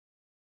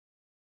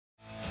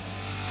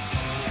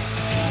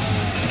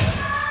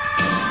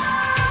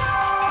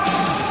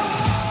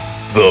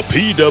The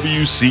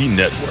PWC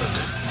Network.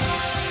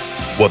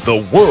 What the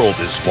world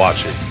is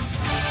watching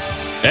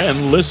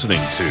and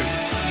listening to.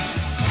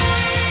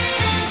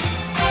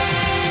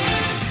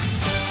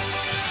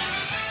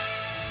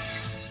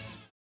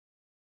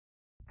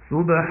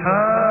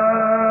 سبحان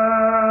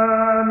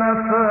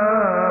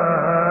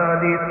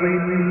فالق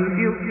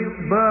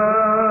الإصباح.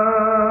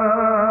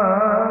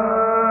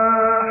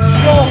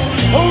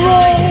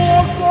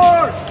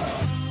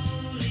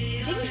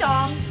 Ding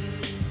dong.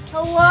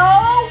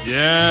 Hello?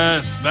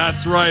 Yes,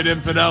 that's right,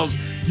 infidels.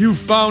 You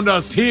found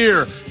us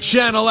here,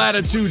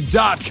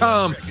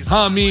 channelattitude.com,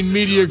 Hameen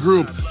Media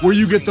Group, where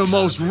you get the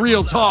most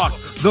real talk,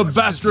 the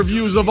best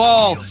reviews of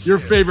all your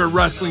favorite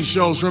wrestling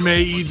shows from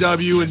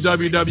AEW and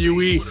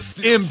WWE,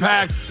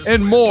 Impact,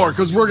 and more,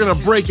 because we're going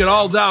to break it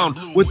all down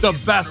with the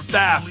best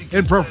staff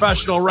in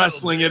professional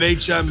wrestling at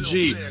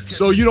HMG.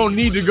 So you don't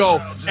need to go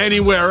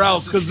anywhere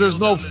else, because there's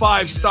no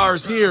 5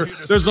 stars here.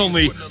 There's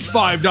only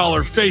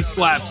 $5 face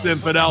slaps,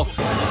 infidel.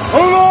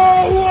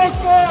 Hello,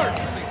 Akbar!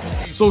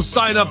 So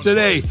sign up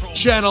today,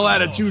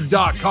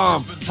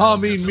 channelattitude.com,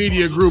 Hameen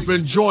Media Group,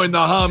 and join the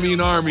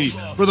Hameen Army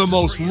for the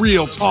most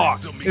real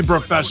talk in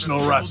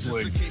professional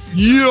wrestling.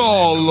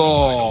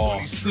 YOLO!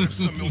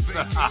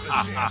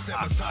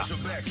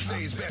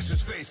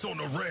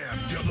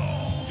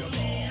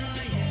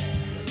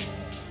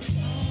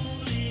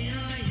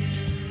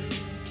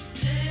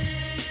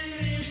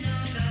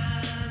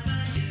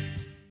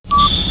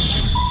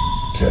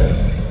 Ten,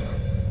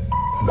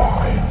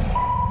 9,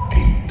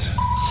 8,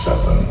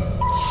 7,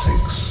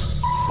 6,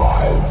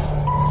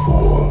 5,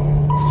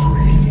 4,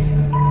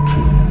 3,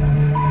 2,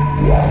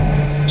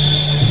 1, 0.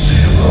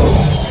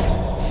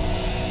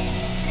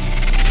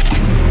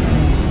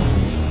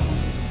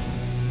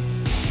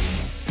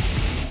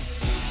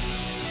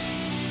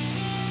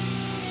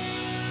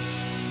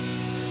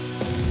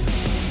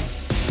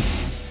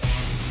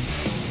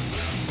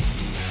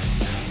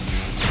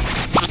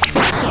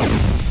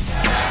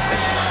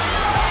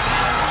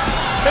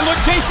 And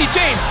look, JC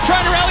Jane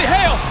trying to rally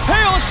Hale.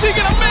 Hale, is she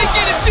gonna make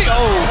it? Is she? Oh,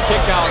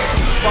 kick out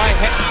by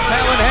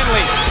Fallon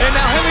Henley. And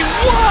now Henley,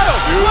 whoa,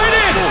 right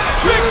in.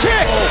 Big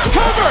kick,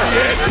 cover.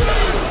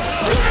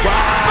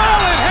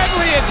 Fallon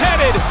Henley is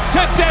headed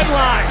to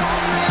deadline.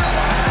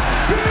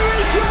 Here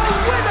is your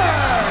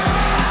winner,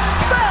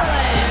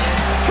 Fallon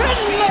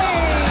Henley.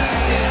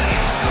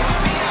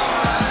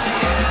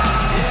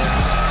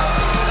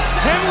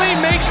 Henley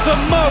makes the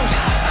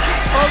most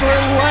of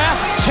her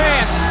last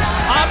chance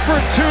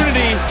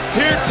opportunity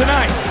here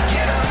tonight.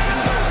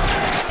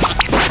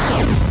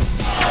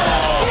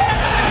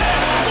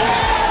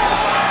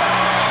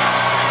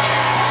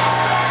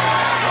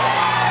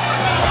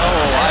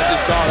 Oh, I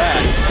just saw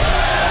that.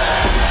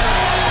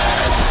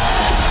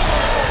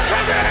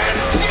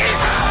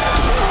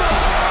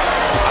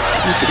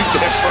 You think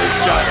that first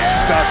shot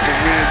knocked the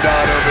wind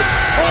out of it?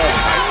 Oh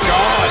my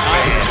God,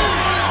 man.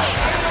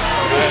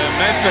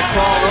 Mensa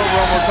crawled over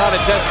almost out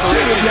of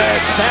desperation.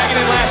 Tagging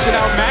and lashing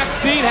out.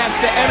 Maxine has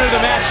to enter the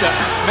matchup.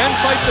 Men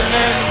fight the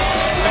men,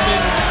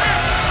 women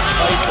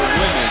fight the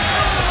women.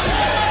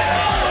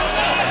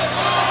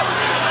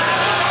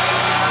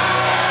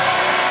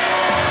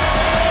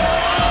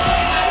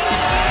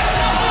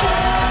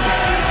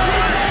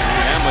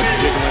 Emma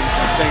jiggling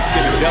since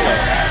Thanksgiving Jello.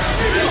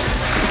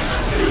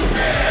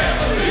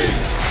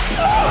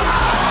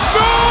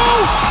 No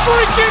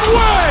freaking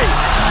way!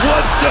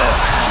 What the?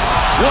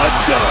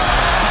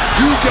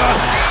 You got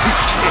me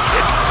kidding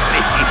me.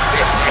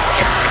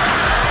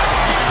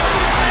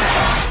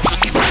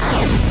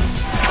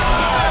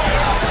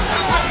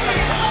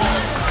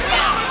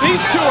 These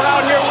two are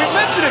out here. We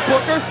mentioned it,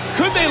 Booker.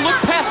 Could they look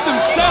past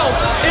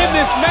themselves in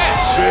this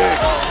match?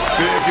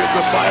 Big is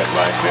a fight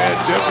like that.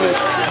 Definitely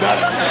not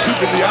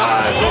keeping the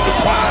eyes on the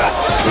prize.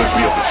 Could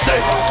be a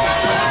mistake.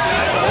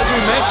 As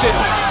we mentioned,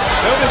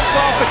 no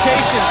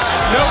disqualifications,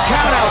 no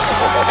countouts,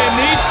 and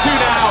these two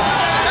now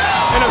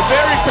in a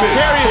very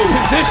precarious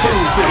position.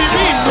 What do you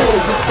mean? Give me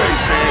some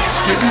space, man.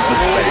 Give me some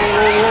space.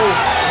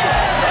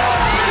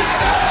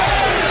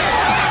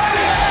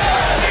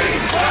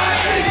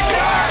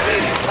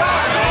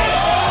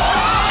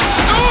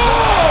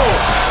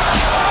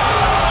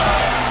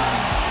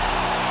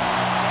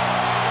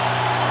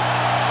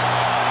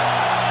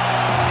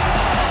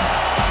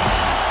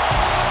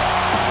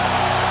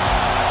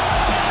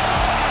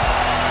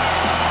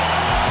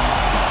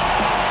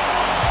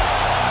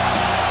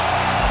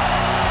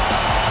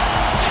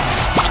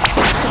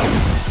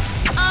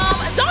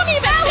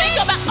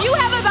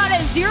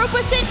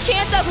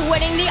 Chance of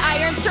winning the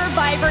Iron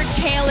Survivor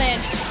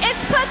Challenge.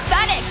 It's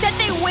pathetic that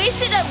they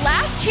wasted a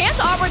last chance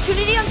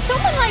opportunity on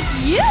someone like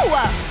you.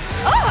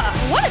 Ugh,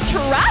 what a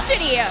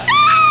tragedy.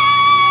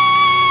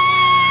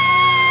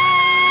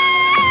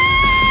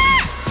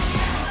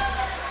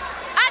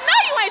 I know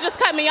you ain't just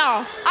cut me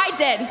off. I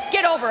did.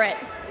 Get over it.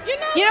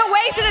 You don't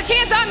wasted a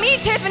chance on me,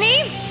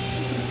 Tiffany.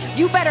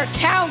 You better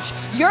count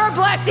your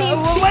blessings.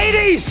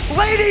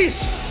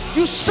 Ladies,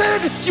 you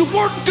said you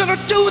weren't gonna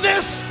do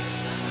this.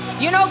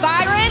 You know,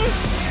 Byron,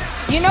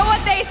 you know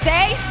what they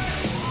say?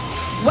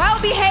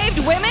 Well-behaved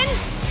women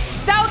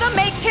seldom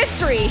make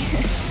history.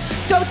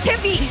 So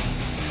Tiffy,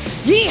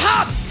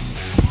 yee-hop!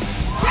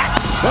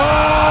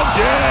 Oh,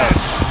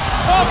 yes!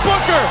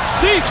 Booker,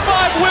 these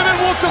 5 women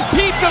will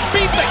compete to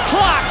beat the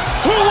clock.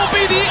 Who will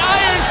be the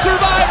Iron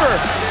Survivor?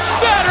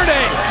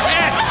 Saturday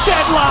at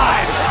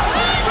Deadline.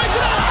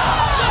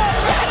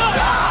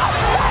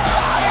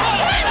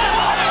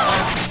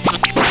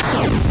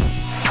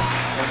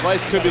 And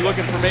Vice could be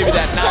looking for maybe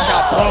that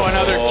knockout blow,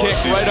 another kick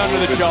right under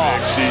the jaw.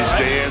 She's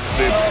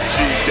dancing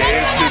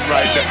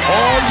right now.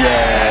 Oh,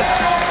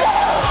 yes!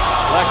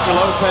 Electra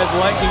Lopez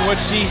liking what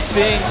she's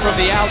seeing from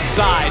the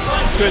outside.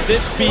 Could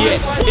this be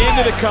it?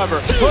 Into the cover,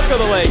 hook of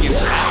the leg, and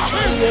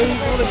actually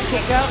able to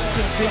kick out,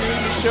 continuing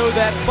to show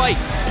that fight.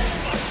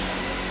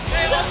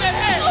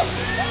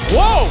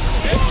 Whoa!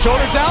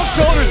 Shoulders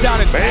down,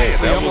 and man,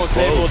 that almost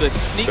was close. able to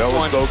sneak that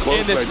was one so close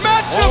in this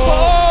right matchup.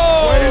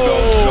 Oh! Way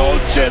those no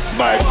chest,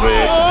 my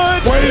friend.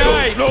 Way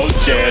those no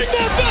chest.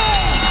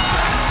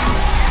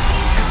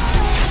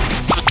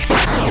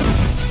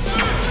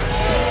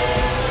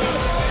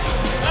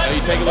 You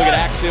take a look at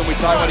Axiom, we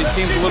talk about he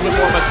seems a little bit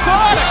more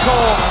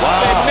methodical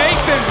than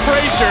Nathan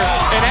Frazier.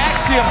 And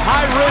Axiom,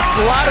 high risk,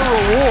 a lot of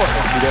reward.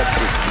 That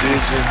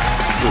precision,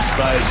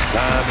 precise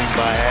timing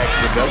by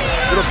Axiom. That's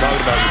what I'm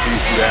talking about with these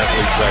 2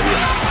 athletes right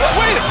here.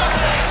 Wait a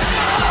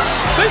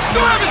minute. They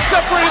still haven't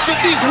separated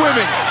these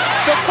women.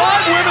 The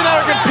 5 women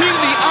that are competing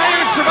in the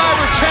Iron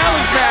Survivor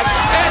Challenge match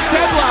at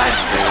Deadline,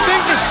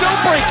 things are still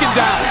breaking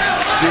down.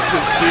 This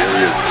is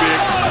serious,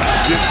 Vic.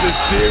 This is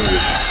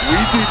serious.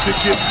 We need to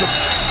get some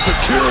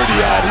security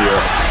out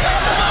here.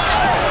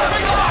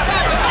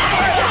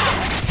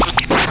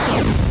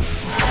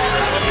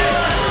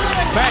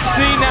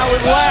 Maxine now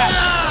with Lash.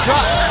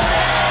 Drop.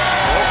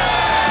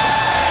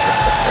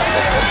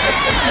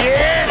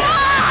 Yeah.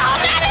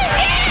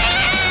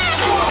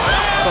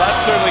 Well,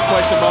 that's certainly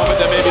quite the moment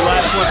that maybe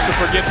Lash wants to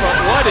forget, but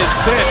what is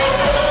this?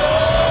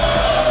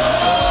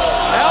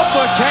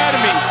 Alpha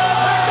Academy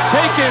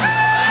taking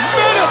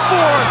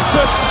metaphor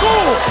to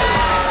school.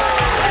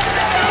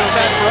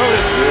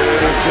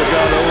 Took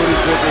out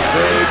Otis at the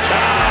same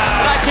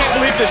time. I can't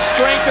believe the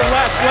strength of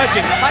Lash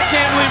Legend. I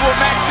can't believe what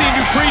Maxine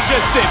Dupree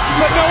just did.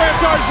 But no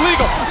Avatar's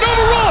legal.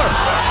 Nova Roller.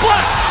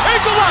 Blocked.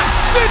 Ankle lock.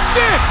 Cinched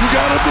in. You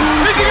gotta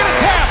move. Is he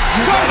gonna tap?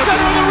 Dar center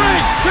of the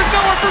ring. There's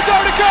nowhere for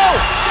Dar to go.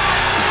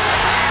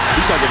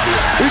 He's not gonna do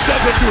it. He's not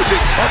gonna do it.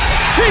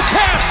 He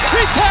tapped.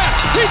 He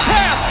tapped. He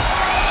tapped.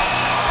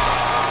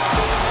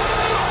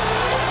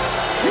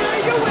 Here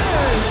are your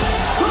winners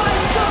by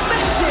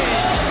submission,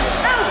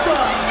 Alpha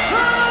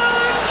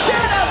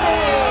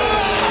Academy.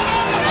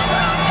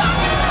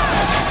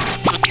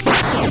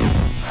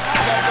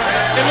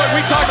 And look,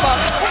 we talk about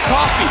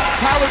coffee.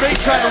 Tyler Bate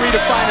trying to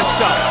redefine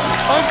himself.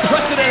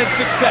 Unprecedented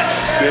success.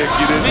 Vic,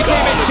 you didn't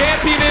Became a call it.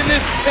 champion in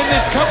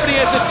this company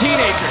as a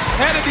teenager.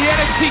 Headed the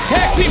NXT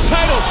Tag Team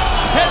titles.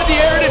 Headed the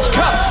Heritage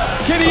Cup.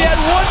 Can he add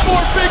one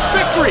more big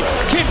victory?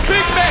 Can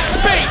Big Max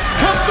Bate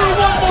come through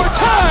one more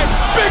time?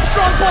 Big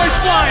strong boys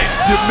flying.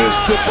 You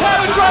missed the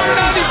Tyler Driver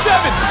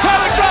 97.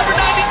 Tyler Driver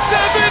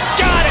 97.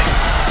 Got it.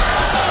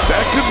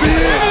 That could be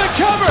it. Into the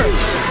cover.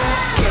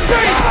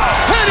 Bates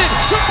headed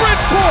to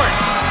Bridgeport.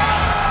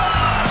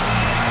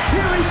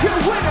 Here is your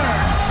winner,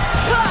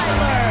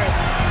 Tyler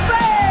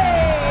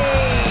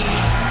Bate.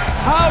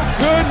 How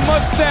good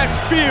must that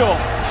feel?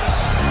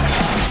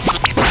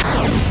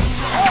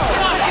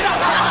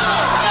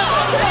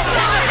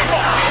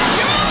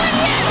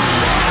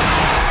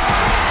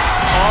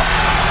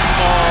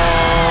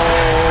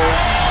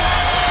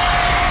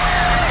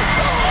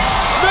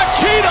 The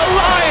Kita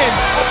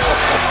Lions.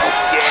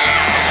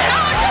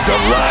 The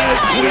Lion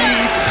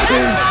Queen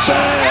is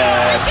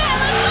back.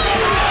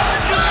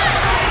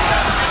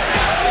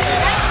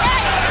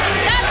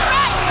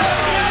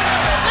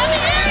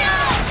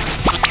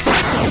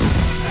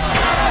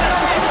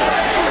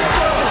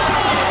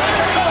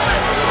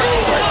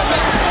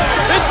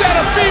 It's at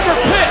a fever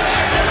pitch.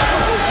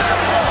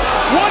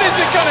 What is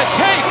it gonna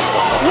take?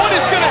 What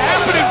is gonna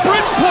happen in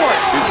Bridgeport?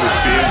 This is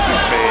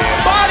business,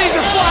 man. Bodies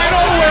are flying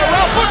all the way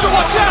around. Booker,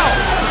 watch out!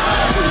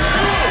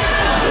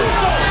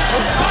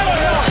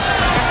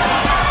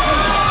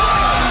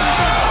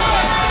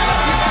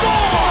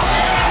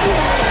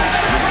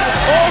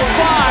 All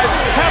 5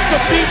 have to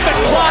beat the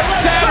clock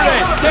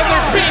Saturday. Then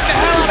they're beating the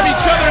hell out of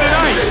each other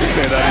tonight. We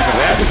may not even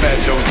have a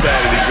match on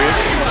Saturday, Vic.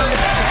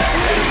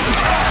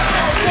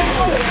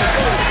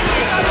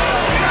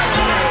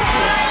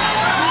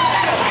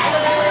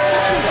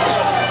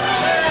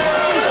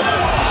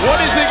 What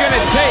is it going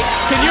to take?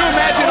 Can you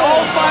imagine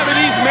all 5 of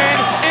these men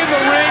in the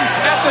ring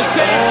at the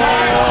same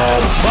time?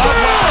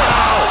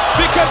 Wow.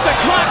 Because the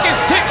clock is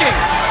ticking.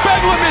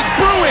 Bedlam is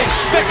brewing.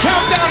 The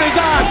countdown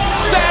is on.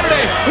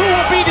 Saturday, who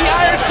will be the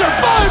Iron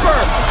Survivor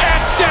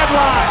at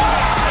Deadline?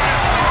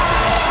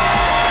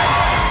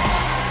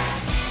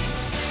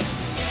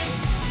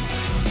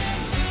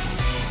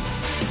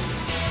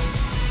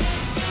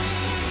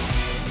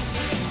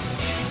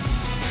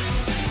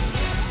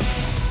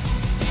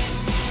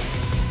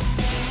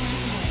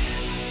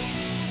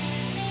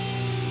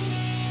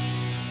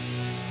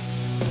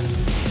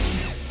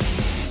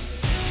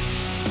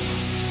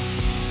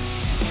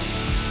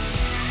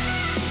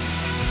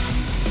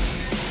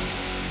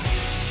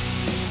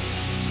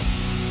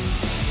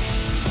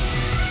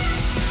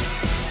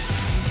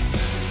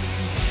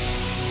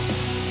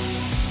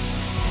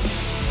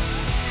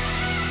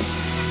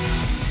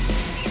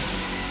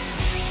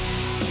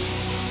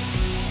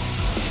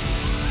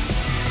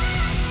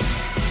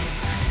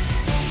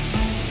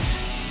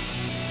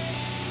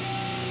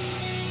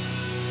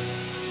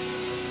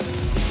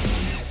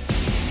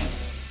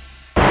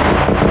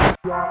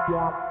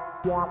 Black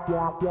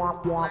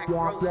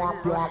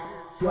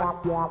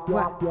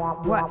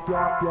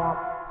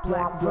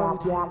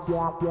roses,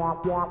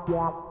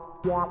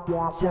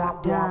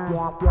 top down,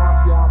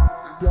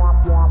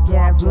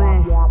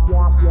 Gavlin, yeah,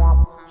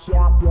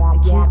 they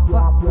can't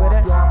fuck with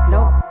us,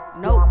 nope,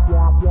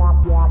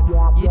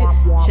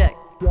 yeah, check.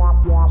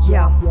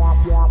 Yeah,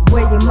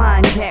 where your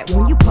mind at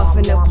when you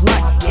puffin' a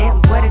blunt?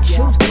 And where the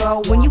truth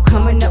go when you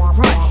coming up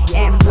front?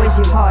 And where's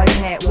your heart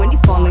at when you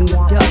falling the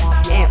duck?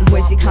 And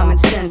where's your common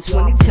sense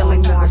when they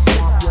telling you what's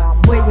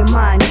up? Where your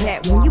mind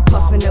at when you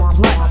puffin' a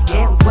blunt?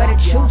 And where the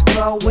truth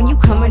go when you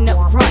coming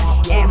up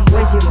front? And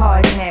where's your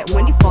heart at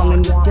when you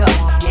falling the duck?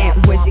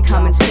 And where's your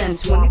common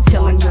sense when they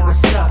telling you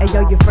what's up? Hey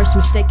yo, your first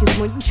mistake is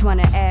when you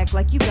tryna act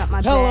like you got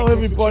my Hello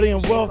everybody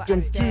and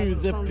welcome to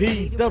the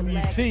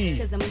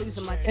PWC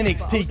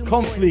NXT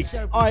Conflict.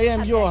 I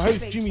am your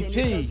host Jimmy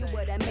T,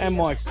 and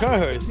my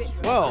co-host,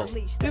 well,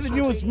 they're the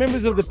newest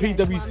members of the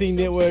PWC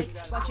network,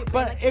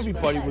 but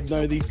everybody would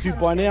know these two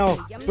by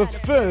now. But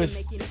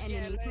first,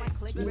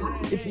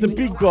 it's the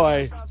big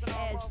guy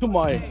to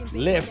my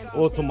left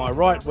or to my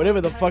right,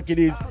 whatever the fuck it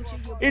is.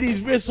 It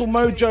is Wrestle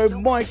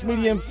Mojo, Mike,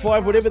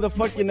 MediaM5, whatever the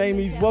fuck your name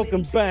is.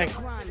 Welcome back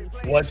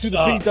What's to the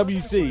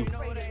PWC.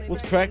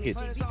 What's cracking?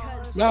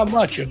 Not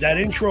much. If that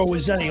intro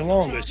was any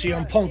longer,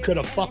 CM Punk could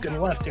have fucking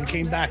left and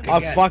came back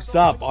again. I fucked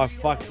up.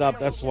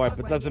 That's why.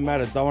 But doesn't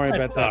matter. Don't worry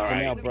about that for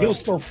now, bro. He'll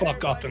still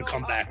fuck up and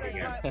come back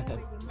again.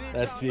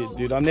 That's it,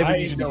 dude. I never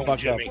usually fuck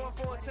Jimmy?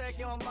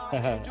 up.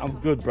 I'm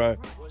good, bro.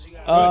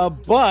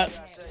 But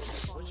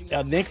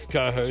our next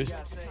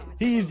co-host,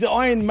 he is the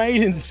Iron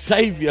Maiden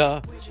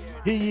savior.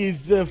 He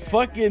is the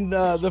fucking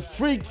the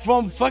freak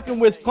from fucking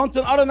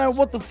Wisconsin. I don't know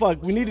what the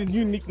fuck. We need a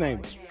new nickname,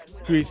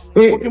 Chris.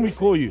 What can we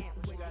call you?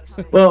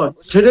 Well,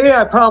 today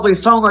I probably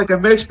sound like a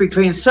mix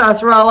between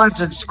Seth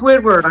Rollins and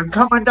Squidward. I'm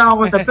coming down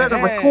with a bit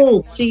of a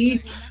cold,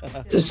 see?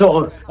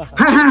 So,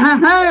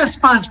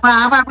 SpongeBob,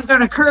 I'm going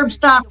to curb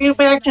stop you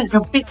back to the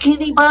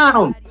Bikini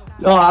Bottom.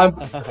 I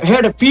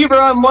had a fever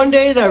on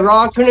Monday that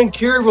Raw couldn't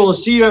cure. We'll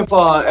see if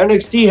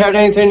NXT had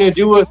anything to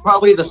do with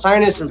probably the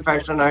sinus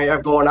infection I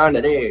have going on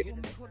today.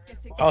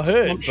 I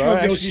heard. I'm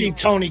sure you'll see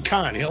Tony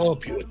Khan. He'll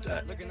help you with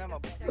that.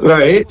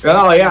 Right?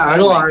 Oh, yeah, I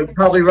know. I'm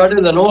probably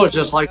running the nose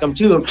just like him,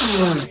 too.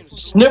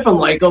 Sniffing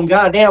like him.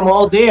 Goddamn,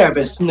 all day I've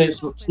been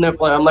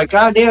sniffling. I'm like,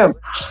 goddamn,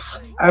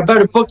 I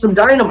better put some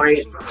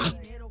dynamite.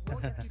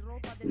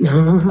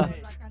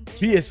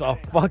 Pierce, I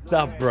fucked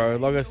up, bro.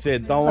 Like I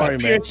said, don't worry, man.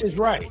 Pierce is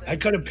right. I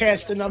could have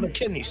passed another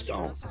kidney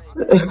stone.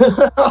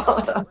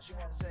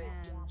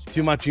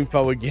 Too much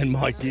info again,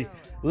 Mikey.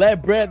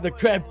 Lab Brad, the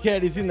Crab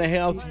Cat, is in the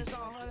house.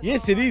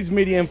 Yes, it is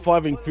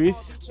MediaM5 and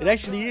Chris. It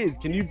actually is.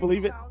 Can you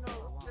believe it?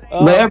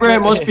 Lab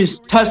Brad must be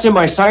testing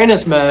my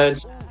sinus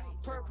meds.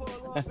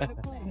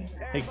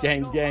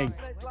 Gang.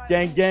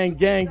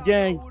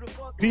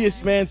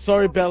 Pierce, man,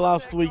 sorry about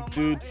last week,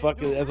 dude.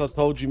 Fuck it, as I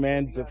told you,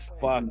 man. But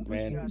fuck,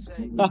 man.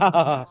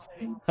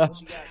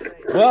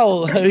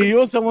 Well, he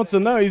also wants to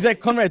know, is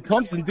that Conrad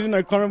Thompson? Didn't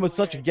know Conrad was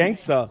such a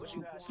gangster.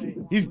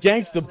 He's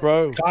gangster,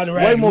 bro.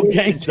 Conrad way more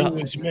gangster. It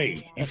was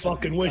me. He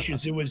fucking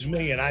wishes it was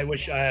me, and I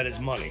wish I had his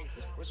money.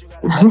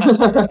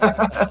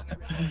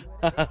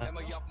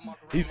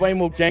 He's way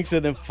more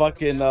gangster than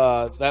fucking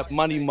that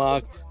money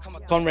mark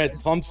Conrad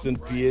Thompson,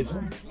 Pierce.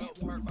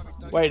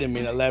 Wait a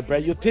minute, lad,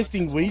 Brad. You're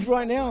testing weed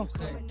right now?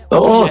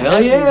 Oh,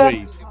 hell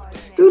yeah.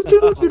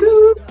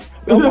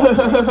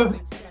 Oh,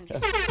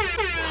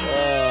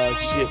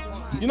 shit.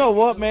 You know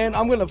what, man?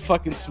 I'm going to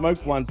fucking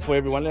smoke one for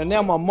everyone. And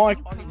now my mic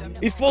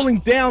is falling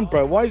down,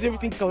 bro. Why is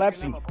everything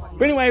collapsing?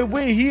 But anyway,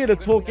 we're here to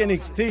talk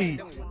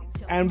NXT.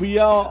 And we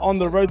are on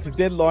the road to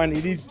deadline.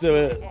 It is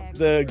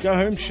the Go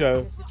Home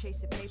show.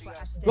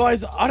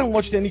 Guys, I don't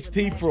watch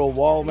NXT for a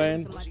while,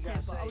 man.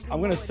 I'm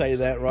going to say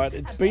that, right?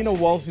 It's been a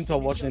while since I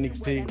watched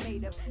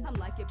NXT.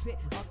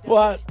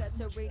 But,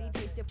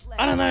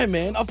 I don't know,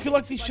 man. I feel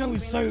like this show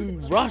is so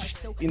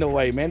rushed in a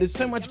way, man. There's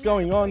so much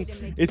going on.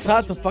 It's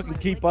hard to fucking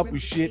keep up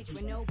with shit.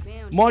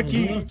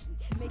 Mikey,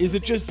 is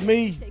it just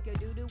me?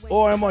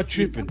 Or am I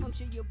tripping?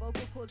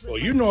 Well,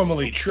 you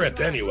normally trip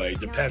anyway.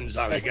 Depends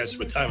on, I guess,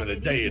 what time of the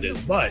day it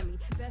is. But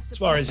as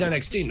far as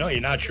NXT, no, you're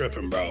not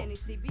tripping, bro.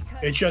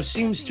 It just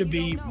seems to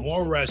be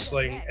more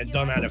wrestling and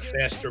done at a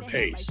faster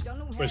pace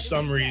for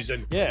some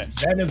reason. Yeah.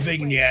 Then a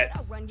vignette,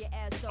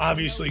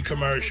 obviously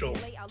commercial.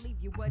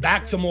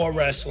 Back to more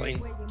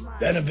wrestling,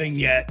 then a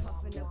vignette.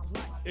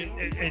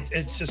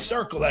 It's a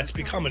circle that's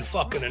becoming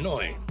fucking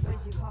annoying.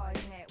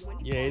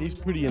 Yeah, it is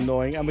pretty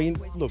annoying. I mean,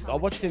 look, I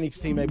watched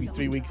NXT maybe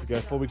 4 weeks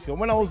ago,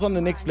 when I was on the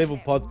Next Level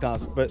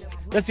podcast, but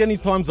that's the only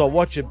times I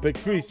watch it. But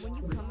Chris,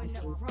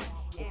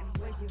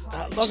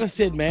 like I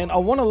said, man, I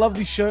want to love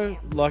this show,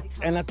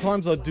 and at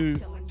times I do,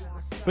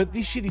 but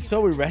this shit is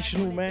so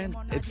irrational, man.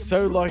 It's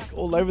so,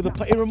 all over the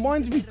place. It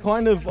reminds me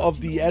kind of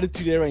the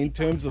Attitude Era in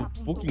terms of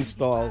booking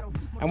style.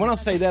 And when I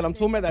say that, I'm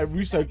talking about that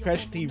Russo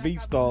Crash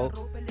TV style,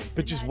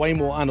 but just way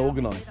more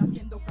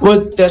unorganized.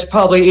 Well, that's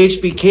probably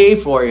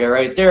HBK for you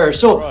right there.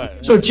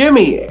 So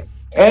Jimmy,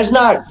 as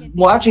not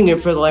watching it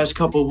for the last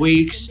couple of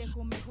weeks,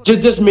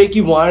 did this make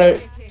you want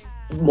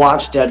to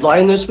watch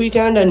Deadline this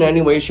weekend in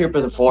any way, shape,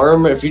 or the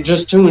form? If you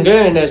just tuned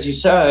in, as you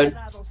said,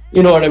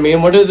 you know what I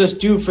mean? What did this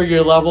do for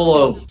your level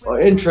of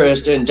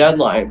interest in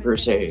Deadline, per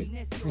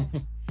se?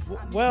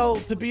 Well,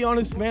 to be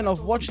honest, man,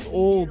 I've watched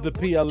all the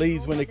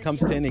PLEs when it comes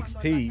to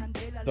NXT.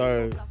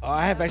 So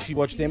I have actually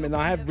watched them, and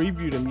I have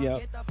reviewed them,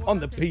 on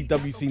the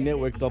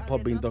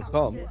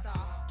PWCnetwork.podbean.com.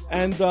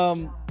 And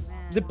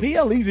the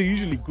PLEs are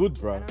usually good,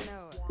 bro.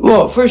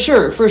 Well, for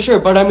sure.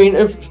 But I mean,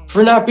 if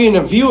for not being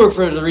a viewer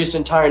for the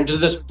recent time, does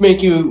this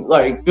make you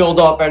like build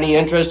up any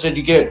interest? Did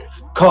you get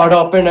caught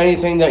up in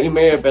anything that you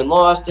may have been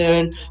lost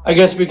in? I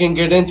guess we can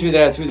get into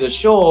that through the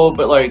show,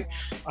 but like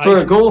for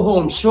a go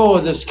home show,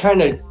 this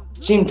kind of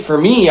seemed for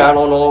me, I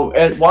don't know,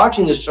 at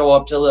watching the show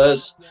up to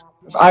this,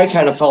 I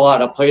kind of fell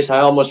out of place.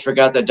 I almost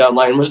forgot the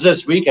Deadline was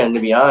this weekend,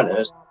 to be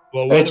honest.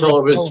 Well, until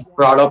it was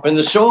brought up in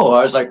the show.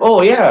 I was like,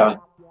 oh yeah,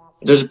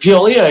 there's a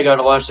PLE I got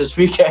to watch this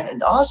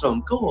weekend.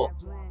 Awesome, cool.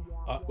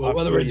 Well,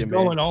 whether it's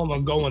going home or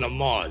going to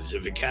Mars,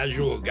 if a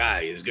casual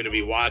guy is going to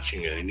be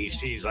watching it and he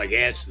sees like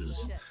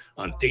asses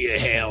on Thea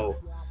Hale,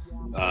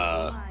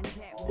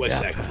 what's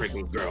that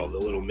freaking girl, the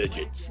little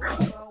midget?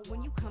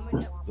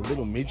 The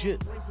little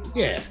midget?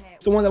 Yeah,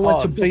 the one that went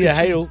to Thea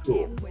Hale.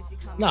 School.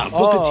 No,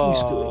 Booker T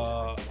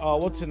school.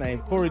 What's her name?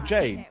 Cora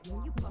Jade.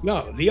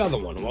 No, the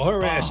other one. Well,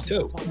 her ass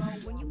too.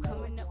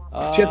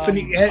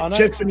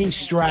 Tiffany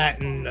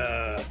Stratton.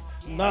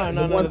 No,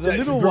 the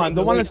little one,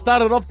 the one that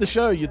started off the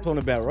show you're talking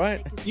about,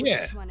 right?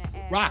 Yeah,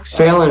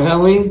 Fallon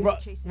Henley?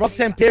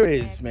 Roxanne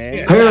Perez, man.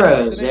 Yeah.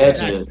 Perez,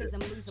 that's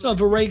it. So if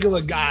a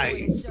regular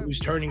guy who's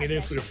turning it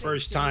in for the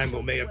first time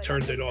who may have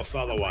turned it off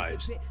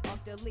otherwise,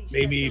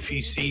 maybe if he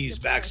sees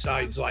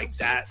backsides like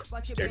that,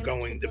 they're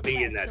going to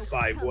be in that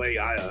 5-way,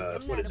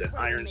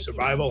 Iron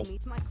Survival,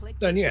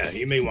 then yeah,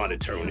 you may want to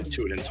tune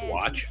in to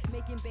watch.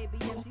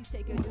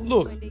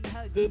 Look,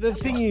 the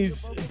thing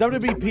is,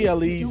 WWE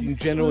PLEs in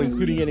general,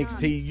 including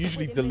NXT,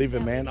 usually deliver,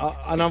 man.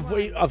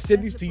 I've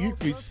said this to you,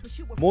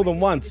 Chris, more than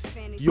once.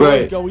 You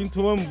always go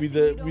into them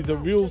with a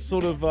real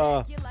sort of,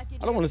 I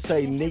don't want to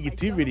say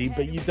negativity,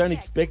 but you don't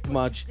expect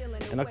much.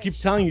 And I keep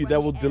telling you, they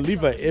will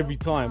deliver every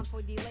time.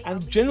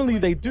 And generally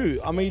they do.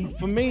 I mean,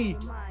 for me,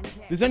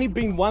 there's only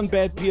been one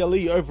bad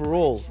PLE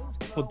overall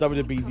for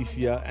WWE this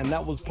year, and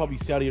that was probably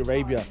Saudi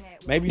Arabia.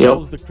 Maybe that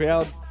was the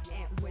crowd.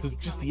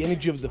 Just the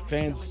energy of the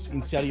fans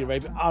in Saudi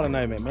Arabia. I don't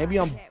know, man. Maybe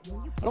I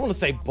don't want to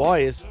say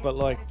biased, but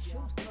like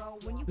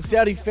the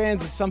Saudi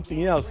fans is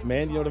something else,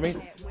 man. You know what I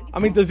mean? I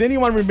mean, does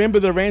anyone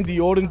remember the Randy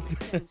Orton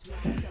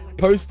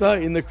poster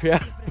in the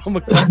crowd from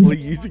a couple of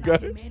years ago?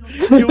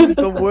 It was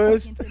the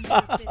worst.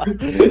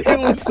 It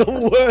was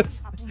the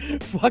worst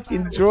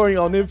fucking drawing.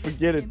 I'll never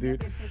forget it,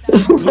 dude.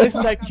 Bless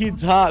that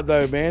kid's heart,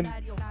 though, man.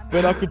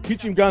 But I could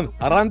picture him going,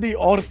 Randy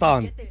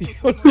Orton. You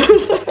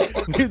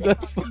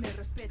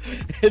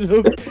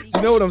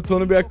know what I'm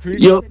talking about,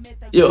 Chris? Yup.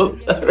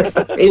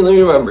 Hey, let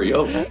me remember,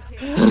 yup.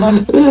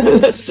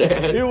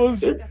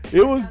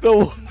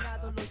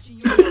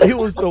 It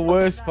was the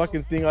worst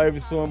fucking thing I ever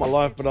saw in my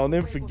life, but I'll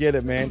never forget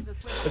it, man.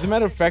 As a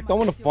matter of fact, I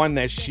want to find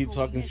that shit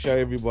so I can show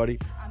everybody.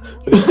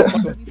 It was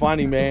fucking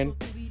funny, man.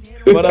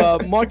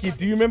 But Mikey,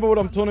 do you remember what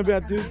I'm talking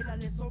about, dude?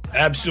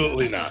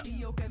 Absolutely not.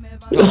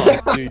 Oh,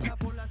 dude.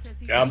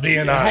 I'm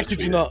being honest. How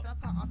could you not?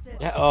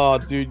 Oh,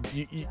 dude,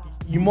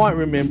 you might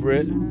remember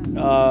it.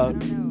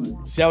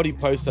 Saudi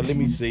poster. Let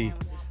me see.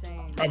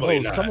 Probably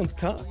not. Someone's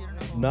cut.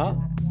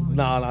 No.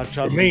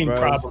 Trust me, bro.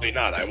 Probably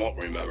not. I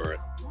won't remember it.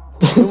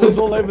 It was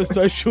all over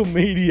social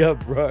media,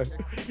 bro.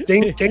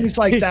 Things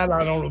like that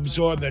I don't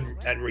absorb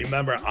and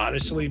remember,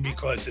 honestly,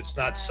 because it's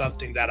not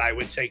something that I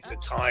would take the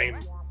time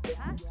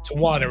to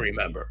want to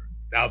remember.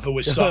 Now, if it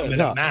was something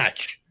in a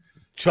match,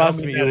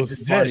 trust me, it was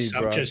funny,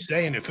 bro. I'm just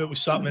saying, if it was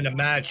something in a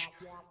match,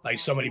 like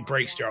somebody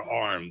breaks their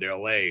arm, their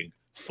leg,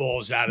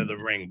 falls out of the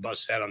ring,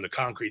 busts out on the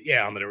concrete,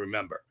 yeah, I'm going to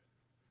remember.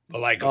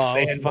 But like a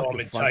fan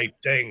moment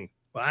type thing,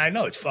 well, I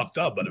know it's fucked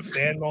up, but a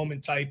fan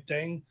moment type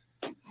thing,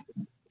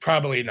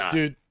 probably not.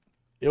 Dude,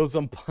 it was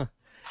I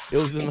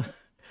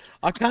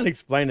can't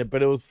explain it,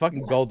 but it was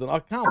fucking golden. I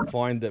can't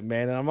find it,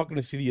 man, and I'm not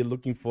going to sit here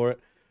looking for it.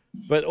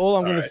 But all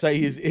I'm going to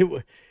say is it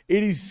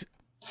is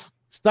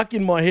stuck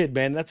in my head,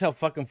 man. That's how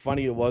fucking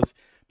funny it was.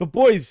 But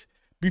boys,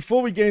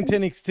 before we get into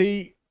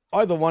NXT,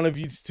 either one of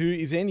you two,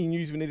 is there any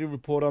news we need to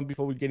report on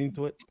before we get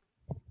into it?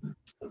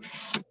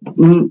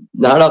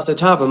 Not off the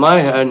top of my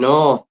head,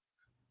 no.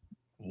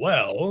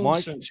 Well,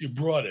 Mike? Since you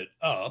brought it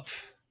up,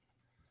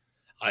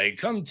 I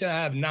come to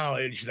have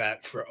knowledge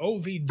that for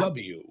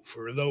OVW,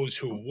 for those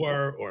who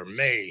were or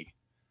may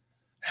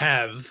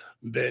have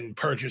been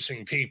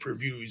purchasing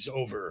pay-per-views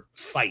over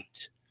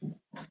Fight,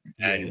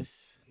 and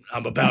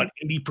I'm about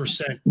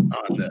 80%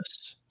 on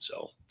this,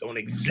 so don't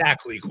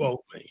exactly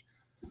quote me,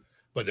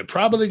 but they're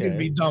probably going to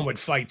be done with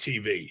Fight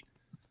TV.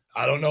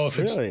 I don't know if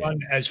it's done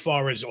as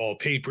far as all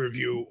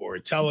pay-per-view or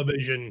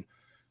television.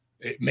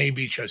 It may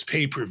be just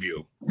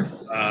pay-per-view,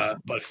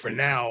 but for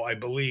now, I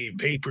believe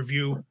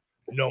pay-per-view,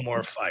 no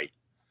more Fight.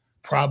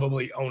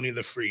 Probably only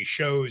the free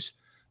shows.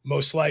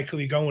 Most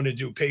likely going to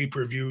do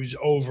pay-per-views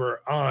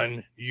over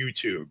on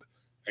YouTube.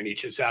 and you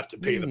just have to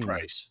pay the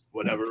price,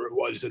 whatever it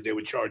was that they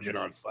were charging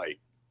on Fight.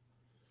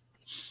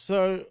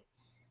 So,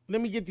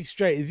 let me get this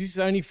straight. Is this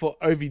only for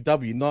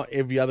OVW, not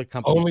every other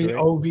company? Only correct?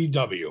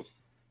 OVW.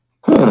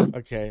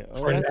 Okay. Oh,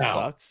 For that now,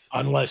 sucks.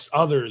 unless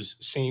others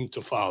seem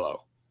to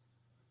follow.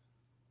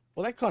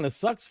 Well, that kind of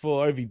sucks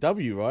for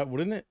OVW, right?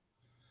 Wouldn't it?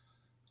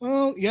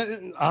 Well, yeah,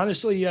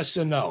 honestly, yes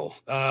and no.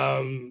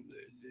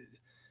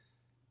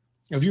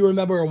 If you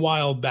remember a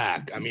while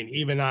back, I mean,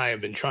 even I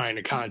have been trying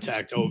to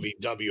contact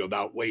OVW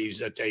about ways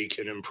that they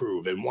can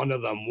improve. And one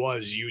of them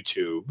was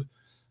YouTube,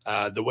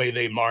 the way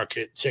they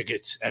market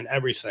tickets and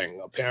everything.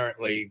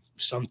 Apparently,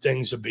 some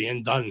things are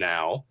being done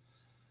now.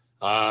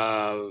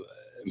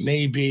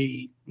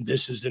 Maybe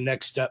this is the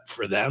next step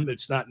for them.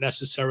 It's not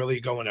necessarily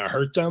going to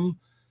hurt them.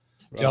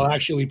 Right. They'll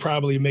actually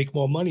probably make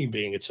more money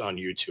being it's on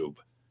YouTube.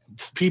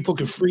 People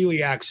can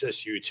freely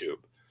access YouTube.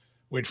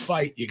 With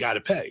Fight, you got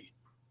to pay.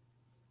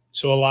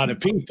 So a lot of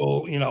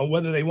people, you know,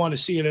 whether they want to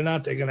see it or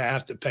not, they're going to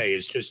have to pay.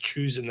 It's just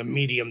choosing the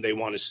medium they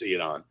want to see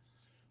it on.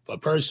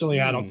 But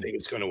personally, I don't think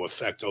it's going to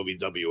affect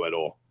OVW at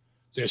all.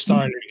 They're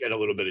starting to get a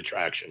little bit of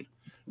traction.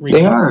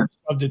 They are.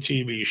 Of the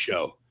TV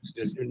show.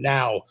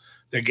 Now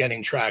they're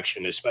getting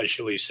traction,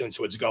 especially since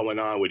what's going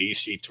on with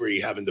EC3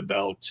 having the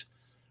belt,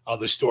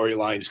 other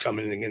storylines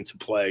coming into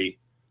play.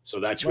 So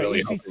that's really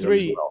helping them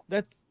as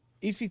well.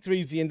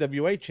 EC3 is the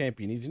NWA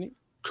champion, isn't he?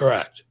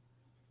 Correct.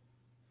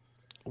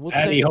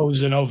 And he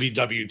holds an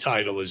OVW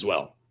title as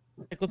well.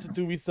 What's it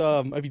do with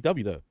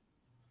OVW though?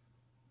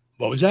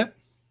 What was that?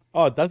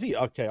 Oh, does he?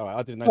 Okay, all right.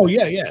 I didn't know. Oh,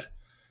 that. yeah.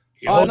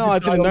 Oh no, I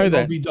didn't know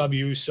that.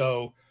 OVW,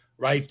 so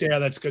right there,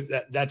 that's good.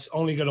 That's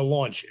only going to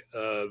launch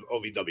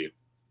OVW.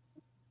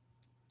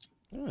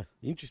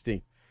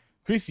 Interesting.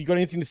 Chris, you got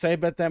anything to say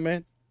about that,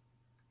 man?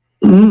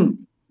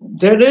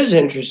 That is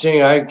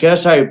interesting. I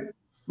guess I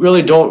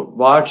really don't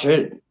watch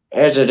it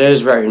as it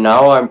is right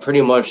now. I'm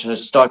pretty much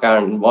stuck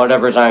on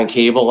whatever's on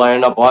cable I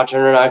end up watching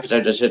or not because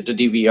I just hit the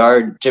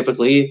DVR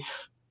typically.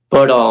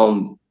 But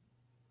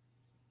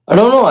I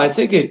don't know. I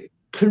think it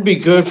could be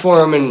good for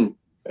them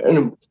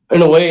in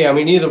a way. I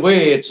mean, either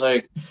way, it's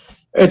like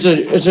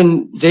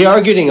they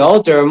are getting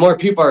out there and more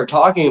people are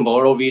talking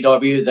about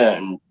OVW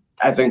than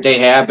I think they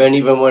have been,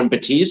 even when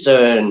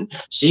Batista and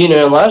Cena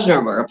and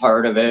Lesnar were a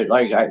part of it.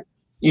 Like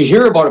you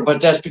hear about it, but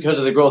that's because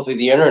of the growth of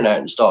the internet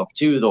and stuff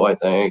too, though, I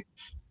think.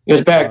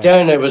 Because back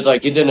then it was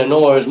like you didn't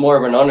know it was more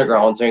of an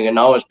underground thing, and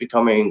now it's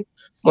becoming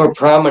more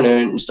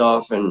prominent and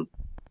stuff. And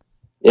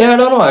yeah, I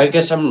don't know. I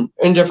guess I'm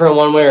indifferent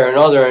one way or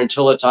another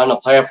until it's on a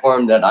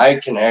platform that I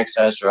can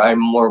access or I'm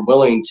more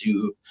willing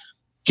to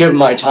give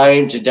my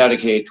time to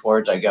dedicate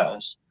towards, I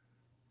guess.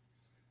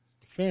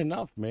 Fair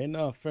enough, man.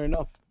 No, fair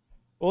enough.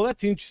 Well,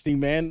 that's interesting,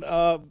 man.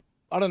 I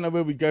don't know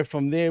where we go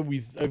from there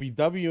with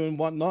OVW and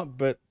whatnot,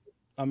 but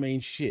I mean,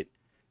 shit.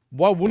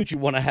 Why wouldn't you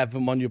want to have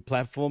them on your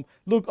platform?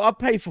 Look, I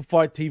pay for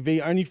Fight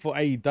TV only for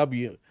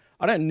AEW.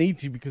 I don't need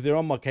to because they're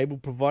on my cable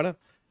provider.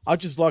 I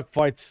just like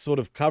Fight's sort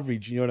of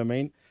coverage, you know what I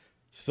mean?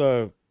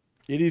 So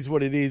it is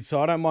what it is.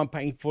 So I don't mind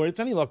paying for it.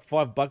 It's only like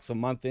 $5 a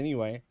month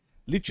anyway,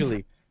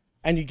 literally.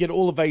 And you get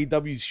all of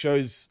AEW's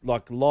shows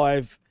like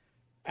live,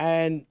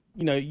 and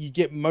you know, you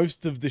get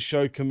most of the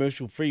show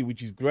commercial free,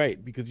 which is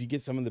great because you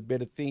get some of the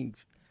better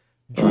things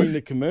during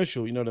the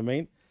commercial, you know what I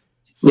mean?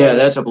 So, yeah,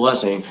 that's a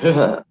blessing.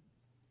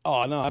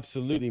 Oh, no,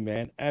 absolutely,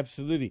 man.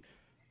 Absolutely.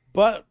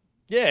 But,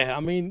 yeah, I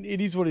mean, it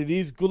is what it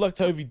is. Good luck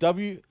to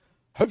OVW.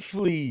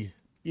 Hopefully,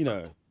 you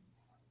know.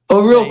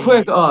 Oh, real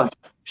quick,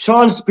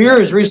 Sean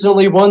Spears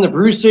recently won the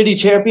Bruce City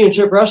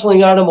Championship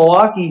Wrestling out of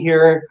Milwaukee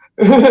here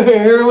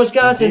in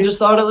Wisconsin. Just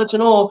thought I'd let you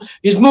know.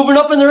 He's moving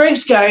up in the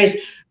ranks, guys.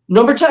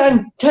 Number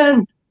 10.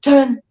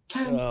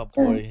 Oh,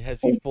 boy,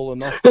 has he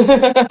fallen off?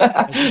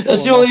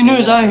 That's the only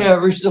news I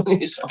have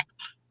recently, so.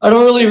 I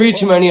don't really read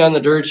too many on the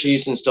dirt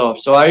sheets and stuff,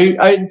 so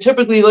I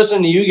typically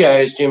listen to you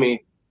guys,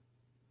 Jimmy.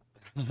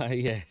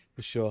 Yeah,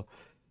 for sure.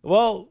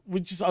 Well, I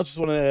just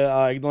want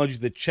to acknowledge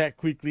the chat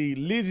quickly.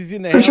 Liz is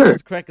in the house. Sure.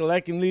 It's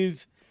crack-a-lacking,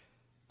 Liz.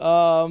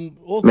 Also,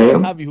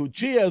 Javi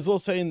Huchia is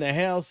also in the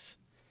house.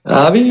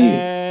 Javi.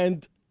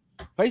 And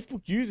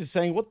Facebook users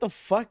saying, what the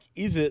fuck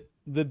is it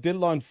the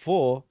deadline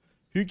for?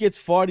 Who gets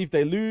fired if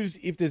they lose?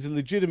 If there's a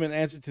legitimate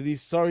answer to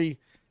this, sorry.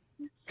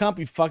 Can't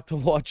be fucked to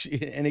watch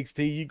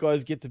NXT. You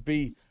guys get to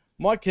be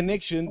my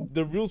connection.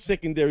 The real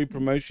secondary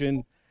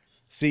promotion,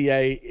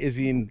 CA, is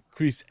in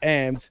Chris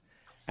Ams,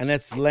 and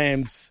that's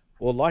Lambs,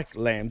 or like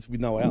Lambs with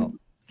no L,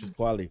 just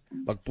quietly,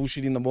 like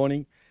bullshit in the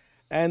morning.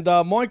 And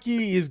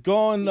Mikey is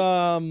gone.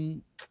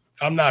 I'm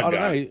not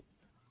gone.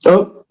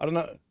 I don't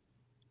know.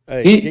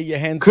 Hey, get your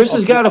hands Chris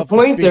has got a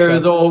point there,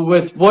 though,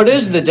 with what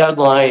is the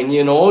deadline,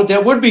 you know?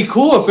 That would be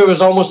cool if it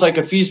was almost like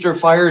a feast or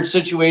fired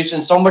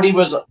situation. Somebody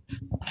was,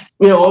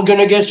 you know, going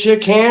to get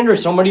shit canned or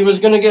somebody was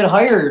going to get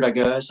hired, I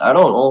guess. I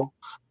don't know.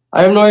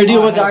 I have no idea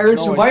what the Iron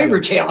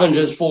Survivor Challenge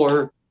is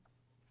for.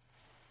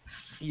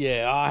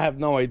 Yeah, I have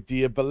no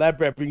idea. But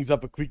Labrat brings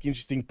up a quick,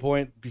 interesting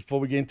point before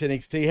we get into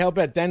NXT. How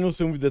about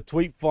Danielson with the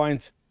tweet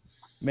finds?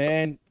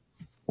 Man,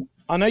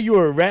 I know you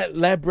were a rat,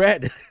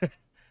 Labrat,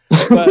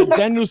 but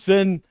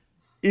Danielson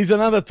is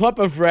another type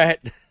of rat.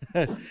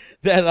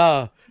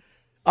 that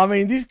I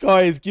mean, this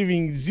guy is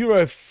giving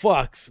zero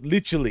fucks,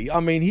 literally. I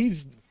mean,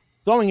 he's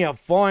throwing out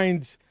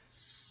fines,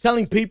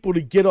 telling people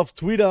to get off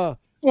Twitter.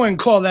 I wouldn't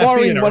call that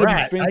being a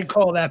rat. I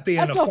call that being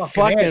That's a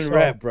fucking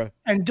rat, bro.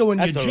 And doing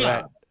That's your a job.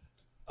 rat.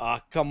 Ah,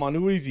 come on,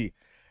 who is he?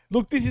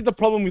 Look, this is the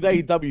problem with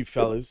AEW,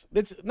 fellas.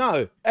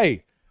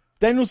 Hey,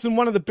 Danielson,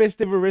 one of the best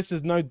ever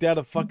wrestlers, no doubt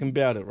a fucking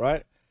about it,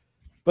 right?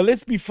 But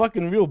let's be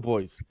fucking real,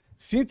 boys.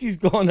 Since he's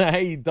gone to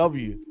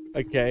AEW,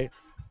 okay,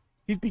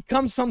 he's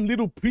become some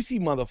little prissy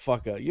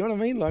motherfucker. You know what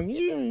I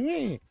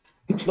mean?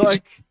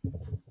 Like,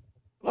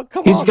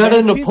 come on. He's got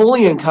man. a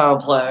Napoleon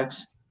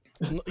complex.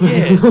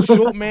 Yeah,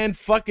 short man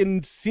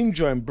fucking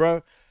syndrome,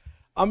 bro.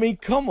 I mean,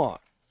 come on.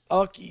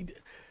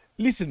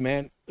 Listen,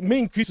 man. Me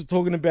and Chris were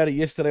talking about it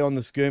yesterday on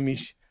the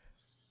skirmish.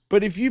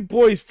 But if you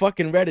boys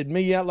fucking ratted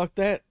me out like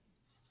that,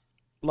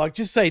 like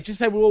just say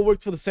we all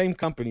worked for the same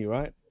company,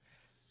 right?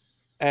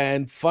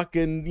 And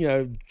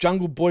fucking,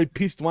 Jungle Boy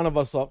pissed one of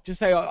us off. Just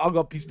say I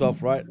got pissed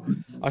off, right?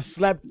 I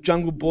slapped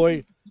Jungle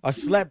Boy. I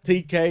slapped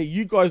TK.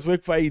 You guys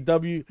work for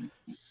AEW.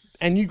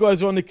 And you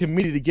guys are on the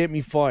committee to get me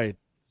fired.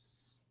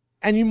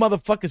 And you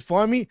motherfuckers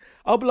fire me.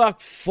 I'll be like,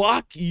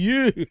 fuck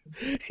you.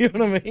 You know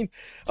what I mean?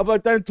 I'll be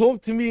like, don't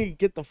talk to me.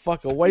 Get the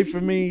fuck away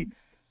from me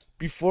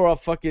before I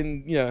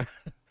fucking,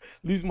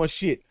 lose my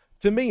shit.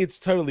 To me, it's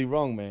totally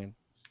wrong, man.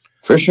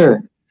 For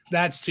sure.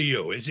 That's to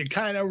you. Is it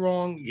kind of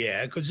wrong?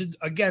 Yeah, because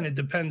again, it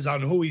depends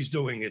on who he's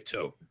doing it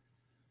to.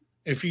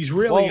 If he's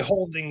really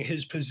holding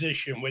his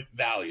position with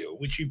value,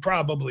 which he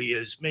probably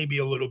is, maybe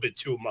a little bit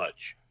too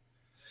much.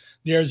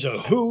 There's a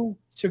who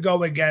to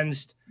go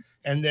against,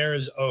 and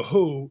there's a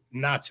who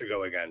not to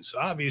go against. So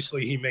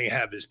obviously, he may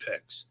have his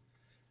picks.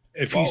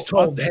 If he's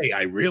told, hey,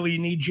 I really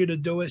need you to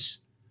do this,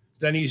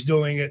 then he's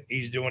doing it.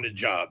 He's doing a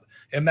job.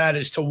 It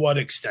matters to what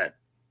extent.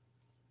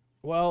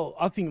 Well,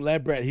 I think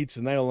Lab Rat hits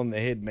the nail on the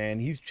head, man.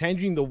 He's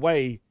changing the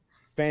way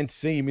fans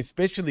see him,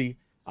 especially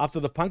after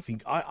the Punk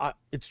thing.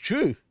 It's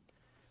true.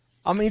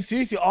 I mean,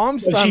 seriously, I'm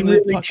starting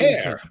to really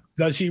care.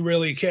 Does he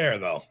really care,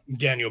 though,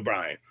 Daniel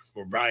Bryan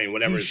or Bryan,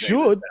 whatever his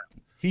name is?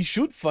 He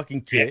should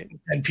fucking care.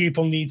 And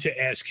people need to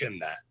ask him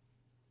that.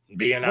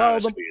 Being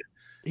honest with you.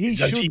 He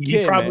should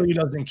care, He probably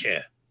doesn't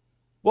care.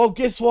 Well,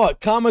 guess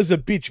what? Karma's a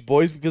bitch,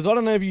 boys, because I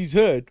don't know if you've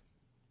heard,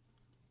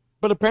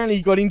 but apparently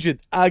he got injured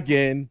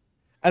again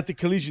at the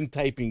Collision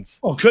tapings.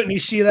 Oh, couldn't he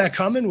see that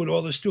coming with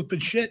all the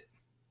stupid shit?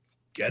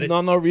 Get it?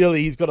 No, not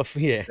really. He's got a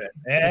fear.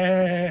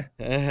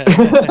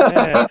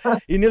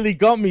 He nearly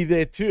got me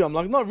there too. I'm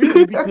like, not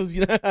really, because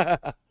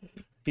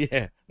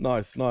yeah,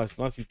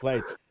 nicely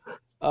played.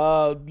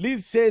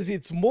 Liz says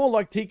it's more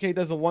like TK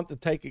doesn't want to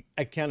take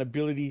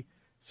accountability,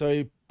 so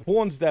he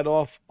pawns that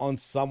off on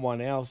someone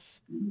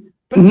else.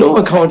 But no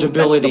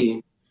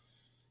accountability.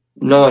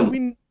 None. I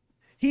mean,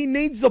 he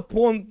needs to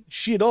pawn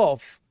shit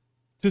off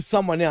to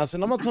someone else.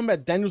 And I'm not talking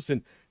about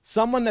Danielson.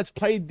 Someone that's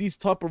played this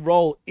type of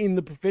role in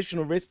the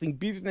professional wrestling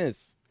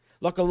business.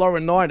 Like a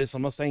Laurinaitis.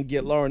 I'm not saying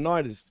get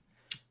Laurinaitis.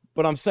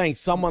 But I'm saying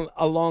someone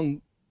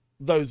along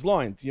those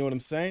lines. You know what I'm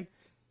saying?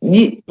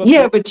 But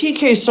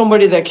TK is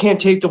somebody that can't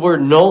take the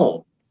word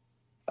no.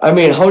 I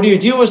mean, how do you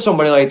deal with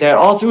somebody like that?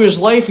 All through his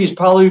life, he's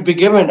probably been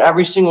given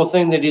every single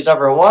thing that he's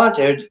ever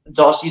wanted.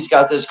 Thus, he's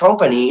got this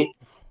company.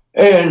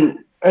 And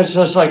it's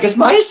just like, it's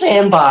my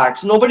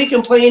sandbox. Nobody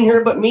can play in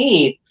here but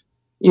me.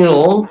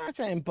 My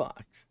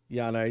sandbox.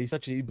 Yeah, I know.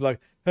 He'd be like,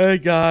 hey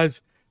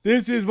guys,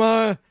 this is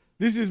my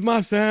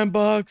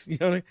sandbox.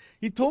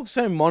 He talks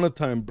so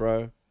monotone,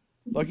 bro.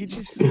 Like he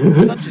just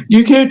such a...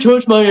 You can't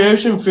touch my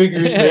action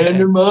figures, man.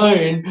 They're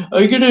mine.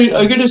 I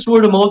gotta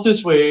sort them out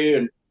this way,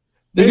 and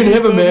they're gonna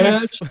have a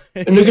match,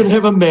 and they're gonna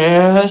have a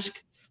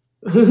mask.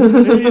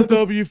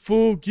 AEW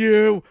Full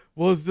Gear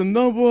was the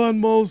number one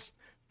most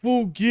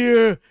full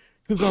gear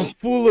because I'm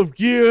full of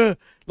gear.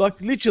 Like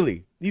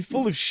literally, he's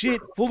full of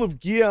shit, full of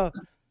gear.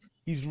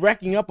 He's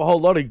racking up a whole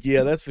lot of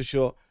gear, that's for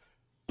sure.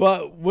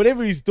 But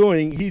whatever he's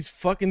doing, he's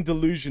fucking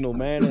delusional,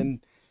 man. And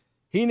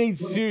he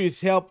needs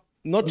serious help,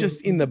 not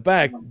just in the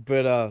back,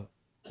 but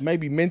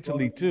maybe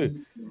mentally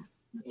too.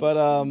 But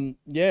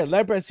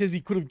Labrat says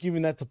he could have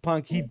given that to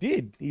Punk. He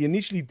did. He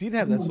initially did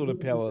have that sort of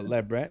power,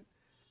 Labrat.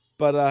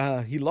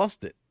 But he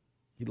lost it.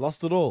 He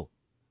lost it all.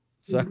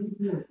 So,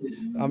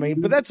 I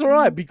mean, but that's all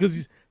right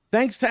because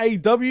thanks to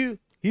AEW,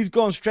 he's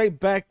gone straight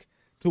back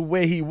to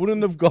where he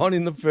wouldn't have gone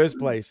in the first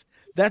place.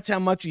 That's how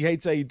much he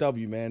hates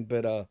AEW, man.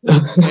 But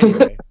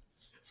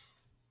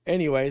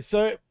anyway,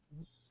 so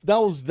that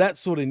was that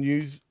sort of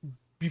news.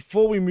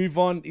 Before we move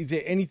on, is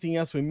there anything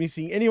else we're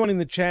missing? Anyone in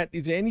the chat,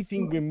 is there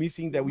anything we're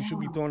missing that we should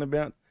be talking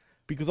about?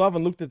 Because I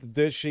haven't looked at the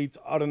dirt sheets.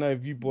 I don't know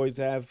if you boys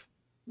have.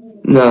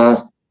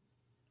 Nah.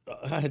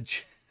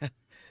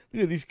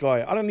 Look at this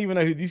guy. I don't even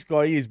know who this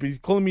guy is, but he's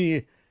calling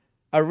me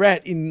a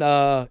rat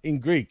in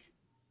Greek.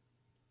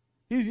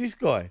 Who's this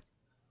guy?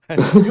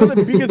 You're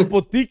the biggest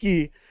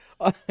botiki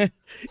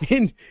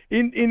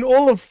in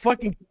all of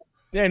fucking...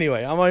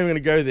 Anyway, I'm not even going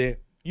to go there.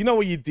 You know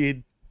what you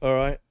did, all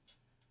right?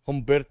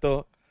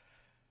 Humberto.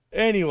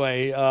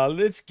 Anyway,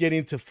 let's get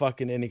into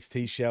fucking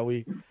NXT, shall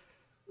we?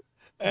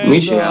 And, we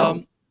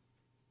shall.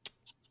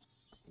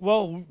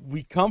 Well,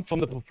 we come from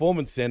the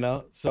Performance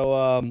Center,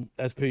 so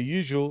as per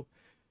usual.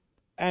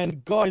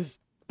 And guys,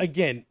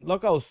 again,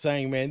 like I was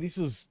saying, man, this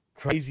was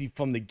crazy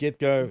from the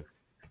get-go.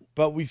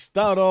 But we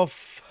start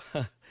off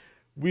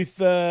with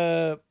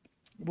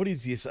what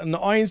is this? An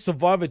Iron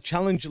Survivor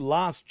Challenge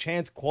last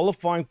chance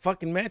qualifying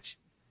fucking match?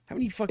 How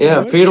many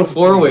fucking fatal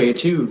four-way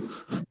too.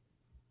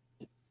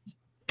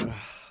 Thought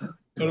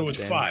it was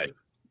 5.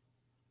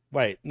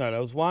 Wait, no, that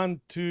was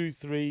 1, 2,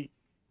 3,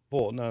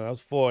 4. No, that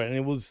was 4, and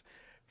it was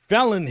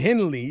Fallon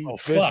Henley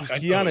versus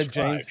Kiana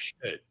James.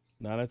 Shit.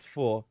 No, that's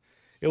 4.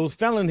 It was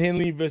Fallon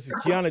Henley versus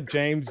Kiana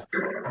James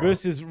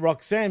versus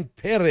Roxanne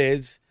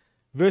Perez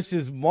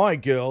versus my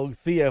girl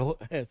Thea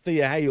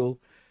Hale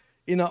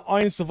in an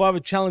Iron Survivor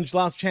Challenge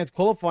last chance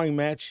qualifying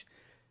match.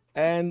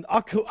 And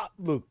I could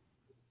look,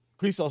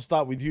 Chris, I'll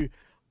start with you.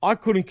 I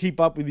couldn't keep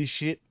up with this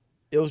shit.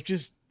 It was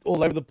just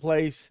all over the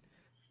place.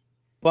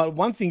 But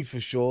one thing's for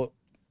sure,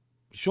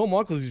 Shawn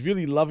Michaels is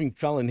really loving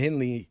Fallon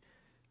Henley.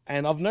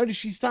 And I've noticed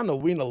she's starting to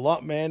win a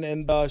lot, man.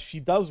 And she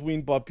does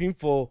win by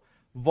pinfall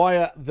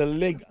via the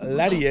leg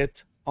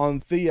lariat on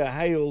Thea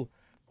Hale,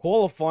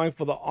 qualifying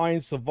for the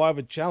Iron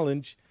Survivor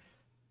Challenge.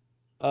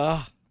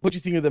 What do you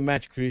think of the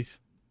match, Chris?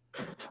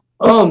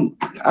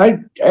 I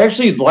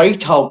actually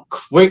liked how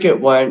quick it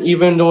went,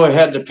 even though it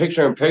had the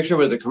picture-in-picture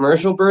with the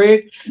commercial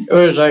break. It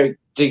was like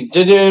they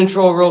did the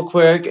intro real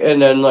quick,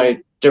 and then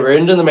like they were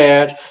into the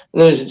match.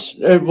 And then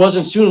it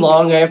wasn't soon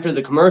long after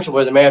the commercial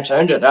where the match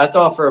ended. I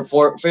thought for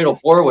a fatal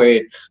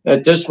four-way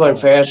that this went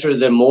faster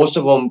than most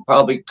of them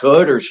probably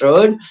could or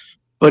should.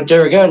 But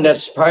there again, that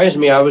surprised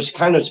me. I was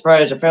kind of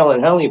surprised that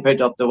Fallon Henley picked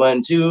up the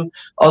win too.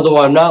 Although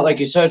I'm not, like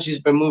you said, she's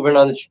been moving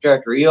on the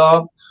trajectory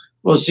up.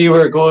 We'll see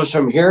where it goes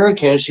from here.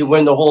 Can she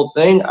win the whole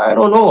thing? I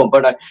don't know.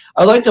 But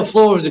I like the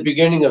flow of the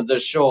beginning of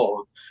this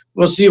show.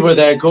 We'll see where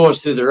that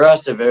goes through the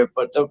rest of it.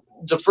 But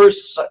the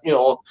first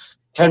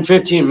 10,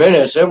 15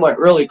 minutes, it went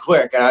really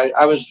quick. And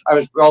I was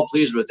well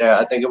pleased with that.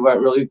 I think it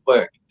went really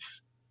quick.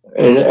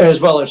 And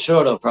as well as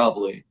should have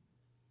probably.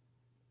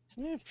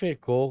 Yeah, fair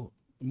call.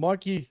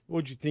 Mikey,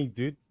 what'd you think,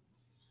 dude?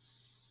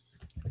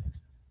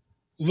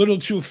 Little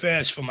too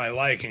fast for my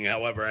liking.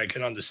 However, I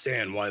can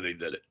understand why they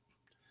did it.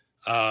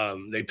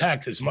 They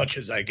packed as much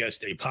as I guess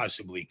they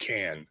possibly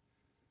can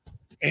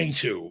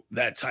into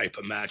that type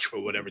of match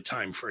for whatever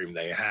time frame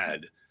they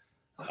had.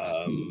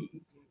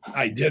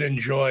 I did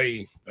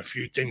enjoy a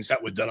few things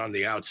that were done on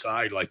the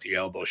outside, like the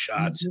elbow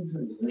shots,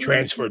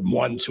 transferred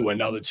one to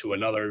another.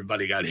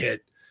 Everybody got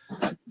hit.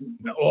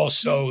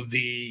 Also,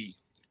 the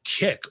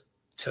kick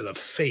to the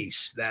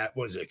face that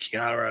was it,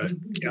 Kiara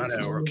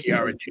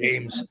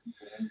James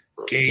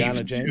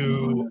gave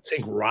to, I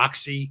think,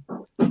 Roxy.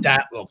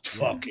 That looked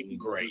fucking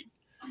great.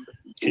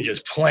 She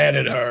just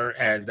planted her,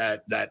 and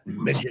that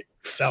midget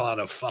fell out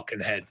of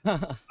fucking head.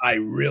 I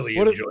really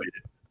enjoyed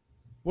it.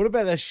 What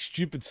about that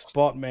stupid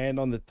spot, man,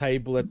 on the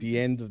table at the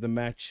end of the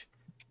match?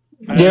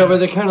 Yeah, where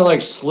they kind of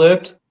like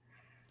slipped.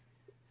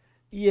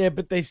 Yeah,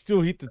 but they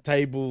still hit the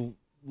table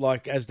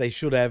like as they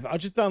should have. I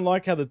just don't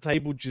like how the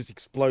table just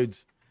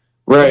explodes.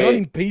 Right. Not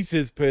in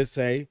pieces per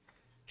se,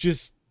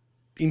 just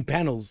in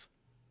panels.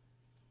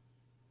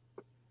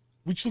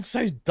 Which looks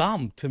so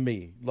dumb to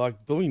me,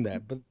 like doing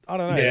that. But I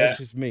don't know, that's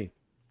just me.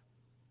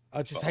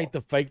 I just hate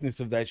the fakeness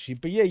of that shit.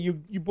 But yeah, you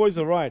boys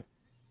are right.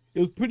 It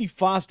was pretty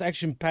fast,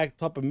 action-packed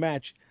type of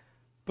match.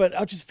 But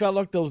I just felt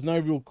like there was no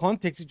real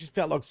context. It just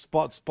felt like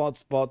spot.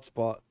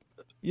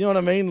 You know what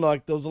I mean?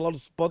 Like there was a lot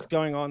of spots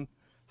going on.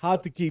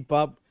 Hard to keep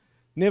up.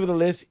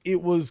 Nevertheless,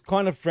 it was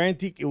kind of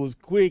frantic. It was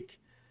quick.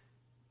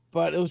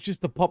 But it was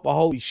just a pop of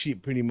holy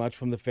shit pretty much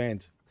from the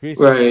fans. Chris?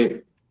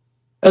 Right.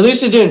 At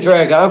least it didn't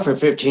drag on for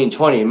 15,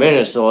 20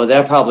 minutes, though.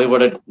 That probably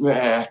would have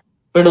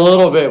been a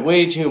little bit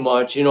way too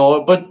much,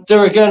 But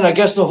there again, I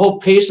guess the whole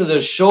pace of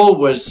this show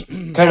was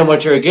kind of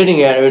what you're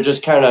getting at. It was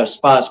just kind of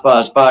spot,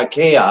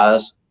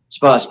 chaos.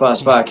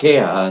 Spot,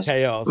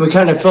 chaos. We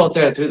kind of felt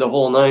that through the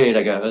whole night,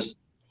 I guess.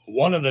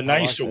 One of the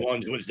nicer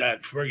ones was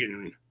that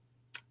friggin'...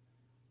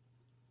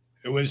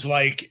 It was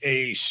like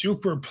a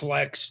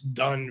superplex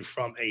done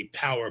from a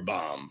power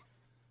bomb.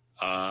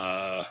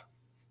 I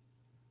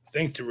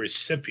think the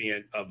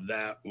recipient of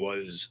that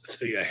was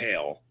Thea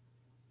Hale.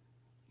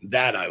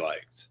 That I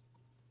liked.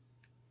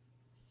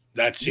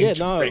 That seemed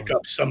to break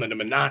up some of the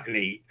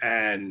monotony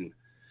and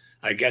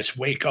I guess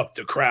wake up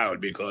the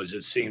crowd because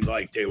it seemed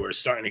like they were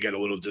starting to get a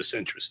little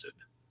disinterested.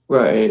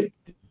 Right.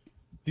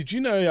 Did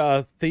you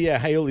know Thea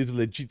Hale is a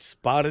legit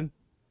Spartan?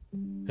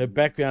 Her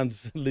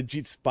background's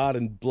legit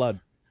Spartan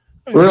blood.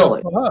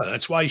 Really?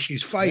 That's why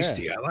she's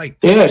feisty. Yeah. I like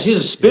that. Yeah, she's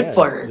a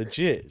spitfire.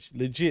 Yeah,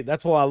 legit.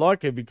 That's why I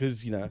like her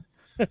because,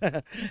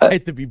 I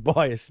hate to be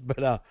biased,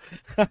 but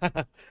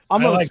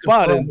I'm not a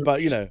Spartan,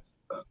 but, yeah.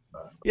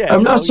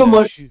 I'm not so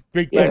much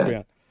Greek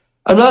background.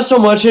 I'm not so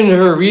much into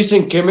her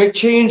recent gimmick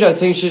change. I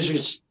think she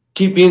should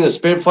keep being the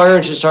Spitfire,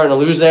 and she's starting to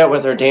lose that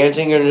with her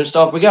dancing and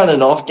stuff. We got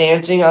enough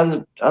dancing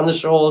on the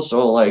show,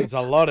 so there's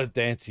a lot of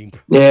dancing.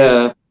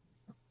 Yeah.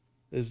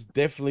 There's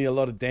definitely a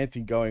lot of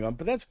dancing going on,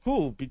 but that's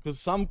cool because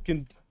some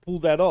can pull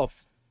that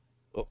off,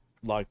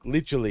 like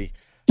literally.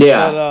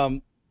 Yeah.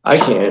 I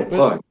can't.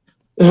 Fuck.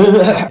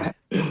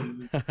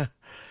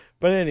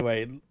 But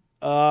anyway, is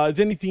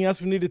there anything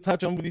else we need to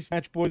touch on with this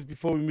match, boys,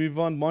 before we move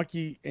on?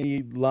 Mikey,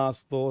 any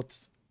last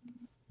thoughts?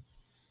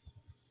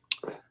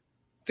 I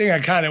think I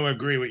kind of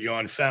agree with you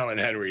on Fallon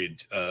Henry.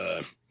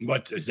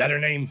 What is that her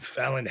name?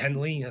 Fallon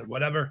Henley,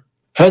 whatever.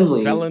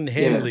 Fallon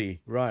Henley,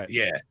 right?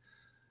 Yeah,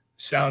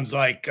 sounds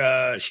like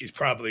she's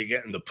probably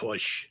getting the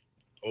push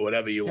or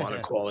whatever you want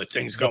to call it.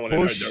 Things going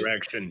in her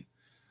direction.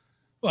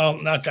 Well,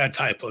 not that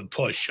type of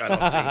push. I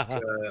don't think.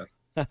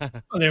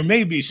 Well, there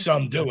may be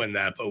some doing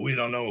that, but we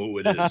don't know who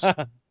it is.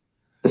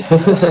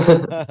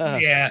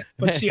 Yeah,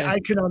 but see, I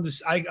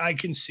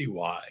can see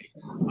why.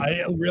 I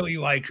didn't really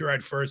like her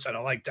at first. I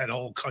don't like that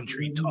whole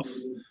country tough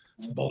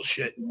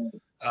bullshit.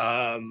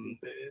 Now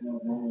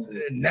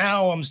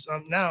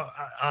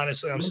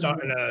honestly, I'm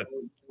starting to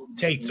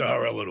take to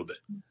her a little bit.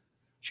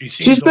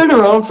 She's been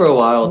around for a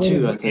while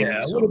too, I think.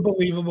 Yeah, a little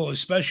believable,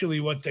 especially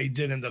what they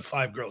did in the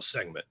 5-girl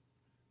segment.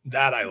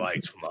 That I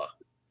liked from her.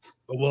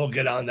 But we'll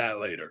get on that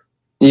later.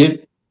 Yeah.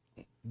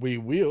 We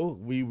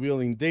will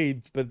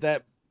indeed. But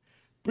that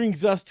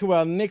brings us to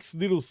our next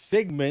little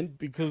segment,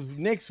 because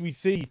next we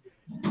see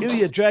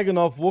Ilya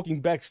Dragunov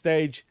walking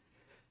backstage,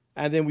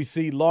 and then we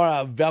see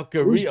Laura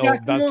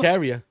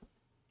Valkyria.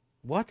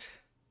 What?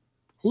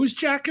 Who's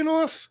jacking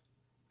off?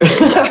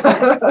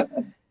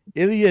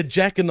 Ilya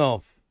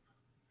Dragunov.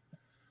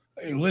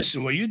 Hey,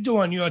 listen, what you do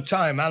on your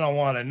time, I don't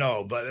want to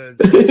know, but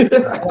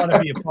I want to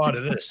be a part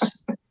of this.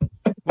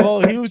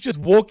 Well, he was just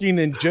walking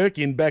and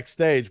jerking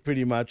backstage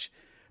pretty much.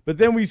 But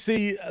then we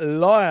see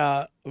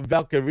Laura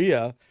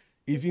Valkyria,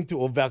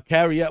 or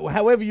Valkyria,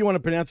 however you want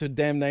to pronounce her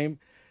damn name,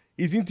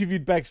 is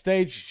interviewed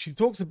backstage. She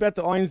talks about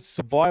the Iron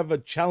Survivor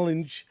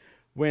Challenge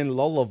when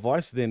Lola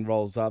Vice then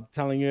rolls up,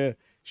 telling her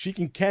she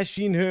can cash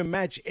in her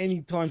match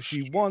anytime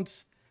she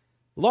wants.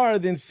 Laura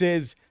then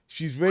says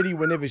she's ready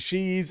whenever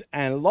she is,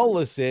 and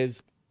Lola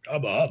says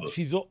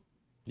she's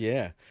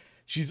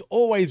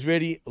always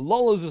ready.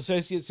 Lola's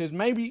associate says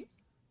maybe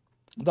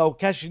they'll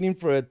cash it in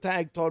for a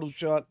tag title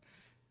shot,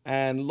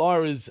 and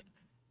Laura's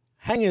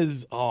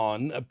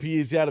hangers-on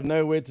appears out of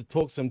nowhere to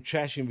talk some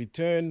trash in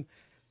return,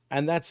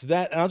 and that's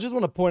that. And I just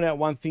want to point out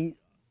one thing.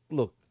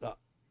 Look,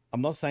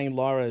 I'm not saying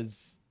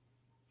Laura's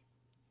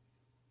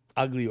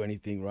ugly or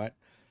anything, right?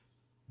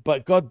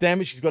 But God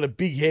damn it, she's got a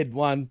big head,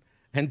 one.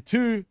 And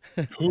two...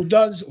 Who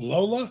does?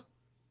 Lola?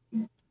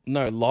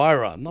 No,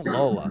 Lyra, not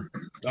Lola.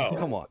 Oh.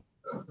 Come on.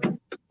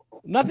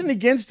 Nothing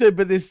against her,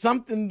 but there's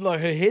something like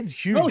her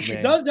head's huge. No, she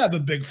does have a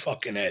big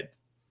fucking head.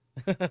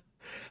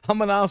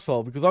 I'm an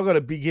asshole because I got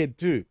a big head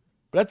too.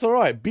 But that's all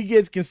right. Big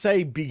heads can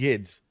say big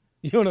heads.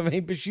 You know what I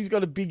mean? But she's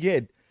got a big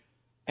head.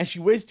 And she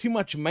wears too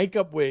much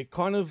makeup where it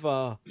kind of,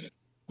 I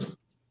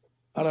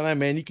don't know,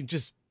 man. You can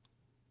just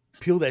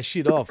peel that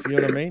shit off. You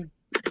know what I mean?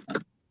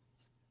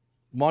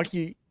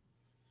 Mikey,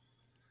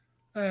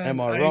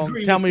 am I wrong?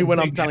 Tell me when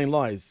I'm telling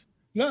lies.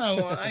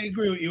 No, I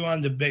agree with you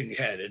on the big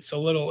head. It's a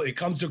little, it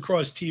comes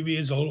across TV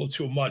as a little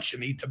too much. You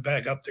need to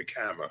back up the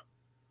camera.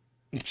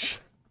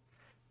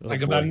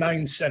 Like about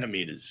 9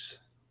 centimeters.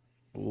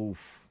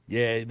 Oof.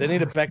 Yeah, they need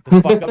to back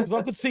the fuck up. Because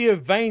I could see her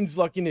veins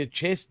like in her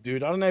chest,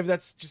 dude. I don't know if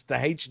that's just the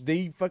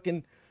HD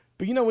fucking...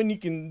 But you know when you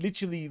can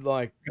literally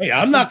like... Hey,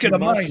 I'm not going to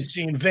mind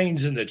seeing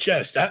veins in the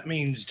chest. That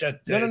means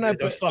that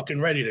they're fucking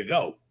ready to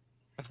go.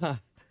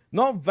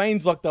 Not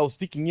veins like they were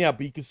sticking out,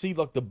 but you can see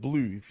like the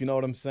blue, if you know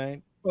what I'm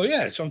saying. Well,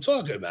 yeah, that's what I'm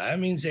talking about. That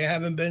means they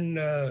haven't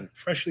been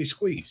freshly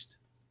squeezed.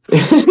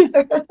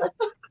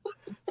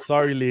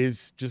 Sorry,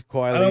 Liz. Just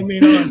quietly. I don't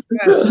mean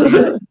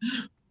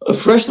a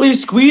freshly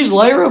squeezed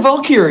Lyra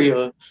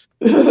Valkyria.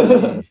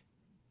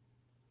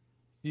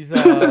 She's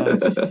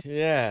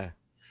yeah.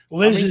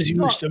 Liz is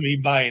used to me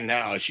by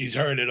now. She's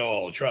heard it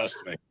all.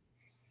 Trust me.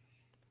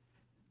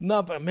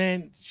 No, but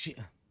man,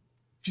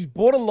 she's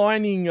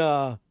borderlining.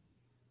 Oh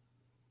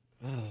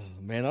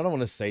man, I don't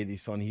want to say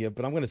this on here,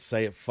 but I'm going to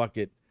say it. Fuck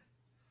it.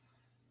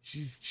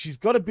 She's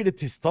got a bit of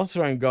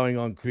testosterone going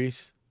on,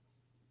 Chris.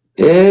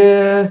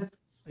 Yeah.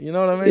 You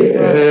know what I mean?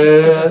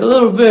 Yeah, a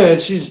little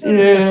bit. She's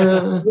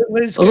a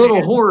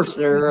little horse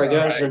there, I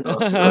guess.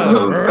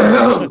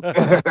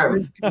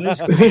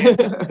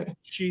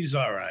 She's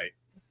all right.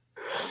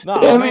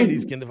 No, yeah, I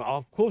mean,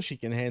 of course she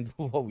can handle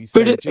what we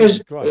say. But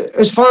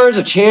as far as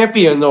a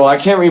champion, though, I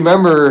can't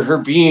remember her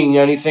being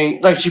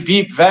anything. Like, she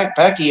beat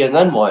Becky, and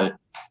then what?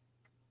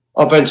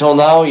 Up until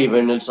now,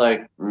 even, it's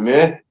like,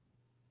 meh.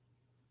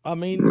 I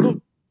mean,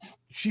 look,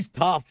 she's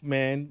tough,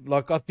 man.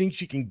 Like, I think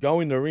she can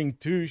go in the ring,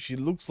 too. She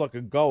looks like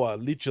a goer,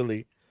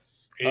 literally.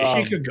 Yeah,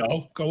 she could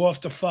go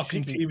off the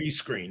fucking TV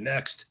screen.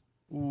 Next.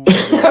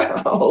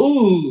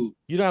 Ooh.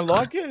 You don't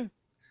like her?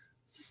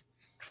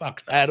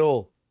 Fuck. At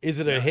all. Is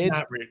it her head?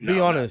 Be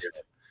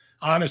honest.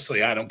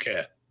 Honestly, I don't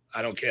care.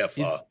 I don't care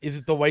for. Is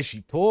it the way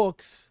she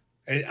talks?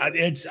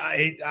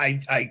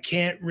 I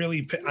can't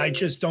really. I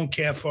just don't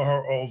care for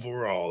her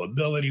overall,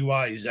 ability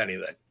wise,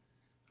 anything.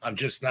 I'm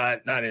just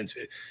not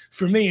into it.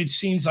 For me, it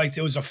seems like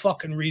there was a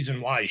fucking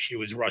reason why she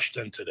was rushed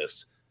into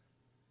this.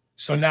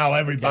 So now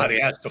everybody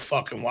has to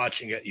fucking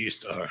watch and get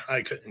used to her.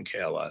 I couldn't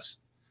care less.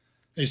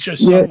 It's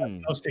just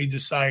something else they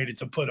decided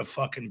to put a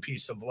fucking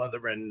piece of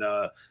leather and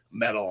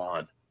metal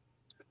on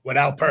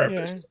without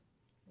purpose.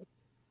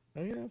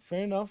 Yeah,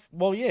 fair enough.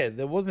 Well, yeah,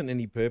 there wasn't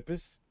any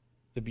purpose,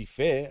 to be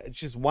fair. It's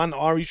just one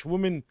Irish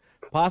woman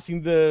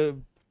passing the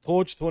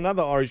torch to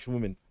another Irish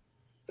woman.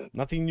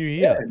 Nothing new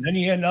here. Yeah, and then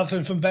you hear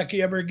nothing from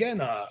Becky ever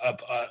again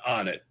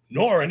on it,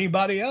 nor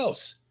anybody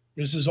else.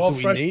 This is all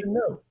fresh and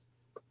new.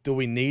 Do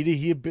we need to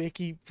hear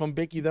from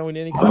Becky though in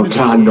NXT? Oh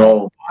God,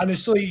 no.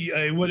 Honestly,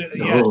 it would yes,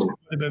 it would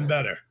have been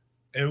better.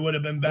 It would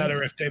have been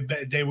better if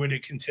they were to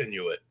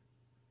continue it.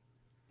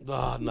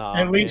 Oh, no,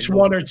 at least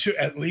one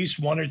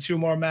or two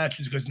more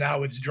matches, because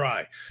now it's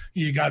dry.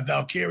 You got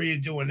Valkyria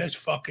doing this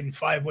fucking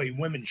 5-way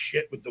women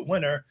shit with the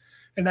winner,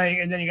 and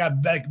then you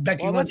got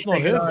Becky. Well, that's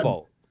not her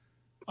fault.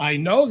 I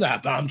know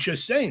that, but I'm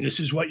just saying this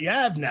is what you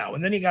have now.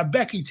 And then you got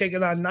Becky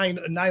taking on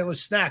Nyla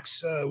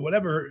Snacks,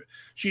 whatever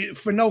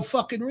for no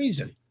fucking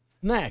reason.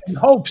 Snacks. And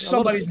hope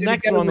somebody's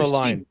snacks are on the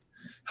line.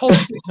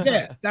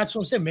 Yeah, that's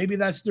what I'm saying. Maybe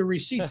that's the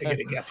receipt they're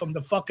gonna get from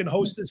the fucking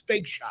Hostess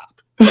Bake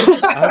Shop.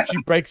 I hope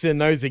she breaks her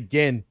nose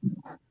again.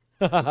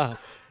 Hell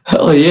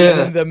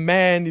yeah! And the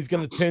man is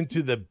gonna turn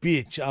to the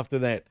bitch after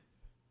that.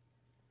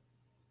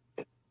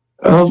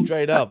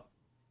 Straight up.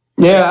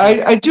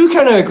 Yeah, I do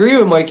kind of agree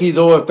with Mikey,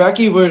 though. If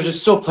Becky were to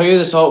still play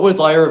this out with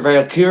Lyra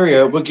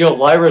Valkyria, it would give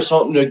Lyra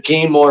something to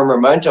gain more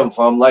momentum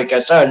from. Like I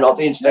said,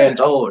 nothing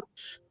stands out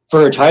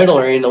for a title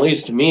reign, at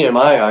least to me in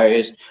my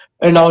eyes.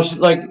 And now she's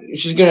going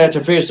to have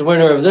to face the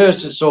winner of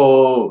this,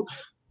 so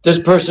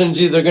this person's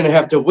either going to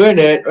have to win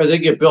it or they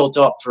get built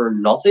up for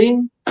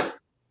nothing.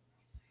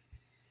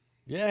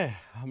 Yeah,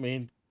 I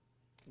mean,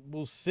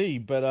 we'll see.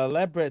 But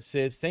Labrat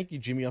says, thank you,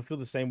 Jimmy. I feel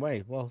the same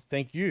way. Well,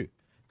 thank you.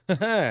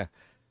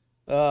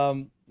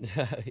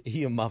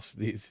 Earmuffs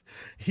this.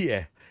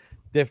 Yeah,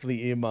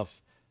 definitely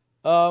earmuffs.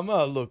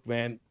 Oh, look,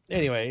 man.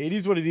 Anyway, it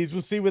is what it is.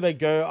 We'll see where they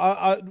go.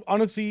 I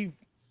honestly,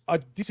 I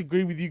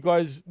disagree with you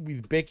guys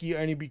with Becky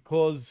only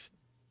because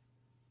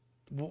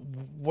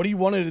what do you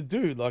want her to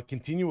do? Like,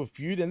 continue a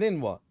feud and then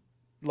what?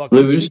 Like,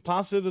 lose?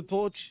 Pass her the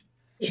torch?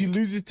 She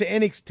loses to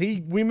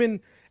NXT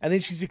women and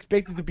then she's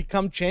expected to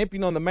become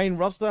champion on the main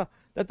roster?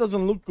 That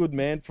doesn't look good,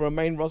 man, for a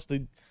main roster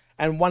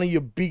and one of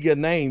your bigger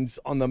names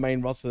on the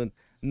main roster,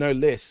 no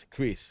less,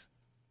 Chris.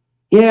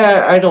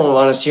 Yeah, I don't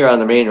want to see her on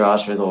the main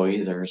roster, though,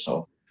 either,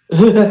 so.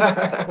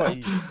 What,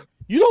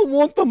 you don't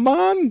want the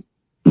man?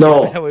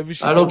 No,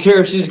 I don't care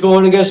if she's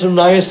going against some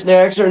Nia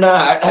Snacks or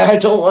not. I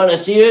don't want to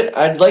see it.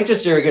 I'd like to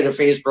see her get her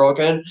face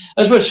broken.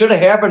 That's what should have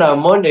happened on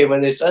Monday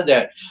when they said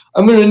that.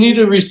 I'm going to need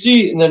a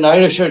receipt, and then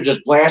Nia should have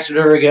just blasted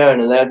her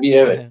again, and that'd be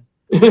it.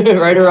 Yeah.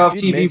 Write her off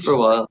TV for a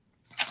while.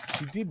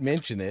 She did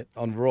mention it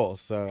on Raw,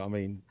 so, I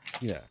mean,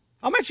 yeah.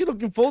 I'm actually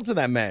looking forward to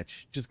that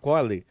match, just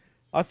quietly.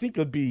 I think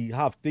it'd be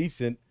half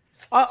decent.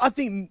 I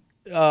think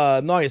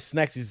Nia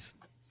Snacks is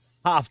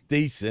half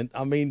decent.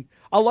 I mean,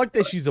 I like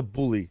that she's a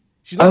bully.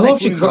 I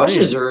hope she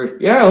crushes her.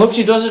 Yeah, I hope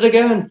she does it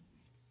again.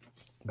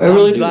 I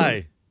really do.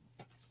 I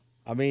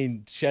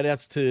mean, shout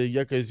outs to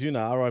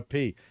Yokozuna,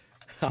 RIP.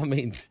 I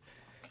mean,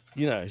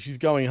 you know, she's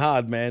going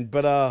hard, man.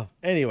 But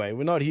anyway,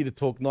 we're not here to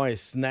talk Nia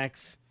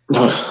Snacks.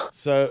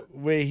 So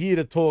we're here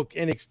to talk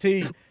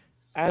NXT.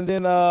 And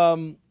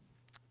then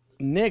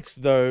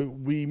next, though,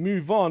 we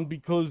move on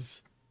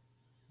because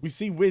we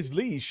see Wes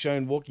Lee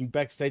shown walking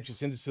backstage to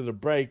send us to the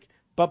break.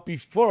 But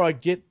before I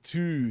get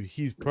to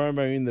his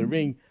promo in the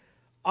ring,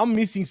 I'm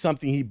missing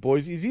something here,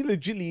 boys. Is he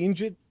legitimately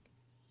injured?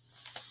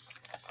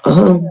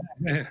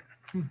 It's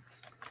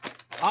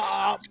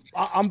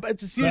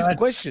a serious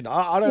question.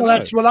 I don't know.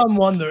 That's what I'm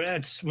wondering.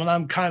 That's what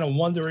I'm kind of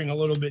wondering a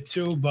little bit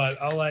too,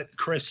 but I'll let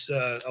Chris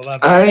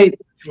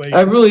elaborate.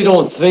 I really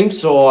don't think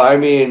so. I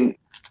mean,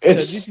 so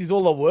this is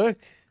all the work?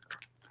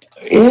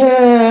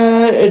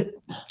 Yeah,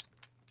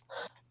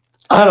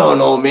 I don't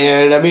know,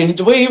 man. I mean,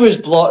 the way he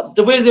was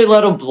the way they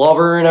let him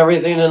blubber and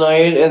everything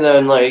tonight, and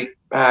then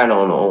I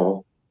don't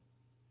know.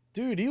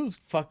 Dude, he was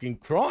fucking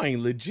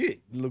crying, legit.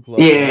 Looked like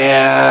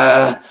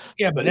yeah,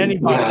 but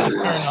anybody can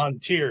turn on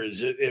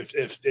tears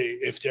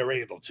if they're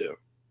able to.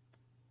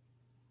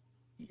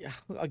 Yeah,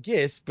 I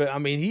guess, but I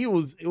mean, it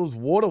was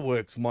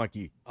waterworks,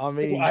 Mikey. I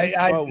mean,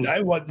 I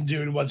wasn't,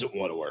 dude. It wasn't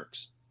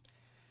waterworks.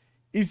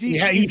 Is he?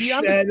 Yeah, he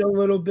shed a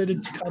little bit.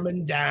 It's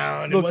coming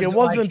down. Look, it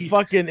wasn't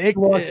fucking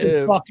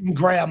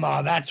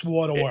grandma. That's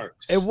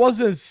waterworks. It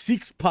wasn't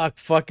 6-pack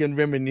fucking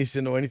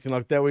reminiscent or anything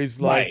like that. Where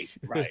he's like,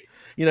 right.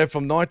 You know,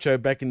 from Nitro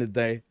back in the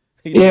day.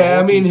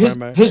 Yeah, I mean,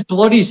 his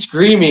bloody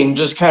screaming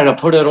just kind of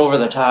put it over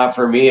the top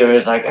for me. It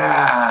was like,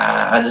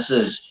 this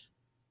is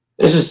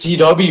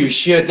CW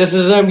shit. This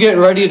is them getting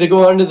ready to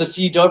go onto the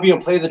CW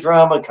and play the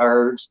drama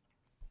cards.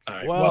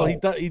 Right, well,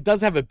 he does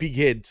have a big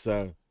head,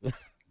 so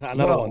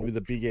another one with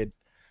a big head.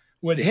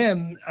 With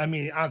him, I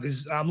mean,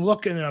 because I'm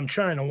looking and I'm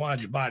trying to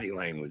watch body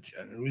language.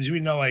 As we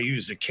know, I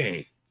use a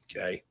cane,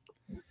 okay?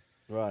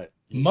 Right.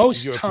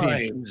 Most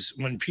times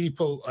when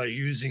people are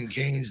using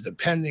canes,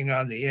 depending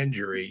on the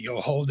injury, you'll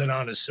hold it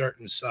on a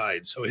certain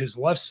side. So his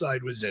left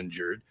side was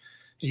injured.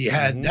 He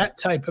had that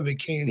type of a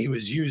cane he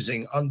was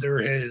using under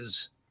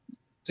his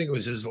think it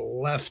was his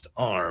left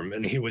arm,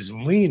 and he was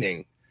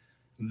leaning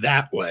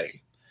that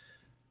way,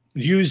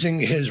 using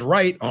his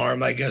right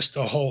arm, I guess,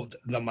 to hold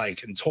the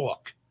mic and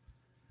talk.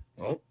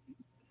 Well,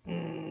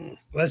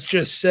 let's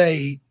just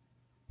say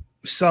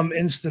some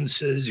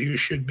instances you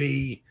should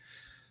be,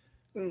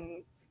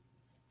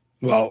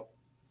 well,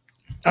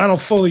 I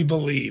don't fully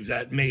believe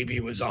that maybe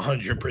it was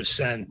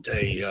 100%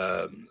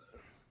 a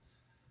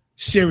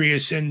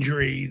serious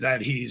injury,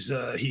 that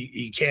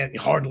he can't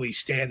hardly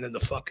stand in the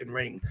fucking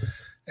ring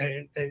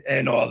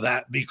and all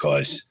that,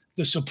 because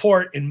the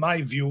support, in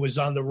my view, was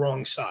on the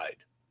wrong side.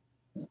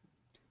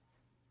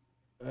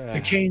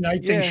 The cane, I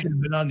think, should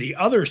have been on the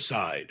other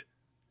side,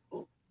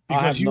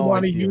 because you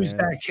want to use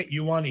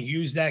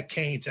that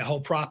cane to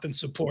help prop and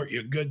support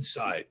your good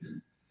side,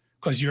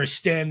 because you're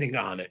standing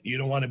on it. You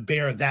don't want to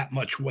bear that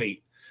much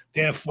weight.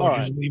 Therefore,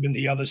 just leaving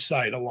the other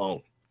side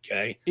alone.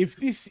 Okay. If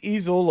this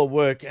is all a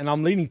work, and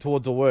I'm leaning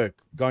towards a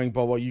work, going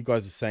by what you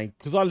guys are saying,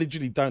 because I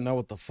literally don't know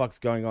what the fuck's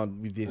going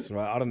on with this,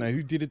 right? I don't know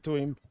who did it to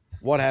him,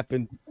 what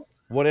happened,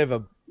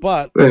 whatever.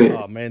 But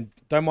oh man,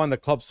 don't mind the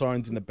cop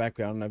sirens in the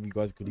background. I don't know if you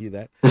guys could hear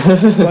that.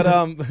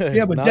 But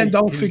yeah, but then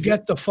don't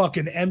forget the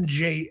fucking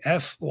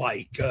MJF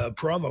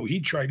promo he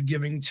tried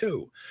giving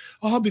too.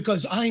 Oh,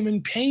 because I'm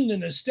in pain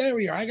and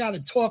hysteria, I got to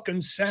talk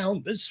and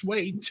sound this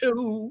way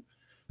too.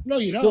 No,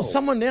 you don't. There's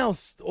someone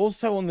else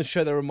also on the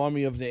show that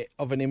reminded me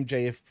of an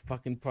MJF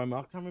fucking promo.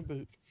 I can't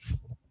remember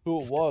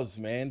who it was,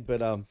 man.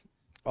 But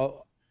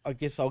I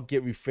guess I'll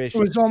get refreshed. It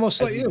was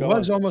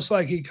almost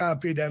like he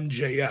copied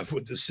MJF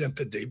with the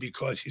sympathy,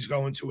 because he's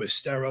going to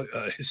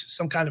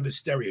some kind of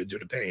hysteria due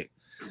to pain.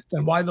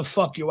 Then why the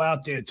fuck you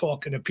out there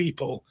talking to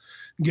people,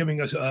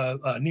 giving us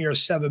a near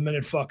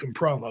 7-minute fucking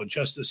promo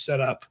just to set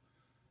up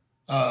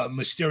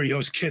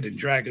Mysterio's kid and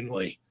Dragon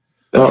Lee?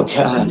 Oh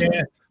God.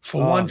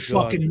 For one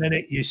fucking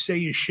minute, you say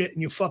your shit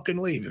and you fucking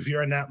leave if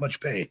you're in that much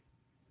pain.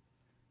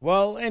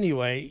 Well,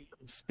 anyway,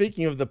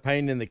 speaking of the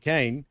pain in the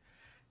cane,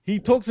 he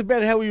talks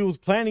about how he was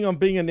planning on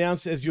being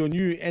announced as your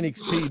new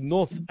NXT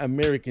North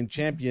American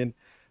champion,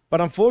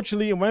 but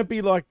unfortunately, it won't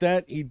be like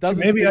that. He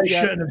doesn't. Maybe I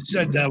shouldn't have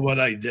said that what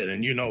I did,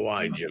 and you know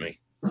why, Jimmy.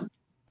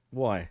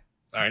 Why?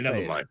 All right,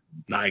 never mind.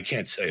 No, I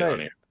can't say it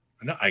on here.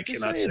 No, I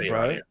cannot say it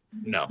on here.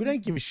 No. We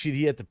don't give a shit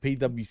here at the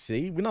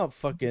PWC. We're not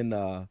fucking...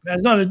 It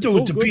has nothing to do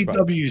with the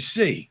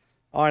PWC.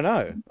 Bro. I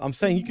know. I'm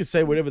saying you can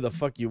say whatever the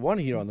fuck you want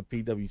here on the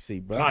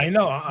PWC, bro. I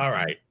know. All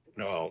right.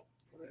 No.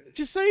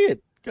 Just say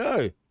it.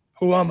 Go.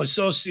 Who I'm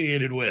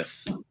associated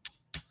with.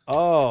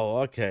 Oh,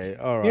 okay.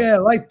 All right. Yeah,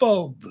 light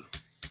bulb.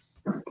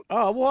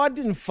 Oh, well, I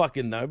didn't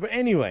fucking know. But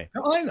anyway.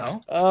 I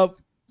know.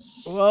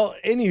 Well,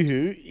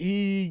 anywho,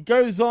 he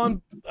goes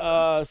on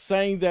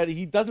saying that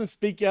he doesn't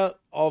speak out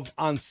of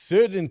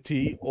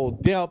uncertainty or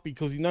doubt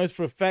because he knows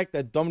for a fact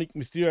that Dominic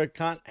Mysterio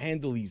can't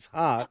handle his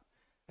heart.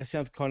 That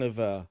sounds kind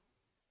of,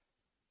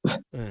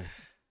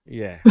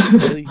 yeah,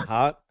 really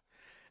heart.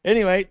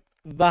 Anyway,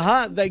 the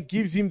heart that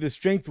gives him the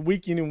strength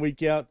week in and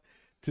week out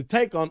to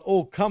take on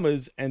all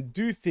comers and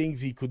do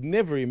things he could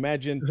never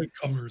imagine.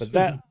 But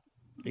that,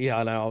 yeah,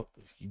 I know,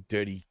 you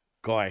dirty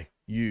guy,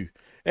 you.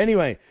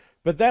 Anyway,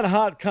 but that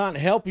heart can't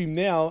help him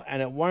now,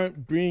 and it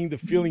won't bring the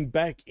feeling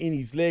back in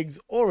his legs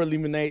or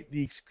eliminate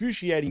the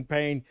excruciating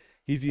pain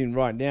he's in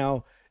right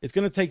now. It's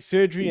going to take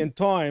surgery and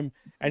time,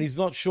 and he's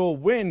not sure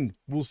when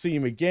we'll see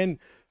him again.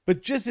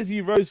 But just as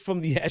he rose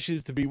from the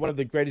ashes to be one of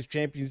the greatest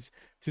champions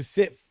to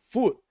set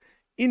foot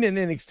in an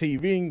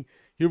NXT ring,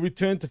 he'll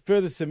return to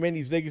further cement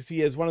his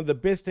legacy as one of the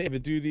best to ever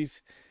do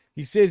this.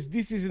 He says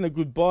this isn't a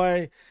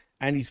goodbye,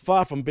 and he's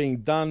far from being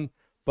done.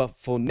 But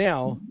for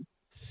now,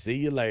 see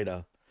you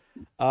later.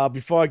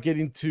 Before I get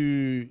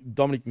into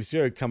Dominic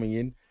Mysterio coming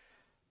in.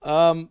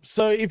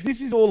 So if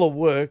this is all a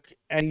work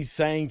and he's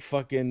saying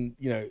fucking,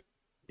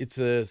 it's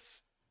a,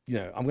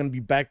 I'm going to be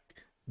back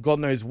God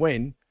knows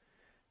when.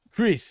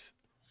 Chris,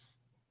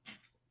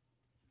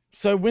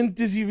 so when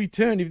does he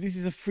return if this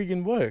is a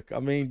friggin' work? I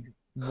mean,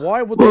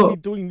 why would they be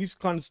doing this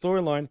kind of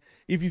storyline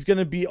if he's going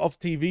to be off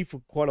TV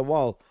for quite a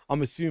while,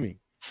 I'm assuming?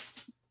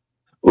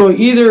 Well,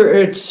 either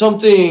it's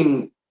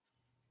something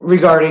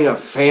regarding a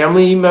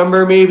family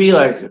member, maybe,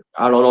 like,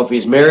 I don't know if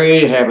he's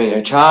married, having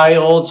a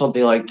child,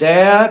 something like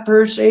that,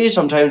 per se.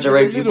 Sometimes they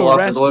write people off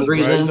for those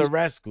reasons. He's a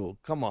rascal.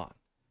 Come on.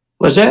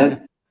 What's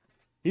that?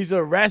 He's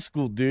a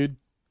rascal, dude.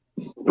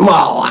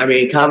 Well, I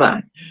mean, come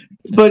on.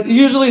 But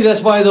usually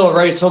that's why they'll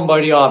write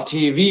somebody off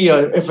TV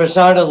if it's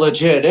not a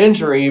legit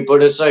injury,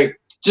 but it's like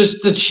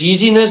just the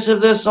cheesiness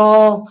of this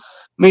all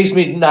makes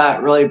me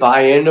not really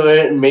buy into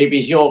it, and maybe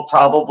he'll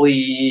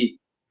probably...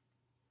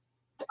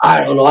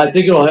 I don't know. I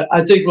think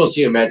we'll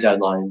see him at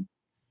deadline.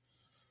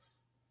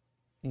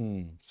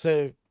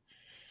 So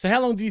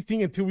how long do you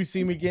think until we see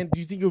him again? Do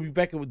you think he'll be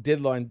back at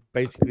deadline,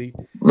 basically?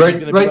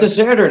 Right this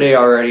Saturday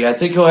already. I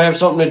think he'll have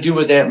something to do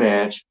with that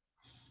match.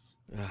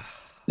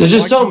 There's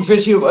just something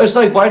fishy. It's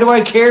like, why do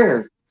I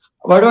care?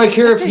 Why do I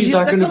care if he's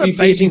not going to be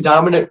facing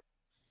Dominic?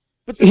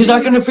 He's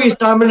not going to face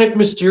Dominic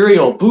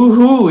Mysterio.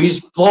 Boo-hoo. He's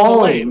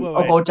bawling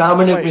about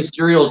Dominic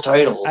Mysterio's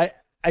title.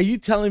 Are you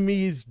telling me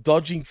he's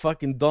dodging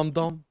fucking Dom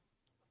Dom?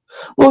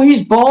 Well,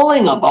 he's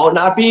bawling about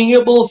not being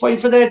able to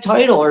fight for that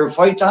title or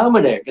fight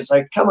Dominic. It's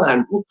like, come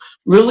on,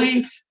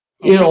 really?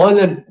 You know, and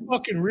then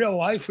fucking real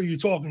life, or you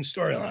talking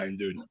storyline,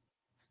 dude?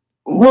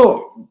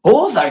 well,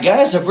 both, I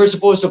guess, if we're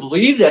supposed to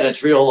believe that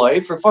it's real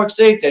life. For fuck's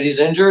sake, that he's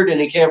injured and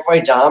he can't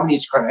fight Dom and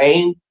he's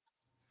crying.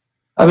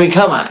 I mean,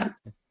 come on.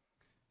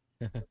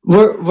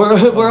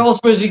 Where else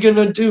was he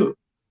gonna do?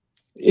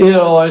 You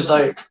know, I was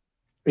like,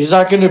 he's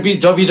not gonna be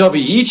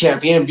WWE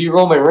champion and be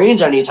Roman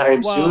Reigns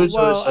anytime soon.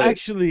 So it's like,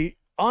 actually,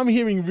 I'm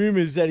hearing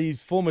rumors that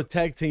his former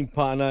tag team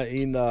partner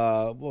in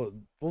what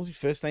was his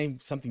first name?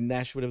 Something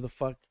Nash, whatever the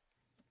fuck.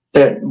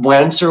 That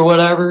Wentz or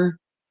whatever.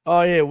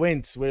 Oh yeah,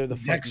 Wentz, whatever the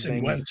fuck his Nexon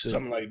name Wentz, is.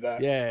 something like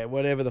that. Yeah,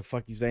 whatever the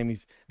fuck his name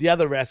is. The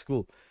other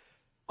rascal.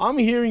 I'm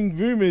hearing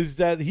rumors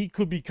that he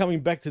could be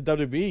coming back to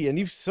WWE, and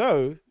if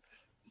so,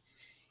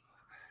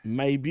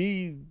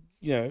 maybe,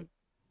 you know,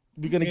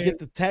 we're gonna get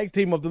the tag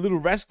team of the Little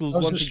Rascals.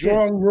 Those are once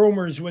strong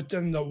rumors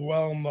within the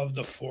realm of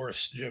the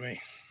Force,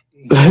 Jimmy.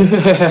 I'm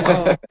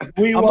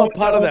not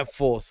part of that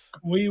force.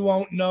 We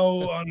won't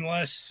know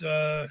unless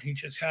he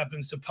just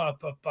happens to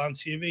pop up on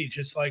TV,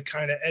 just like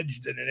kind of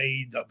Edge did in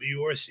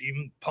AEW, or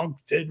even Punk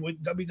did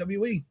with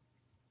WWE.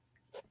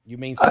 You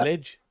mean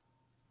Sledge?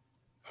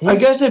 I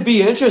guess it'd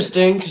be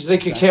interesting because they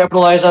could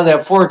capitalize on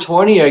that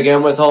 420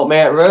 again without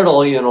Matt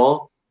Riddle. You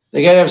know,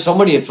 they gotta have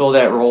somebody to fill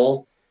that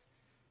role.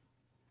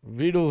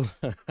 Riddle,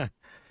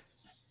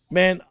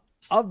 man,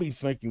 I've been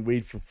smoking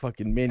weed for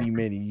fucking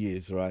many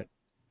years, right?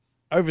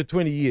 Over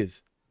 20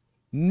 years.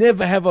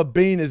 Never have I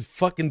been as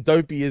fucking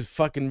dopey as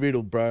fucking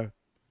Riddle, bro.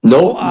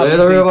 Nope,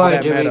 neither have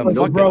I, Jimmy.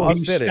 Bro, he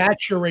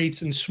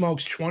saturates and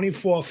smokes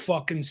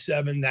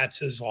 24/7. That's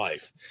his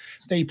life.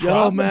 They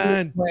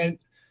probably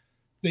went.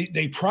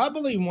 They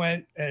probably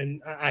went, and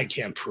I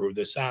can't prove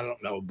this. I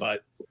don't know,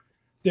 but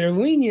they're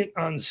lenient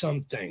on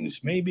some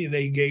things. Maybe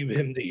they gave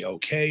him the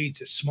okay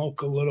to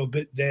smoke a little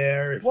bit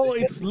there. Well,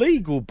 it's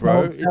legal,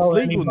 bro. It's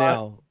legal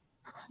now.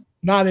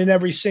 Not in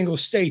every single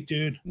state,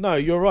 dude. No,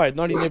 you're right.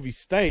 Not in every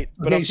state.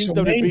 But I think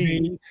so maybe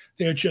WB,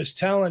 they're just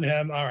telling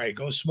him, all right,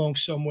 go smoke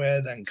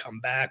somewhere, then come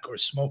back, or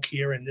smoke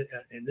here in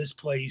this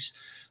place,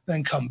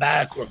 then come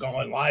back. We're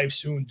going live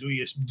soon. Do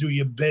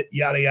your bit,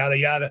 yada, yada,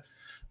 yada.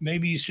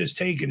 Maybe he's just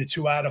taking it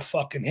too out of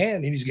fucking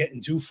hand and he's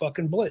getting too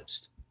fucking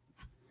blitzed.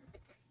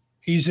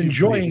 He's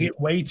enjoying it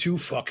way too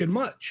fucking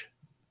much.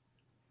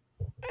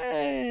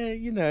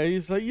 You know,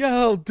 he's like,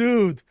 yo,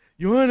 dude,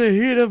 you want a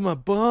hit of my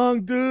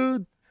bong,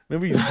 dude?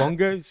 Remember his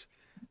bongos?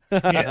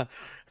 Yeah.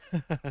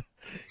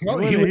 Well,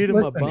 he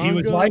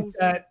was like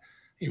that.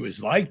 He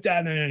was like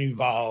that in an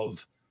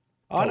Evolve.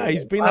 Oh no,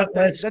 he's been like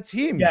that. That's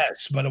him.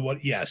 Yes, but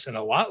and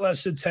a lot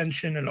less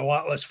attention and a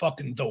lot less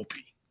fucking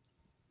dopey.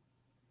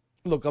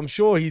 Look, I'm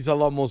sure he's a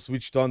lot more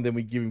switched on than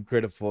we give him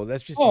credit for.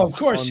 That's just of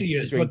course he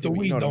is, but the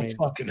weed don't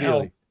fucking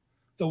help.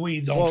 The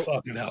weed don't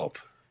fucking help.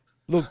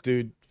 Look,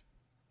 dude,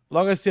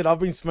 like I said, I've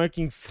been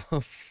smoking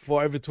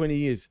for over 20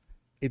 years.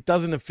 It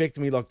doesn't affect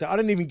me like that. I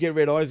don't even get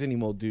red eyes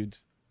anymore,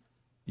 dudes.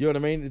 You know what I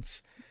mean?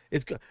 It's.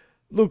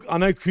 Look, I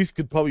know Chris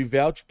could probably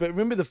vouch, but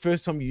remember the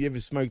first time you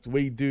ever smoked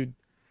weed, dude?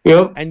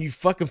 Yep. And you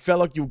fucking felt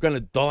like you were gonna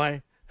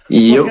die.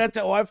 Yep. Like, that's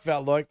how I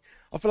felt like.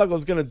 I felt like I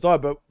was gonna die,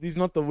 but this is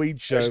not the weed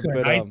show.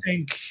 But I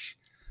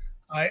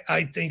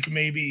think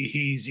maybe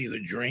he's either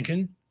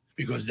drinking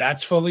because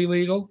that's fully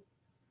legal,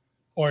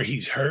 or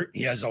he's hurt.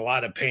 He has a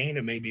lot of pain,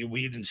 and maybe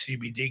weed and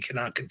CBD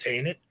cannot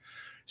contain it.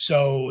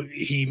 So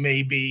he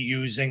may be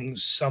using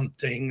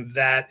something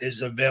that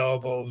is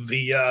available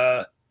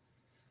via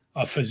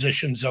a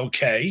physician's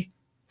okay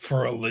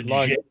for a legit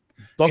like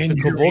Dr.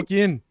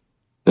 Kevorkian.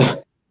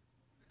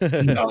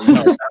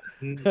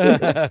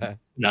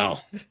 No.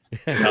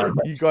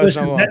 You guys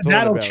know what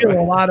that'll about, kill right?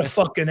 a lot of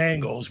fucking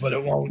angles, but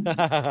it won't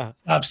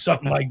stop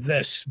something like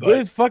this. But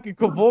Where's fucking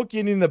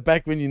Kevorkian in the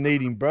back when you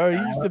need him, bro? He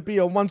used to be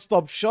a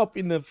one-stop shop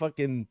in the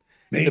fucking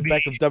in the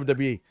back of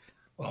WWE.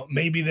 Well,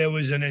 maybe there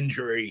was an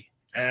injury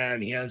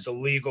and he has a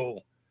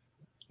legal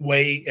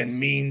way and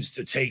means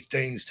to take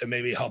things to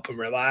maybe help him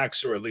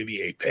relax or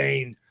alleviate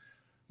pain.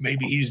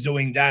 Maybe he's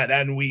doing that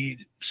and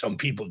weed. Some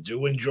people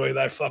do enjoy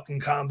that fucking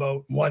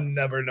combo. One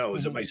never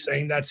knows. Am I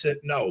saying that's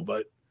it? No,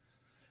 but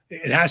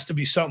it has to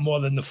be something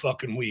more than the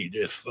fucking weed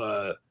if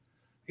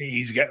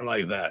he's getting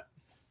like that.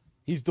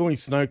 He's doing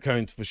snow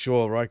cones for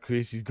sure, right,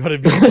 Chris? He's got to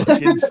be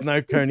fucking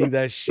snow coning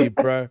that shit,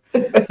 bro.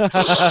 Nothing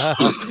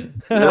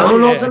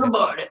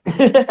about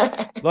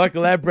it. Like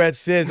Lab Rat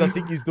says, I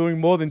think he's doing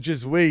more than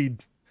just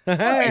weed.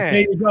 There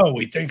you go.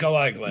 We think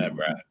alike, Lab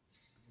Rat.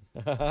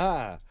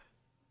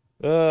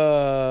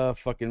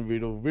 Fucking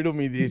riddle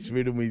me this,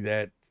 riddle me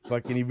that.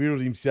 Fucking he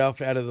riddled himself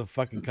out of the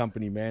fucking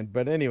company, man.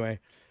 But anyway,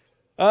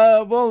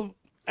 well,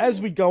 as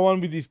we go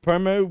on with this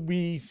promo,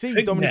 we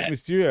see Dominic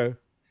Mysterio.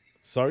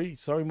 Sorry,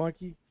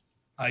 Mikey.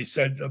 I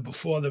said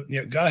before go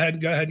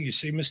ahead. You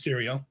see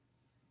Mysterio.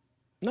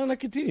 No,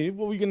 continue.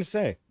 What were you going to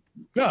say?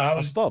 No,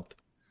 I stopped.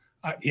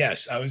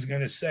 Yes, I was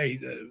going to say.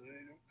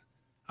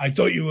 I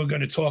thought you were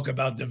going to talk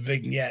about the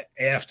vignette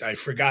after. I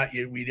forgot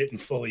we didn't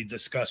fully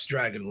discuss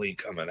Dragon League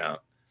coming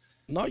out.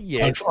 Not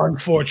yet.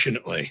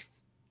 Unfortunately.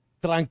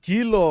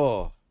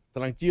 Tranquilo.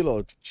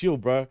 tranquilo, chill,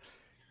 bro.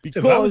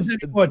 If I was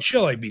Because more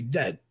chill, I'd be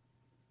dead.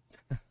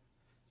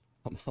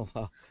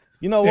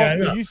 you know Yeah, I what?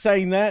 know. For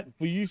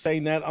you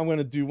saying that, I'm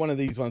gonna do one of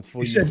these ones for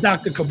You you. said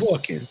Dr.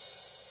 Kevorkian.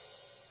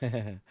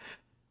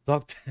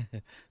 Dr.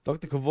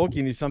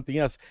 Kevorkian is something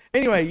else.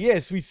 Anyway,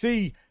 yes, we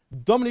see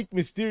Dominic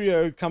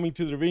Mysterio coming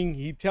to the ring.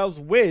 He tells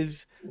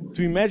Wes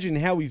to imagine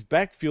how his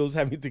back feels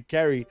having to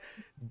carry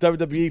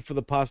WWE for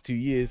the past 2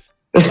 years.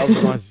 That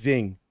was a nice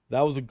zing.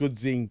 That was a good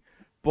zing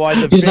by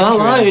the He's veteran. not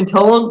lying.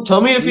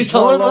 Tell me if he's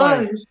telling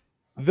lies.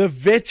 The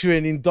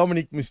veteran in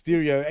Dominic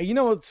Mysterio. And you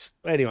know what's...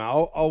 Anyway,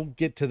 I'll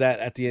get to that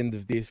at the end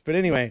of this. But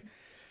anyway,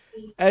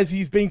 as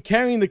he's been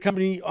carrying the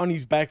company on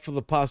his back for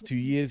the past 2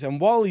 years, and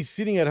while he's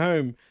sitting at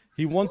home,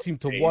 he wants him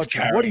to watch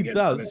what he carrying it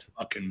on does. his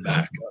fucking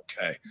back.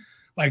 Okay.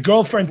 My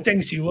girlfriend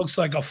thinks he looks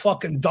like a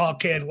fucking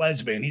dark-haired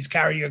lesbian. He's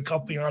carrying a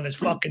company on his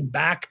fucking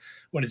back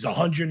when it's a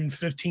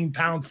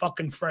 115-pound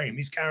fucking frame.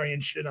 He's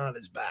carrying shit on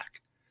his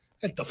back.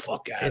 Get the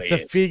fuck out of It's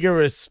here. a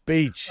figure of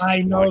speech.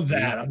 I know Mikey.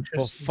 that. I'm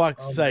just For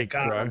fuck's sake,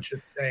 God, bro. I'm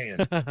just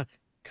saying.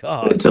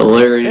 God. It's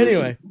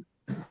hilarious.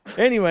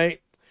 Anyway,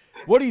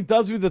 what he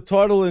does with the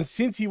title, and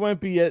since he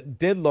won't be at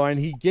Deadline,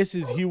 he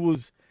guesses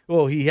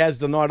he has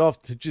the night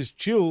off to just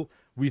chill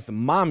with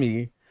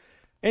Mommy.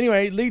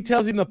 Anyway, Lee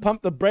tells him to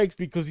pump the brakes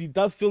because he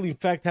does still, in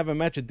fact, have a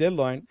match at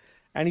Deadline,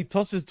 and he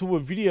tosses to a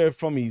video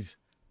from his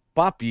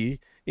papi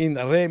in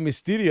Rey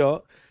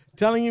Mysterio,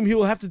 telling him he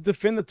will have to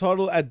defend the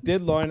title at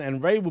Deadline,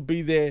 and Rey will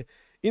be there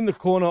in the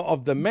corner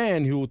of the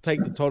man who will take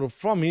the title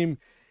from him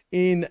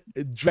in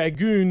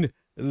Dragoon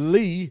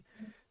Lee.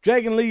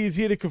 Dragon Lee is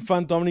here to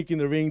confront Dominic in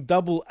the ring.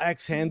 Double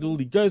axe handle.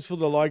 He goes for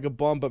the Liger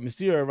bomb, but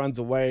Mysterio runs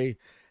away,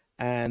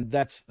 and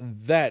that's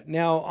that.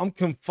 Now, I'm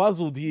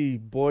confuzzled here,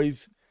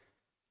 boys.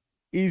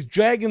 Is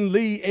Dragon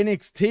Lee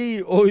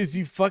NXT or is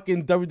he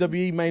fucking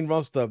WWE main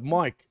roster?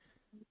 Mike,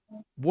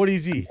 what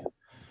is he?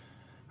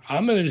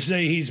 I'm going to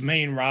say he's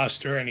main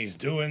roster, and he's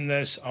doing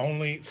this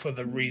only for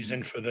the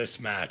reason for this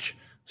match.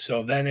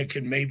 So then it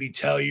could maybe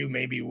tell you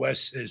maybe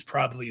Wes is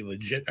probably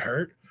legit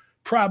hurt.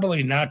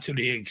 Probably not to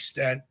the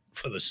extent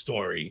for the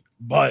story,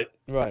 but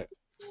right.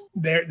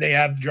 They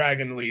have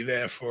Dragon Lee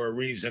there for a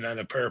reason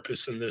and a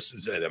purpose, and this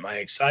is it. Am I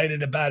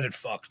excited about it?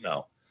 Fuck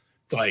no.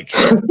 Do I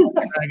care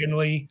about Dragon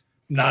Lee?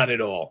 Not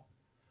at all.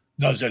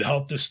 Does it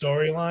help the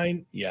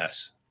storyline?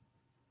 Yes.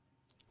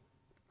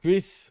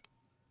 Chris,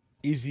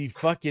 is he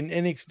fucking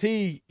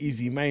NXT? Is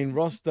he main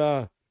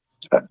roster?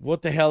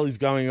 What the hell is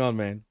going on,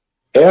 man?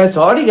 Yeah, I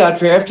thought he got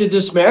drafted to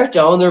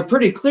SmackDown. They're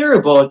pretty clear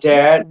about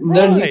that. And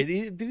Right.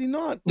 Did he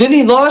not? Then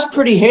he lost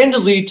pretty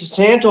handily to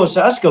Santos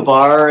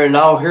Escobar, and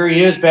now here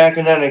he is back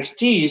in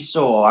NXT.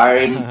 So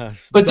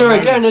but there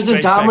again,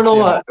 isn't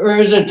Domino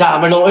isn't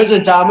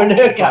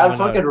Dominic on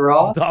fucking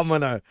Raw?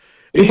 Domino.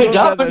 Yeah,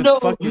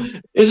 Domino.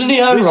 Isn't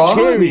he on Raw?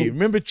 Cherry.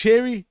 Remember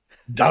Cherry?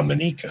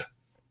 Dominica.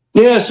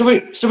 Yeah, so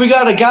we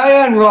got a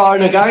guy on Raw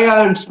and a guy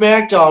on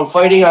SmackDown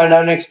fighting on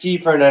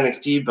NXT for an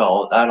NXT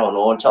belt. I don't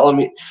know. Tell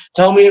me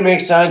it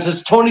makes sense.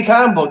 It's Tony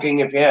Khan booking,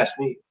 if you ask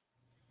me.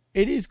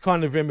 It is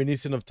kind of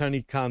reminiscent of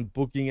Tony Khan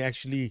booking,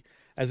 actually,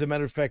 as a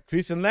matter of fact,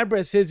 Chris. And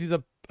Labrat says he's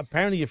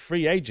apparently a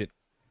free agent.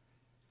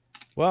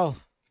 Well,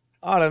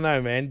 I don't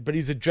know, man, but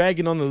he's a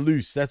dragon on the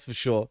loose, that's for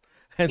sure.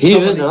 And He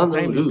someone is needs on to the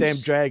tame this loose. damn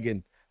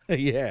dragon.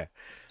 Yeah,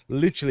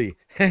 literally.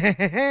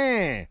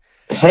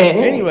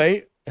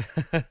 Anyway,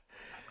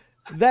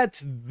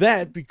 that's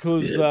that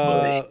because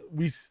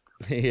we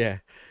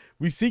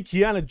see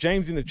Kiana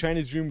James in the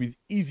trainer's room with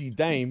Easy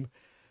Dame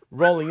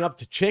rolling up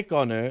to check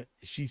on her.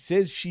 She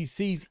says she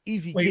sees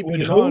Easy Wait, keeping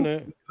with an eye on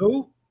her.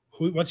 Who?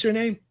 What's her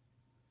name?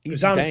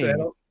 Easy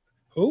Dame.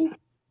 Who?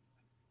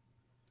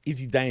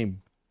 Easy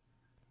Dame.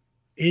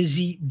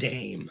 Izzy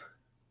Dame.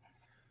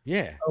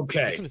 Yeah.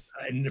 Okay.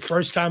 And the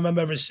first time I'm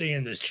ever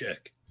seeing this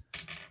chick.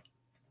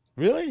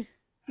 Really?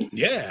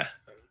 Yeah.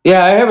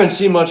 Yeah, I haven't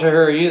seen much of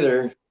her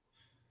either.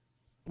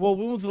 Well,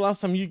 when was the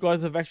last time you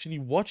guys have actually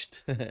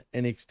watched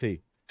NXT?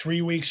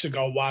 3 weeks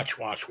ago, watched.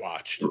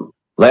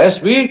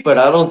 Last week, but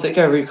I don't think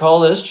I recall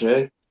this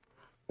chick.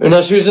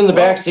 Unless she was in the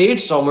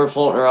backstage somewhere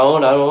floating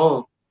around. I don't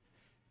know.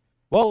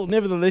 Well,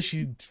 nevertheless,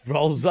 she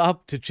rolls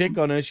up to check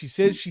on her. She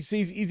says she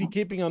sees Easy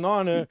keeping an eye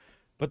on her,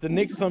 but the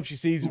next time she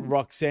sees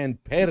Roxanne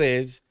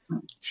Perez,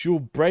 she'll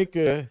break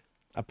her,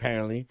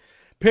 apparently.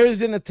 Perez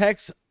then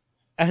attacks,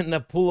 and the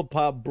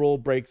pull-apart brawl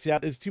breaks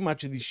out. There's too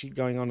much of this shit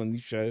going on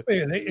this show.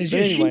 Wait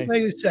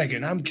a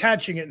second. I'm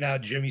catching it now,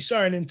 Jimmy.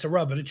 Sorry to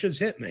interrupt, but it just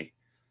hit me.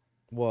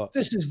 What?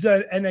 This is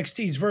the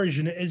NXT's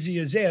version of Izzy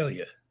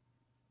Azalea.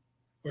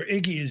 Or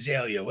Iggy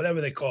Azalea,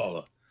 whatever they call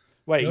her.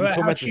 Wait, you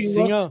talking about the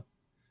singer?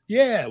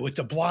 Yeah, with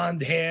the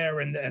blonde hair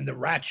and the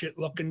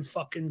ratchet-looking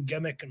fucking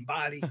gimmick and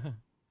body.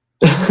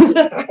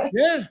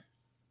 Yeah.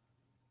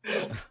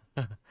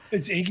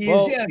 It's Iggy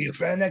Azalea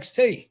for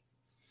NXT.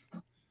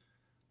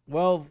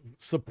 Well,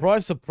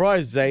 surprise,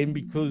 surprise, Zane,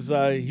 because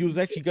he was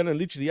actually going to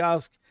literally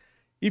ask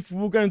if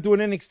we were going to do an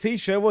NXT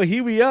show. Well,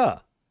 here we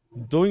are,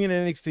 doing an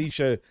NXT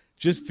show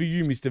just for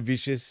you, Mr.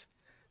 Vicious,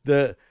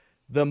 the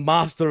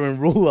master and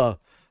ruler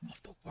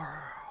of the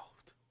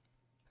world.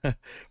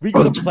 We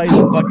gotta play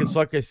the fucking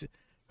Psycho.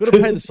 Gotta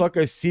play the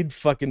Psycho Sid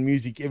fucking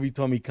music every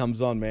time he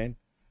comes on, man.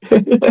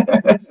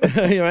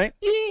 You right?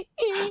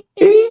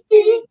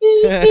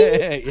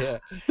 Yeah.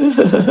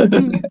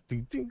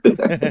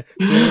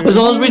 As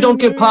long as we don't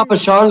get Papa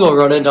Shango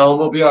running down,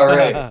 we'll be all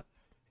right.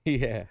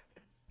 Yeah.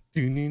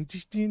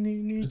 Just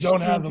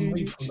don't have them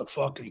leap from the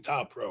fucking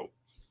top rope.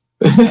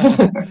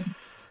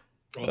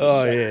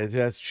 Oh yeah,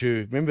 that's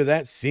true. Remember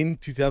that Sin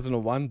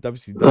 2001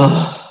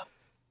 WCW?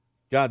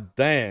 God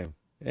damn.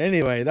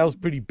 Anyway, that was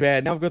pretty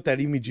bad. Now I've got that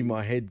image in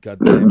my head. God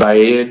damn.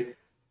 Bad.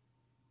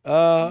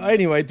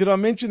 Anyway, did I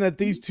mention that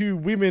these two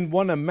women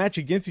won a match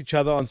against each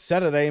other on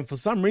Saturday, and for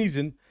some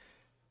reason,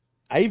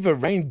 Ava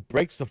Rain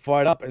breaks the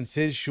fight up and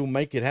says she'll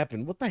make it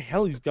happen. What the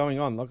hell is going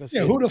on? Like I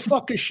said, Yeah, who the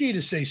fuck is she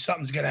to say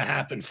something's gonna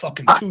happen?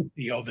 Fucking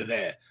Toothy over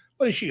there.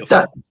 What is she, a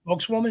fucking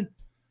spokeswoman?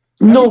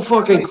 No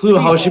fucking clue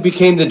how she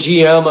became the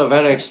GM of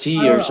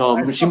NXT or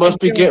something. She must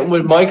be getting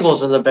with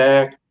Michaels in the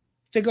back.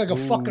 Think like a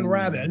fucking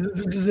rabbit.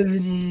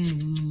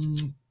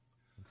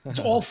 It's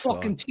all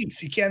fucking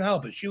teeth. You can't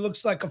help it. She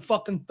looks like a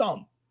fucking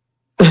thumb.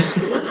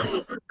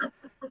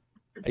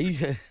 Are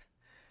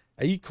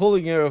you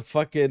calling her a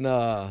fucking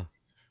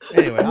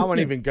anyway, I won't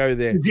even go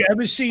there. Did you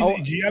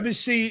ever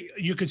see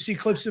you could see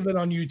clips of it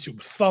on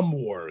YouTube, Thumb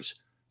Wars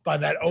by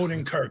that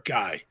Odenkirk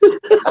guy.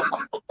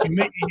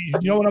 You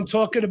know what I'm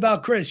talking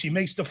about, Chris? He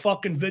makes the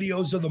fucking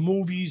videos of the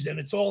movies and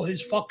it's all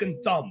his fucking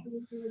thumb.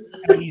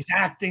 And he's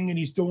acting and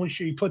he's doing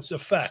shit. He puts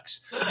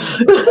effects.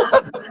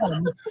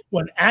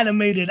 With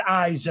animated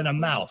eyes and a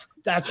mouth.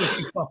 That's what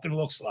she fucking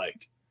looks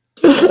like.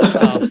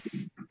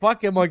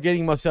 Fuck am I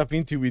getting myself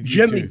into with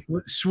you Jimmy,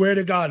 two? swear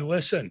to God,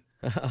 listen.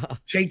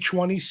 Take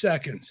 20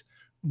 seconds.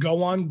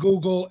 Go on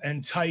Google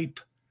and type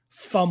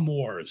Thumb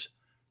Wars.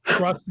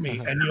 Trust me,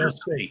 and you'll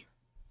see.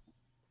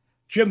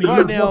 Jimmy,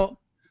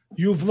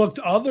 you've looked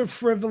other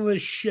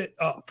frivolous shit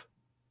up.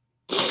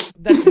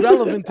 That's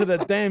relevant to the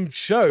damn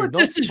show. But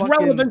this is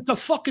relevant to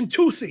fucking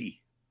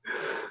Toothy.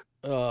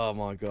 Oh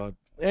my God.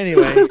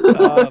 Anyway,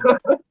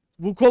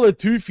 we'll call it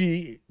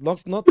Toothy,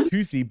 not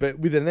Toothy, but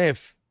with an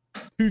F.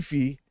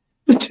 Toothy.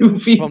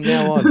 From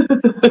now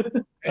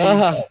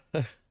on.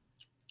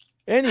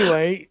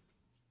 Anyway,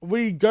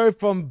 we go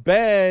from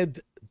bad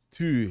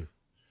to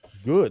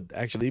good,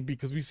 actually,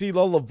 because we see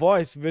Lola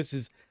Vice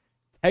versus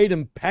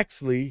Tatum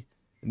Paxley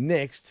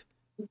next.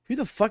 Who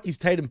the fuck is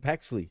Tatum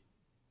Paxley?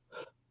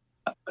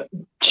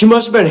 She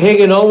must have been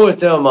hanging out with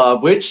them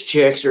witch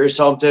chicks or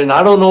something.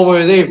 I don't know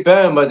where they've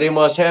been, but they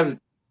must have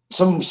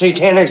some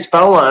satanic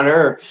spell on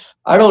her.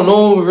 I don't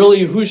know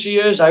really who she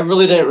is. I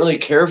really didn't really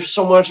care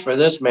so much for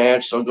this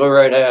match, so go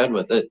right ahead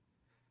with it.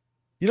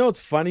 You know what's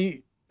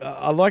funny?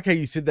 I like how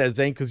you said that,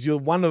 Zane, because you're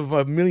one of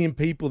a million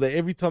people that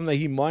every time they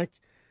hear Mike,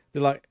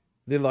 they're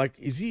like,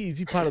 is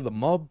he part of the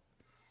mob?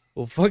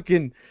 Or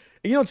fucking,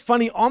 you know what's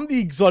funny? I'm the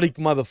exotic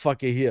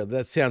motherfucker here.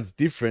 That sounds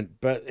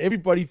different, but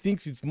everybody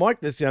thinks it's Mike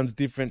that sounds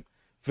different.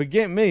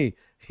 Forget me.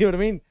 You know what I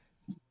mean?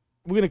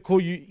 We're gonna call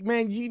you,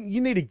 man.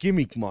 You need a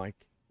gimmick, Mike.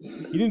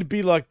 You need to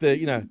be like the,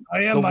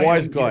 the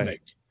wise guy.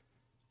 Gimmick.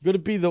 You got to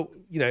be the,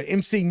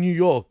 MC New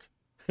York.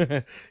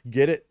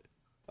 Get it?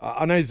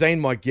 I know Zane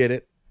might get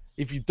it.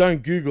 If you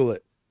don't, Google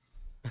it.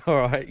 All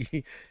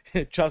right.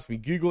 Trust me.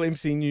 Google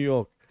MC New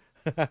York.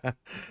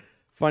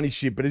 Funny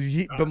shit.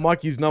 But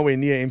Mike is nowhere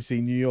near MC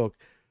New York.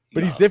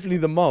 But he's definitely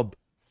the mob.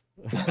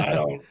 I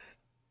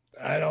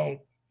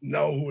don't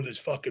know who this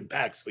fucking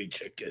Paxley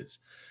chick is.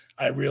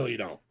 I really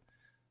don't.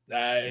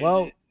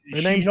 Well,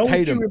 her name's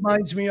Tatum. She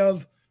reminds me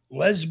of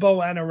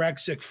lesbo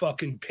anorexic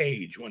fucking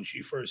Paige when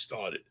she first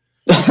started.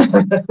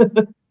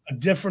 A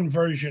different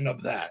version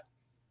of that.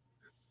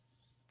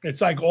 It's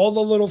like all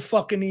the little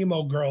fucking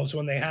emo girls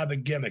when they have a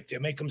gimmick. They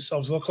make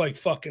themselves look like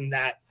fucking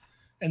that,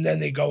 and then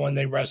they go and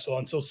they wrestle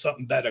until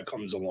something better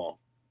comes along.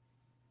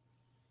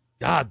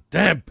 God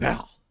damn,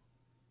 pal.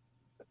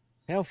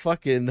 How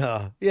fucking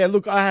yeah,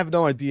 look, I have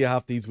no idea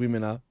half these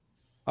women are.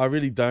 I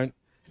really don't.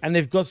 And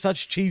they've got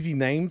such cheesy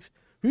names.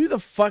 Who the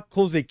fuck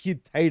calls their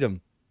kid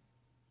Tatum?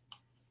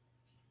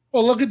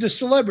 Well, look at the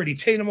celebrity,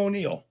 Tatum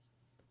O'Neal.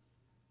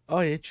 Oh,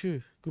 yeah,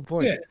 true. Good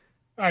point. Yeah.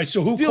 All right,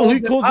 so who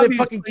calls their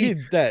fucking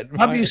kid that?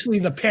 Right? Obviously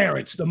the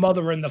parents, the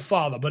mother and the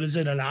father, but is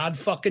it an odd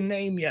fucking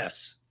name?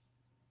 Yes.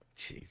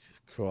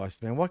 Jesus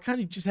Christ, man. Why can't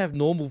you just have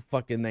normal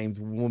fucking names,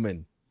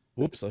 woman?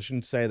 Whoops, I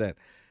shouldn't say that.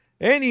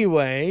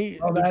 Anyway,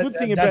 the good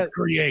thing about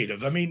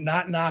creative. I mean,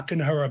 not knocking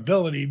her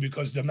ability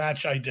because the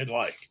match I did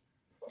like.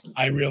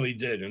 I really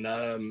did.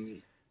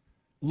 And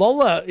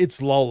Lola,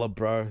 it's Lola,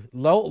 bro.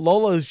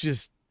 Lola is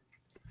just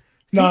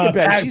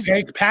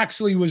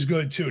Paxley was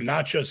good too,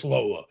 not just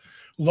Lola.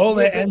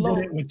 Lola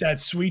ended it with that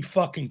sweet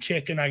fucking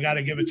kick, and I got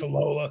to give it to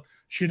Lola.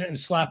 She didn't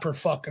slap her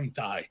fucking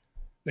thigh.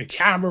 The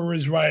camera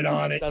was right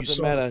on it.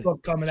 Doesn't matter. The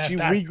foot coming at she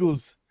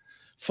wiggles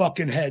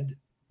fucking head,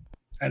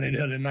 and it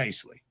hit it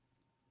nicely.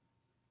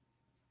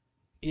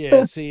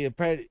 Yeah, see,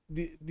 apparently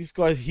this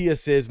guy here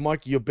says,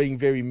 Mikey, you're being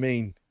very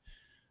mean.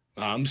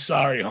 I'm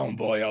sorry,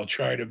 homeboy. I'll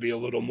try to be a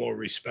little more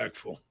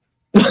respectful.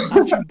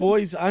 Aren't you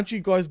boys? Aren't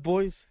you guys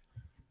boys?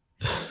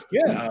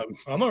 Yeah,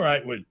 I'm all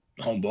right with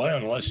homeboy,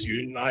 unless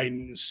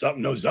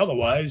something knows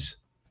otherwise.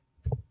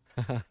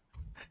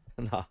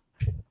 Nah.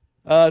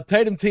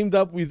 Tatum teamed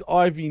up with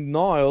Ivy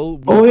Nile.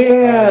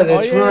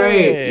 That's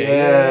right.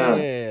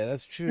 Yeah,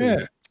 that's true.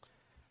 Yeah.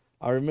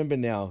 I remember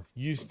now.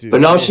 Used to.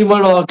 But now she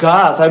went all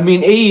goth. I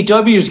mean,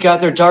 AEW's got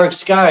their dark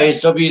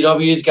skies.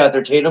 WWE's got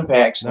their Tatum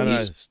packs. No,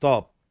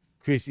 stop.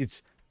 Chris,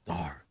 it's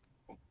dark.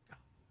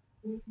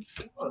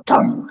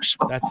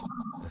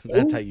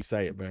 That's how you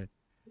say it, bro.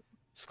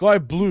 Sky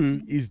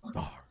blue is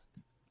dark.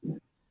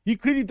 You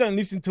clearly don't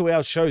listen to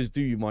our shows,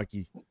 do you,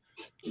 Mikey?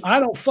 I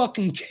don't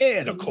fucking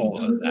care to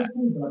call it that.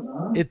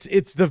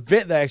 It's the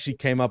vet that actually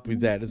came up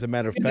with that, as a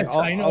matter of fact. Yes,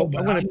 I know,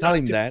 I'm going to tell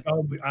him that.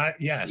 But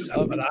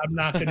I'm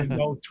not going to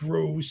go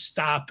through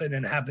stopping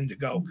and having to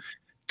go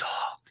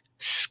dark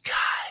sky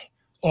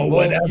or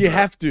whatever. You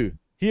have to.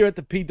 Here at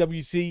the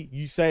PWC,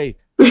 you say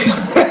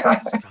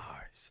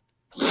skies.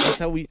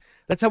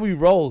 That's how we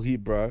roll here,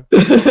 bro.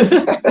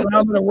 But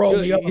I'm gonna roll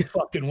the other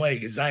fucking way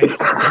because I ain't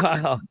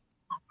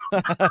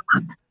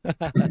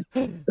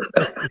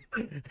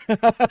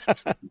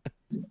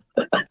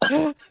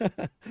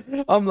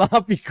I'm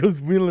laughing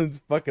because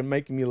Winland's fucking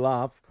making me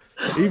laugh.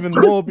 Even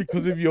more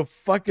because of your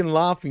fucking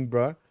laughing,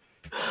 bro.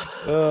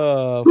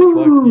 Oh,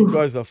 fuck. You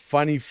guys are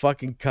funny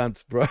fucking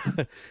cunts, bro.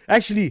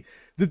 Actually,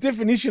 the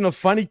definition of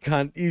funny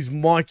cunt is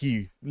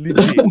Mikey.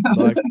 Legit.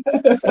 Like,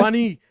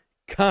 funny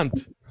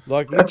cunt.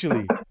 Like,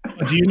 literally.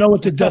 Do you know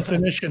what the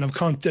definition of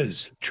cunt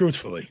is?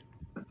 Truthfully,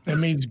 it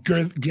means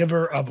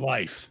giver of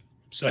life.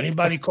 So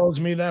anybody calls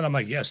me that, I'm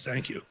like, yes,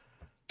 thank you.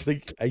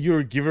 Like, are you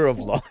a giver of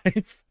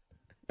life?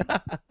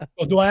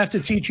 Well, do I have to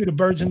teach you the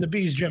birds and the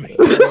bees, Jimmy?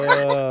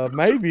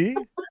 Maybe.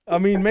 I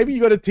mean, maybe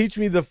you got to teach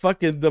me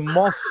the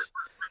moths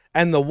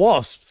and the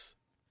wasps,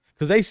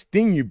 because they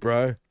sting you,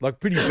 bro,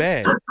 like pretty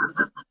bad,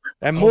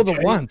 and more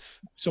than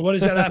once. So what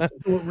does that have to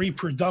do with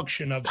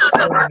reproduction of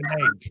sperm and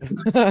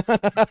egg?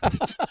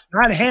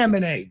 Not ham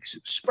and eggs,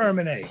 sperm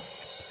and egg.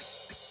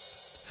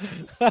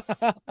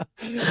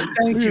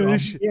 Thank you. I'm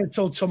here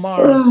till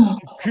tomorrow.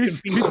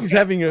 Chris is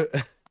having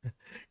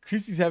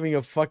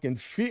a fucking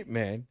fit,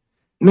 man.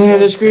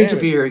 Man, it's great to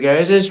be here,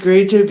 guys. It's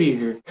great to be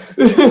here.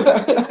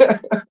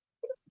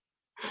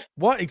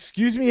 What?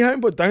 Excuse me,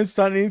 home, but don't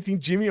start anything,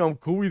 Jimmy. I'm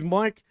cool with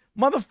Mike.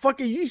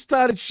 Motherfucker, you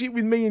started shit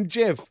with me and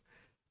Jeff.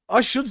 I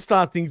should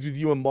start things with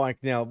you and Mike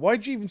now.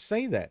 Why'd you even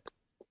say that?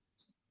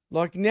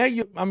 Like, now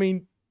I'm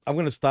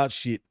going to start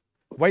shit.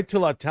 Wait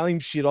till I tell him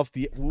shit off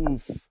the...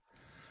 Oof.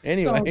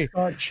 Anyway. Don't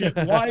start shit.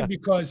 Why?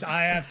 Because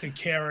I have to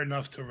care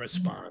enough to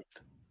respond.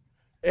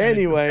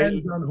 Anyway. And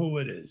it depends on who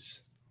it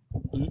is.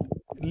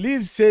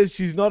 Liz says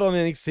she's not on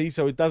NXT,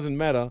 so it doesn't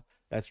matter.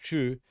 That's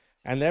true.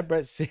 And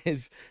Labrat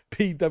says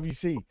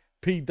PWC.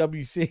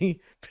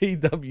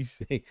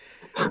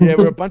 Yeah,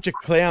 we're a bunch of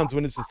clowns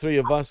when it's the three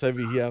of us over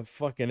here.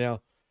 Fucking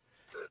hell.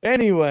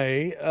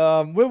 Anyway,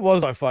 where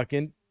was I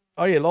fucking?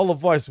 Oh, yeah, Lola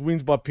Vice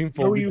wins by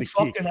pinfall with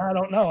the kick. I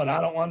don't know, and I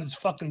don't want to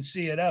fucking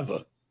see it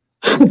ever.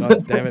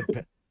 God damn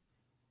it.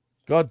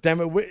 God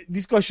damn it.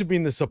 This guy should be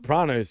in The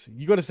Sopranos.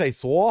 You got to say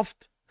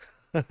soft.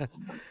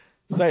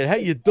 Say, how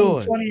you doing?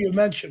 It's funny you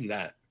mentioned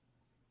that.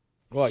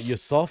 What, you're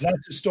soft?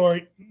 That's the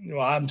story.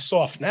 Well, I'm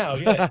soft now,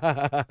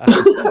 yeah.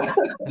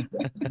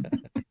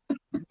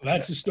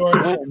 That's the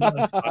story for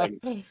another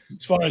time,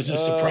 as far as The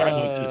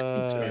Sopranos is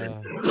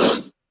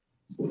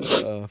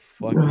concerned.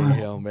 Fucking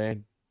hell,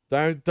 man.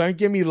 Don't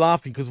get me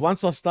laughing, because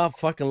once I start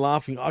fucking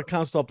laughing, I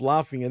can't stop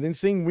laughing. And then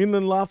seeing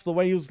Winland laugh the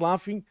way he was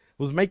laughing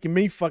was making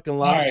me fucking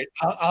laugh.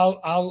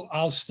 All right,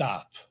 I'll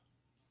stop.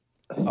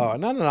 Oh,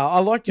 no. I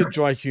like your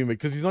dry humor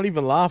because he's not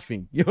even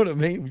laughing. You know what I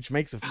mean? Which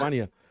makes it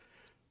funnier.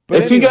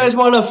 But if you guys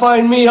want to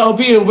find me, I'll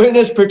be in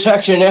witness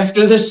protection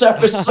after this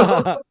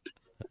episode.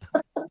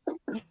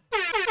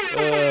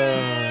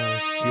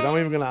 Shit, I'm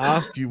even going to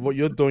ask you what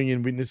you're doing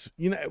in witness.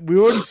 You know, we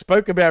already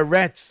spoke about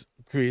rats,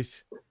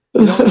 Chris.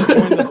 You don't want to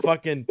join the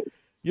fucking...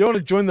 You don't want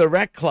to join the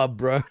rat club,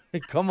 bro.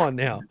 Come on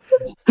now.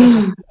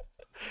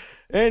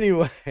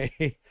 Anyway,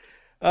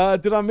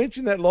 did I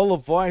mention that Lola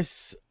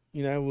Vice,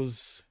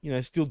 was,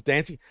 still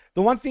dancing?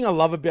 The one thing I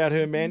love about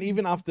her, man,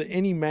 even after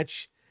any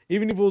match,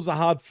 even if it was a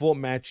hard-fought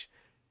match,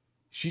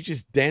 she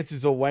just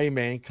dances away,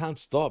 man. Can't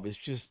stop. It's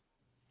just,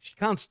 she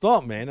can't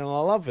stop, man, and I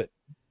love it.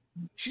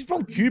 She's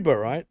from Cuba,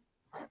 right?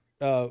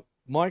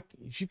 Mike,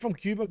 she's from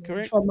Cuba,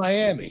 correct? She's from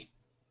Miami.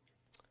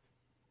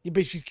 Yeah,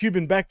 but she's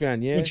Cuban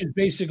background, yeah? Which is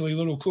basically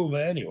Little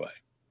Cuba anyway.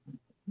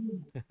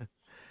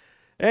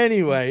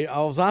 Anyway,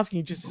 I was asking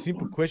you just a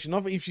simple question.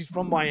 Not if she's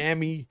from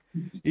Miami,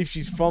 if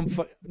she's from...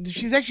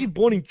 She's actually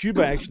born in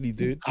Cuba, actually,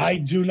 dude.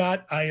 I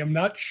am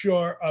not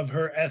sure of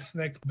her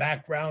ethnic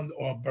background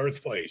or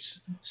birthplace,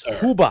 sir.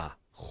 Cuba.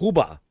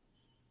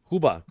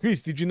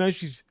 Chris, did you know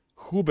she's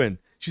Cuban?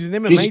 She's an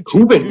MMA She's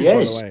Cuban, too,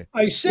 yes. by the way.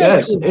 I said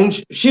yes,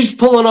 and she's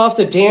pulling off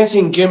the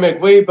dancing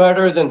gimmick way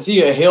better than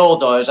Thea Hill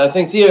does. I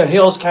think Thea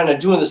Hill's kind of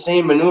doing the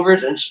same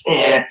maneuvers, and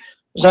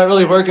it's not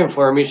really working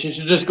for me. She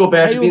should just go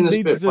back to being the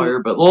Spitfire.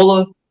 But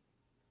Lola...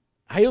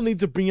 Hale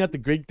needs to bring out the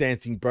Greek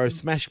dancing, bro.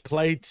 Smash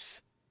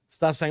plates,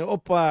 start saying,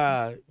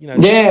 "Opa," you know,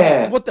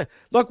 Yeah.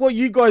 what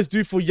you guys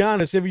do for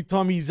Giannis every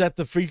time he's at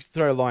the free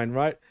throw line,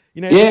 right?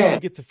 You know, every time he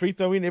gets a free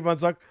throw in,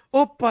 everyone's like,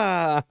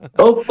 "Opa,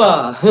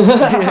 Opa."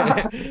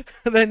 Yeah.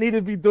 They need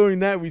to be doing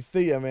that with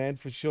Thea, man,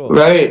 for sure.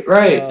 Right.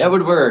 That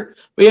would work.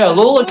 But yeah,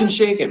 Lola can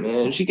shake it,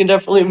 man. She can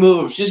definitely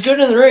move. She's good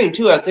in the ring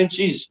too. I think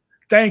she's.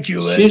 Thank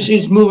you, Lynn.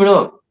 She's moving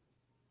up.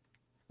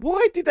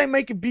 Why did they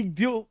make a big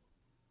deal?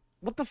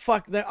 What the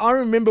fuck? I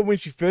remember when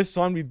she first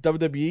signed with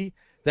WWE,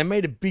 they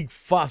made a big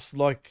fuss,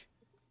 like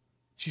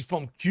she's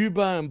from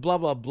Cuba and blah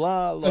blah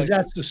blah. Because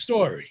that's the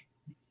story.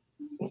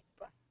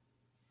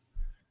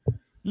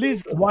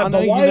 Liz, why I know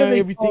are they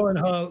everything. calling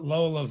her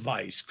Lola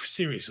Vice?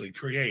 Seriously,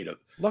 creative.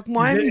 Like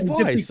Miami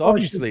Vice,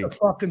 obviously. It's a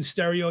fucking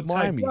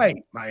stereotype,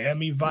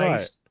 Miami Vice.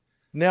 Right.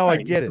 Now I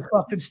get it.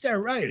 Fucking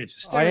right. It's a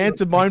stereotype. I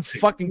answered my own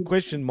fucking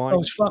question, Mike.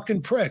 Those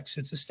fucking pricks.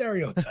 It's a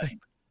stereotype.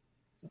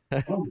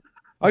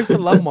 I used to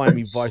love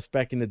Miami Vice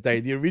back in the day.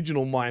 The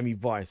original Miami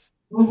Vice.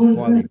 Was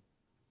quite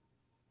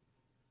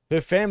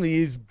her family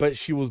is, but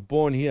she was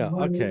born here.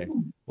 Okay.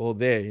 Well,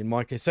 there in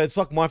my case. So it's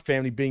like my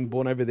family being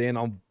born over there and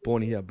I'm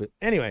born here. But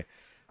anyway,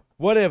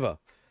 whatever.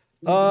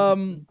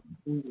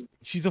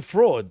 She's a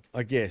fraud,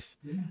 I guess.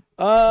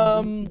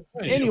 Anyway.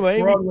 She's a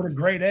fraud with a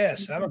great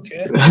ass. I don't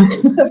care.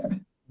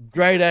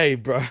 Grade A,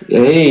 bro.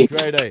 Hey.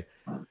 Grade A.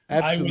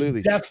 Absolutely. I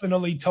would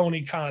definitely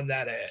Tony Khan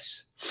that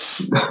ass.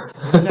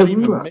 What does that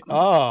even mean?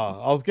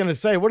 Oh, I was gonna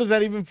say, what does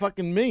that even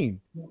fucking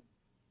mean?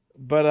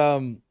 But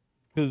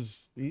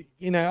because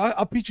you know,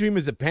 I picture him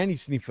as a panty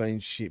sniffer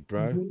and shit,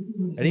 bro,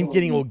 and him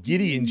getting all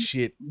giddy and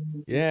shit.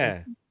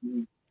 Yeah,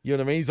 you know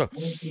what I mean? He's like,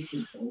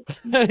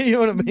 you know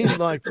what I mean?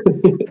 Like,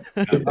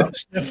 I'm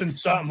sniffing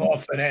something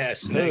off an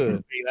ass. And they can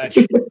be that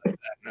shit like that.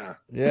 Nah.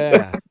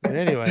 Yeah. And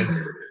anyway,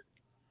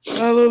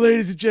 hello,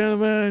 ladies and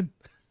gentlemen.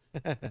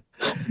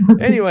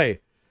 Anyway,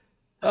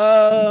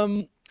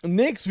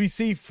 next we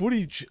see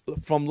footage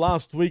from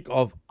last week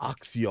of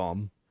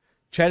Axiom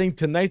chatting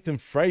to Nathan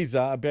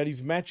Fraser about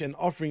his match and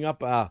offering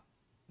up a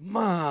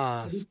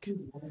mask.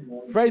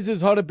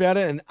 Fraser's hot about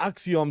it, and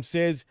Axiom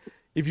says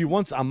if he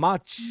wants a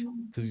match,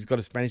 because he's got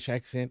a Spanish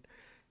accent,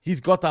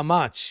 he's got a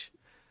match.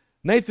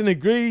 Nathan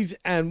agrees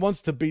and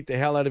wants to beat the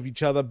hell out of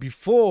each other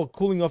before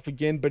cooling off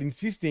again, but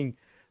insisting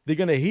they're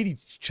going to hit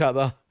each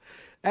other.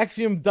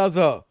 Axiom does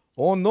a,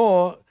 oh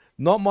no,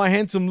 not my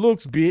handsome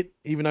looks bit,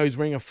 even though he's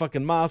wearing a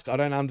fucking mask. I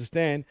don't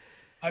understand.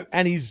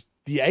 And he's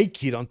the A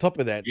kid on top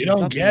of that. You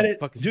don't get it?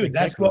 Dude,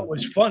 that's what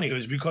was funny. It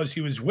was because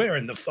he was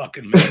wearing the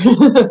fucking mask.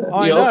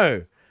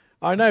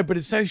 I know, but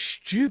it's so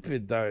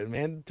stupid though,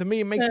 man. To me,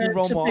 it makes me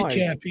roll my eyes. It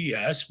can't be,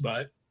 yes,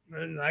 but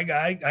I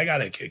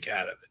got a kick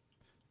out of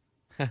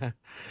it.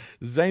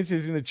 Zane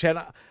says in the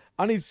chat,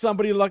 I need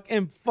somebody like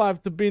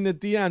M5 to be in the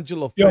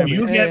D'Angelo family.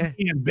 Yo, you get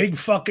me and Big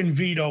fucking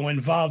Vito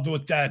involved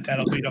with that.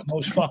 That'll be the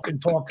most fucking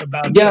talked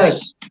about.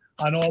 Yes.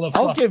 On all the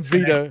I'll get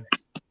Vito.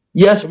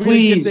 Yes,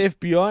 please. Get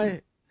the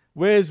FBI.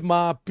 Where's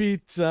my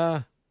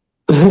pizza?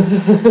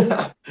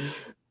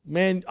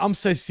 Man, I'm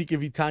so sick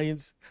of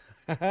Italians.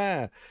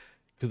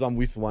 Because I'm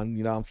with one,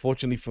 you know,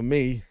 unfortunately for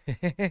me.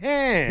 You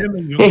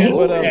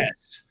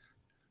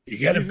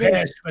get a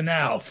pass for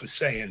now for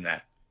saying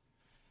that.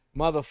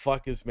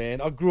 Motherfuckers,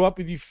 man. I grew up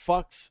with you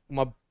fucks.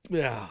 I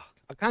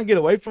can't get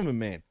away from it,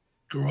 man.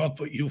 Grew up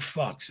with you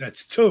fucks.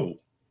 That's two.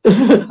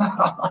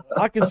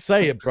 I can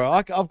say it, bro.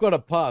 I've got a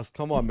pass.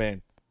 Come on,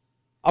 man.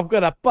 I've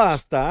got a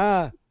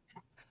pasta.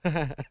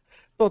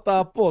 Tota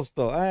a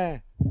posto.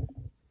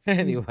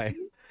 Anyway.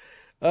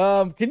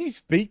 Can you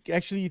speak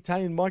actually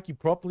Italian, Mikey,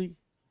 properly?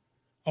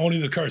 Only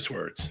the curse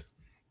words.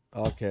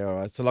 Okay, all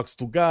right. So like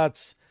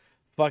Stugats,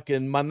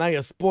 fucking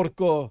Manaya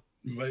Sporco.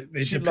 But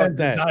it depends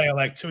on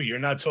dialect too. You're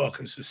not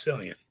talking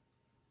Sicilian.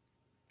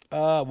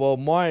 Well,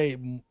 my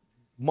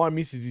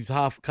missus is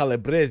half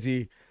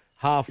Calabrese,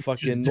 half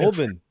fucking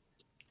northern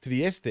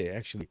Trieste,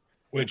 actually.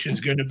 Which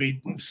is going to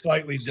be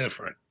slightly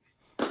different.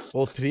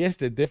 Well,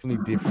 Trieste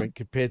definitely different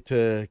compared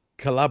to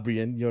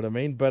Calabrian, you know what I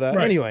mean? But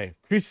anyway,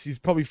 Chris is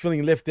probably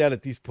feeling left out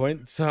at this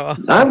point. So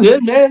I'm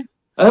good, man.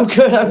 I'm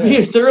good. I'm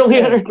being thoroughly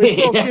entertained.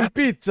 We're talking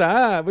pizza,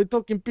 huh? We're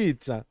talking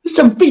pizza.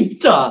 Some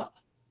pizza.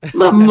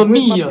 Mamma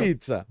mia.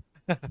 Pizza.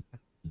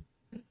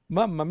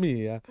 Mamma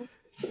mia.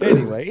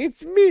 Anyway,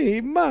 it's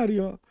me,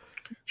 Mario.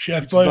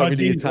 Chef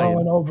Boyardee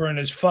rolling over in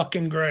his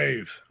fucking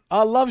grave.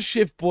 I love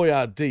Chef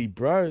Boyardee,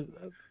 bro.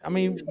 I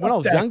mean, when I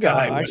was younger,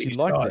 I actually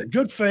liked it.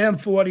 Good for him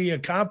for what he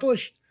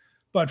accomplished,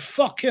 but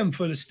fuck him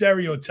for the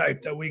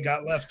stereotype that we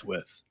got left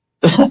with.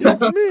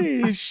 It's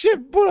me, Chef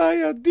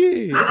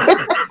Boyardee.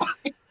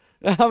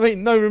 I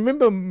mean, no,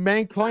 remember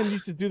Mankind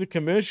used to do the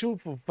commercial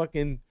for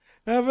fucking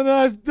have a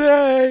nice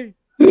day.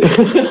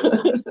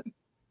 That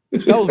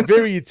was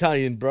very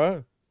Italian,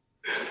 bro.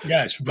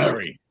 Yes,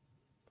 very.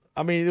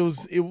 I mean,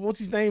 what's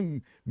his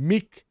name?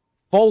 Mick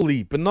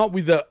Foley, but not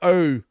with the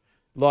O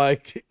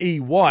like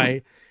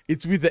E-Y.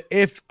 It's with the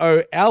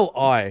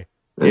F-O-L-I.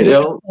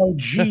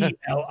 O-G-L-I.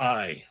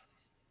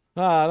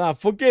 No,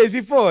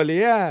 Foghesi Foley,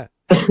 yeah.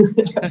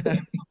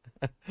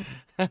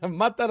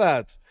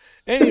 Matarazzo.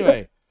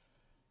 Anyway,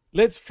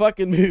 let's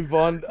fucking move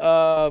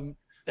on.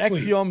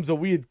 Axiom's a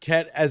weird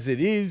cat as it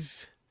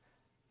is.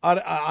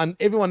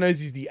 Everyone knows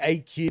he's the A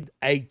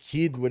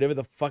kid, whatever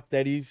the fuck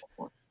that is.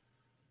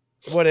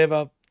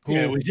 Whatever. Cool.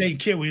 Yeah, it was A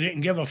kid we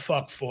didn't give a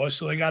fuck for,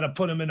 so they got to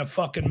put him in a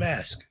fucking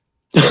mask.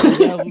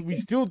 Yeah, we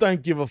still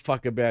don't give a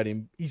fuck about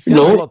him. He sounds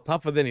a lot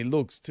tougher than he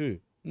looks, too.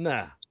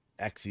 Nah,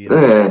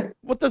 Axiom.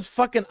 What does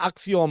fucking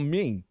Axiom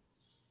mean?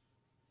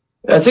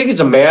 I think it's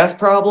a math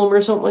problem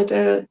or something like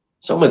that.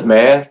 Something with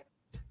math.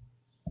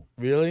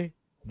 Really?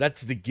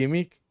 That's the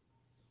gimmick?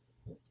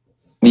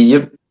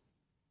 Yep.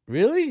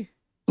 Really?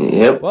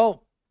 Yep.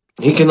 Well,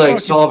 he can like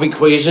solve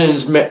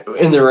equations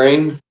in the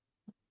ring.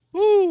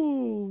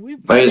 Ooh,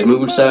 by his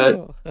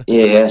moveset.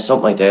 Yeah,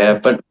 something like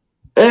that. But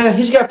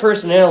he's got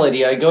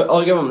personality.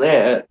 I'll give him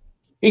that.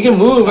 He can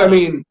move. I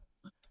mean,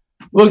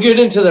 we'll get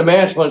into the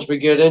match once we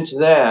get into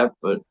that.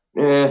 But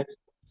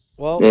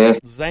well,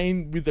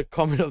 Zane with the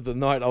comment of the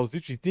night, I was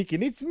literally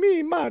thinking, it's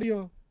me,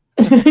 Mario.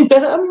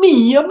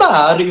 Me,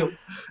 Mario.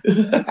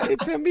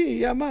 It's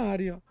me,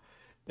 Mario.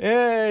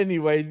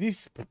 Anyway,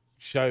 this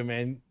show,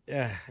 man.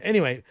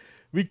 Anyway,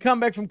 we come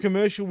back from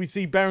commercial. We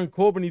see Baron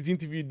Corbin is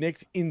interviewed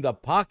next in the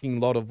parking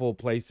lot of all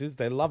places.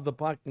 They love the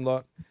parking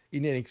lot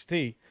in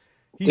NXT.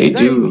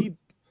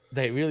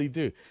 They really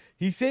do.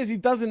 He says he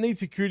doesn't need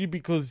security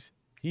because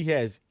he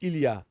has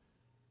Ilya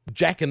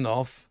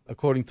Jakunov,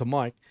 according to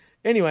Mike.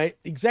 Anyway,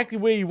 exactly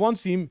where he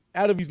wants him,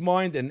 out of his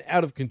mind and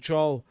out of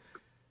control.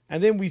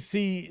 And then we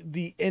see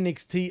the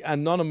NXT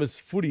anonymous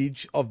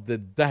footage of the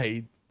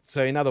day.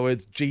 So, in other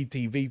words,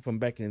 GTV from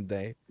back in the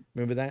day.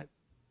 Remember that?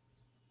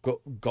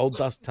 Gold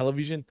Dust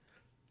Television?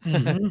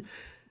 Mm-hmm.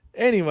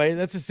 Anyway,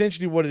 that's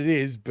essentially what it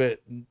is, but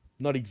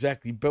not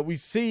exactly. But we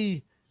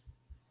see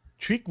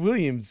Trick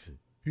Williams,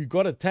 who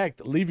got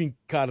attacked, leaving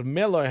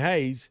Carmelo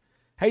Hayes.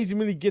 Hayes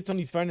immediately gets on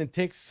his phone and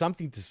texts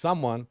something to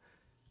someone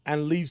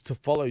and leaves to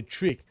follow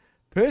Trick.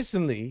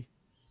 Personally,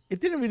 it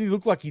didn't really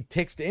look like he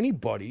texted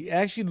anybody. It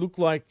actually looked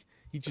like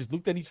he just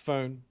looked at his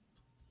phone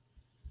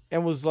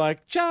and was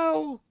like,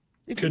 ciao.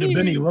 Could have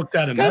been he looked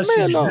at a message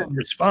and didn't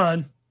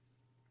respond.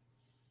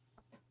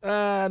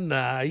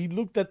 Nah, he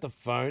looked at the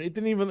phone. It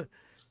didn't even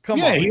come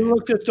on. Yeah, he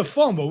looked at the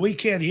phone, but we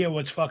can't hear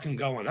what's fucking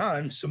going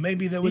on. So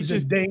maybe there was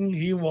a ding.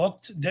 He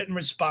looked, didn't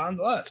respond,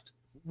 left.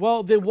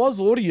 Well, there was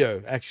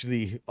audio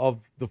actually of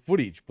the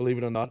footage, believe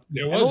it or not.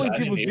 There was. All he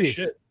did was this.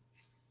 Shit.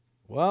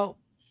 Well,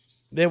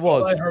 there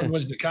was. All I heard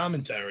was the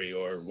commentary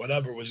or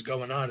whatever was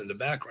going on in the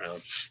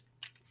background.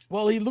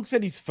 Well, he looks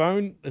at his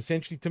phone.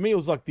 Essentially, to me, it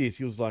was like this.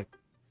 He was like,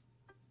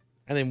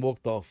 and then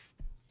walked off.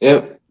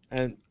 Yep.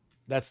 And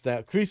that's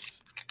that. Chris,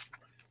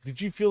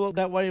 did you feel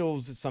that way, or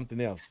was it something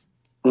else?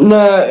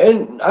 Nah,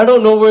 and I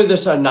don't know where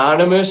this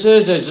anonymous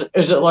is.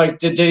 Is it like,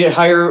 did they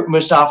hire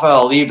Mustafa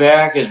Ali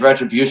back? Is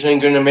Retribution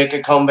going to make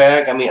a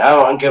comeback? I mean, I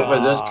don't get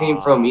where this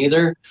came from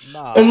either.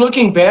 And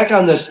looking back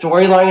on the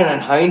storyline and in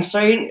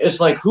hindsight, it's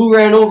like, who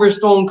ran over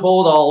Stone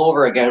Cold all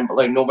over again? But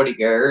like, nobody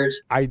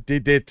cares. I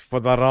did it for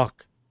The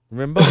Rock.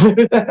 Remember?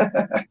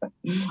 I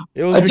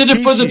did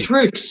it for the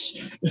tricks.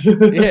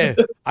 Yeah,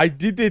 I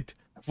did it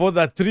for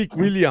the Trick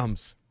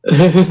Williams.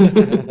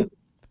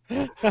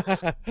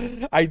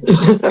 I did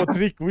it for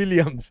Trick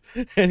Williams.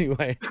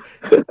 Anyway,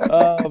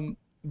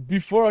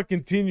 before I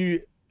continue,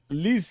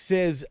 Liz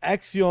says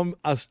Axiom,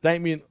 a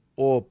statement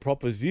or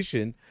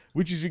proposition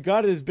which is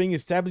regarded as being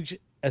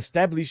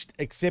established,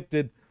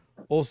 accepted,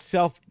 or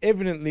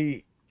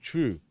self-evidently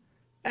true.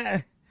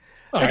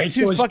 That's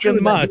too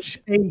fucking much.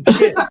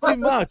 It's too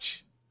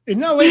much.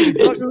 No,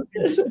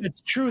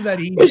 it's true that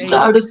he's it's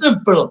not as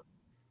simple.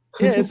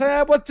 Yeah, it's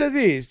what's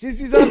this?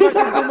 This is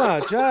fucking too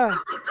much, huh?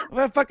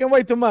 Fucking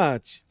way too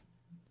much.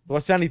 Do I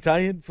sound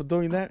Italian for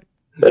doing that?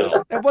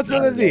 No. What's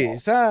all of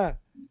this, huh?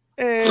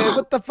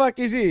 What the fuck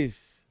is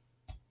this?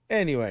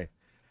 Anyway,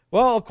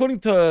 well, according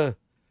to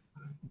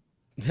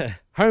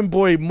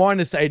Homeboy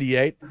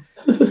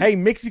 -88, hey,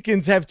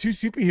 Mexicans have two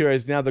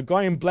superheroes now: the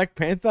guy in Black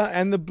Panther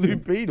and the Blue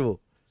Beetle.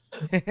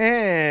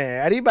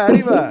 Arriba,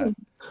 arriba.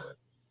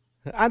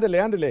 Andale,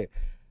 andale.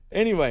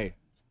 Anyway,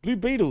 Blue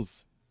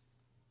Beetles.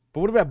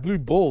 But what about blue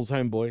balls,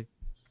 homeboy?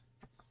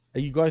 Are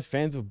you guys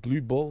fans of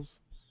blue balls?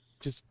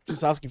 Just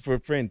asking for a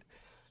friend.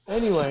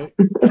 Anyway,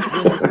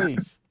 yes,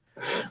 please.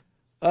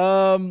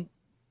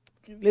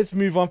 Let's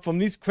move on from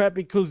this crap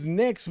because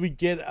next we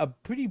get a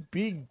pretty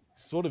big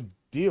sort of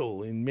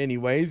deal in many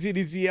ways. It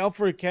is the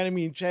Alpha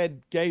Academy and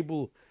Chad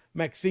Gable,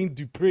 Maxine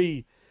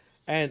Dupree,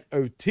 and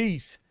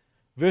Otis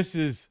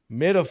versus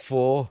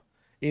Metaphor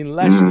in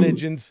Lash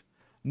Legends,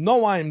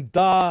 Noam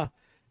Dar,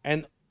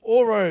 and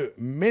Oro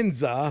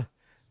Menza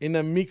in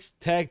a mixed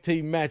tag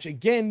team match.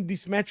 Again,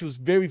 this match was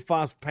very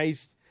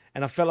fast-paced,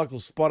 and I felt like it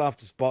was spot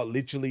after spot,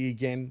 literally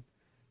again.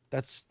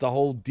 That's the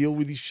whole deal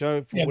with this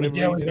show. Yeah, but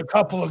there was a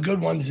couple of good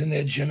ones in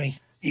there, Jimmy.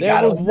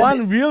 There was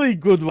one really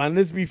good one,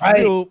 let's be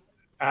real.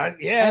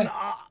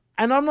 Yeah.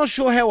 And I'm not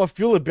sure how I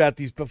feel about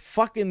this, but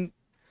fucking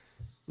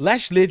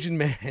Lash Legend,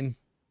 man.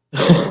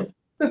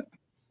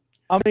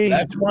 I mean,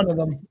 that's one of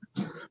them.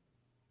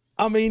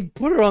 I mean,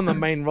 put her on the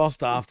main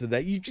roster after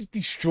that. You just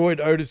destroyed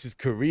Otis's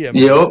career,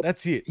 man. Yep.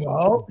 That's it.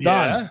 Well,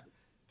 done.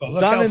 Yeah. But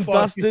look Done how and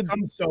far she's dusted.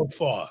 come so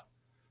far.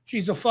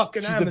 She's a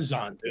fucking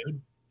Amazon, dude.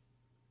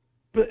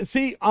 But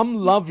see, I'm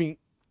loving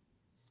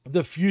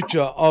the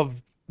future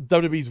of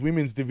WWE's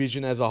women's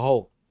division as a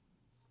whole.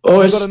 Oh,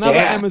 We've it's got another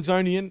stacked.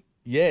 Amazonian.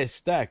 Yeah,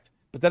 stacked.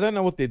 But they don't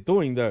know what they're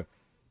doing, though.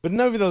 But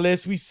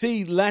nevertheless, we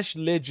see Lash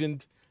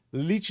Legend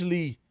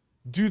literally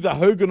do the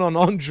Hogan on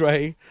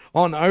Andre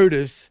on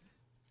Otis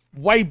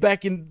way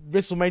back in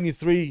WrestleMania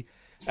 3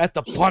 at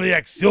the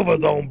Pontiac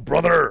Silverdome,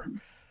 brother.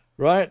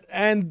 Right?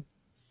 And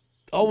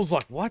I was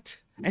like, what?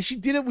 And she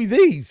did it with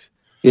ease.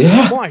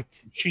 Yeah. Mike,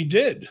 She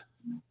did.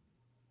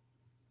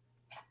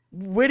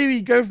 where do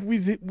you go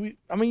with it?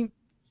 I mean,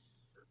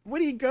 where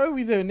do you go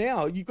with her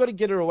now? You got to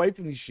get her away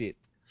from this shit.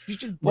 You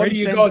just Where do body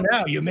you slammed go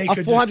now? You make a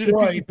her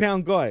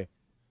 450-pound guy.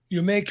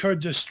 You make her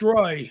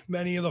destroy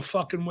many of the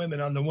fucking women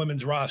on the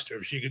women's roster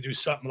if she could do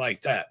something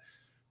like that.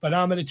 But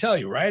I'm going to tell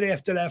you, right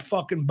after that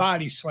fucking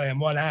body slam,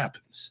 what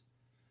happens?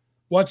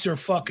 What's her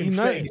fucking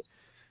face?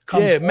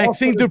 Yeah,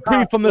 Maxine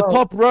Dupree from the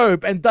top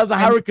rope and does a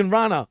Hurricane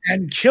Runner.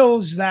 And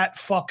kills that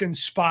fucking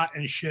spot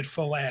and shit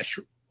for Lash.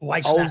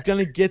 Like I was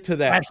going to get to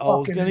that. I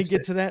was going to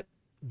get to that.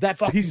 That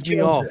pissed me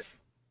off.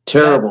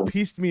 Terrible. That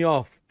pissed me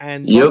off.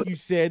 And Yep. like you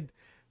said,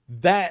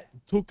 that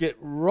took it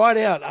right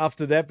out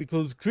after that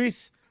because,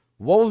 Chris,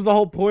 what was the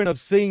whole point of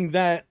seeing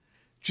that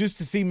just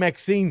to see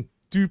Maxine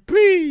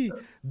Dupree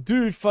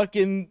do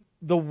fucking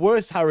the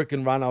worst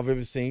Hurricane Run I've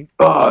ever seen?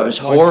 Oh, it was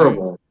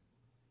horrible.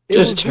 It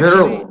Just was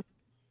terrible. literally-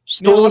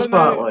 Stole Now, the I don't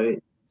know-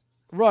 spotlight.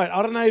 Right.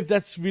 I don't know if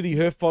that's really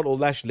her fault or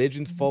Lash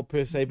Legend's fault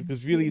per se,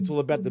 because really it's all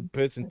about the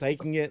person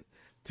taking it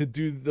to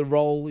do the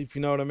role, if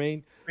you know what I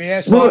mean.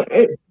 Yes, Well,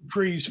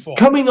 Dupree's fault.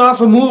 Coming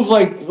off a move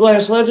like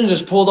Last Legend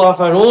just pulled off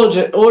on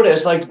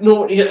Otis, like,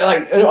 no,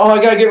 like, oh,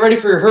 I gotta get ready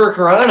for your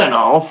Hurricane and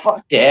all.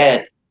 Fuck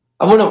that.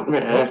 I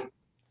wanna.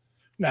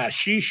 Nah,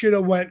 she should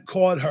have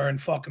caught her and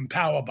fucking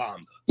powerbombed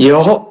her.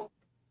 Yo.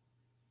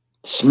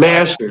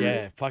 Smash her.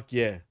 Yeah, fuck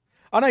yeah.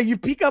 I know, you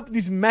pick up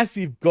this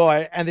massive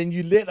guy and then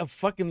you let a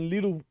fucking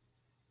little...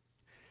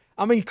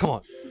 I mean, come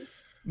on.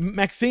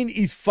 Maxine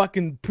is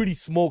fucking pretty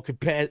small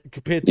compared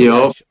to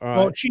Lash. All right?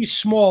 Well, she's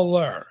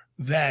smaller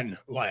than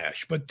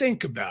Lash, but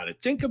think about it.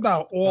 Think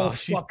about all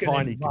She's fucking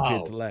tiny compared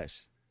involved to Lash.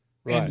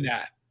 in Right.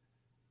 that.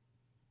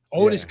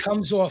 Otis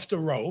comes off the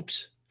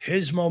ropes,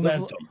 his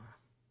momentum.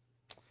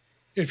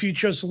 If you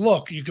just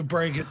look, you could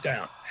break it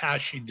down how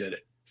she did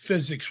it,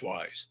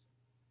 physics-wise.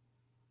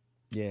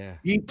 Yeah.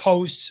 He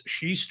posts,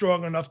 she's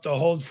strong enough to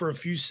hold for a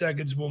few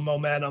seconds with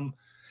momentum,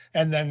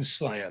 and then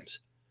slams.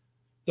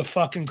 The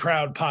fucking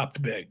crowd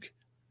popped big.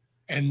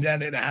 And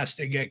then it has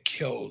to get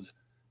killed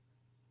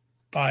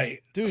by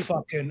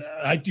fucking,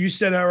 you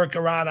said Eric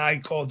Aran, I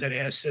called it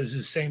ass, says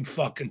the same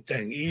fucking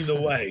thing. Either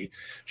way,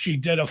 she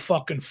did a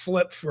fucking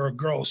flip for a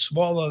girl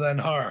smaller than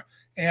her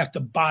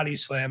after body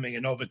slamming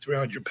an over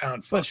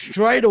 300-pound But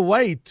straight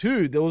away,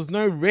 too, there was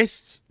no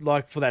rest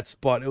like for that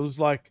spot. It was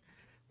like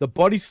the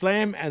body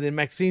slam and then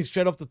Maxine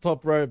straight off the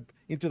top rope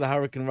into the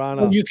Hurricane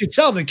Runner. Well, you could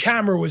tell the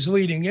camera was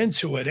leading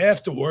into it.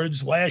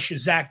 Afterwards, Lash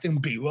is acting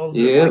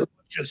bewildered. Yeah. Like,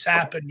 what just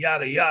happened,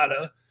 yada,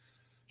 yada.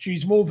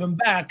 She's moving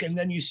back, and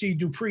then you see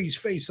Dupree's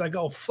face like,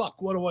 oh,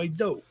 fuck, what do I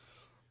do?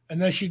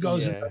 And then she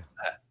goes and does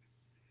that.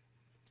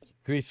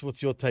 Chris,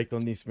 what's your take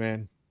on this,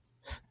 man?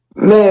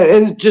 Man,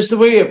 and just the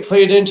way it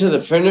played into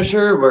the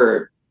finisher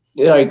where,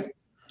 like,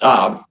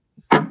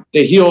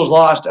 the heels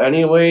lost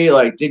anyway.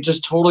 Like, they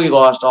just totally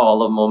lost all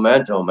the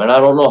momentum. And I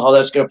don't know how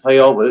that's going to play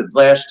out with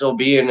Lash still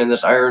being in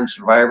this Iron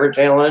Survivor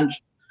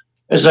Challenge.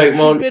 It's like,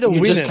 well,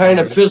 you just kind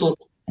of fizzle.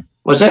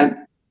 What's that?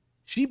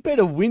 She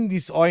better win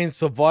this Iron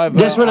Survivor.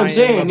 That's what I'm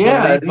saying,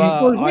 yeah.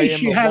 Well,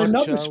 she had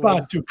another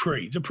spot,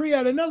 Dupree. Dupree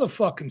had another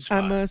fucking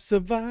spot. I'm a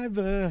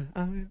survivor.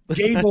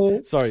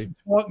 Gable, Sorry.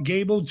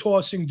 Gable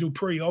tossing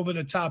Dupree over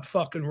the top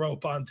fucking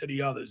rope onto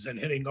the others and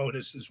hitting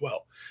Otis as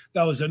well.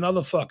 That was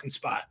another fucking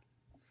spot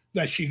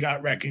that she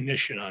got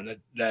recognition on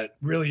that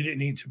really didn't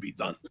need to be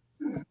done.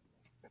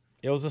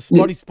 It was a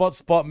spotty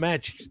spot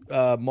match,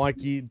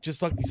 Mikey.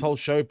 Just like this whole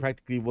show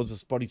practically was a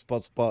spotty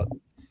spot.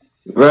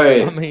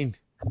 Right. I mean,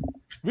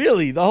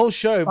 really, the whole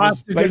show was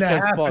Spots are based gonna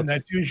on happen. spots.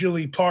 That's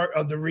usually part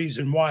of the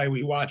reason why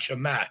we watch a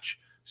match.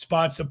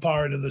 Spots are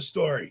part of the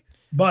story.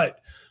 But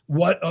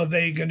what are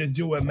they going to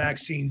do with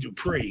Maxine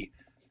Dupree?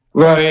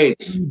 Right.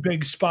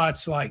 Big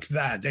spots like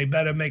that. They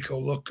better make her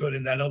look good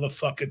in that other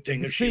fucking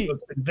thing. If she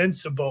looks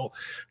invincible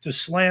to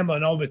slam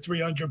an over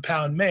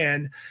 300-pound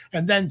man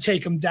and then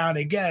take him down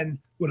again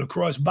with a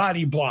cross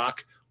body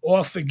block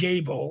off of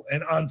Gable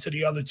and onto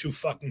the other two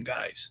fucking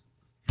guys.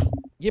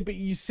 Yeah, but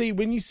you see,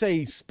 when you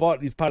say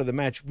spot is part of the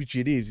match, which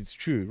it is, it's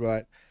true,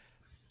 right?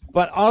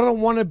 But I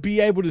don't want to be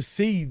able to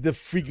see the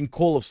freaking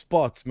call of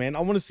spots, man.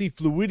 I want to see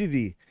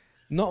fluidity,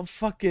 not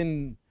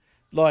fucking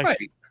like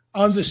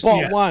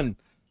spot one,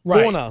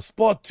 corner,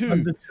 spot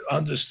two.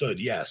 Understood,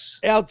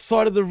 yes.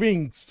 Outside of the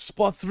ring,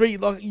 spot three.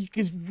 Like, you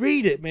can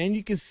read it, man.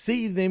 You can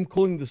see them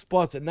calling the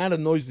spots, and that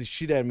annoys the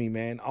shit out of me,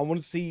 man. I want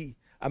to see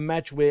a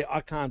match where I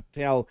can't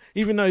tell,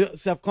 even though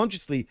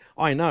self-consciously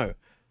I know,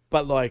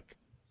 but like,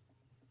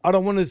 I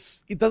don't want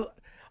to. It does.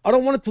 I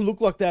don't want it to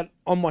look like that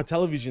on my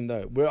television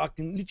though, where I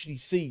can literally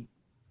see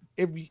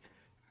every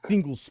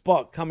single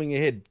spot coming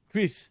ahead.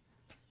 Chris,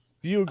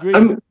 do you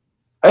agree?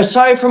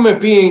 Aside from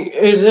it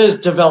is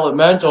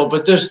developmental,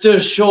 but this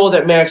does show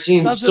that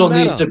Maxine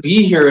needs to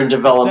be here in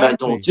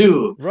developmental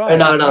too, and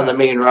not on the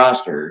main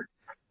roster.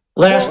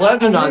 Lash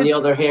Legend, on the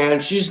other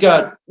hand, she's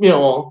got,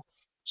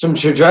 some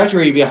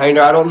trajectory behind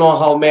her. I don't know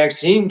how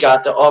Maxine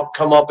got the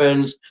come up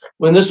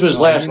when this was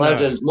Lash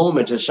Legend's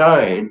moment to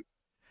shine.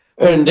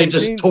 And they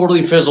just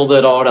totally fizzled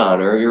it out on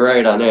her. You're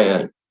right on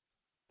that.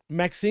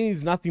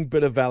 Maxine's nothing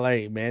but a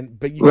valet, man.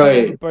 But you can have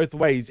it both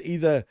ways.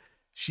 Either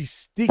she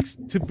sticks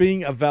to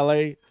being a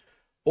valet,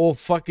 or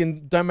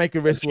fucking don't make her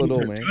wrestle at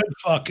all, man. Good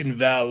fucking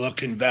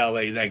looking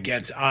valet that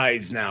gets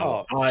eyes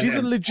now. She's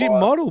a legit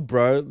model,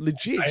 bro.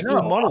 Legit,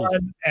 still models.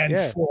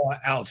 For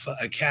Alpha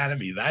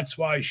Academy. That's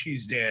why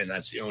she's there, and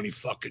that's the only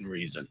fucking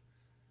reason.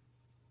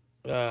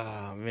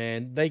 Ah,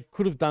 man. They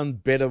could have done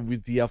better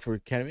with the Alpha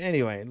Academy.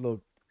 Anyway,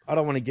 look, I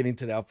don't want to get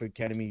into the Alpha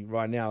Academy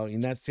right now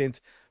in that sense.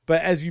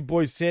 But as you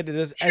boys said,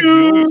 as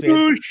we all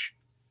said,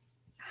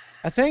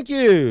 thank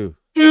you.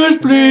 Yes,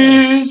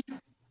 please.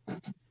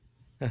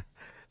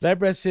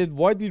 Labra said,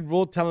 why did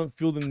Raw talent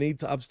feel the need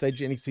to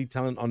upstage NXT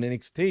talent on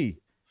NXT?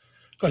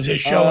 Because they're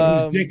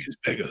showing whose dick is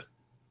bigger.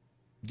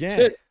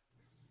 Yeah.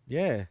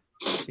 Yeah.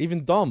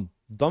 Even Dom.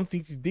 Dom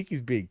thinks his dick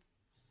is big.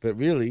 But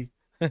really?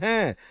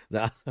 Nah.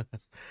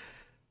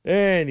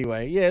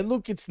 Anyway, yeah,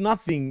 look, it's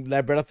nothing,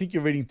 Labra. I think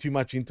you're reading too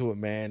much into it,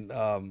 man.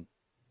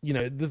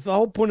 The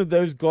whole point of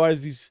those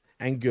guys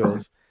and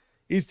girls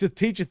is to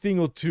teach a thing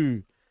or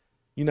two,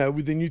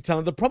 with the new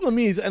talent. The problem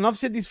is, and I've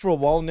said this for a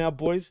while now,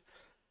 boys,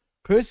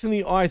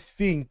 personally, I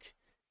think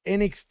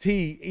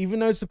NXT, even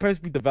though it's supposed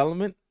to be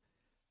development,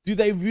 do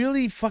they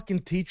really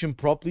fucking teach them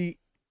properly,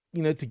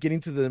 to get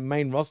into the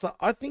main roster?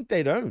 I think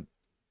they don't.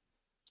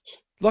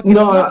 Like, it's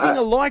nothing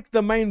alike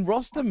the main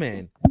roster,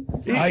 man.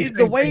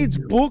 The way it's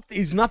booked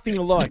is nothing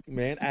alike,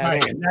 man.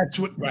 Right, and that's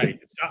what, right.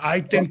 So I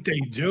think they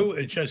do.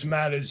 It just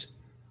matters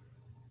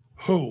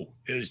who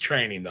is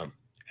training them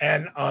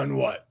and on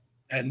what.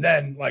 And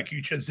then, like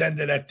you just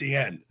ended at the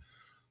end,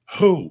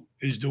 who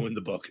is doing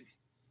the booking?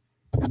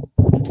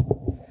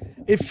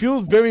 It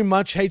feels very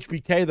much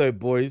HBK, though,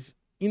 boys.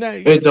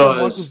 It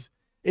does.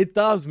 It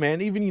does,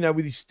 man. Even,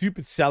 with his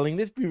stupid selling,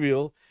 let's be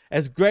real,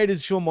 as great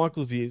as Shawn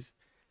Michaels is,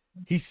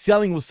 his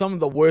selling was some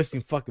of the worst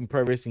in fucking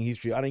pro wrestling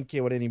history. I don't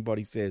care what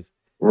anybody says.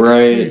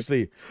 Right.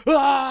 Seriously.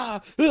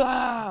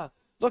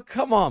 Look,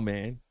 come on,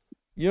 man.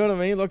 You know what I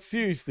mean? Like,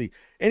 seriously.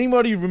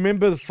 Anybody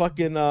remember the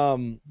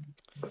fucking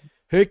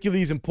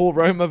Hercules and Paul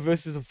Roma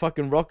versus the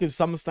fucking Rockers,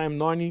 SummerSlam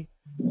 90?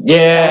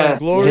 Yeah.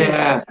 Glory?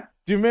 Yeah.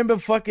 Do you remember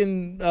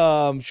fucking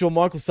Shawn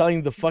Michaels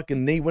selling the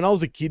fucking knee? When I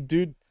was a kid,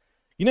 dude,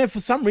 for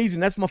some reason,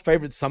 that's my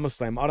favorite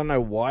SummerSlam. I don't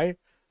know why.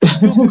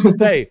 Still to this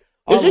day,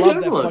 I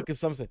love that fucking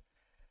SummerSlam.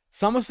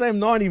 SummerSlam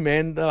 90,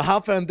 man. The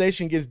Heart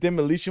Foundation gets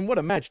Demolition. What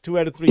a match. 2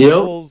 out of 3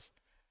 falls.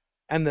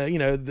 And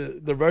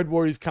the Road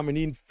Warriors coming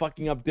in,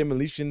 fucking up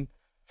Demolition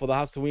for the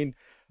Hearts to win.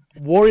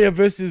 Warrior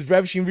versus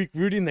Ravishing Rick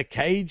Rude in the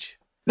cage.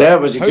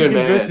 That was a good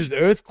match. Versus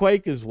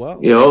Earthquake as well.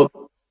 Yep.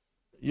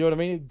 You know what I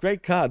mean?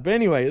 Great card. But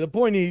anyway, the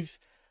point is,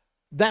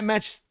 that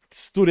match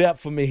stood out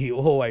for me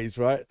always,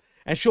 right?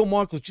 And Shawn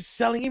Michaels just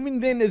selling, even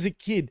then as a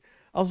kid,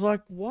 I was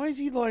like, why is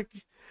he like,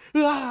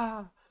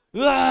 the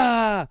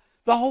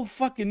whole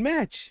fucking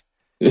match?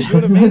 You know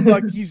what I mean?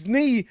 Like, his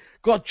knee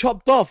got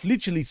chopped off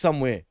literally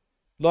somewhere.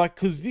 Like,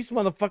 because this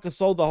motherfucker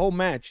sold the whole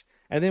match.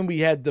 And then we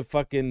had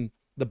the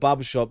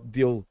barbershop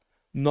deal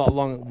not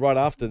long right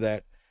after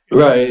that.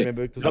 Right.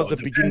 Remember, because that was the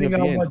beginning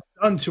of the end. What's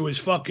done to his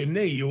fucking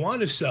knee, you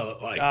want to sell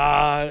it like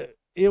that.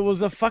 It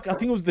was I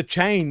think it was the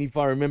chain, if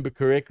I remember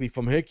correctly,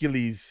 from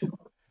Hercules.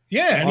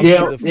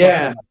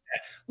 Yeah.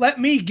 Let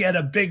me get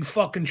a big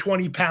fucking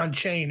 20-pound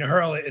chain,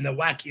 hurl it, and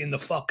whack you in the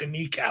fucking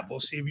kneecap. We'll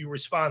see if you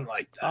respond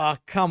like that. Oh,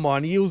 come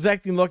on. He was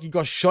acting like he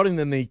got shot in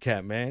the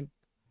kneecap, man.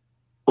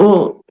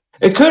 Well,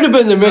 it could have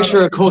been the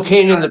mixture of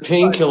cocaine and the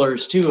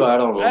painkillers, too. I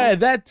don't know. Yeah,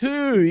 that,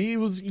 too. He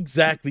was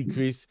exactly,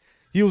 Chris.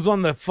 He was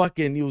on the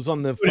fucking.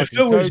 If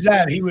it was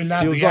that, he would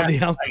not be acting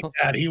like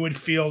that. He would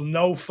feel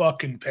no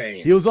fucking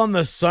pain. He was on the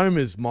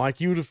somas, Mike.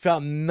 He would have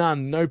felt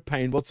no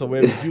pain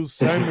whatsoever. He was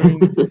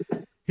somering.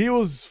 He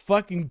was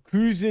fucking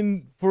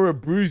cruising for a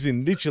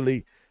bruising,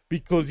 literally,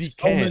 because he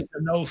can.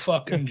 No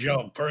fucking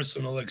joke.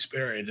 Personal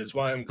experience. That's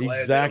why I'm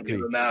glad they don't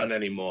give him out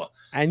anymore.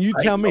 And you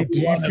tell me,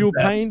 did you feel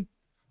pain?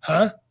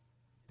 Huh?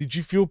 Did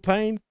you feel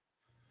pain?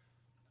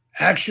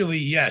 Actually,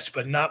 yes,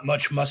 but not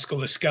much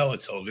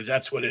musculoskeletal, because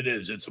that's what it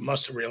is. It's a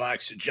muscle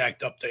relaxer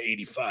jacked up to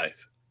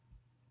 85.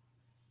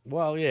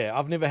 Well, yeah,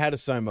 I've never had a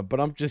soma,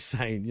 but I'm just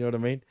saying, you know what I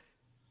mean?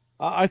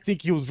 I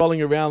think he was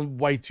rolling around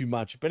way too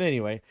much. But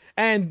anyway,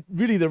 and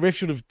really the ref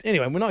should have...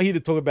 Anyway, we're not here to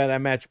talk about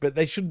that match, but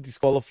they should have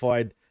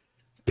disqualified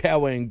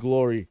Power and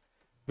Glory.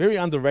 Very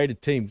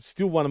underrated team.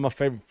 Still one of my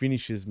favorite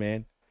finishes,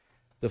 man.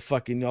 The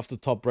fucking off the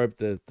top rope,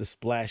 the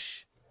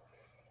splash.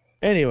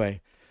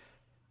 Anyway...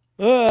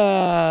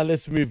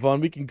 Let's move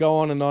on. We can go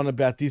on and on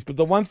about this, but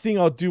the one thing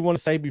I do want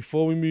to say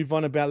before we move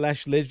on about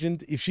Lash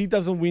Legend, if she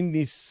doesn't win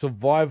this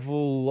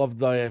survival of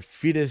the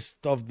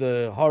fittest, of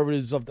the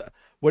horrors, of the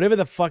whatever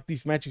the fuck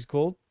this match is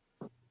called,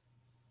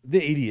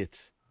 they're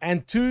idiots.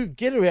 And two,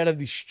 get her out of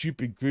this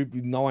stupid group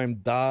with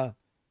Noam Dar.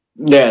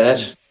 Yeah,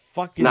 that's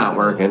fucking not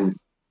working.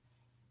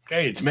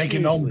 Hey, it's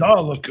making Noam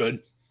Dar look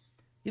good.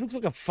 He looks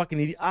like a fucking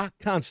idiot. I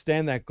can't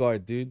stand that guy,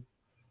 dude.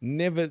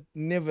 Never,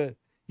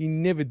 he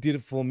never did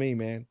it for me,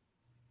 man.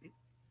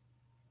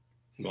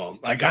 Well,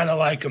 I kind of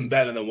like him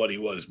better than what he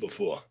was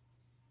before.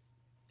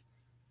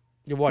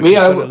 You're right. He's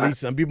got at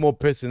least a bit more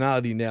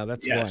personality now.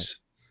 That's why.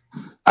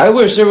 I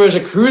wish there was a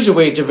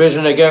cruiserweight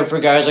division again for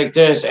guys like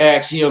this,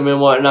 Axiom and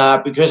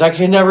whatnot, because I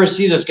can never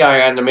see this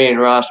guy on the main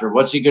roster.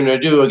 What's he going to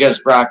do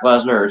against Brock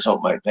Lesnar or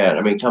something like that?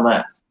 I mean, come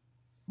on.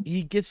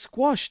 He gets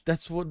squashed.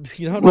 That's what,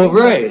 you know what well, I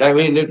mean? Right. I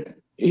mean,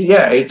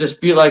 he'd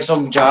just be like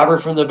some jobber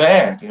from the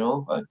back, you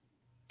know? But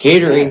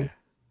catering. Yeah.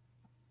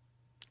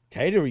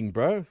 Catering,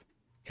 bro.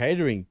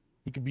 Catering.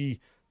 He could be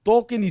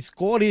talking in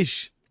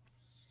Scottish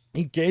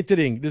in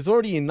catering. There's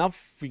already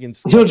enough freaking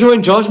stuff. He'll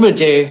join Judgment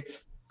Day.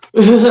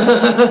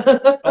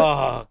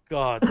 Oh,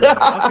 God. Man.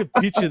 I could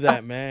picture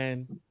that,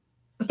 man.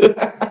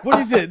 What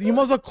is it? You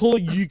might as well call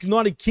it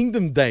United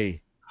Kingdom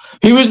Day.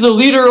 He was the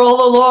leader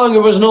all along.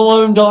 It was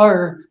Noam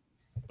Dar.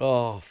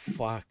 Oh,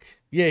 fuck.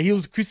 Yeah, he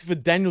was Christopher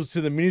Daniels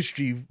to the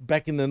Ministry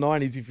back in the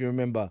 90s, if you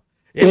remember.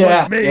 It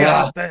was me,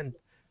 Austin.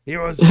 It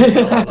was me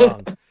all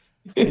along.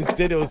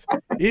 Instead,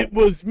 it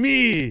was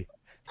me,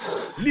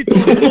 little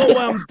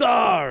Noam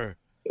Dar.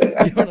 You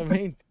know what I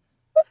mean?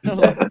 I'm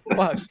like,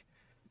 fuck.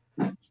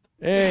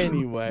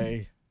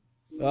 Anyway,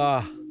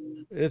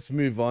 let's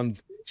move on,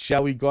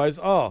 shall we, guys?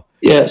 Oh,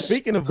 yes.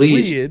 Speaking of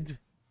please. weird,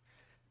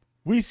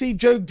 we see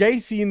Joe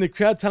Gacy in the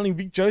crowd telling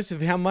Vic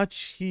Joseph how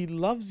much he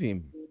loves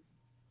him.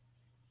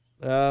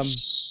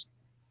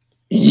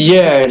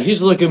 Yeah,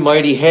 he's looking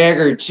mighty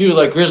haggard too,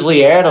 like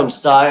Grizzly Adams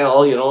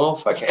style, you know.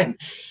 Fucking,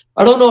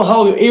 I don't know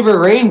how Ava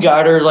Rain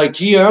got her like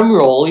GM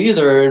role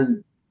either,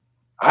 and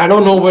I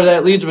don't know where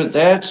that leads with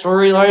that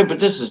storyline. But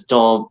this is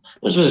dumb.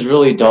 This is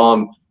really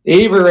dumb.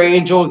 Ava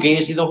Rain, Joe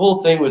Gacy, the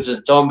whole thing was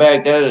just dumb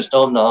back then. It's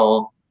dumb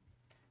now.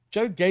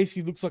 Joe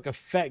Gacy looks like a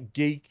fat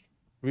geek,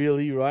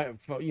 really, right?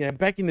 Yeah,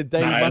 back in the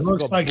day, Nah, he it must have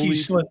looks got like he bullied.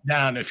 slipped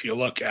down if you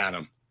look at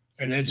him,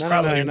 and it's No,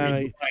 probably no.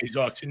 why he's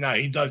off to now.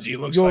 He does. He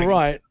looks You're like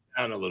right. he's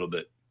down a little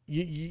bit.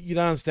 You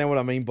don't understand what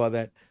I mean by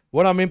that.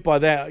 What I meant by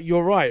that,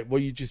 you're right,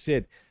 what you just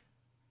said.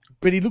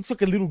 But he looks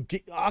like a little...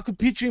 I could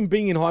picture him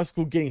being in high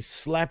school getting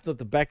slapped at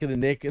the back of the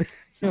neck. And,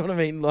 you know what I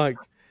mean? Like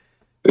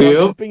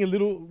just being a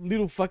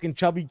little fucking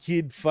chubby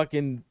kid,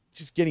 fucking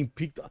just getting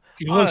picked up.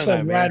 He looks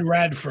like Rad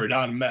Radford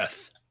on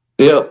meth.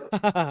 Yep.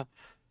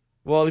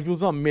 Well, if he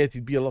was on meth,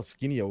 he'd be a lot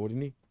skinnier,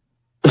 wouldn't he?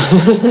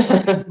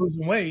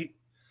 Losing weight,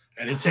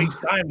 and it takes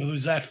time to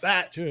lose that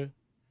fat. Sure.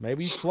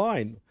 Maybe he's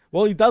flying.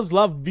 Well, he does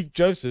love Vic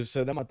Joseph,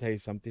 so that might tell you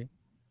something.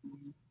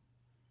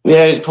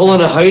 Yeah, he's pulling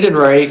a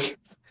Heidenreich.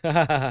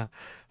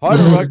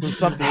 Heidenreich was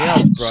something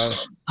else, bro.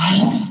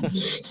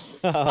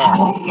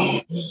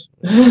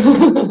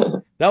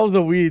 That was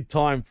a weird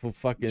time for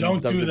fucking Don't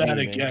do WWE, that man.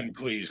 again,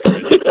 please,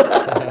 Chris.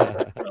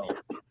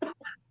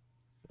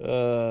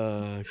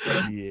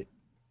 Shit.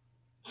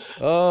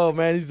 Oh,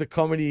 man, this is the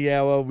comedy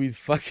hour with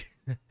fucking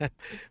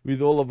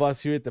with all of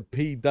us here at the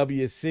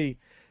PWC.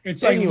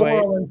 It's Anyway.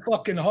 like Laurel and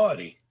fucking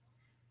Hardy.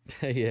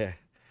 Yeah.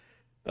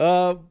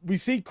 We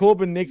see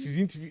Corbin next. His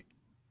interview.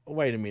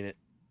 Wait a minute.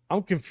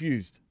 I'm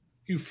confused.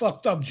 You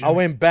fucked up, Jimmy. I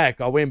went back.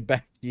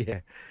 Yeah.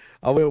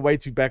 I went way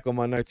too back on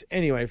my notes.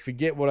 Anyway,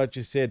 forget what I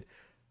just said.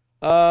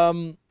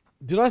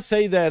 Did I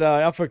say that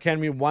Alpha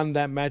Academy won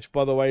that match,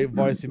 by the way,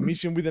 via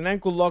submission with an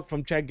ankle lock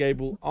from Chad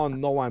Gable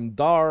on Noam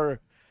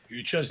Dar?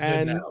 You just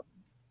did now.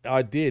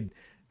 I did.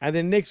 And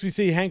then next we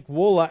see Hank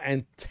Waller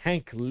and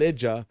Tank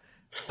Ledger.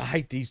 I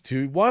hate these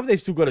two. Why have they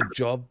still got a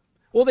job?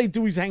 All they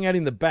do is hang out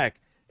in the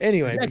back.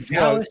 Anyway,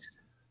 Gallus?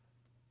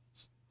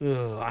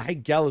 I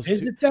hate Gallus Is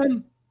too. it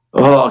them?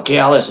 Oh,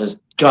 Gallus is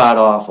god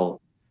awful.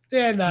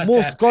 They're not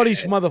More that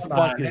Scottish bad. Come on,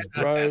 motherfuckers, they're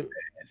not bro. that bad.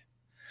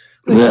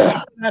 Listen, if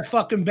they're that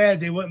fucking bad,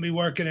 they wouldn't be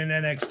working in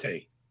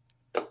NXT.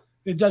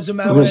 It doesn't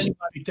matter what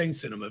anybody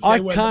thinks of them. If I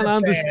they were can't that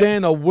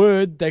understand a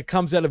word that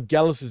comes out of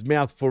Gallus's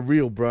mouth for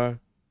real, bro.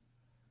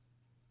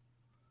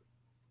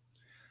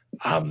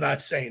 I'm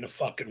not saying a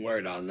fucking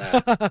word on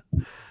that.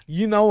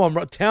 You know I'm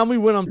right. Tell me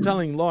when I'm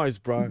telling lies,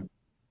 bro.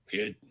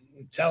 You're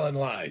telling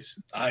lies.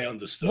 I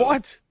understood.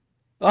 What?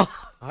 Oh,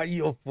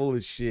 you're full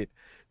of shit.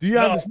 Do you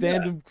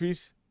understand him,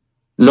 Chris?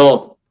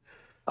 No.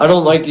 I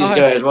don't like these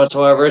guys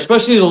whatsoever,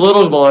 especially the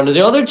little one.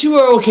 The other two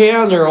are okay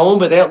on their own,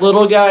 but that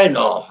little guy,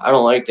 no. I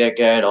don't like that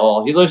guy at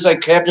all. He looks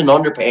like Captain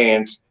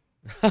Underpants.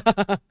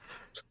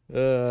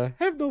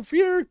 Have no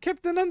fear,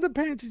 Captain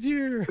Underpants is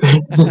here.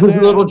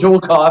 Little Joe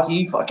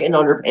Coffey, fucking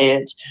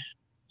Underpants.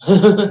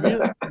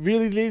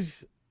 Really,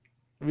 Liz?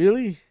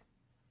 Really?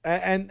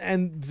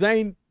 And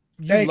Zane,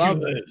 you love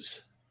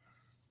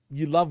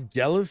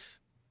Gallus?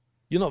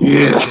 You're not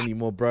Gallus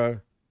anymore,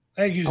 bro.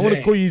 Thank you, I want to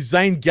Zane. call you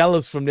Zane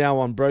Gallus from now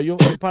on, bro. You're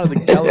part of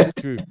the Gallus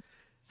crew.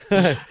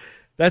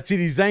 That's it.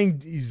 He's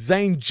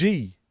Zane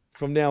G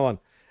from now on.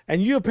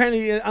 And you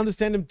apparently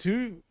understand him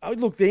too. Oh,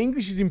 look, the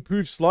English has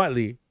improved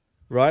slightly,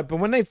 right? But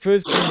when they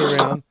first came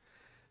around,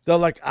 they're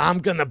like, I'm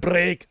going to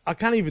break. I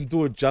can't even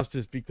do it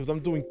justice because I'm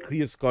doing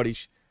clear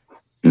Scottish.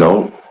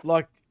 No.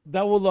 Like,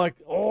 they were like,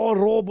 oh,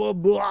 Robert,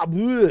 blah,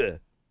 blah.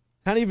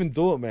 Can't even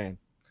do it, man.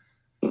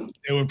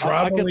 They were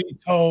probably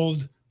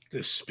told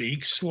to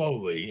speak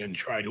slowly and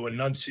try to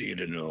enunciate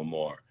it a little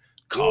more.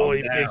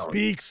 Calm down. They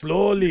speak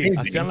slowly.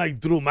 I sound like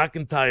Drew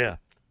McIntyre.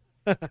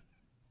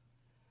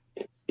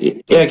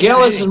 Yeah,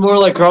 Gallus is more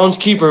like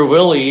groundskeeper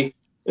Willie.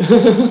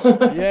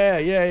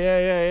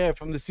 yeah.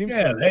 From The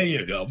Simpsons. Yeah, there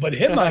you go. But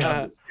him, I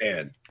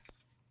understand.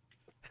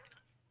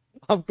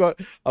 I've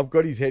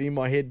got his head in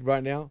my head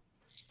right now.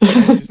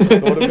 I just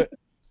thought of it.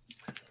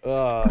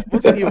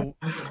 What's in here?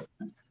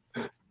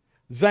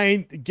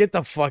 Zane, get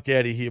the fuck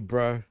out of here,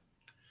 bro.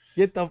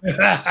 Get the.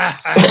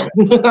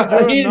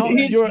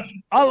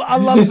 I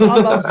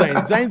love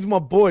Zane. Zane's my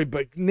boy,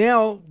 but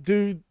now,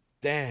 dude,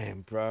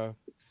 damn, bro,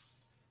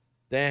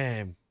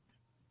 damn.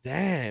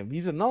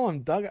 He's a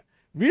Noam Dar.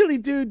 Really,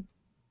 dude?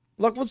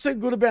 Like, what's so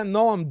good about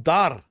Noam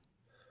Dar?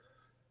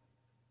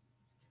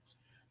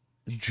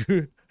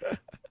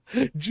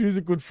 Drew's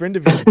a good friend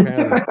of his,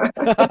 apparently.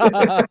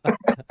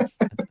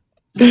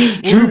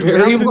 Drew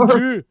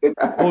Barrymore?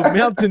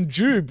 Mountain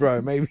Drew,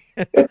 bro, maybe.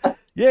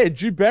 Yeah,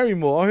 Drew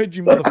Barrymore. I heard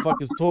you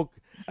motherfuckers talk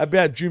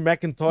about Drew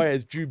McIntyre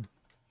as Drew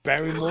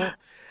Barrymore.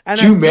 And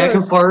Drew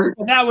McIntyre?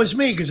 Well, that was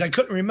me because I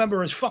couldn't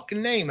remember his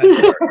fucking name at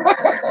first.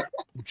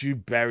 Drew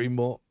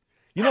Barrymore.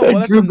 You know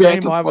what? That's a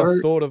name I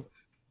haven't thought of.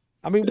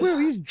 I mean,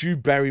 where is Drew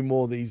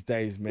Barrymore these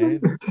days,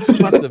 man? She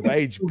must have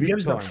aged Who big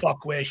gives time. a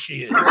fuck where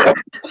she is?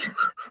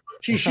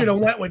 She should have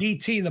went with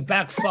ET in the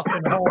back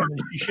fucking home, and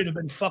she should have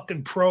been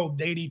fucking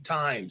probed 80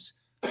 times.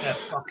 That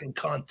fucking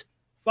cunt.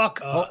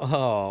 Fuck her.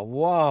 Oh,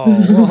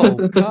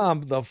 whoa.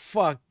 Calm the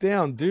fuck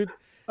down, dude.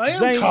 I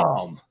am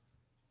calm.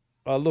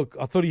 Oh, look,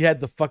 I thought he had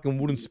the fucking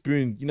wooden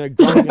spoon. You know,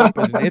 growing up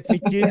as an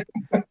ethnic kid,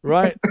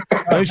 right?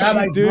 No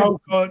shit, dude.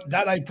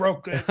 That I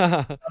broke it.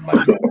 Oh my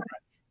God.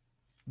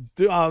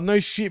 Dude, oh, no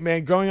shit,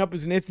 man. Growing up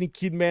as an ethnic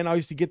kid, man, I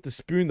used to get the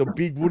spoon, the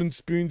big wooden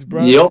spoons,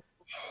 bro. Yep.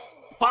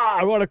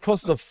 Right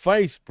across the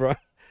face, bro.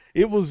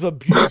 It was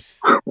abuse,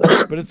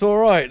 but it's all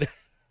right.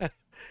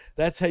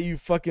 That's how you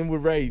fucking were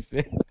raised.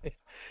 You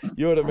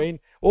know what I mean?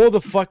 Or the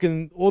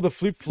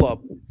flip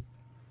flop.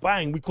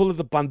 Bang, we call it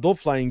the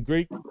bandofla in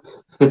Greek.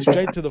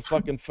 Straight to the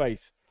fucking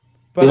face.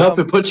 But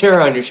it puts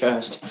hair on your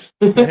chest.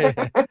 Hey,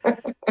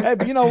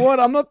 but you know what?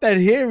 I'm not that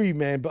hairy,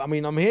 man. But I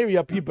mean, I'm hairy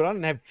up here, but I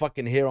don't have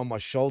fucking hair on my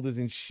shoulders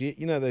and shit.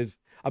 You know, those.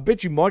 I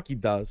bet you Mikey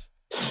does.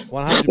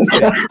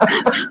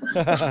 100%.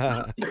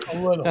 A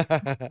little,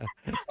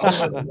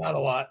 not a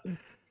lot.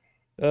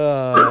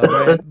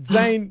 Man.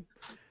 Zane,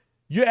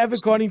 you're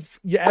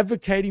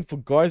advocating for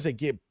guys that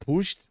get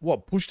pushed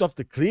off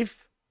the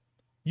cliff?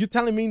 You're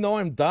telling me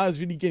Noam Dar is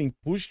really getting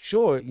pushed?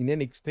 Sure, in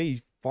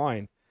NXT,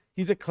 fine.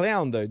 He's a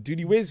clown though, dude.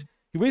 He wears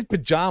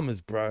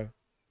pajamas, bro.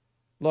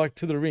 Like,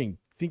 to the ring.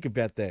 Think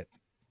about that.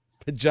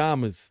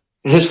 Pajamas.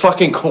 His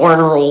fucking corn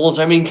rolls.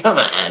 I mean, come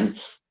on.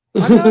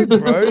 I know,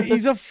 bro.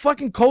 He's a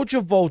fucking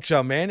culture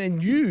vulture, man.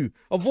 And you,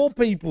 of all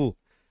people,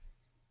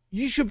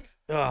 you should.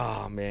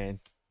 Oh, man.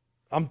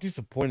 I'm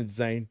disappointed,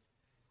 Zane.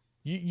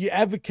 You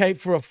advocate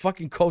for a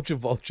fucking culture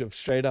vulture,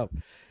 straight up.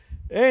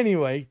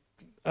 Anyway,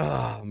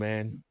 oh,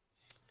 man.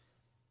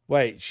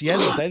 Wait, she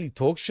has a daily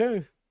talk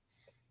show?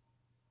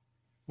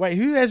 Wait,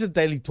 who has a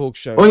daily talk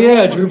show? Oh,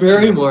 yeah, Drew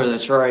Barrymore.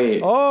 That's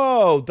right.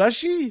 Oh, does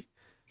she?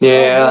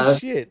 Yeah. Oh,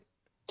 shit.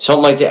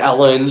 Something like the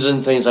Ellens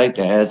and things like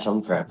that.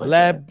 Some crap like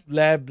that.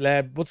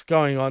 Lab. What's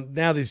going on?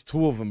 Now there's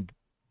two of them,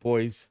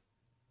 boys.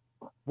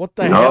 What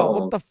the hell?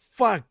 What the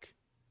fuck?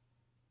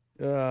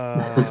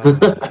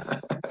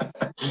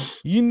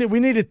 We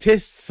need to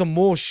test some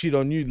more shit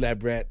on you,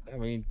 Lab Rat. I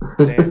mean,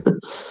 damn.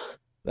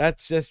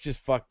 That's just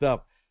fucked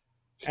up.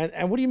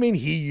 And what do you mean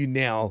hear you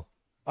now?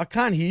 I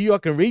can't hear you. I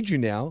can read you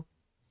now.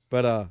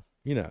 But,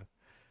 you know.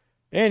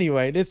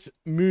 Anyway, let's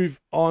move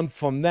on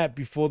from that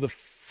before the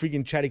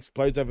friggin' chat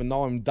explodes over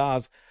Noam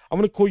Dars. I'm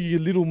going to call you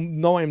little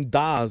Noam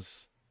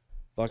Dars.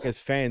 Like, as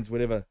fans,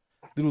 whatever.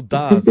 Little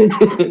Dars.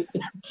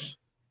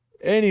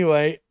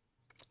 Anyway,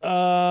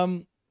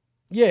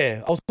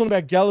 yeah, I was talking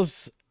about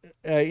Gallus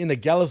in the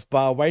Gallus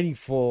bar waiting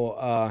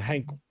for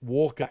Hank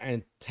Walker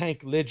and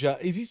Tank Ledger.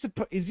 Is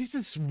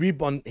this a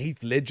rib on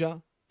Heath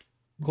Ledger?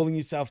 Calling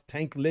yourself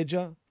Tank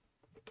Ledger?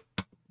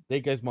 There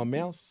goes my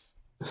mouse.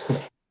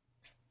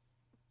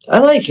 I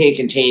like Hank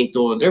and Tank,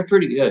 though. They're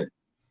pretty good.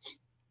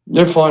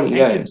 They're funny Hank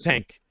guys. And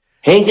Tank.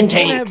 Hank and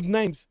Tank. Have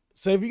names.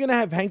 So if you're gonna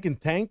have Hank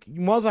and Tank, you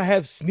might as well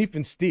have Sniff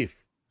and Stiff.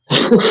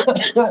 You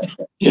know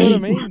what I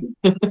mean?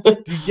 Do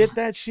you get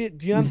that shit?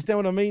 Do you understand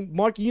what I mean?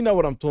 Mikey, you know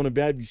what I'm talking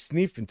about. If you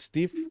Sniff and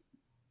Stiff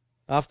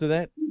after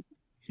that.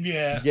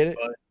 Yeah. You get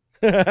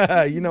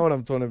it? You know what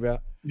I'm talking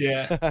about.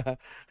 Yeah.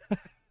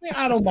 Yeah,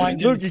 I don't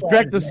mind it. Look, as he far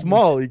cracked as the names.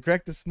 smile. He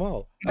cracked the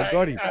smile. I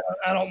got him.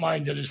 I don't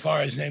mind it as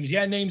far as names.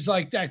 Yeah, names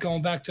like that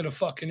going back to the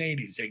fucking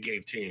 80s, they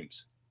gave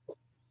teams.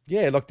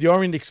 Yeah, like the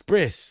Orient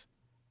Express.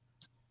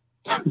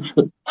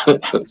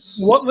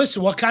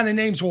 Listen, what kind of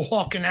names were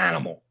Hawk and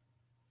Animal?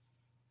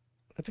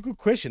 That's a good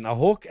question. A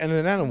hawk and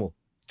an animal.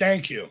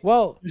 Thank you.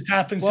 Well, this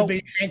happens to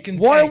be Hank and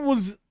why Tank.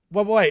 was?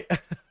 Well, wait.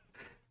 Axe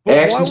why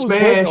and was Hawk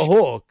smash. a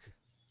hawk?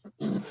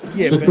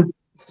 Yeah,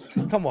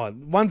 but come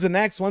on. One's an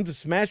axe, one's a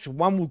smash,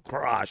 one will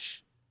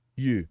crush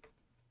you.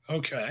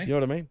 Okay. You know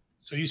what I mean?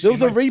 So you There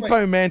was a my repo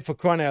point. man for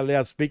crying out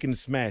loud speaking of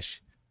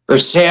smash. Or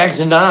sags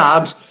and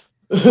knobs.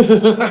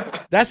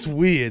 That's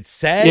weird.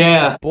 Sags,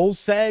 Yeah. like ball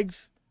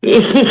sags,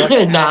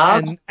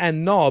 Knobs.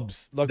 and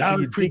knobs, like That for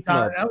was, your dick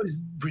knob. that was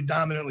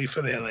predominantly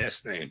for their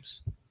last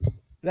names.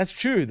 That's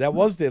true. That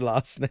was their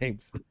last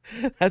names.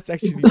 That's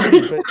actually true.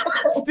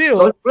 But still,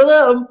 Sucks for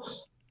them.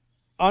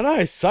 I know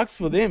it sucks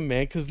for them,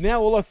 man. Because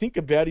now all I think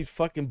about is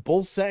fucking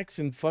ball sacks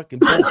and fucking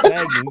ball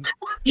sagging.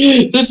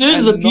 This is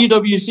And the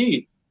not-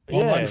 PWC.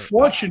 Well, Yeah.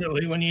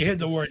 unfortunately, when you hear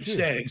the word true.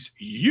 sags,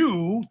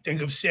 you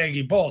think of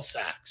saggy ball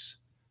sacks.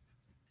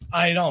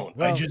 I don't.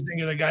 I Well- just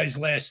think of the guy's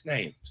last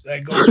name. So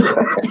that goes for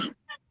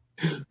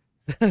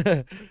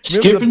Remember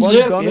Skip the and Bonnie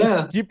zip, Donners,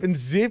 yeah. Skip and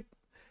Zip.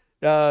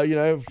 You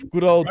know,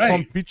 good old Tom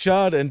Right.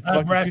 Pritchard and That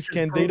fucking Ratchet Chris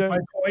proved Candido. my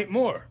point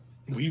more.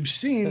 We've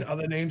seen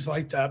other names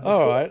like that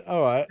before.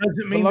 All right.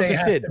 Doesn't But mean like they I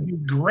have said, to be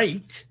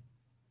great.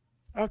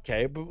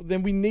 okay, but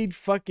then we need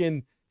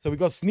fucking. So we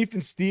got Sniff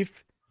and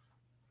Stiff,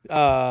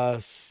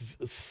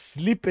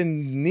 Slip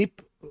and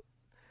Nip.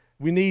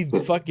 We need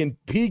fucking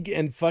Pig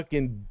and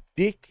fucking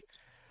Dick.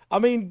 I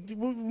mean,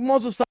 we might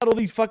as well start all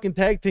these fucking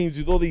tag teams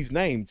with all these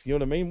names. You know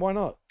what I mean? Why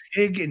not?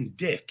 Pig and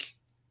Dick.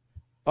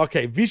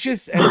 Okay,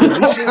 Vicious and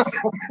Delicious.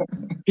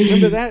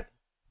 Remember that?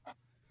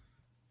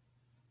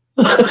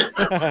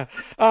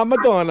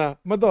 Madonna.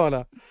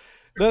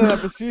 No,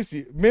 but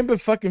seriously, remember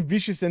fucking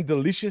Vicious and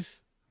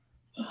Delicious?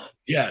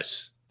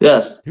 Yes.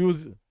 Yes. Who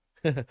was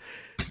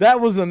that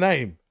was a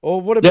name?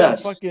 Or what about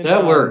Yes, fucking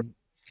that worked.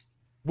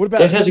 What about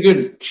That has a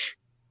good.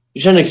 You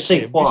shouldn't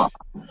say yeah, qua.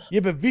 yeah,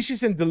 but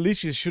Vicious and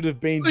Delicious should have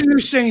been What are you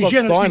saying, Scott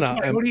Genesis? Steiner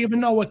I and- don't even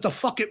know what the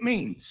fuck it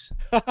means.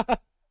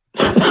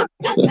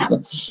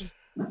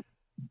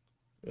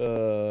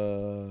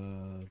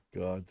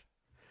 God.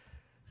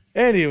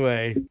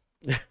 Anyway,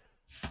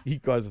 you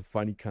guys are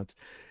funny cunts.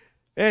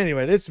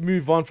 Anyway, let's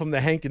move on from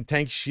the Hank and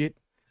Tank shit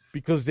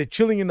because they're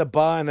chilling in the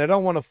bar and they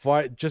don't want to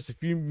fight. Just a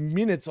few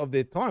minutes of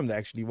their time they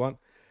actually want,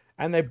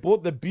 and they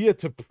bought the beer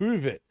to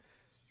prove it.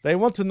 They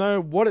want to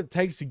know what it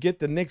takes to get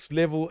the next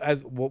level,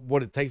 as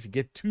what it takes to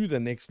get to the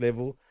next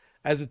level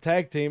as a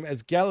tag team.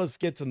 As Gallus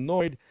gets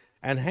annoyed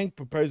and Hank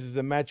proposes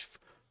a match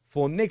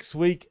for next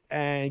week,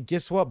 and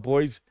guess what,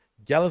 boys?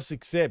 Gallus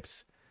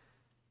accepts.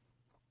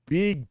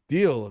 Big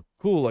deal.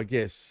 Cool, I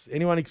guess.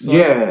 Anyone excited?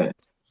 Yeah.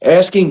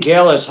 Asking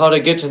Gallus how to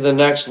get to the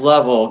next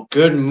level.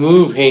 Good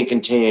move, Hank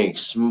and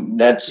Tanks.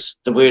 That's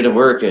the way to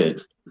work it.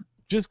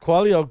 Just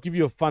quietly, I'll give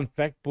you a fun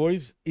fact,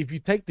 boys. If you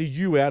take the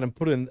U out and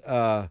put an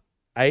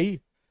A,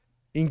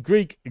 in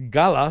Greek,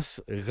 galas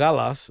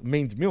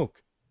means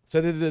milk. So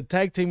they're the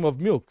tag team of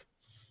milk.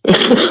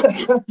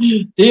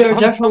 They are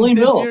definitely I'm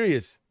dead milk.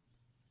 serious.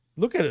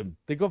 Look at them.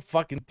 They got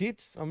fucking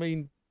tits. I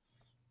mean,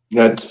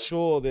 That's I'm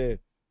sure they're,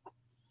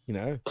 you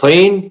know,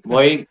 plain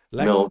white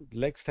milk.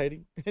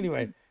 laxating.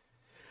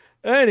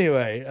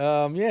 Anyway,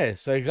 yeah.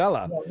 So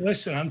gala. Well,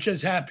 listen, I'm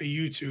just happy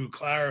you two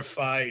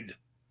clarified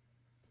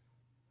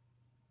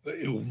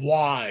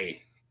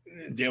why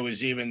there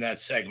was even that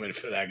segment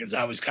for that, because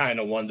I was kind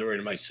of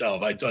wondering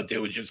myself. I thought they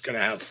were just going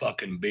to have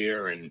fucking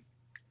beer and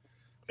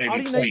maybe How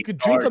do you know play you could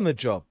drink darts, on the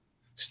job?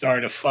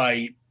 start a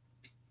fight.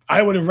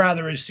 I would have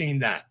rather have seen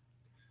that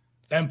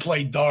than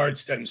play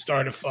darts than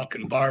start a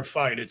fucking bar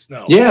fight. It's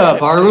no. Yeah,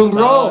 barroom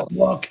brawl.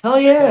 Look, Hell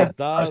yeah.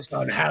 us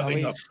on having I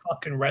mean- a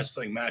fucking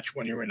wrestling match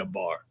when you're in a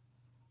bar.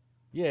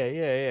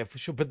 Yeah, for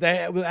sure. But they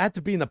had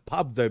to be in a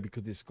pub though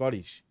because they're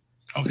Scottish.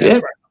 Okay, that's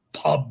right.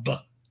 Pub.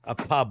 A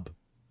pub.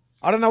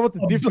 I don't know what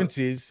the difference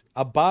is.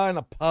 A bar and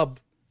a pub,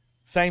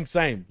 same.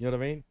 You know what I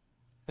mean?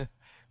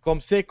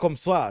 Comme c'est, comme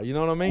ça. You know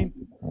what I mean?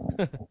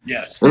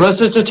 Yes. Unless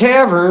it's a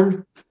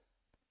tavern.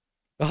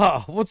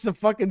 Oh, what's the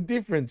fucking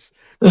difference?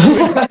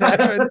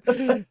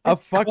 A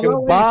fucking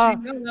Well, bar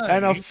see, no,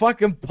 and a he-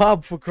 fucking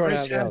pub for crying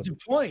Chris out loud. has a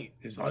point.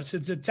 Unless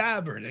it's a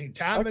tavern. A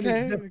tavern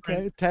is different.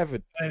 Okay,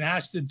 tavern. And it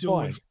has to do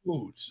Fine. with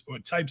foods or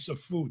types of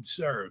food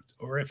served,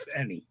 or if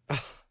any.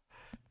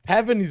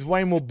 Tavern is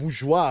way more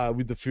bourgeois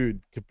with the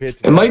food compared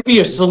to. It might be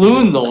a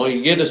saloon though.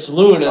 You get a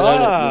saloon and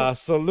then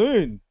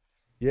Saloon.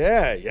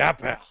 Yeah,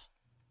 pal.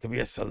 Could be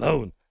a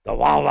saloon. The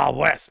Wild Wild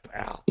West,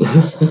 pal.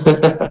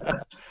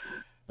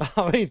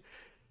 I mean,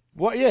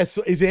 what? Yeah.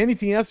 So, is there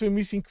anything else we're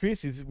missing,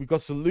 Chris? We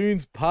got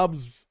saloons,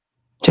 pubs,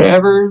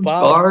 taverns,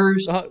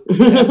 bars.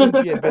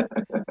 taverns, yeah, but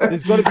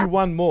there's got to be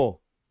one more.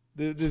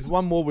 There's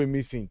one more we're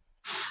missing.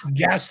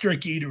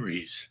 Gastric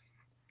eateries.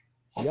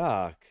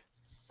 Yuck.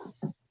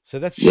 So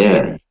that's Yeah.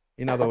 shitty,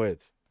 in other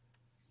words.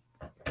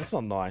 That's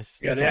not nice.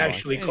 Yeah, That's they not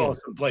actually nice. call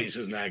some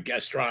places now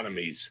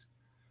gastronomies.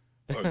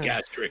 or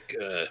gastric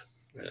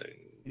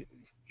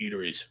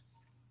eateries.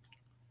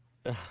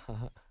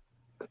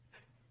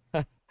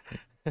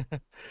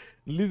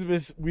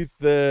 Elizabeth with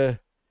the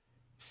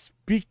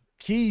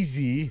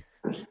speakeasy.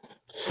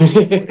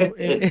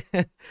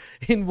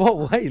 In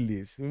what way,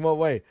 Liz? In what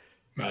way?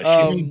 She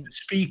means the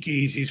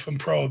speakeasies from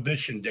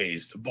Prohibition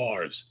days, the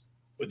bars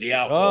with the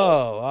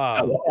alcohol.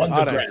 Wow.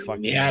 Underground,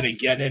 when you had to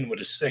get in with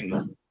a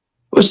signal.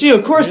 Well, see,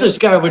 of course this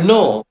guy would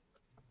know.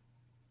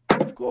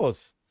 Of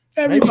course.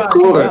 Everybody. Of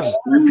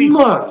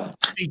course.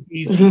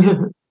 Speakeasy.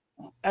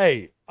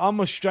 Hey, I'm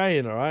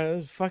Australian, all right?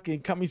 Just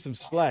fucking cut me some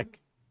slack.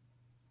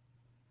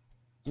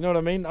 You know what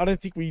I mean? I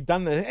don't think we've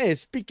done that. Hey,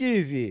 speak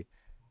easy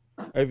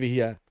over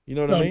here. You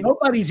know what I mean?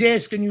 Nobody's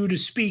asking you to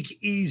speak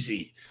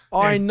easy.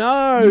 I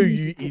know,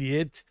 you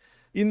idiot.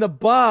 In the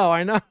bar,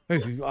 I know.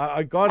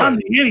 I got it. I'm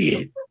the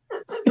idiot.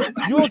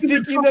 You're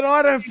thinking that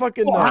I don't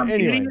fucking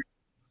know.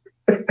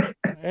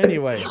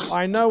 Anyway,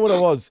 I know what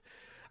it was.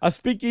 A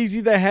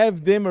speakeasy, they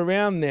have them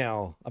around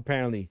now,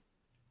 apparently.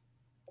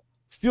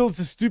 Still, it's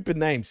a stupid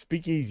name,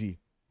 speakeasy.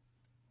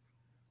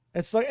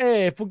 It's like,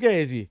 hey,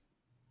 fugazi.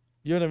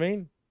 You know what I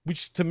mean?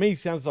 Which to me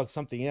sounds like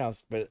something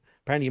else, but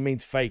apparently it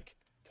means fake.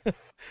 You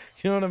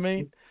know what I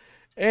mean?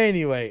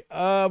 Anyway,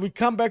 we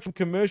come back from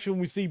commercial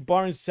and we see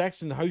Byron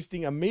Saxton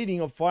hosting a meeting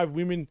of 5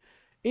 women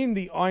in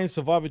the Iron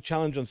Survivor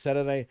Challenge on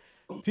Saturday.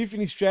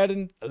 Tiffany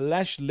Stratton,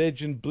 Lash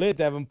legend Blair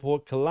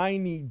Davenport,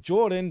 Kalani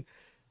Jordan,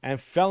 and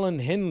Fallon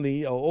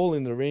Henley are all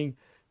in the ring.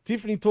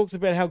 Tiffany talks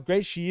about how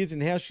great she is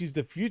and how she's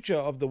the future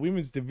of the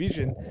women's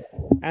division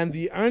and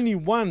the only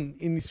one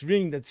in this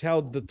ring that's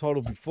held the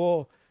title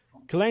before.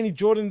 Kalani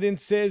Jordan then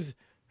says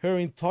her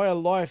entire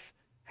life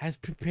has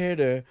prepared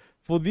her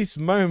for this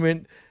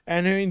moment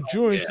and her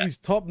endurance is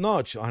top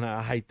notch. I know,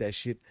 I hate that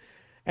shit.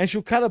 And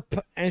she'll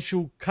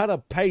cut a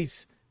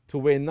pace to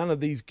where none of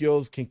these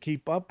girls can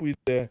keep up with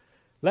her.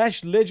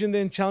 Lash legend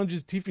then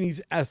challenges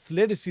Tiffany's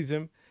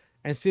athleticism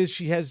and says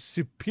she has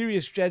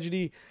superior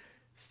strategy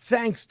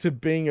thanks to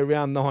being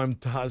around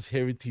Naimtar's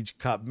Heritage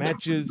Cup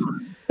matches.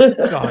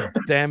 God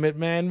damn it,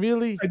 man.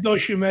 Really? I thought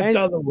she meant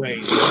the other way.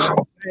 You know what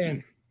I'm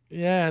saying?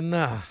 Yeah,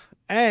 nah.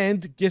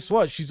 And guess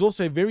what? She's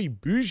also very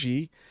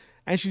bougie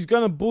and she's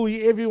going to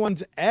bully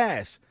everyone's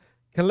ass.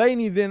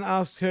 Kalani then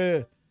asks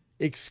her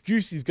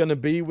excuse is going to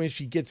be when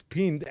she gets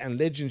pinned and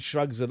Legend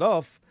shrugs it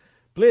off.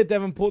 Blair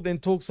Davenport then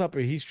talks up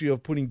her history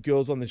of putting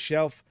girls on the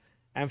shelf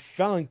and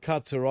Fallon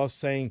cuts her off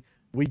saying,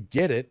 we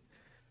get it.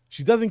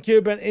 She doesn't care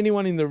about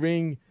anyone in the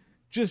ring,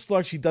 just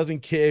like she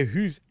doesn't care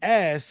whose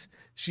ass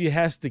she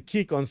has to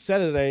kick on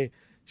Saturday.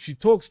 She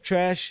talks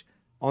trash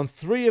on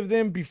 3 of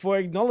them before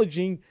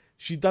acknowledging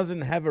she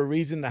doesn't have a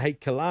reason to hate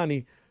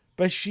Kalani,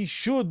 but she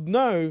should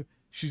know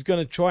she's going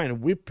to try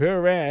and whip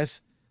her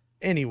ass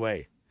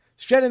anyway.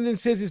 Stratton then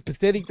says it's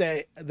pathetic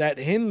that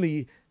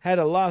Henley had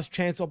a last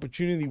chance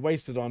opportunity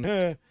wasted on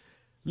her.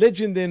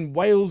 Legend then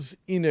wails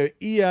in her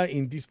ear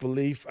in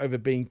disbelief over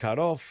being cut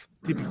off.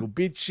 Typical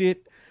bitch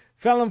shit.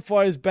 Fallon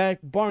fires back.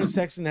 Byron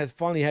Saxton has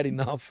finally had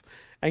enough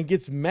and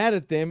gets mad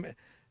at them.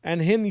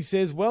 And Henley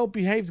says,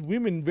 well-behaved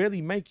women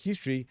rarely make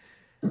history,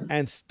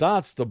 and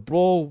starts the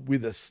brawl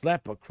with a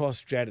slap across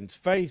Stratton's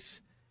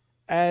face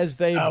as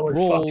they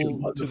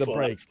brawl to the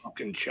break.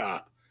 Fucking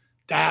chop.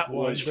 That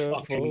was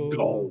fucking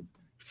gold.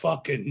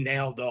 Fucking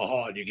nailed the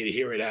hard. You could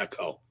hear it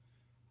echo.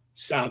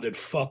 Sounded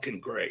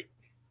fucking great.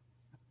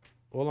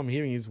 All I'm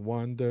hearing is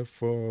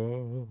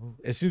wonderful.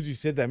 As soon as you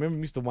said that,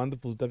 remember Mr.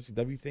 Wonderful's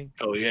WCW thing?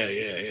 Oh,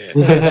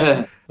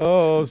 yeah.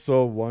 Oh,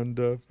 so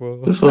wonderful.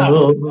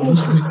 What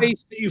was the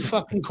face that you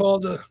fucking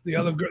called the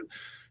other girl?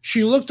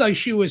 She looked like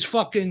she was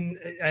fucking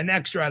an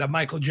extra out of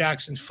Michael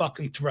Jackson's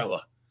fucking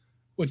Thriller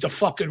with the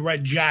fucking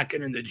red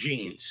jacket and the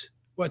jeans.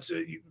 What's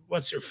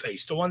her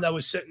face? The one that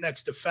was sitting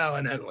next to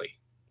Fallon Henley.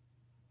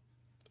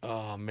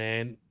 Oh,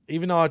 man.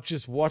 Even though I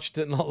just watched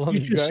it not long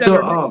ago. Said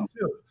her name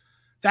too.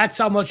 That's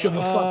how much of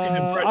a fucking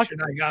impression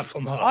I got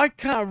from her. I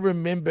can't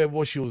remember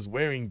what she was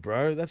wearing,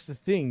 bro. That's the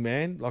thing,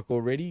 man. Like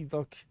already.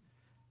 Like,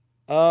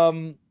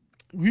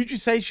 who'd you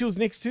say she was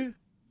next to?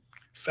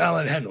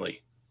 Fallon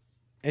Henley.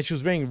 And she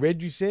was wearing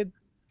red, you said?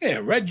 Yeah,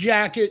 red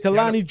jacket.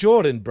 Kalani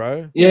Jordan,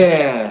 bro.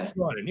 Yeah.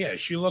 Jordan, yeah.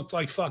 She looked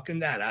like fucking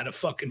that. I'd have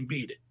fucking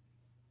beat it.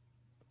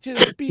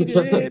 Just beat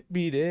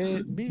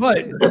it.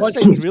 But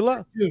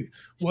Thriller? Dude,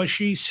 what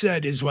she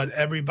said is what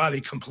everybody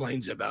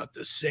complains about.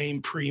 The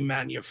same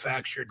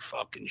pre-manufactured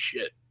fucking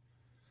shit.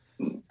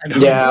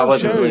 I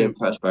wasn't really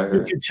impressed by her.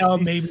 You could tell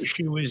maybe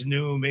she was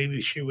new,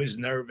 maybe she was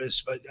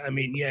nervous, but I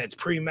mean, yeah, it's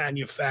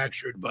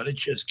pre-manufactured, but it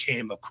just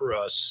came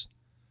across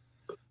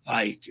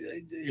like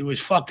it was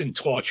fucking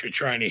torture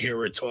trying to hear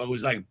her talk. It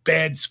was like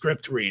bad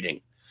script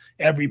reading.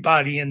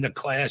 Everybody in the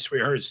class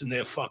rehearsing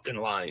their fucking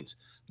lines.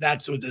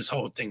 That's what this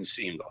whole thing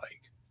seemed like.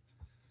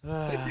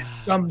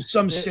 It's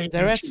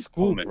they're at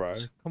school, moments. Bro.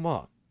 Come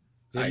on.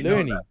 They're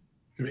learning.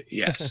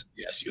 Yes.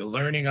 You're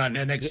learning on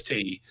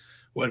NXT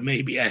what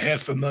maybe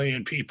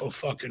 500,000 people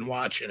fucking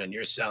watching, and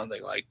you're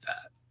sounding like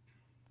that.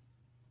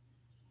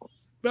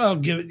 Well,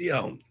 give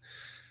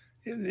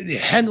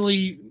it,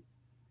 Henley,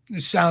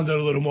 It sounded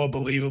a little more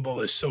believable,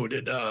 as so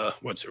did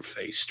what's her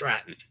face,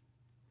 Stratton.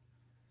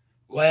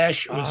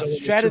 Lash was a little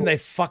Stratton. too- They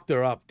fucked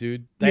her up,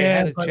 dude. They yeah,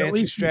 had a but chance at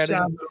with least she Stratton,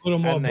 sounded a little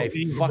more and they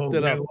believable. fucked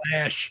it than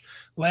up.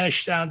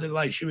 Lash sounded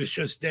like she was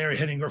just there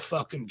hitting her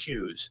fucking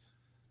cues.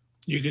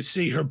 You could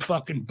see her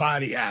fucking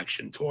body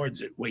action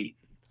towards it. Wait,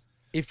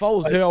 If I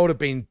was her, I would have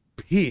been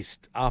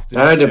pissed after.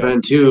 I'd this have show.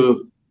 been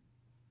too.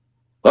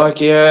 Fuck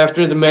yeah!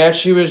 After the match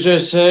she was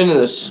just in,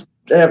 and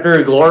after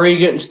her glory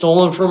getting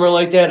stolen from her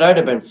like that, I'd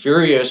have been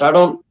furious. I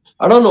don't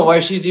know why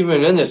she's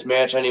even in this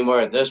match anymore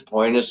at this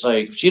point. It's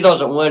like if she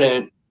doesn't win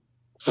it,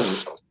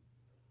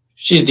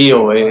 she's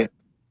DOA.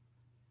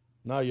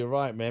 No, you're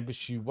right, man. But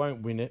she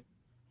won't win it.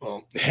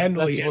 well,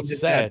 Henley That's what's ended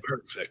sad. that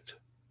perfect.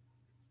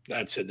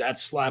 That's it. That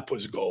slap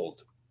was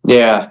gold.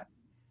 Yeah.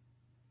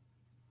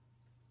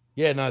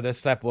 Yeah, no, that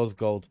slap was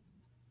gold.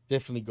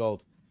 Definitely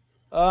gold.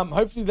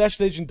 Hopefully Lash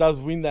Legend does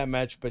win that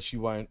match, but she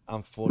won't,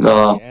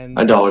 unfortunately.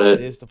 No, I doubt it.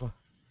 There's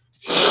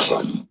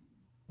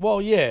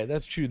well, yeah,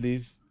 that's true,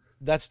 Liz.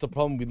 That's the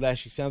problem with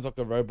Lash. She sounds like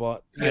a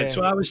robot. That's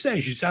Yeah. what I was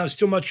saying. She sounds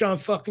too much on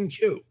fucking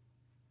cue.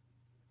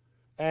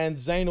 And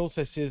Zayn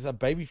also says a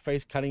baby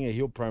face cutting a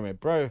heel promo.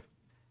 Bro,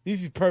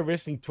 this is Pro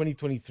Wrestling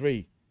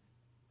 2023.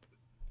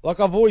 Like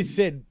I've always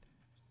said,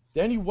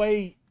 the only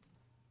way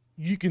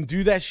you can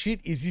do that shit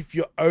is if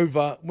you're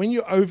over. When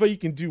you're over, you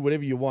can do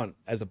whatever you want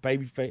as a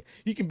baby face.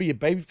 You can be a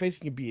baby face,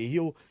 you can be a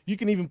heel, you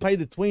can even play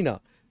the tweener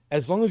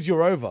as long as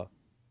you're over.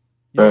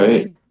 You know what I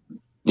Right. mean?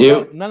 Yep.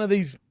 But none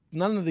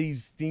of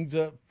these things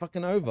are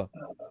fucking over.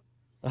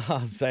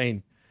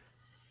 Zayn.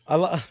 I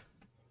like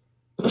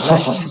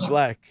Lash too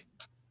black.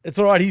 It's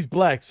all right, he's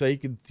black, so he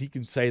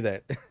can say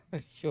that.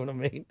 You know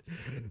what I mean?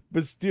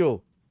 But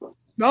still.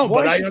 No,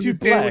 why but I is she too understand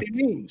black? what he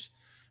means.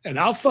 And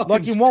I'll fucking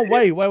Like in what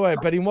way? Wait,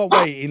 but in what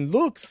way? In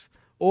looks?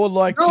 Or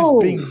like No.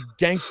 just being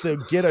gangster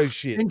ghetto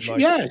shit? And she,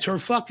 Like, yeah, it's her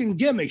fucking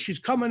gimmick. She's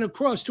coming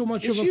across too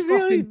much Is of a she fucking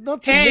really?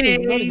 Not to me,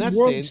 not in that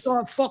world sense.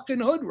 star fucking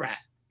hood rat.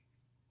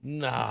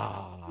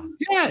 Nah.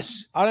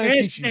 Yes. I don't Ask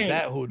think she's Zayn.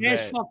 that hood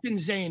Ask rat. fucking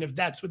Zayn if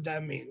that's what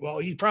that means. Well,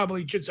 he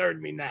probably just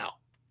heard me now.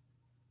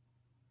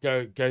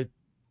 Go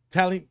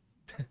tell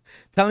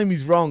him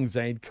he's wrong,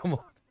 Zayn. Come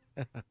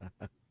on.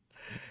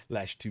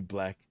 Lash too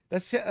black.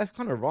 That's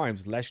kind of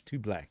rhymes. Lash too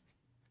black.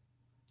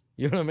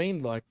 You know what I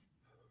mean? Like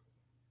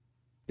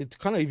it's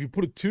kind of if you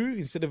put a 2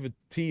 instead of a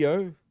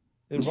TO,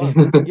 it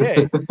rhymes.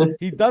 Yeah,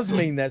 he does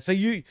mean that. So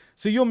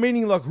you're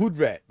meaning like hood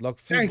rat, like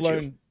full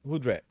blown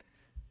hood rat.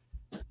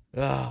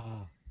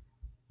 Ah,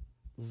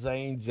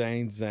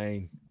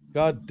 Zayn.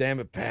 God damn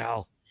it,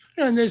 pal.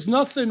 And there's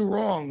nothing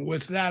wrong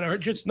with that. Or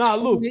just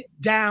tone it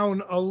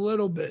down a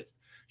little bit.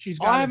 She's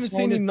got. I haven't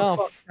seen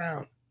enough.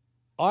 Down.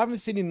 I haven't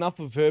seen enough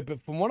of her,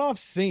 but from what I've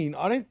seen,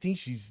 I don't think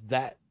she's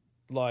that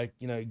like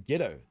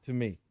ghetto to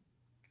me.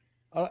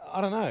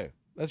 I don't know.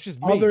 That's just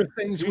me. Other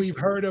things we've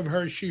heard of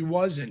her, she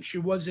wasn't. She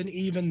wasn't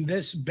even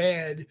this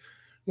bad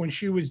when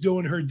she was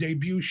doing her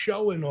debut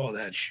show and all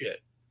that shit.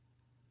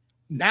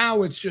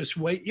 Now it's just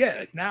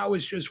now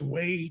it's just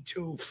way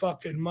too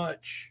fucking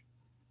much.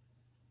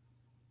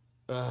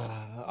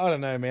 I don't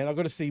know, man. I've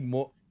got to see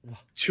more.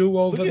 Too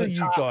over Look the at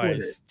top you with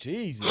guys. it.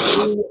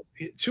 Jesus.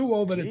 Too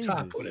over the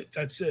top Jesus. with it.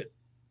 That's it.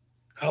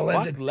 I'll end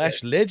Fuck it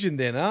Lash Legend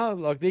then, huh?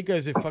 Like there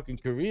goes her fucking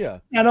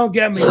career. Now, don't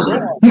get me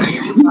wrong.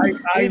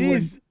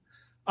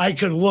 I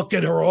could look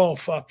at her all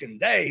fucking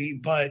day,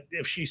 but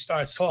if she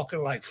starts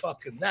talking like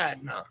fucking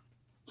that, no.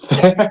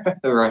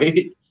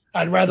 Right?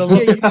 I'd rather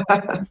look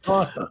at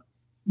Arthur.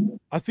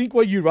 I think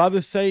what you rather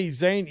say,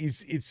 Zayn,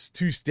 is it's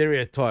too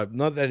stereotyped.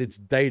 Not that it's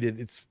dated.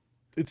 It's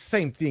the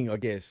same thing, I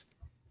guess.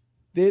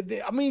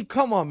 I mean,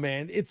 come on,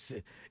 man. It's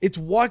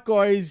white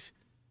guys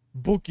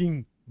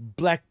booking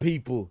black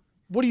people.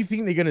 What do you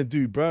think they're gonna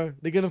do, bro?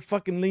 They're gonna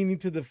fucking lean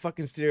into the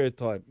fucking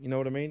stereotype. You know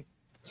what I mean?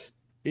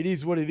 It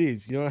is what it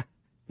is. You know,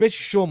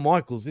 especially Shawn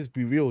Michaels. Let's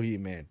be real here,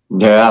 man.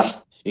 Yeah.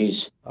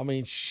 Jeez. I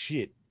mean,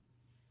 shit.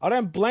 I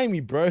don't blame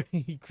you, bro.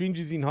 He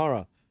cringes in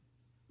horror.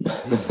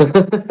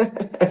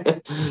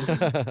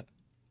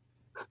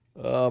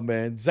 Oh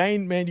man,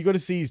 Zayn, man, you got to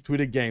see his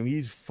Twitter game.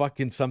 He's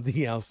fucking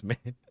something else, man.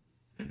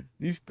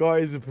 This guy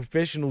is a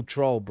professional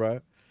troll,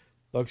 bro.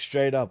 Like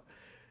straight up.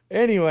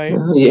 Anyway,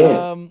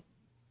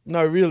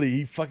 no, really,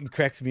 he fucking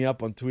cracks me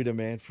up on Twitter,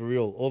 man, for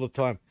real, all the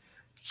time.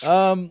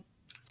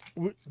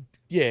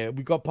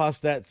 We got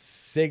past that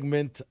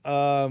segment.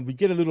 We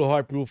get a little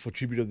hype rule for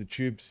Tribute of the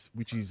Troops,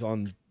 which is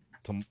on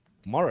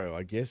tomorrow,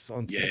 I guess,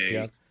 on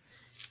SmackDown.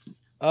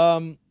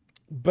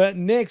 But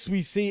next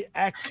we see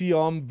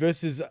Axiom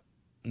versus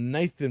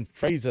Nathan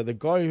Fraser, the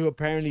guy who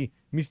apparently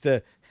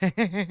Mr.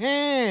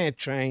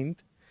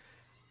 trained.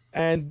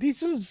 And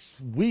this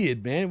was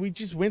weird, man. We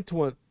just went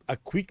to a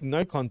quick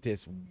no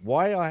contest.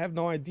 Why? I have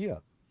no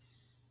idea.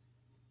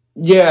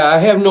 Yeah, I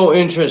have no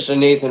interest in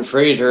Nathan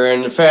Fraser,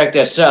 and the fact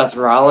that Seth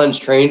Rollins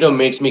trained him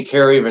makes me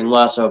care even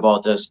less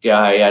about this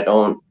guy.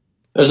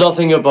 There's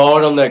nothing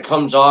about him that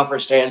comes off or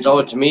stands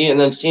out to me, and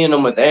then seeing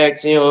him with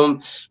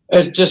Axiom,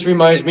 it just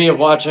reminds me of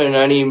watching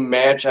any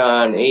match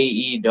on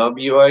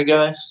AEW, I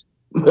guess.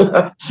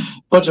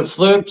 bunch of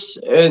flips,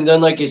 and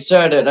then like you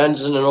said, it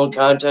ends in an old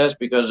contest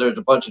because there's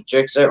a bunch of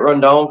chicks that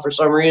run down for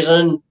some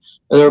reason.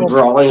 And they're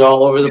brawling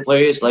all over the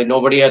place, like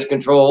nobody has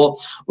control.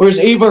 Whereas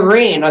Ava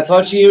Rain, I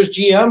thought she was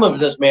GM of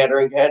this matter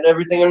and had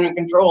everything under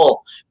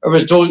control. Or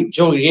was Joey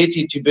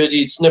Gacy too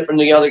busy sniffing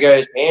the other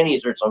guy's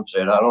panties or some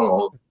shit? I don't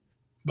know.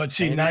 But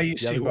see, now you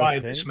see why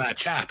this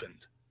match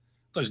happened.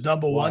 Because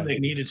number one, they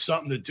needed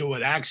something to do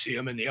with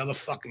Axiom and the other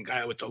fucking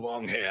guy with the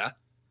long hair.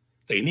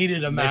 They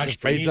needed a match.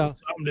 They needed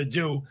something to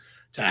do,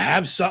 to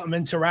have something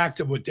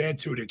interactive with their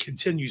two to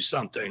continue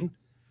something.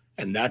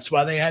 And that's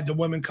why they had the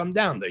women come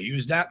down. They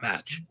used that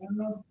match.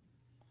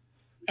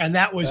 And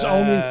that was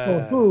only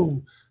for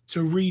who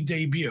to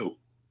re-debut.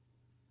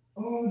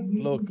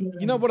 Look,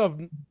 you know what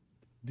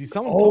did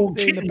someone talk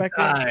there in the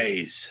background?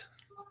 Guys.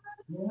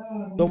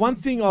 The one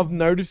thing I've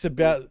noticed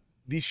about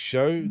this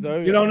show,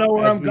 though. You don't know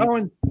where I'm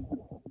going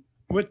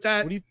with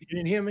that? You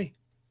didn't hear me?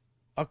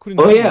 I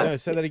couldn't hear you. No,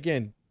 say that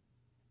again.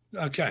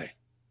 Okay.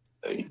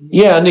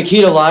 Yeah,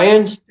 Nikita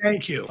Lyons.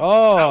 Thank you.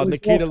 Oh,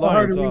 Nikita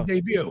Lyons.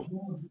 Debut.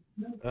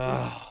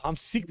 I'm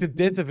sick to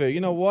death of her.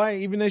 You know why?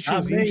 Even though she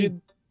was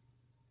injured,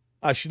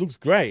 she looks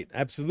great,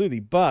 absolutely.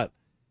 But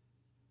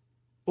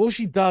all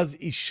she does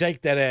is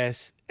shake that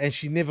ass, and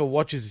she never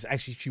watches.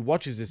 Actually, she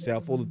watches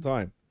herself all the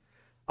time.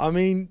 I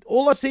mean,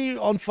 all I see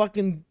on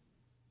fucking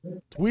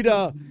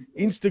Twitter,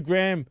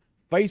 Instagram,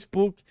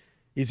 Facebook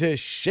is her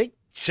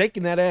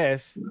shaking that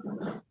ass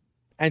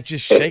and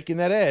just shaking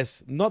that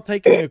ass, not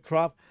taking her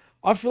craft.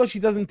 I feel like she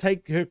doesn't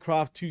take her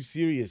craft too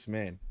serious,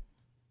 man.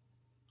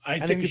 I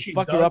think she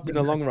fuck her up in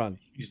the long run.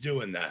 She's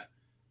doing that.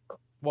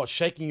 What,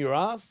 shaking your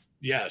ass?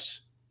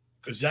 Yes,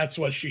 because that's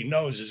what she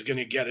knows is going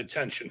to get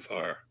attention for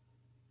her.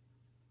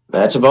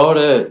 That's about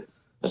it.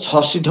 That's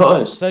all she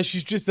does. So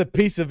she's just a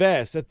piece of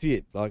ass. That's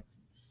it. Like,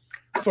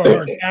 for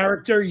her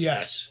character,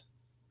 yes.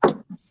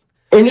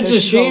 And it's a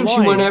shame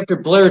she went after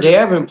Blair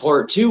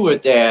Davenport too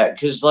with that,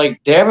 because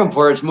like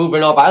Davenport's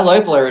moving up. I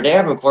like Blair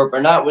Davenport,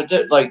 but not with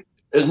it. Like,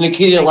 is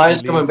Nikita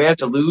Lyons coming back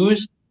to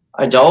lose?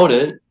 I doubt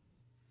it.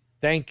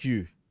 Thank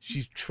you.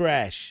 She's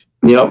trash.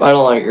 Yep, I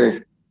don't like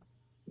her.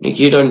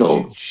 Nikita,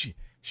 no. She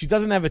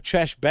doesn't have a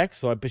trash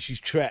backside, but she's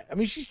trash. I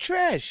mean, she's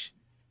trash.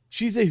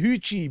 She's a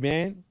hoochie,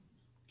 man.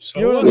 So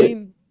you know what I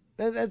mean?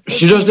 That's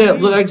she does that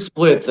leg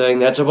split thing.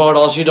 That's about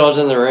all she does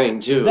in the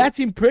ring, too. That's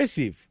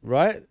impressive,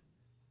 right?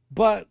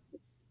 But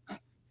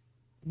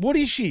what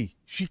is she?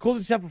 She calls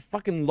herself a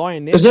fucking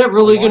lioness. Is that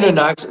really going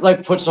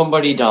to put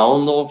somebody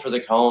down, though, for the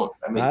count?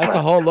 I mean, that's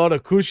a whole lot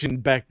of cushion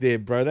back there,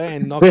 bro. They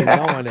ain't knocking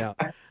no one out.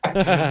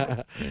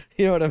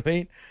 You know what I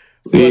mean?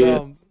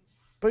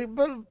 But,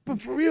 but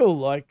for real,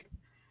 like,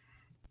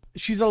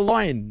 she's a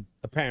lion,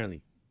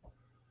 apparently.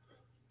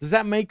 Does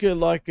that make her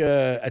like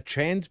a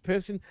trans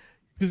person?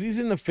 Because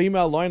isn't a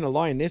female lion a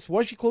lioness?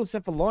 Why does she call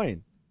herself a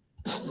lion?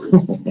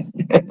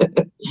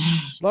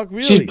 Like,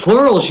 really? She's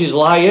plural. She's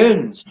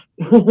lions.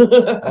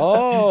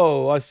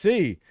 Oh, I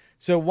see.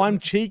 So one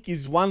cheek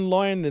is one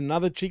lion,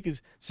 another cheek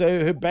is...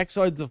 So her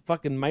backsides are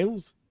fucking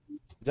males?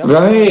 Is that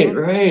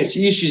right.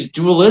 See, she's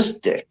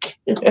dualistic.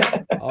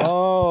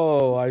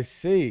 Oh, I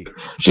see.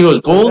 She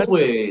goes both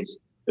ways.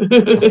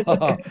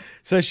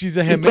 So she's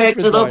a hermaphrodite.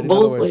 Backs it up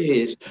both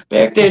ways.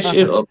 Back that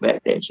shit up.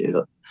 Back that shit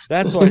up.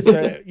 That's why.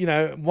 So, you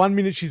know, 1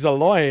 minute she's a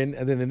lion,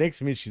 and then the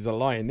next minute she's a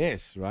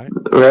lioness, right?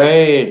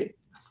 Right.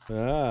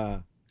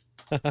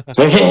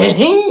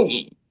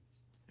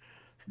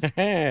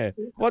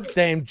 What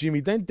damn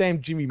Jimmy? Don't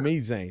damn Jimmy me,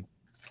 Zane.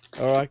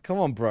 All right, come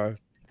on, bro.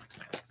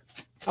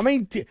 I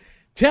mean,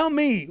 tell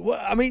me.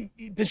 I mean,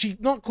 does she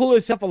not call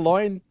herself a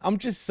lion? I'm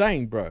just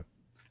saying, bro.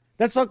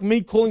 That's like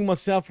me calling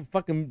myself a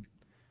fucking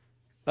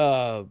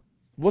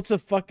what's a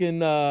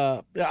fucking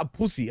a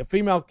pussy, a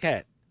female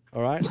cat.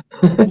 All right,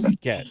 pussy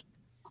cat.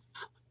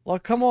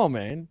 Like, come on,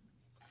 man.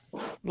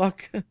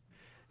 Like,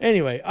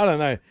 anyway, I don't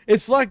know.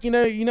 It's like you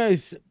know,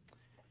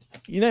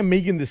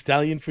 Megan Thee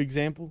Stallion, for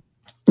example.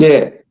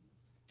 Yeah.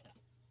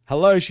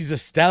 Hello, she's a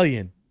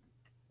stallion.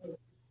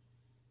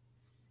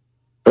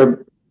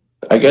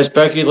 I guess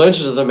Becky Lynch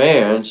is the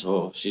man,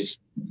 so she's.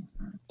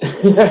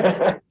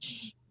 I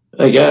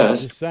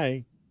guess. Just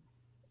saying,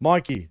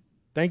 Mikey.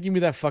 Don't give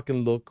me that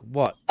fucking look.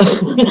 What?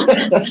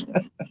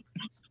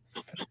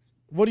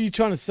 What are you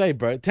trying to say,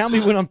 bro? Tell me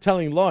when I'm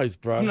telling lies,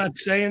 bro. I'm not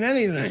saying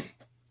anything.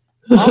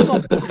 I'm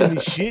not booking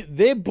this shit.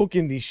 They're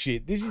booking this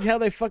shit. This is how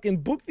they fucking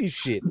book this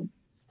shit.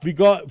 We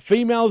got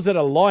females that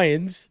are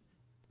lions.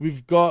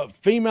 We've got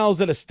females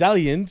that are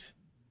stallions.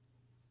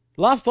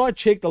 Last I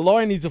checked, a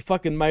lion is a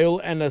fucking male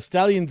and a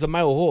stallion's a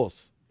male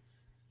horse.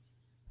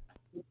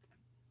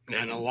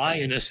 And a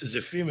lioness is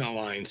a female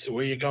lion. So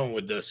where are you going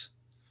with this?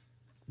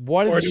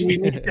 Why does or do we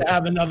need to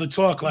have another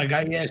talk like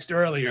I asked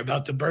earlier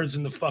about the birds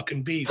and the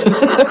fucking bees?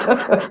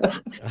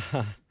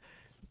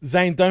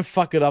 Zane, don't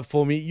fuck it up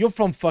for me. You're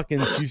from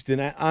fucking Houston,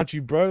 aren't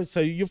you, bro?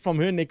 So you're from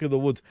her neck of the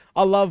woods.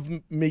 I love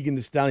Megan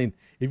Thee Stallion.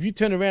 If you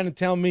turn around and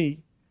tell me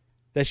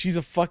that she's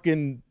a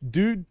fucking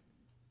dude,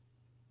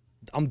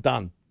 I'm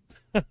done.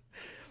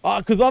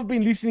 Because I've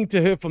been listening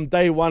to her from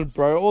day one,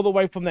 bro, all the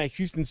way from that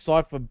Houston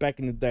Cypher back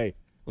in the day.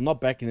 Well,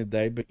 not back in the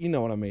day, but you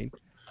know what I mean.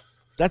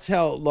 That's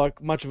how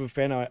like much of a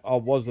fan I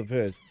was of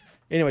hers.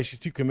 Anyway, she's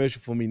too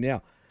commercial for me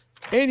now.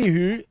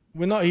 Anywho,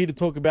 we're not here to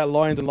talk about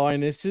lions and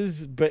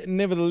lionesses, but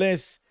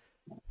nevertheless,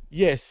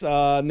 yes,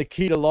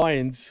 Nikita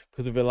Lyons,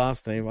 because of her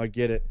last name, I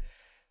get it,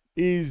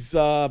 is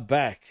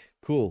back.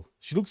 Cool.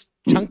 She looks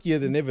chunkier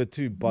than ever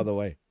too, by the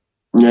way.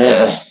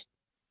 Yeah.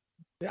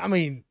 I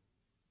mean,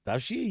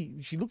 does she?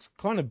 She looks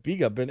kind of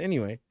bigger, but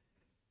anyway,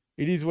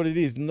 it is what it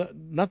is.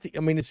 Nothing. I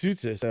mean, it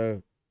suits her,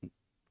 so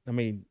I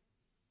mean,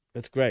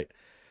 that's great.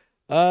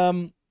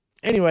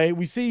 Anyway,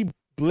 we see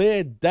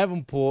Blair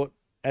Davenport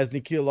as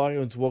Nikita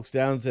Lyons walks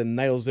down and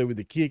nails her with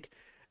a kick,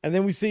 and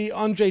then we see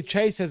Andre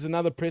Chase has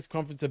another press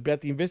conference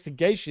about the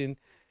investigation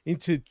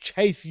into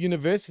Chase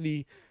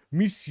University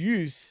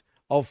misuse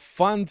of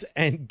funds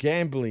and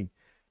gambling.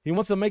 He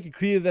wants to make it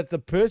clear that the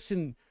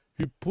person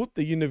who put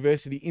the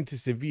university into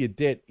severe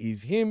debt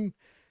is him,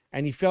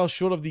 and he fell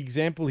short of the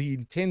example he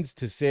intends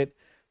to set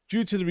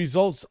due to the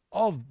results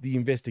of the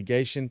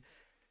investigation.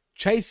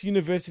 Chase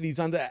University is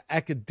under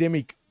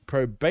academic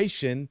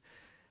probation,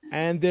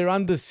 and they're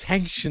under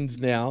sanctions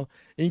now,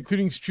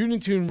 including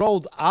students who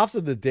enrolled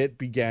after the debt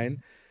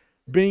began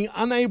being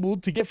unable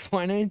to get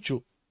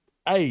financial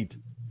aid.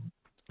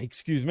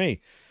 Excuse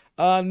me.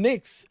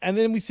 Next, and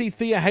then we see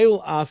Thea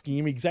Hale asking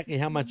him exactly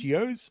how much he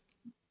owes,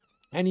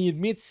 and he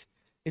admits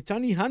it's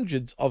only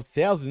hundreds of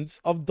thousands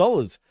of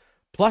dollars,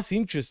 plus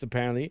interest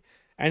apparently,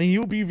 and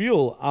he'll be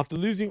real. After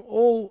losing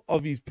all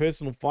of his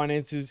personal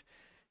finances,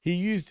 he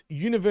used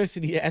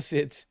university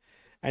assets,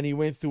 and he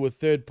went through a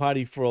third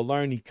party for a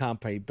loan he can't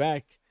pay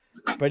back,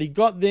 but he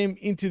got them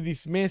into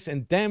this mess,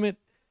 and damn it,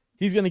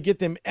 he's going to get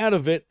them out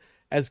of it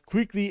as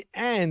quickly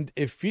and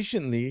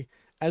efficiently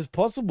as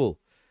possible.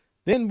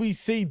 Then we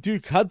see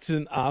Duke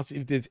Hudson ask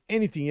if there's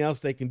anything else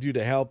they can do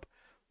to help.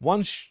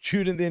 One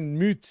student then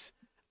moots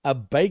a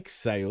bake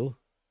sale.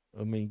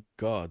 I mean,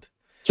 God.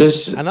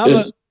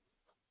 Another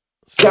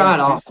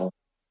God awful.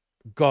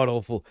 God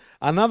awful.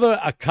 Another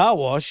a car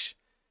wash.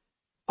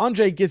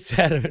 Andre gets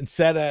sadder and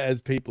sadder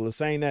as people are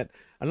saying that.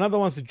 Another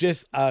one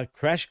suggests a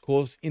crash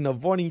course in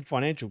avoiding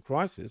financial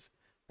crisis.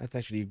 That's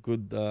actually a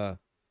good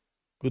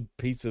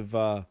piece of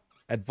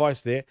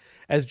advice there.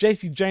 As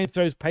JC Jane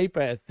throws paper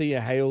at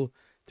Thea Hale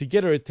to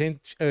get her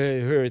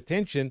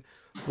attention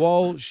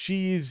while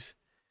she's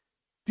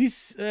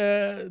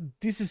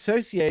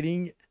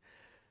disassociating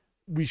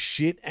with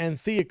shit,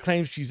 and Thea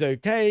claims she's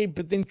okay,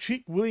 but then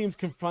Trick Williams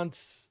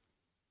confronts...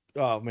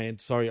 Oh, man,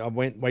 sorry, I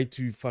went way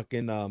too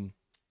fucking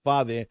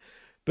far there.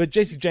 But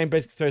JC Jane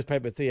basically throws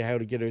paper at Thea Hale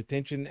to get her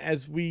attention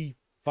as we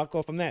fuck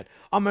off from that.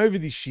 I'm over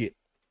this shit.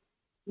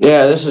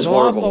 Yeah, this is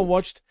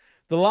horrible.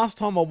 The last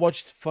time I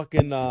watched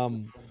fucking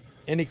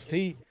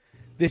NXT,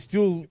 there's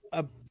still,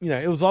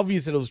 it was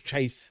obvious that it was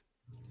Chase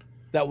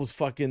that was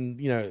fucking,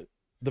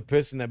 the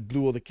person that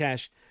blew all the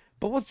cash.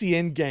 But what's the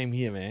end game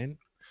here, man?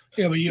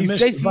 Yeah, but you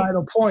missed the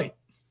vital point.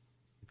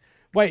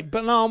 Wait,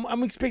 but no,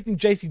 I'm expecting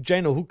JC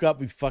Jane to hook up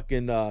with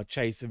fucking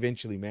Chase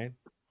eventually, man.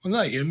 Well,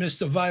 no, you missed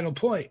the vital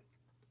point.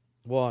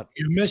 What?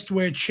 You missed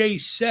where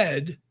Chase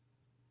said,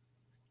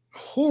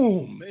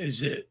 whom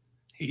is it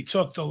he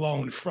took the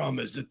loan from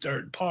as the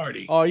third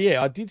party? Oh,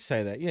 yeah, I did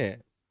say that, yeah.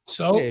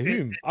 So yeah,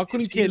 whom? I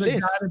couldn't care less.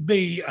 It's got to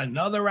be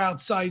another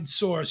outside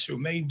source who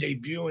may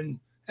debut in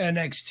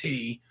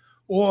NXT,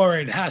 or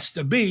it has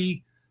to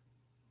be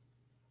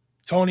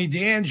Tony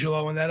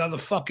D'Angelo and that other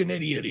fucking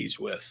idiot he's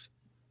with.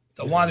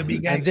 The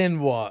wannabe gangster.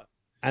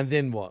 And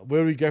then what?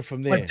 Where do we go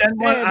from there? But then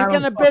we're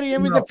going to bury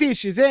him with the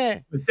fishes,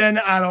 eh? But then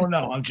I don't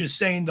know. I'm just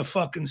saying the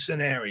fucking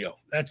scenario.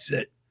 That's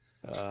it.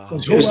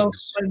 Because who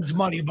else lends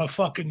money but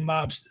fucking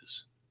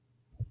mobsters?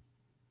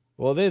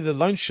 Well, they're the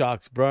loan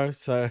sharks, bro.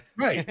 So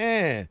right.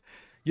 Yeah.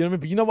 You know what I mean?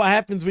 But you know what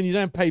happens when you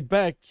don't pay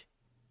back?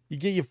 You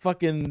get your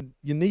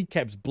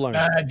kneecaps blown.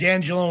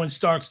 D'Angelo and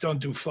Starks don't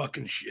do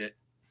fucking shit.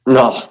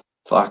 No.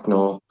 Fuck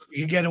no.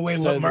 You get away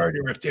with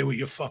murder if they were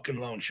your fucking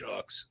loan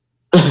sharks.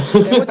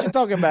 Hey, what you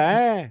talking about,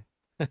 eh?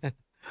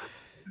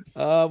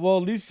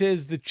 Well, Liz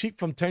says the chick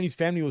from Tony's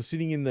family was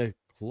sitting in the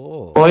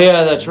claw. Oh,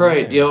 yeah, that's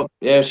right. Yep.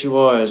 Yeah, she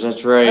was.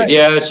 That's right.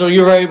 Yeah, so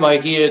you're right,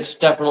 Mikey. It's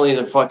definitely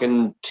the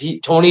fucking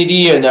Tony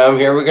D and them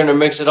here. We're going to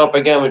mix it up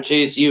again with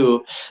Chase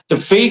U. The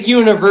fake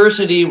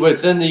university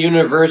within the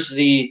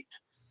university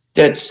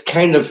that's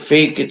kind of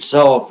fake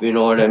itself, you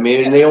know what I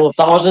mean? And they owe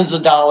thousands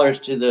of dollars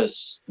to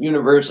this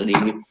university.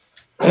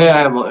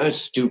 Yeah, it's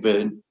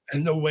stupid.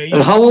 And the way.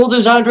 And how old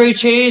is Andre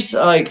Chase?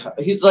 Like,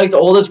 he's like the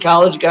oldest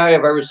college guy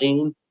I've ever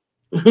seen.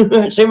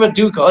 Same with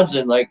Duke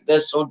Hudson. Like,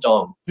 that's so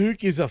dumb.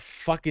 Duke is a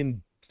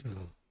fucking.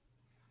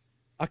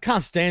 I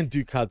can't stand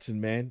Duke Hudson,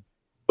 man.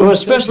 Well,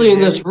 especially in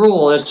this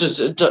role, it's just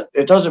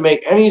it doesn't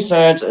make any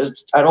sense.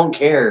 I don't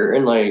care.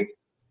 And like,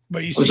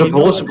 but you was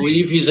supposed to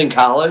believe he's in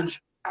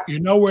college.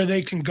 You know where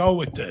they can go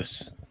with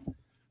this.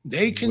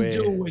 They can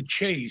do with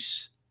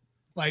Chase.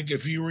 Like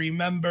if you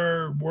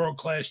remember World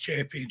Class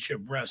Championship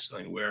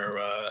Wrestling, where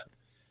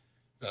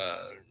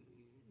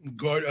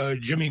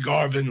Jimmy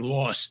Garvin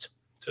lost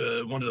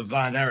to one of the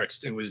Von Erichs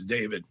thing was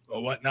David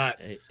or whatnot.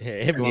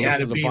 Everyone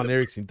listens to Von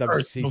Erichs in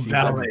personal WCCW.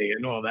 valet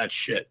and all that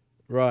shit.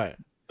 Right.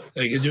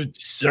 They could do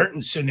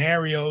certain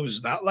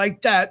scenarios, not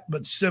like that,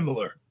 but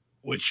similar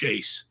with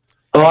Chase.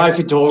 Oh, I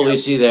could totally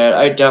see that.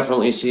 I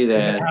definitely see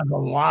that. They have a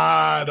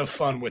lot of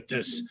fun with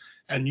this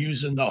and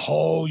using the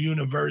whole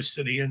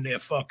university in their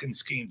fucking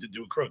scheme to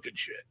do crooked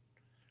shit.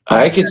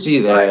 I could see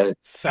that.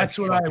 That's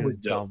what I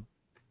would do. Dumb.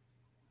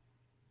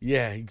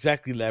 Yeah,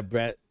 exactly, Lab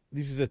Brat.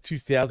 This is a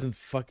 2000s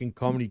fucking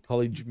comedy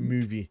college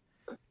movie.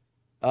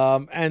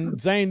 And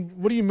Zane,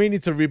 what do you mean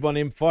it's a rib on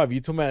M5? You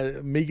talking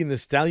about Megan Thee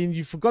Stallion?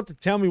 You forgot to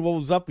tell me what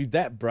was up with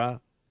that, bruh.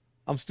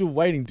 I'm still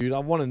waiting, dude. I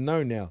want to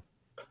know now.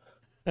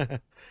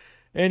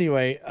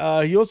 Anyway,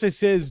 he also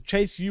says,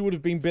 Chase, you would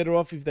have been better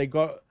off if they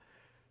got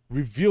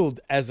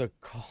revealed as a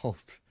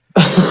cult.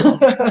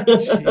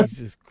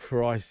 Jesus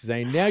Christ,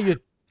 Zane. Now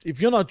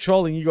if you're not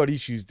trolling, you got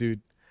issues,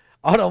 dude.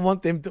 I don't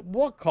want them to.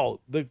 What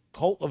cult? The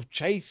cult of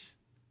Chase?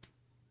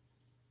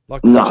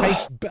 Like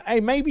Chase?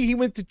 Hey, maybe he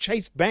went to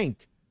Chase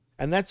Bank,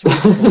 and that's where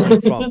he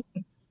learned from.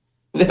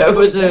 That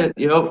was it.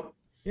 Yep.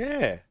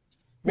 Yeah.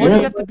 Why do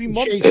you have to be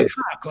Chase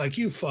cock like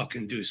you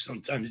fucking do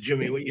sometimes,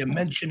 Jimmy, with your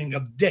mentioning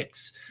of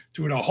dicks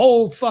through the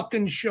whole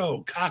fucking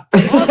show? Cock.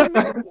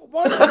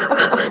 What?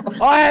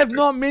 I have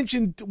not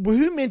mentioned.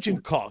 Who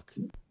mentioned cock?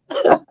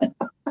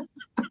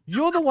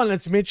 You're the one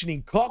that's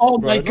mentioning cock. Oh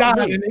bro, my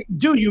god,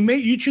 dude!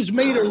 You just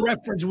made a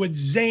reference with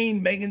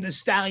Zayn, Megan Thee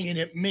Stallion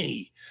at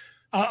me,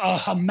 a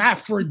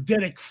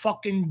hermaphroditic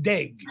fucking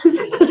dig.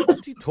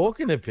 What's he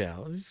talking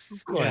about?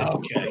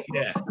 Okay,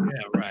 yeah,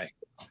 right.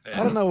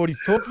 I don't know what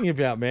he's talking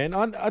about, man.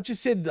 I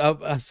just said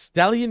a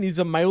stallion is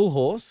a male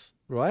horse,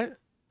 right?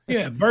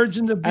 Yeah, birds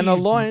and the bees. And a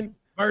lion.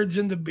 Birds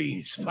and the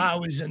bees,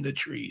 flowers in the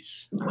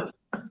trees.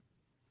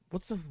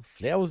 What's the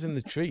flowers in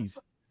the trees?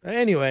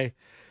 Anyway,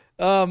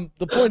 the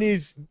point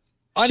is,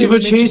 see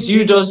what Chase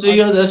you does to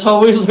you. That's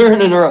how we're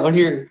learning around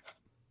here.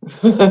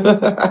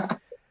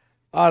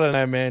 I don't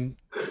know, man.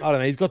 I don't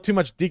know. He's got too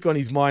much dick on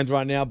his mind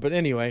right now. But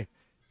anyway,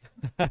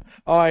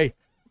 I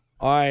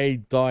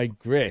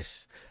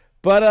digress.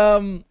 But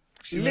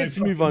let's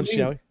move on,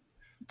 shall we?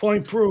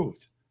 Point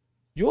proved.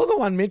 You're the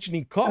one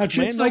mentioning cock, man.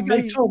 It's like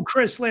I told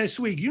Chris last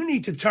week. You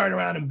need to turn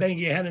around and bang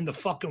your head in the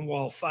fucking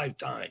wall 5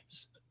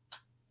 times.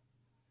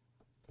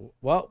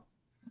 Well,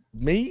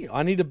 me?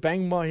 I need to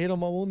bang my head on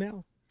my wall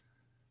now?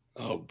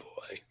 Oh,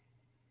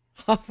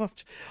 boy.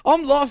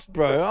 I'm lost,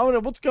 bro. I don't know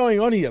what's going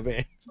on here,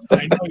 man.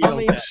 I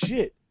know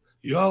shit.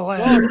 You're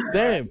last.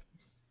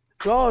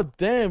 God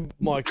damn,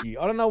 Mikey.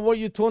 I don't know what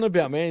you're talking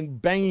about, man.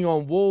 Banging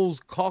on walls,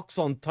 cocks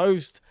on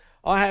toast.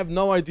 I have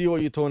no idea what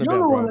you're talking about,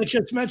 You're the bro. one that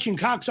just mentioned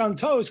cocks on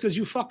toast because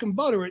you fucking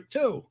butter it,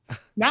 too.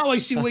 Now I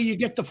see where you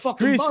get the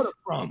fucking Chris, butter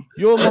from.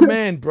 You're my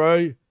man,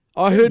 bro.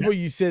 I heard what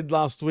you said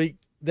last week,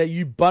 that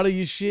you butter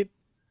your shit.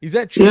 Is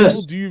that true?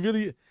 Yes. Do you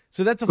really?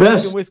 So that's a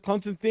fucking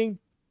Wisconsin thing?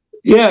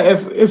 Yeah,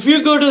 if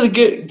you go to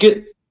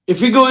the if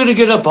you're going to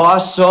get a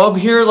boss sub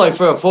here, like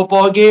for a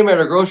football game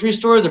at a grocery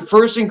store, the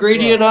first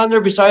ingredient on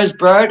there besides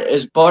bread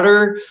is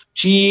butter,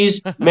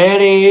 cheese,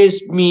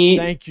 mayonnaise, meat,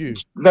 Thank you,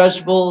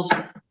 vegetables.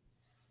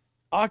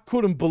 I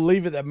couldn't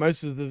believe it that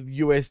most of the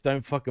U.S.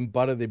 don't fucking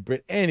butter their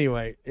bread.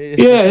 Anyway.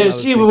 Yeah,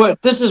 see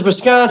what this is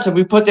Wisconsin.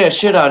 We put that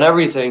shit on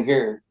everything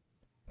here.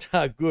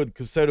 Good,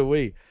 because so do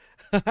we.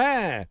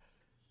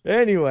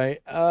 Anyway,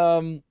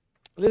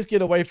 let's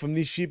get away from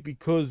this shit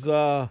because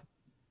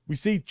we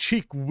see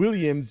Chick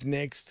Williams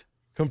next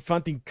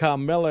confronting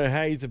Carmelo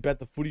Hayes about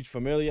the footage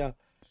from earlier.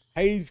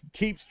 Hayes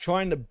keeps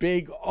trying to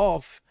beg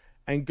off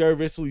and go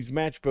wrestle his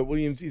match, but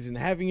Williams isn't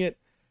having it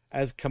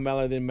as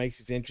Carmelo then makes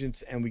his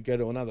entrance and we go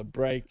to another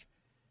break.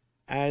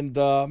 And,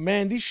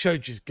 man, this show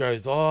just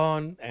goes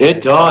on.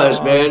 It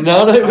does, man.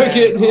 Now that we're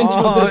getting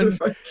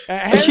into it,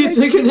 I keep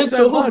thinking it's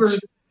over.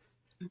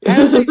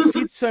 How do they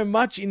fit so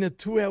much in a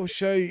 2-hour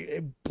show?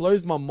 It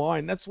blows my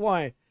mind. That's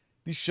why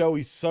this show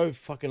is so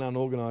fucking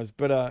unorganized.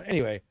 But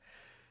anyway,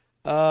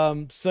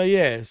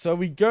 so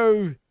we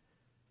go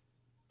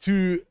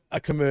to a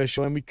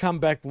commercial and we come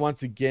back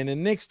once again.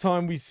 And next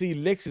time we see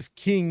Lexus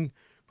King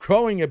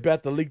crowing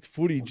about the leaked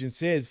footage and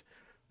says,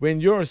 when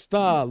you're a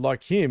star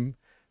like him,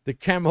 the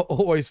camera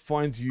always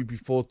finds you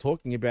before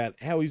talking about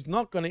how he's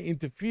not going to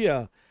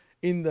interfere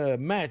in the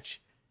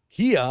match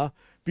here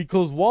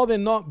because while they're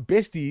not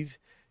besties,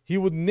 he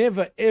would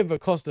never, ever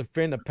cost a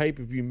friend a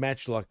pay-per-view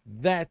match like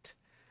that.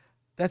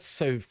 That's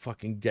so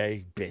fucking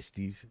gay,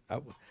 besties.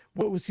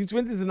 Since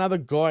when does another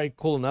guy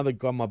call another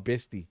guy my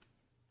bestie?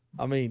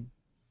 I mean,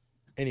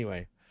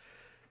 anyway.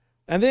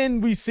 And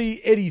then we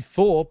see Eddie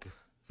Thorpe.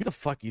 Who the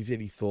fuck is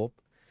Eddie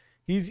Thorpe?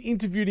 He's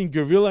interviewing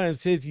Gorilla and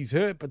says he's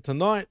hurt, but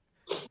tonight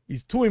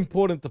is too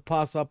important to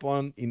pass up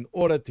on in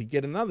order to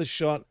get another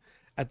shot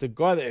at the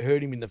guy that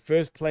hurt him in the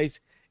first place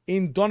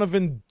in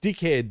Donovan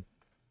Dickhead.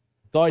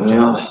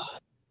 Dijak.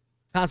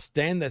 Can't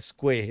stand that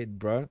square head,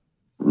 bro.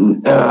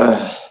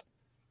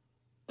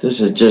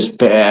 This is just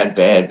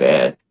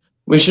bad.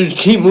 We should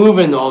keep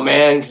moving, though,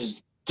 man,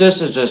 because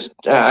this is just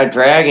a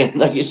dragon,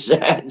 like you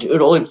said,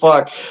 dude. Holy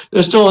fuck!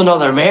 There's still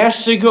another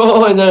match to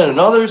go, and then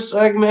another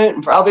segment,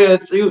 and probably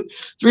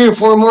three or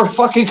four more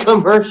fucking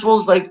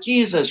commercials. Like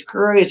Jesus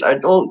Christ, I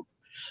don't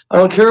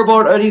care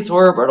about Eddie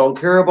Thorpe. I don't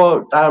care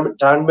about Don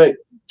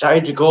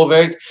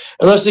Dijakovic,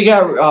 unless they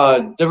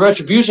got the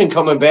Retribution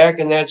coming back,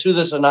 and that's who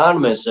this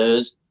Anonymous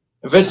is.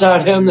 If it's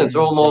not him, then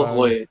throw him all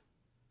away.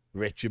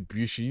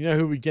 Retribution. You know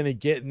who we're gonna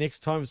get next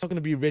time? It's not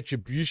gonna be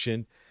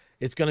Retribution.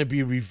 It's gonna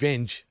be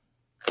Revenge.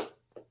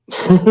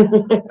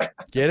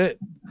 Get it?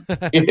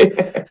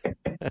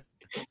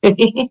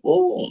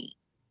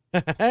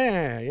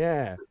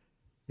 Yeah,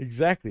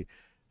 exactly.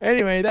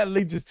 Anyway, that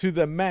leads us to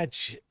the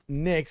match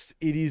next.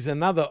 It is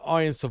another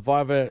Iron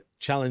Survivor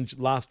Challenge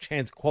last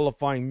chance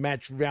qualifying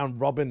match, round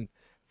robin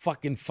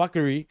fucking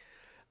fuckery.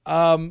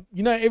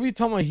 You know, every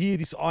time I hear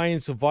this Iron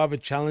Survivor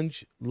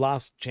Challenge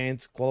last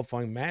chance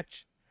qualifying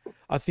match,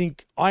 I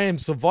think I Am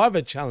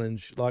Survivor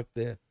Challenge, like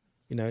the,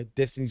 you know,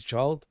 Destiny's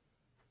Child.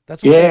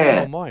 That's what comes to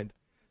my mind.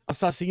 I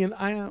start singing,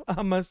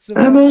 I'm a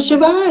survivor. I'm a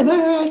survivor.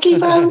 I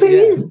keep on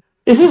being.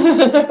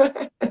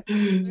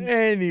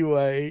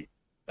 Anyway,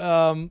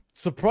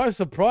 surprise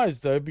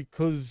though,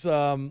 because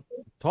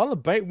Tyler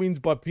Bate wins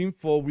by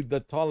pinfall with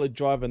the Tyler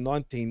Driver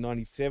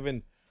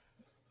 1997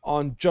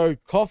 on Joe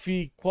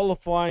Coffey,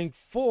 qualifying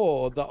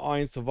for the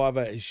Iron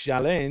Survivor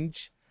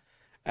Challenge.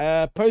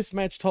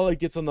 Post-match, Tyler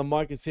gets on the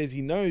mic and says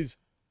he knows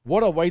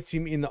what awaits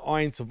him in the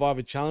Iron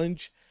Survivor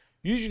Challenge.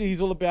 Usually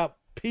he's all about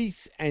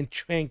peace and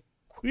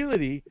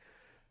tranquility,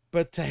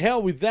 but to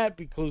hell with that,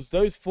 because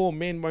those four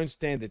men won't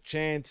stand a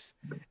chance.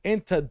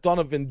 Enter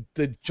Donovan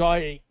the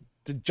giant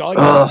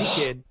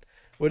dickhead,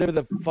 whatever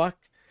the fuck.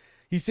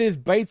 He says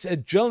Bates'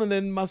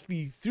 adrenaline must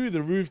be through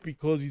the roof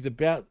because he's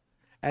about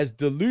as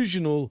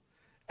delusional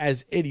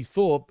as Eddie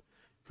Thorpe,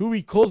 who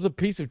he calls a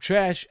piece of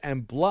trash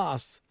and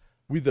blasts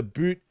with a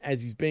boot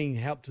as he's being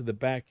helped to the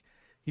back.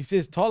 He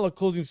says Tyler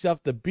calls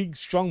himself the big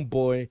strong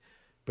boy,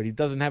 but he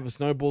doesn't have a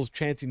snowball's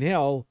chance in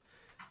hell.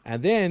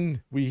 And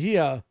then we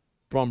hear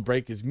Bron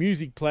Breakker's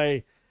music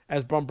play.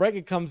 As Bron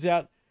Breakker comes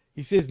out,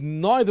 he says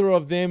neither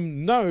of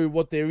them know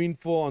what they're in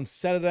for on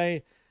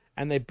Saturday,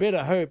 and they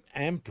better hope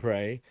and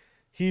pray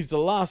he's the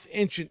last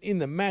entrant in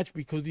the match,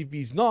 because if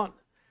he's not,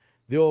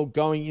 they're all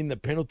going in the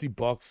penalty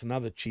box.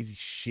 Another cheesy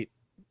shit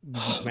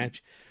with this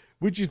match,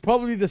 which is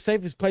probably the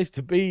safest place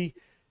to be,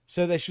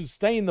 so they should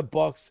stay in the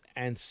box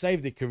and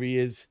save their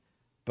careers.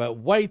 But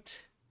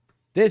wait,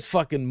 there's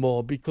fucking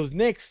more, because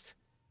next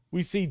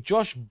we see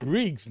Josh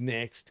Briggs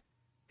next.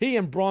 He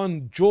and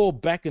Bron jaw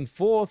back and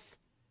forth.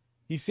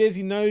 He says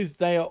he knows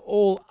they are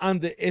all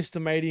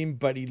underestimating him,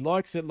 but he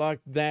likes it like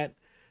that,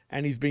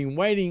 and he's been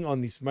waiting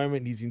on this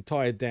moment his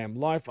entire damn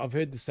life. I've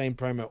heard the same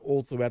promo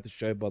all throughout the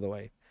show, by the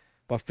way,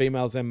 by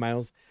females and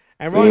males.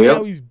 And right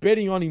now he's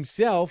betting on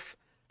himself.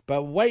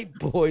 But wait,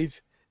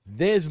 boys,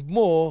 there's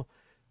more,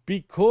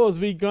 because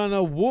we're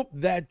gonna whoop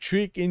that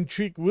Trick in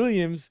Trick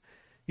Williams.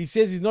 He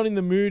says he's not in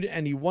the mood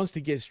and he wants to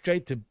get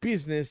straight to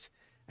business,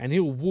 and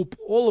he'll whoop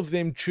all of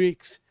them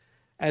tricks.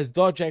 As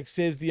Dojak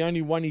says, the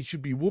only one he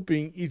should be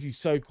whooping is his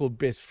so-called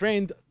best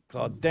friend.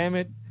 God damn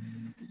it.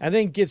 And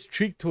then gets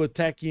Trick to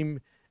attack him,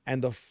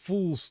 and a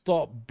full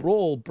stop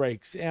brawl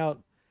breaks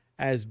out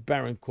as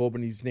Baron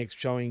Corbin is next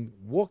showing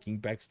walking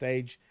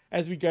backstage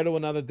as we go to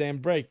another damn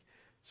break.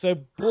 So,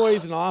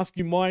 boys, and I ask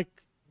you, Mike,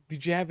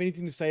 did you have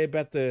anything to say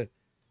about the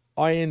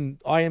I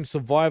am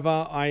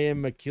Survivor, I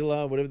am a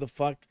killer, whatever the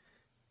fuck?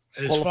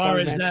 As far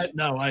as that,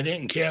 no, I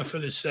didn't care for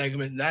the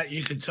segment. That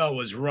you could tell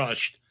was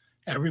rushed.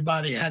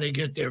 Everybody had to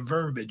get their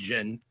verbiage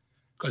in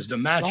because the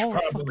match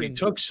probably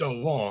took so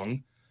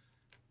long.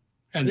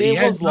 And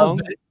it was long.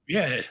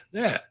 Yeah.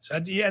 So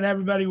at the end,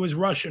 everybody was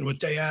rushing what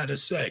they had to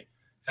say.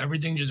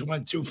 Everything just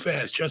went too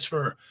fast just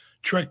for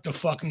Trick to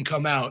fucking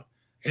come out,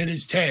 hit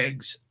his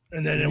tags,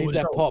 and then it was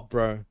that pop,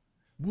 bro.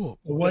 Whoop,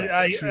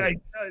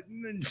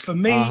 for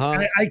me,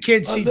 I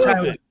can't see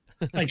Tyler.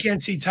 I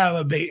can't see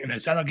Tyler Bate in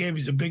this. I don't care if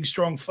he's a big,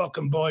 strong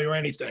fucking boy or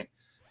anything.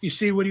 You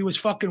see what he was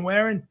fucking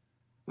wearing?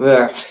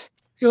 Yeah.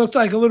 He looked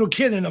like a little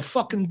kid in a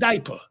fucking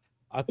diaper.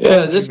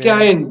 Yeah, this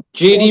guy and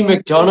JD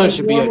McDonough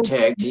should be a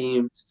tag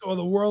team. Or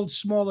the world's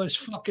smallest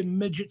fucking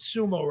midget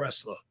sumo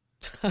wrestler.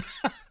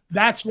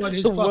 That's what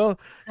his fucking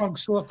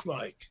trunks look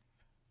like.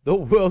 The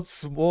world's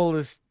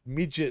smallest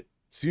midget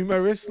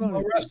sumo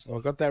wrestler? I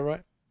got that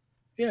right?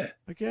 Yeah.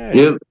 Okay.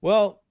 Yep.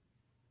 Well,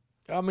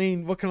 I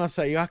mean, what can I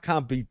say? I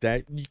can't beat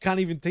that. You can't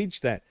even teach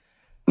that.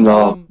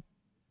 No.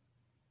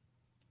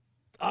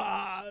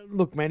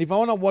 Look, man, if I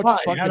want to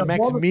watch fucking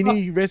Max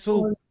Mini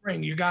wrestle,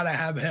 ring, you got to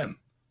have him.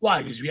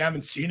 Why? Because we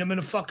haven't seen him in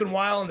a fucking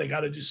while and they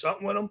got to do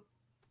something with him?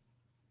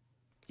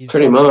 He's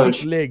pretty got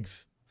much big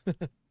legs.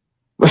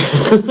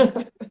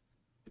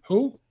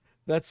 Who?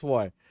 That's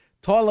why.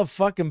 Tyler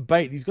fucking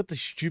Bate. He's got the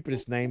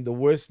stupidest name, the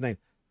worst name.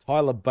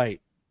 Tyler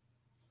Bate.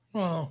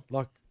 Oh.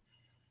 Like,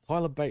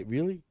 Tyler Bate,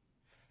 really?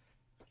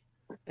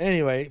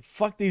 Anyway,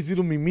 fuck these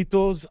little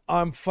mimitos.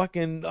 I'm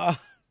fucking...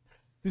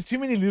 there's too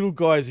many little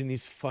guys in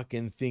this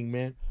fucking thing,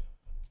 man.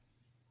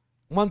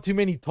 one too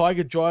many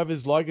Liger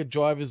drivers,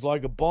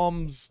 Liger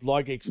bombs,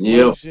 Liger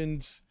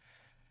explosions.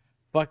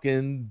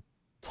 Fucking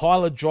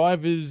Tyler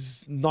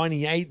drivers,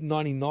 98,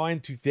 99,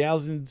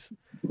 2000s.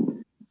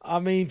 I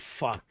mean,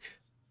 fuck.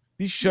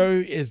 This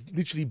show has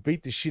literally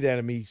beat the shit out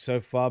of me so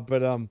far.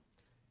 But,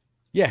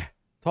 yeah,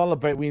 Tyler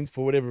Bate wins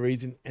for whatever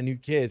reason, and who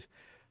cares?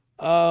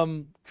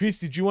 Chris,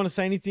 did you want to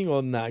say anything,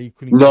 or nah, you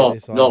couldn't?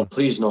 No,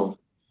 please no.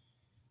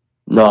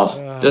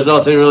 No, there's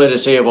nothing really to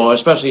say about it,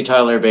 especially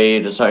Tyler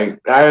Bate. It's like,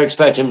 I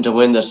expect him to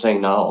win this thing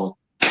now.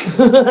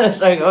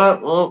 It's like,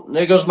 well,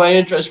 there goes my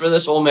interest for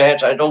this whole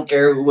match. I don't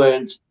care who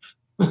wins.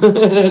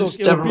 Look,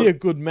 it'll be a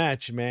good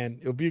match, man.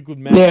 It'll be a good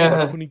match.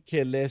 Yeah. I couldn't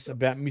care less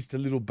about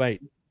Mr. Little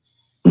Bate.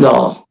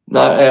 No,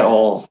 not at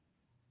all.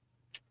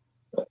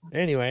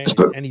 Anyway,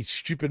 and his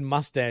stupid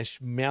mustache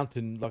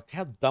mountain. Like,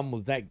 how dumb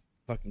was that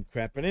fucking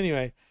crap? But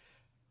anyway,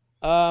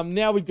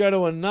 now we go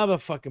to another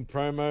fucking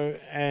promo,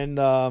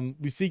 and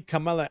we see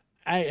Carmella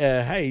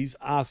Hayes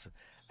ask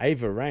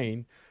Ava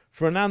Raine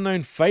for an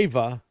unknown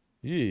favor.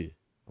 Yeah,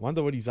 I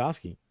wonder what he's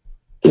asking.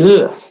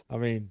 Ugh. I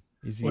mean,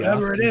 is he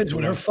whatever it asking is, for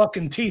with her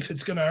fucking teeth,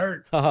 it's gonna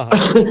hurt.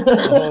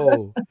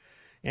 Oh,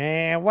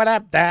 and what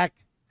up, Doc?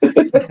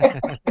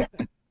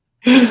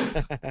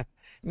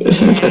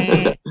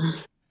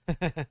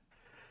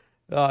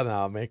 Oh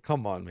no, man!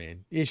 Come on,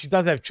 man. Yeah, she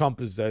does have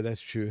chompers though. That's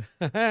true.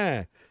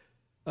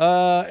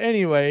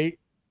 Anyway,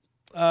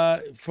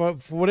 for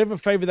whatever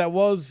favor that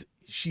was,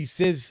 she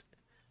says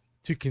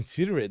to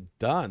consider it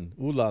done.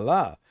 Ooh la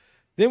la.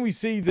 Then we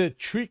see the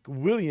Trick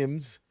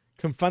Williams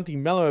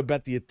confronting Mello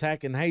about the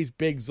attack, and Hayes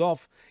begs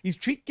off. Is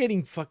Trick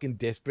getting fucking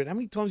desperate? How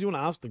many times do you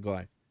want to ask the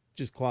guy?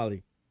 Just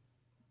quietly.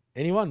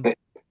 Anyone?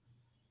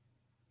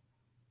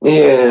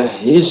 Yeah,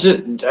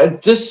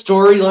 this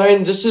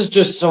storyline, this is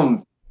just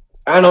some,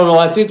 I don't know,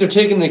 I think they're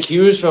taking the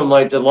cues from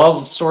like the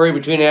love story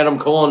between Adam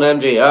Cole and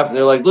MJF, and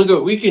they're like, look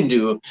what we can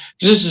do.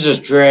 This is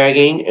just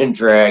dragging and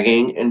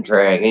dragging and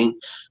dragging,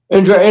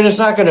 and it's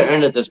not going to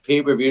end at this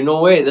pay-per-view.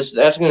 No way.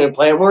 That's going to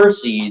plant more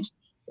seeds,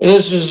 and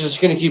this is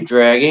just going to keep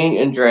dragging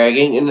and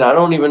dragging, and I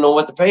don't even know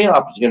what the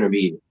payoff is going to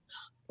be.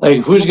 Like,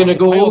 who's going to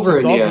go over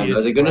in the end?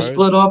 Are they going to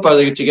split up? Are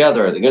they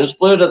together? Are they going to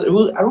split up?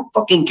 I don't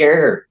fucking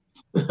care.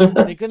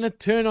 They're going to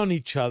turn on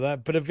each other,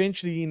 but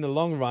eventually in the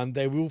long run,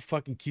 they will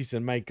fucking kiss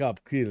and make up,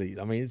 clearly.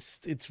 I mean,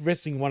 it's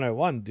wrestling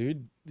 101,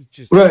 dude. It's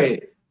just,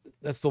 right.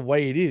 That's the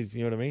way it is,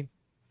 you know what I mean?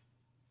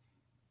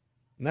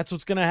 And that's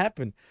what's going to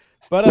happen.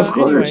 But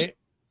anyway,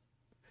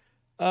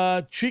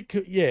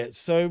 Trick, yeah,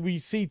 so we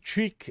see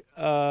Trick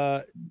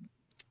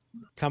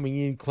coming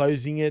in,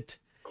 closing it,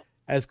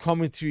 as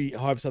commentary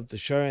hypes up the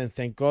show, and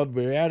thank God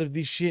we're out of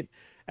this shit,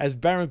 as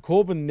Baron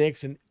Corbin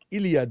next and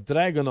Ilya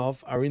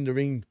Dragunov are in the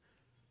ring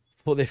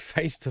for their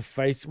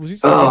face-to-face. Was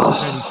this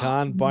Tony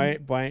Khan by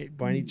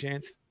any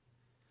chance?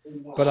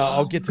 But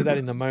I'll get to that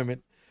in a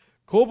moment.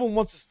 Corbin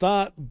wants to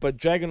start, but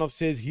Dragunov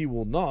says he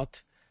will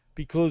not,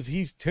 because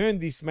he's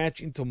turned this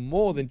match into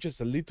more than just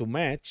a little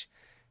match.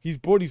 He's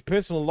brought his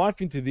personal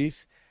life into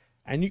this,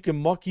 and you can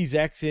mock his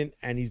accent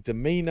and his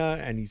demeanor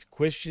and his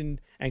question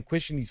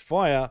his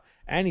fire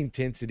and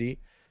intensity,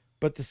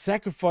 but the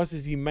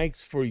sacrifices he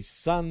makes for his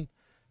son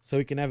so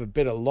he can have a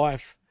better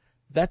life,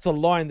 that's a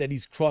line that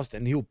he's crossed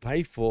and he'll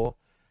pay for.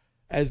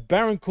 As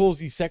Baron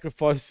calls his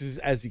sacrifices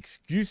as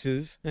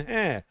excuses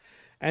and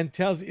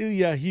tells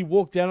Ilya he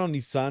walked out on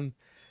his son,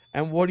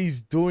 and what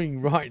he's doing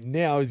right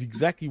now is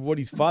exactly what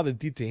his father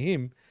did to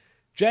him.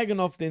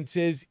 Dragunov then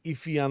says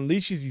if he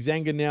unleashes his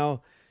anger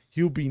now,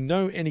 he'll be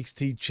no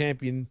NXT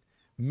champion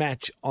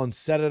match on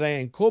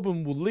Saturday, and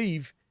Corbin will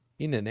leave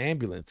in an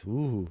ambulance.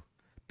 Ooh,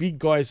 big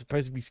guy is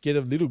supposed to be scared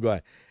of little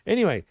guy.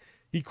 Anyway,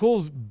 he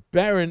calls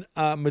Baron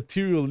a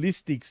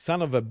materialistic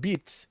son of a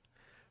bitch,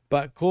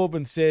 but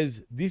Corbin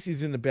says this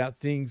isn't about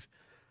things,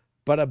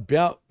 but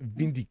about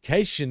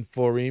vindication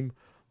for him.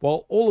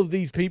 While all of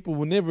these people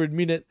will never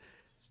admit it,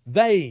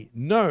 they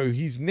know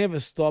he's never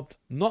stopped,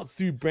 not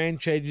through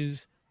brand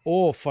changes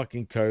or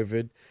fucking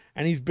COVID,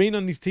 and he's been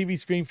on this TV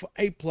screen for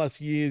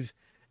 8+ years,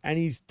 and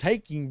he's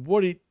taking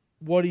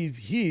what is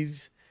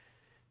his.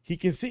 He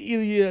can see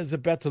Ilya is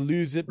about to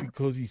lose it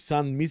because his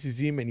son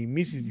misses him and he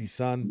misses his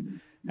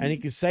son. And he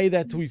can say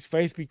that to his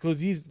face because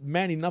he's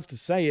man enough to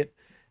say it.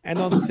 And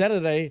on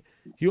Saturday,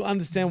 he'll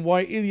understand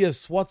why Ilya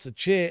swats a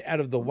chair out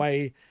of the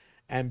way.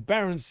 And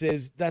Baron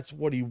says that's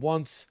what he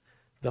wants,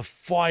 the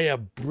fire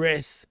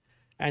breath.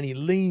 And he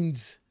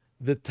leans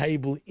the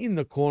table in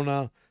the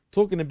corner,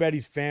 talking about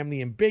his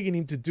family and begging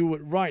him to do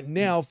it right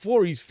now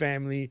for his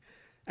family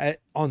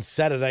on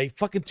Saturday.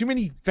 Fucking too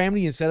many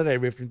family and Saturday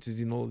references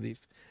in all of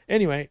this.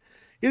 Anyway,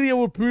 Ilya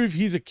will prove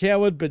he's a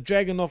coward, but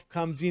Dragunov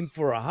comes in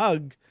for a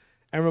hug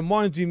and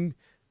reminds him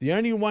the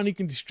only one who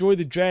can destroy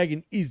the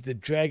dragon is the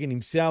dragon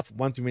himself.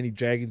 One too many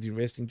dragons in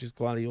wrestling, just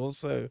quietly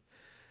also.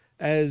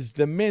 As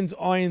the men's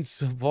Iron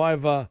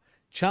Survivor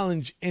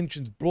Challenge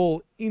entrance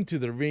brawl into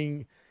the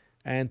ring,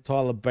 and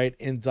Tyler Bate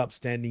ends up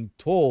standing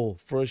tall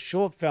for a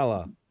short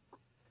fella.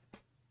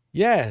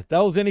 Yeah, that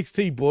was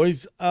NXT,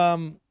 boys.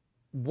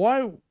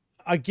 Why?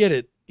 I get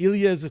it.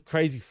 Ilya's a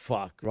crazy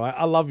fuck, right?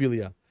 I love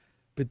Ilya.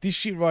 But this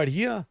shit right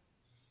here,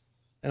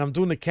 and I'm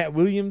doing the Cat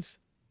Williams.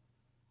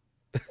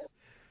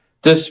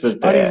 This was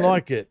bad. I didn't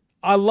like it.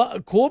 I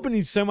love Corbin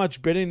is so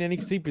much better in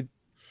NXT, but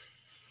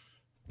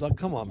like,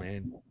 come on,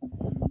 man.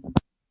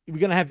 We're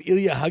gonna have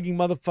Ilya hugging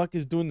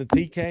motherfuckers doing the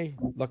TK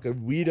like a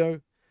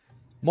weirdo.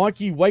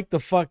 Mikey, wake the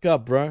fuck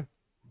up, bro.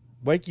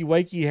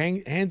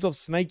 Wakey, hands off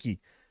Snakey.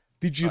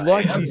 Did you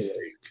like this?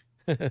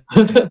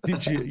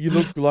 Did you? You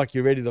look like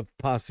you're ready to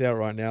pass out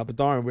right now, but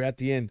don't worry, we're at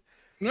the end.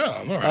 No,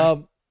 I'm all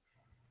right.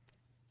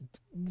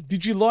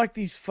 Did you like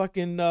these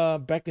fucking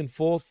back and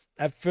forth?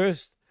 At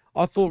first,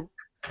 I thought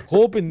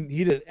Corbin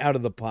hit it out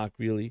of the park,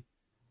 really.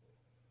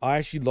 I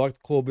actually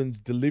liked Corbin's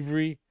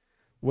delivery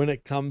when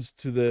it comes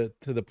to the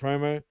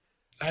promo.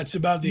 That's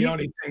about the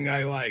only thing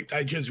I liked.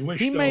 I just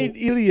wish he made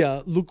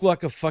Ilya look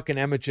like a fucking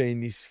amateur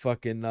in this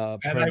fucking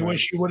and promo. I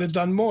wish he would have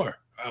done more.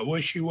 I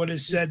wish he would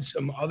have said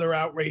some other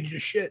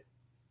outrageous shit.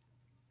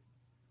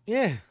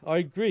 Yeah, I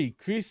agree.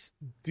 Chris,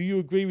 do you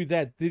agree with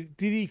that? Did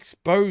he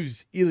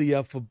expose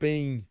Ilya for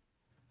being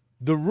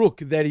the rook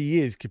that he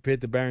is compared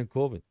to Baron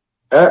Corbin?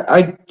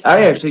 I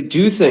actually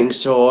do think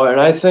so,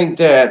 and I think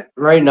that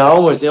right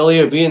now with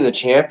Ilya being the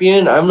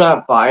champion, I'm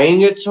not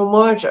buying it so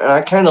much, and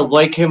I kind of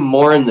like him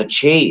more in the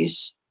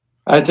chase.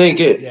 I think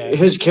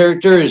his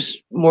character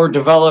is more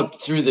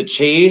developed through the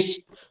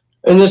chase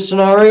in this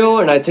scenario,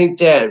 and I think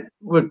that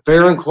with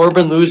Baron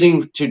Corbin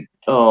losing to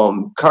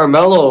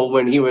Carmelo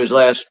when he was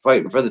last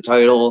fighting for the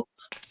title,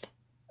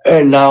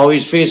 and now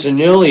he's facing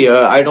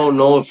Ilya, I don't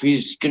know if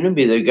he's going to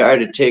be the guy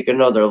to take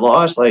another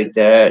loss like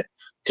that.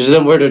 Because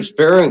then where does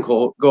Baron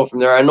go from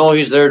there? I know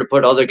he's there to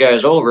put other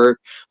guys over,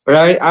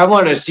 but I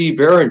want to see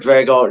Baron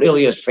drag out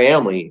Ilya's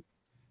family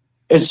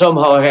and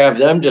somehow have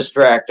them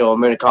distract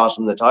him and it cost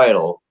him the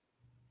title.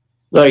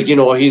 Like, he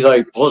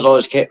like pulls out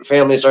his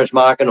family, starts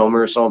mocking him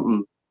or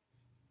something.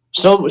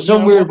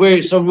 Some weird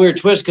way, some weird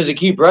twist, because they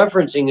keep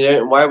referencing it,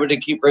 and why would they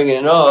keep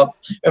bringing it up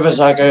if it's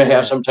not going to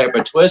have some type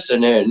of twist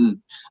in it? And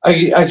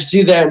I can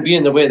see that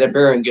being the way that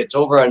Baron gets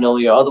over on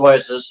Ilya.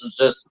 Otherwise, this is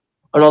just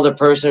another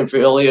person for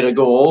Ilya to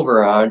go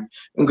over on.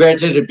 And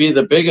granted, it'd be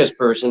the biggest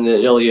person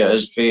that Ilya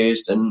has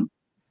faced. And,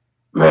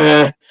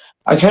 I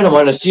kind of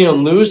want to see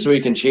him lose so he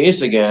can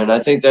chase again. I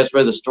think that's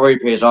where the story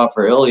pays off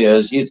for Ilya,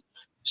 is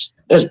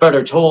it's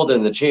better told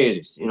in the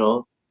chase,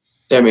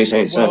 That makes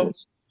any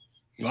sense.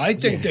 Well, I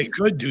think they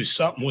could do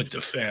something with the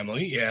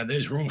family. Yeah,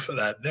 there's room for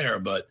that there,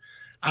 but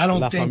I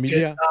don't think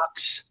it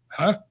knocks.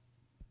 Huh?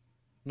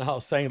 No, I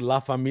was saying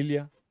La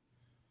Familia.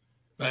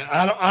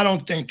 I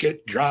don't think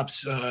it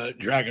drops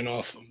Dragon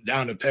off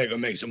down the peg or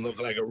makes him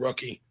look like a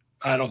rookie.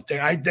 I don't think.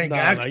 I think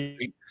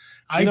actually.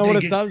 You know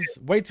what it does?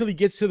 Wait till he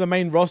gets to the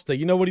main roster.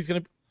 You know what he's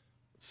gonna.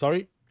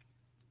 Sorry.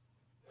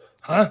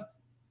 Huh?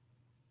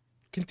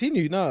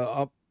 Continue.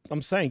 No,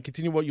 I'm saying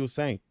continue what you were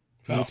saying.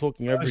 We're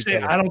talking over each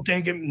other. I don't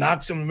think it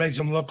knocks him and makes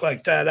him look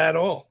like that at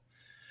all.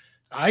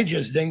 I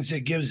just think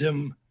it gives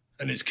him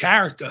and his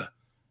character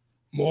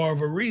more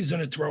of a reason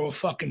to throw a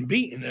fucking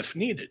beating if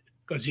needed.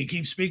 Because he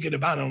keeps speaking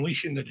about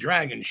unleashing the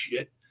dragon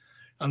shit,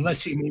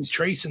 unless he means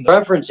tracing the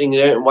referencing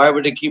it, and why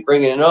would they keep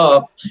bringing it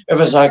up if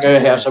it's not going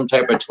to have some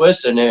type of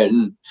twist in it?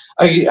 And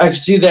I can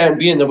see that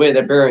being the way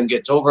that Baron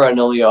gets over on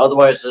Ilya.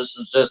 Otherwise, this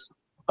is just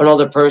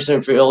another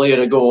person for Ilya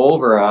to go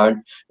over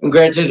on. And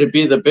granted, it'd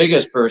be the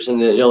biggest person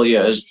that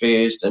Ilya has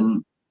faced.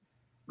 And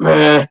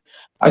I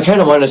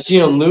kind of want to see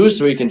him lose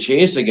so he can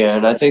chase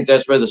again. I think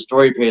that's where the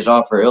story pays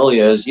off for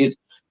Ilya, is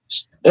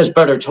it's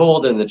better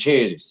told in the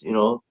chase,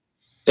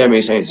 That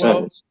makes any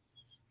sense.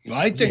 Well,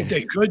 I think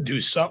they could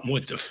do something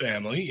with the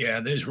family.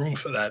 Yeah, there's room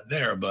for that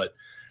there, but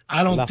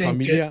I don't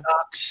think it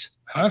knocks.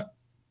 Huh?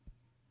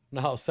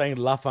 No, I was saying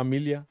La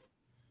Familia.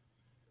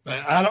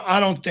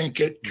 I don't think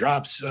it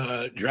drops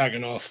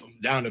Dragon off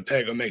down the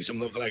peg or makes him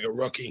look like a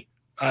rookie.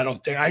 I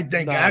don't think. I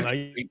think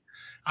actually.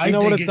 You know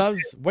what it does?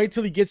 Wait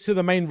till he gets to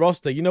the main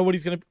roster. You know what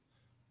he's gonna.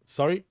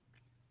 Sorry.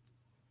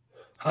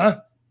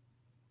 Huh?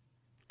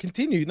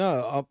 Continue.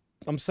 No,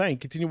 I'm saying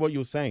continue what you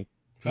were saying.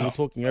 We're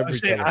talking over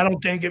each other. I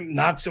don't think it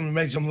knocks him and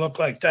makes him look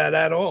like that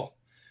at all.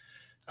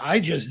 I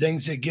just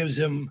think it gives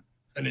him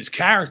and his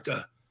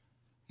character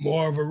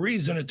more of a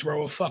reason to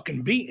throw a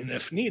fucking beating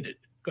if needed.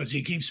 Because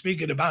he keeps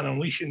speaking about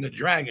unleashing the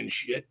dragon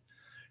shit,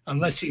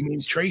 unless he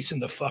means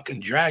tracing the fucking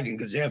dragon,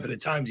 because half of the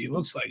times he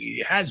looks like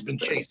he has been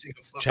chasing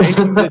the fucking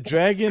chasing the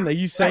dragon? Are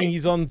you saying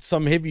he's on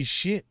some heavy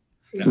shit?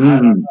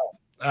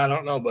 I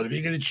don't know, but if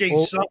you're going to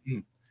chase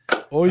something.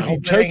 Or is he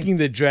choking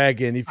the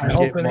dragon, if you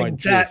get my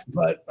drift?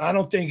 But I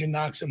don't think it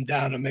knocks him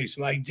down and makes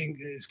him. I think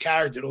his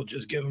character will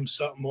just give him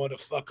something more to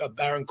fuck up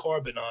Baron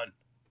Corbin on.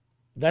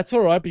 That's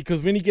all right,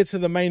 because when he gets to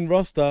the main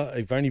roster,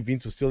 if only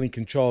Vince was still in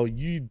control,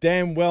 you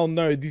damn well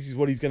know this is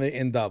what he's going to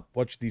end up.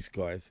 Watch these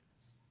guys.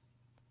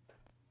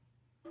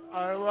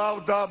 I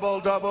love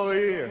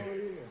WWE.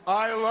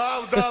 I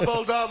love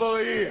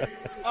WWE.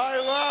 I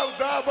love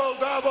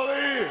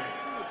WWE.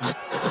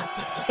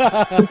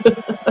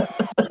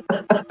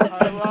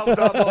 I love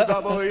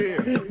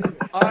WWE.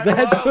 I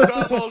love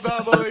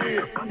WWE.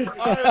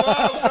 I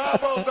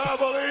love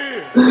WWE.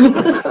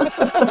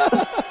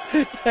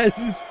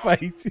 Taz's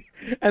face,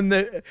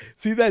 and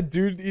see that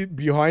dude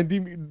behind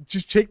him.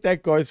 Just check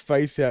that guy's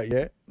face out.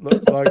 Yeah,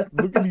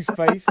 look at his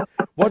face.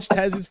 Watch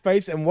Taz's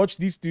face and watch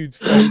this dude's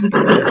face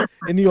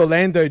in the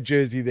Orlando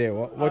jersey. There,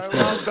 watch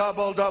I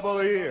love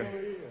double E.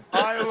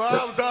 I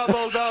love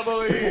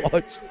double E.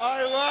 Watch.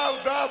 I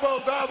love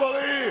double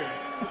E.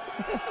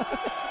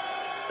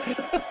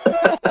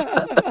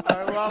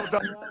 I love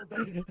double.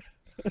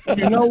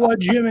 You know what,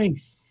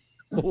 Jimmy?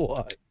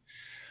 What?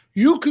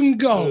 You can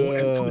go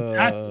and put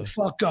that the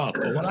fuck up.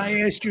 But when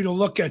I asked you to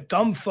look at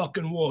Dumb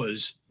Fucking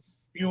Wars,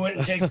 you went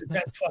and take the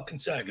 10 fucking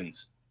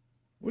seconds.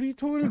 What are you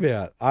talking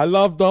about? I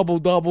love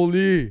double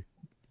E.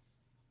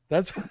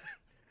 That's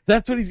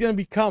what he's gonna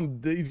become.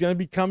 He's gonna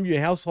become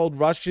your household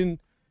Russian.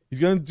 He's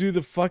gonna do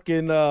the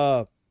fucking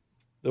the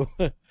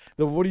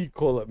what do you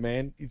call it,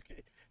 man?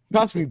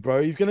 Trust me,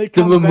 bro. He's gonna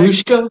come the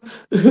mamushka.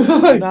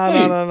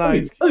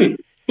 No.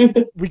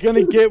 We're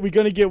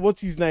gonna get what's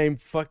his name?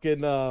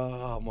 Fucking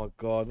oh my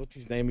god, what's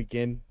his name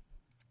again?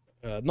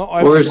 Not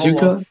Ivan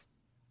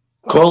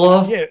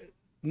Koloff. Yeah,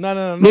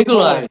 no.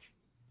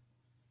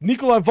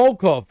 Nikolai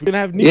Volkov. We're gonna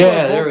have Nikolai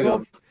Volkov. There we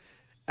go.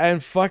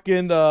 And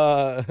fucking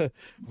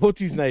what's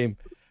his name?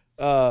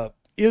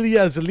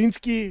 Ilya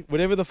Zelinsky,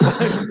 whatever the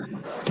fuck.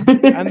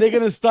 And they're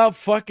gonna start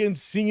fucking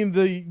singing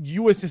the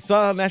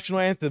USSR national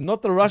anthem,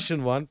 not the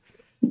Russian one.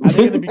 And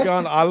they're gonna be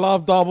going, I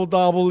love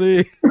double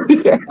E.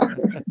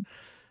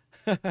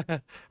 I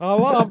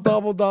love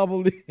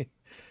double E.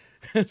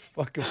 It's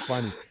fucking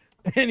funny.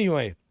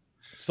 Anyway,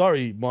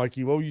 sorry,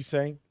 Mikey. What were you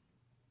saying?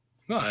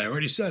 No, I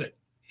already said it.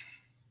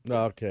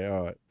 Okay,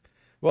 all right.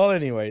 Well,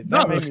 anyway,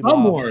 No, it's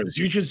Thumb Wars.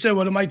 You should say,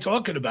 what am I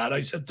talking about?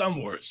 I said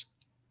Thumb Wars.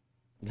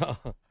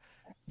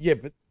 Yeah,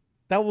 but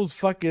that was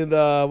fucking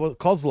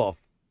Kozlov.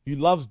 He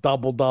loves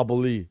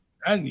double E.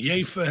 And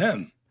yay for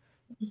him.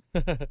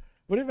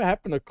 Whatever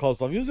happened to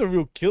Kozlov? He was a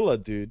real killer,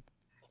 dude.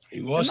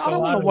 He lost. I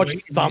don't want to watch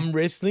thumb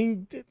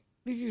wrestling.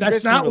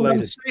 That's not what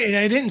I'm saying.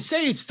 I didn't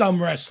say it's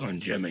thumb wrestling,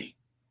 Jimmy.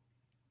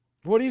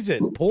 What is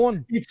it?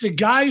 Porn? It's a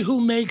guy who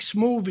makes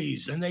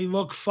movies, and they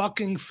look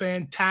fucking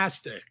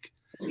fantastic.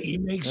 He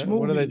makes movies.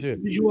 What do they do?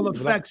 Visual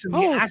effects, and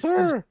the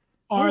actors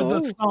are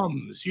the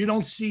thumbs. You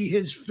don't see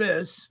his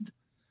fist.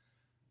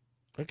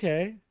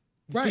 Okay.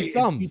 Right.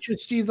 You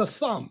just see the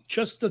thumb,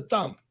 just the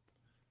thumb.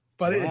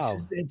 But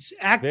it's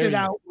acted Very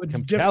out with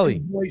compelling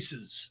different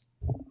voices.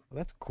 Well,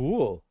 that's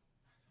cool.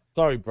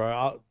 Sorry,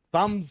 bro.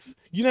 Thumbs.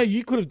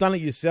 You could have done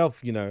it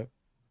yourself.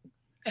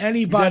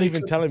 Anybody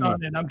even telling me.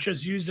 And I'm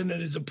just using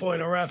it as a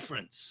point of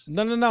reference.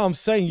 No. I'm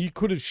saying you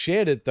could have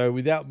shared it though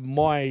without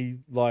my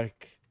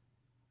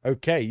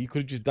okay. You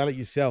could have just done it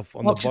yourself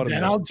on the bottom.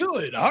 Then I'll do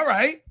it. All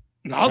right.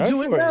 I'll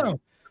do it now.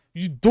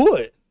 You do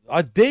it.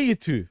 I dare you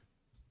to.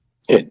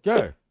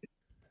 Go.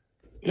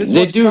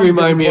 They do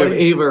remind me of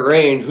Ava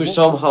Rain, who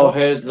somehow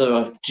has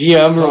the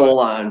GM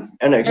role on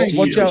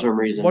NXT for some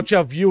reason. Watch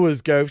our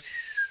viewers go.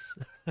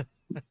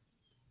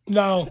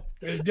 No,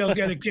 they'll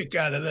get a kick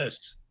out of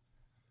this.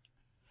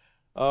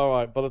 All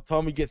right. By the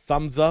time we get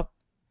thumbs up,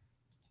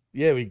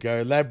 there we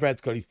go. Lab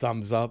Brad's got his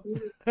thumbs up.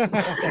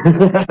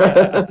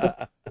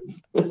 I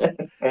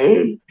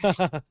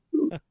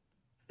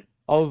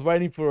was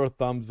waiting for a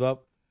thumbs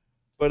up,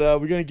 but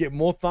we're gonna get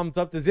more thumbs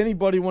up. Does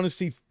anybody want to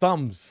see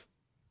thumbs?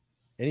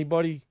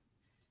 Anybody?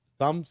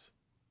 Thumbs?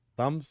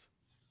 I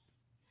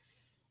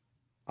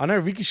know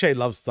Ricochet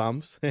loves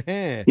thumbs.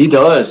 He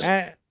does.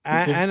 And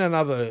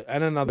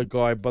another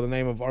guy by the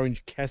name of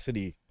Orange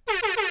Cassidy.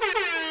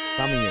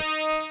 Thumbing it.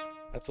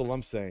 That's all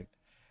I'm saying.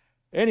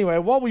 Anyway,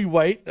 while we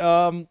wait,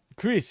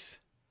 Chris,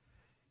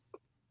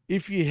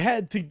 if you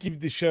had to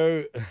give the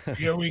show...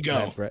 Here we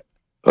go.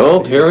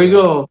 Oh, here we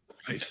go.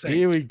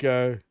 Here we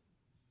go.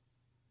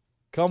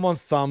 Come on,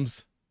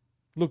 thumbs.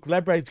 Look,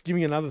 Labrad's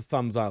giving another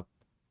thumbs up.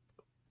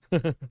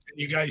 Can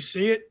you guys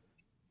see it?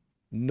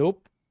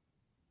 Nope.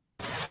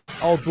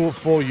 I'll do it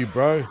for you,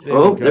 bro.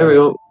 There we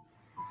go.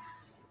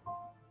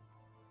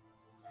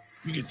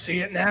 You can see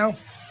it now?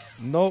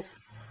 Nope.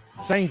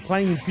 Saying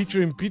playing in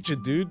picture,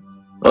 dude.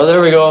 Oh, there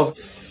we go.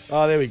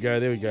 Oh, there we go.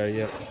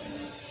 Yep.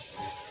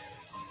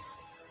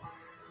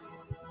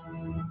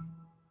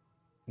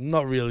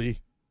 Not really.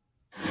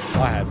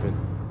 I haven't.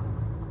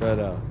 But,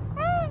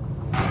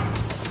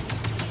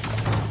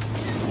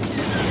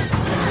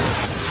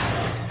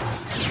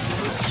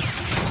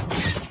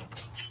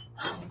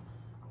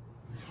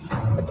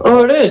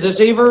 Oh, it is.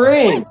 It's Ava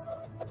Rain.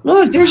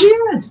 Look, there she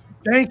is.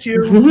 Thank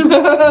you.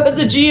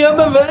 The GM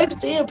of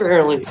NXT,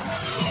 apparently.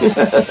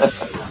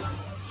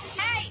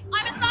 Hey,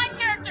 I'm a side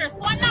character,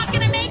 so I'm not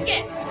gonna make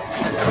it.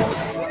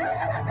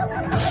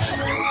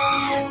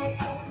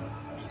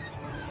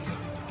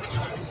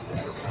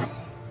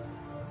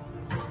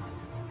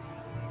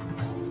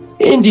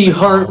 Indy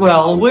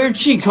Hartwell, where'd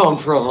she come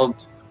from?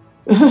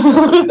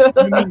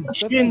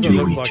 Indy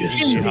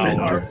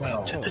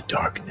Hartwell. To the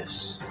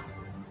darkness.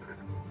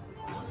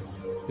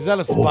 Is that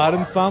a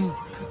Spartan thumb?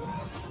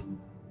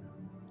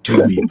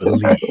 Do we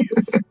believe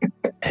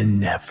and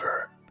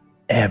never,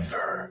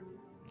 ever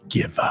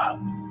give up?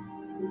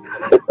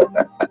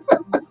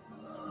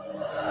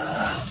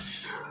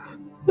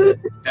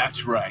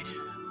 That's right.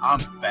 I'm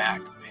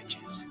back,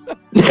 bitches.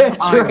 That's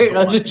I'm right,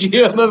 on the one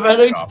GM of set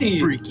NXT.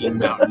 Freaking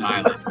Mountain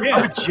Island. I'm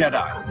a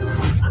Jedi.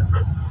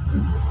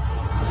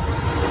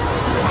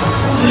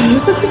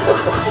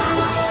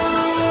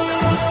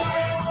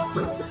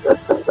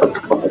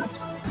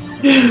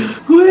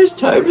 Who has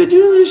time to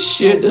do this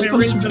shit? This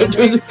supposed to be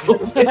doing the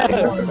cool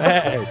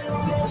Man.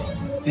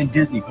 Then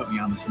Disney put me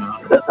on this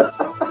mountain.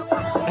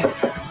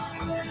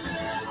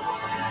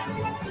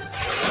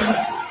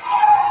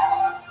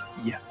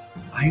 Yeah,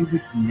 I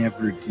would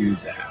never do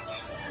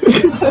that.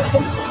 It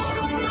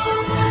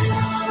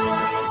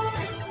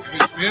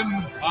has been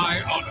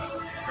my honor,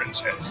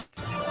 Princess.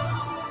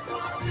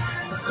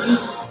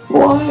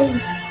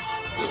 Why?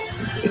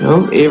 You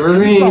know, Avery,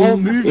 Is this a whole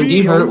movie? Indy Are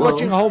we Hartwell.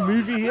 watching a whole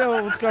movie here?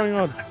 What's going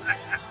on?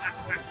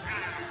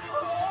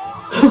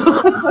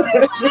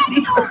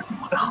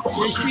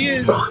 Here she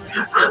is.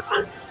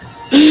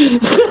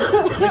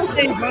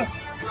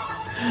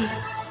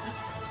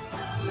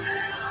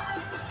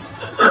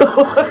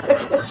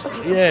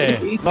 Yeah,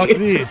 like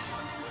this.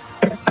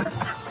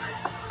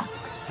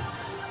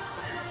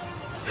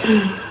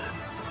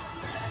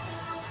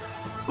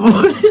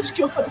 What is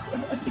going on?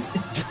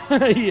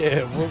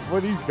 Yeah,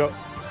 what he's got?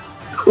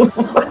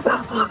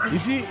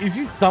 Is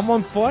his thumb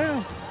on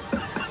fire?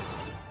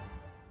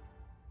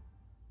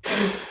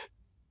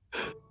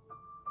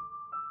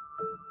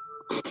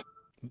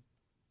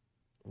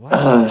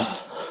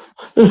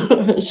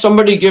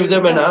 Somebody give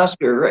them an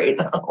Oscar right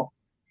now.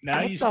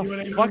 Now What you see what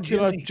the I fuck mean, did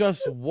I Jimmy?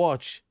 just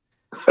watch?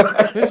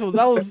 First of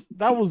all,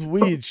 that was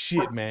weird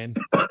shit, man.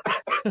 I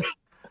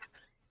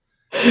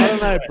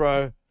don't know,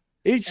 bro.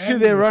 Each to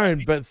their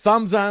own, but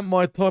thumbs aren't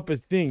my type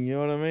of thing. You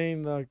know what I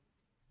mean? Like,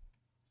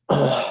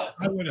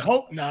 I would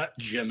hope not,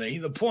 Jimmy.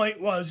 The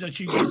point was that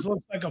she just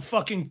looks like a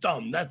fucking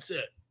thumb. That's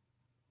it.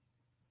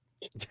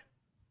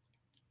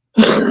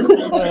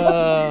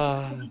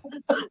 I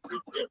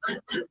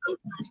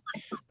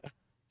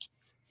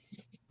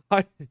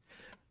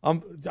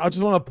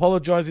just want to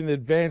apologize in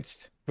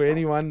advance for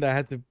anyone that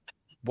had to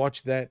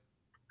watch that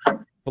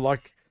for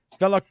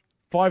felt like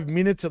 5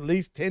 minutes at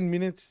least, 10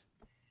 minutes.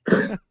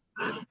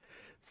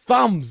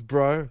 Thumbs,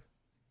 bro.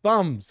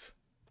 Thumbs.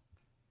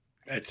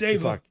 That's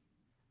It's Ava. like,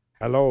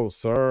 hello,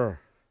 sir.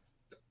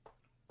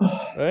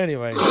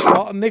 Anyway,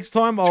 next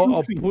time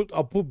I'll put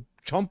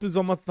chompers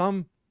on my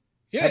thumb.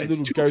 Yeah, have a it's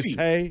little 2 feet.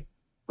 goatee.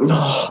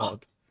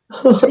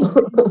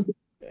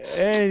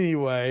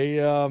 Anyway,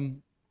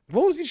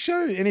 what was his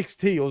show?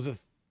 NXT or was it?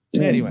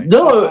 Anyway,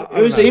 No, I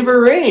it was don't know. Ava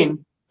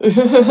Rain.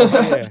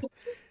 Yeah.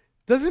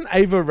 Doesn't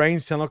Ava Rain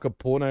sound like a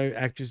porno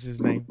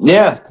actress's name?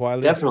 Yeah, Just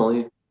quietly.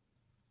 definitely.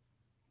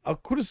 I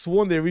could have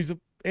sworn there is a.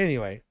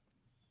 Anyway,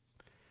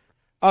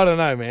 I don't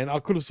know, man. I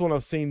could have sworn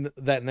I've seen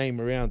that name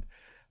around.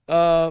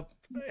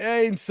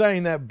 In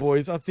saying that,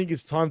 boys, I think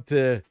it's time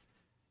to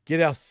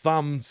get our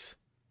thumbs.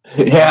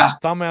 Yeah.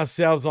 Thumb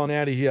ourselves on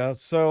out of here.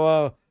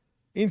 So,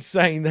 in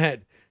saying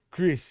that,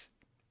 Chris,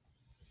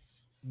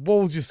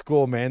 what was your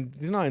score, man?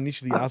 Didn't I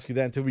initially ask you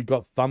that until we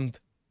got thumbed?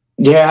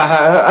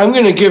 Yeah, I'm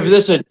going to give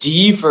this a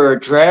D for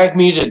drag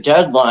me to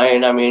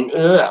deadline. I mean,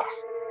 ugh.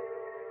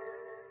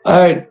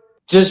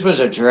 This was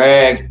a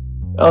drag.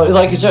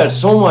 Like I said,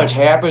 so much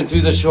happened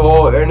through the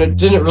show, and it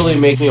didn't really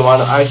make me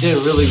want to. I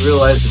didn't really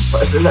realize the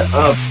presence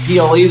of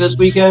PLE this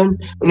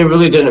weekend, and it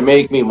really didn't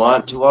make me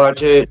want to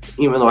watch it,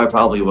 even though I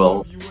probably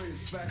will.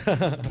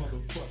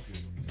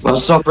 I'll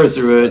suffer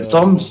through it.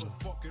 Thumbs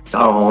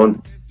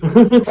down.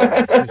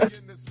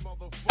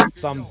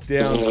 Thumbs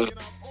down.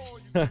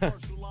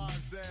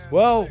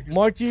 Well,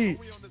 Mikey,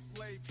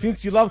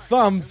 since you love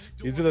thumbs,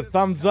 is it a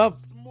thumbs up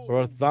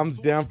or a thumbs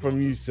down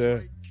from you,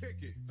 sir?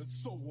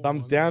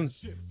 Thumbs down.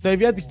 So if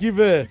you had to give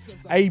a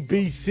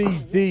B, C,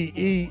 D,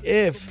 E,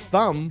 F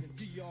thumb,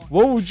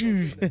 what would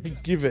you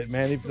give it,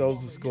 man, if that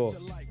was the score?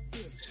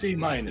 C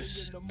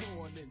minus.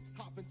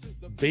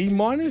 B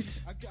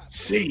minus?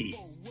 C.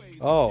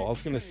 Oh, I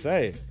was going to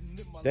say.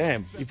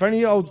 Damn. If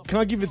only can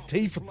I give it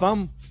T for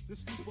thumb?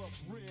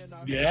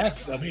 Yeah,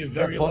 that'd be a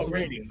very low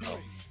rating, though.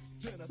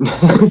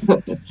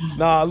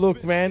 Nah,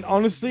 look, man.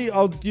 Honestly,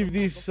 I'll give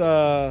this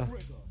a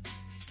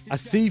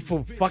C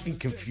for fucking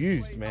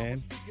confused,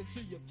 man.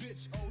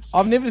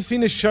 I've never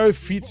seen a show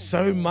fit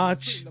so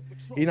much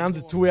in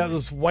under 2 hours.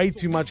 There's way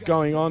too much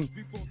going on.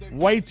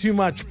 Way too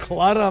much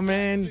clutter,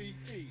 man.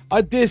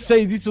 I dare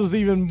say this was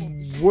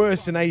even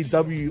worse than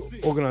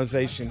AEW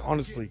organization,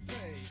 honestly.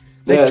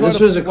 Yeah, tried this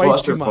to was a put way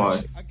too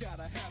much.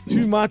 clusterfuck.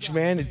 Too much,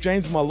 man. It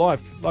drains my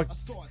life. Like,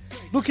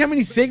 look how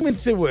many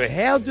segments there were.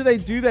 How do they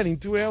do that in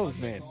 2 hours,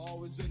 man?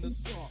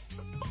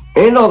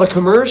 And all the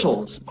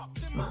commercials.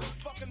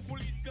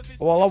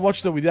 Well, I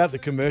watched it without the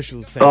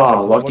commercials.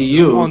 Oh, lucky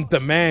you. On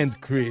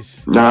demand,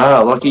 Chris. Nah,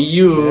 lucky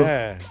you.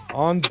 Yeah,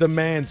 on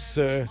demand,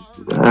 sir.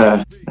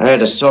 I had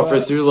to suffer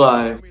through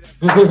life.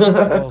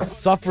 Well,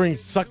 suffering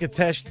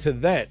succotash to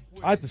that.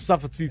 I had to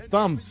suffer through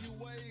thumbs.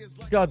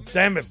 God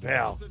damn it,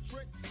 pal.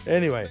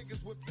 Anyway,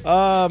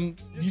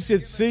 you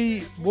said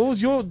C. What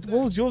was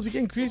yours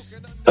again, Chris?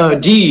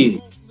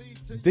 D.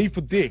 D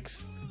for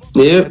dicks.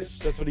 Yep.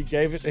 That's what he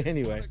gave it.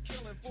 Anyway,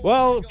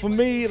 well, for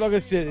me, like I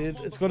said,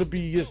 it's got to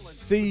be a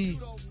C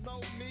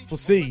for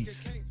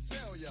C's.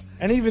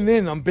 And even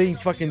then, I'm being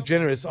fucking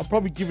generous. I'll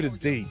probably give it a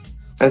D.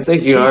 I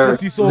think you D are.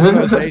 for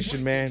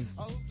disorganization, man.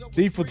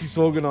 D for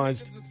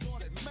disorganized.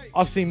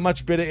 I've seen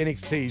much better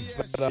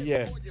NXTs, but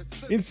yeah.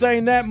 In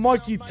saying that,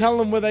 Mikey, tell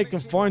them where they can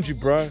find you,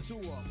 bro.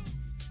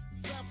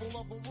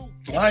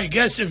 Well, I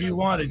guess if you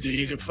wanted to,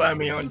 you can find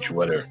me on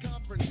Twitter,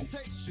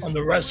 on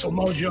the Wrestle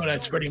Mojo.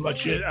 That's pretty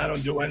much it. I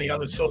don't do any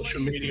other social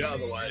media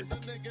otherwise.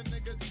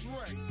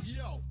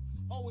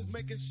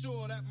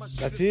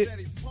 That's it.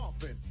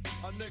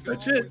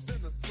 That's it.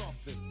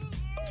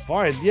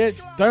 Fine. Yeah,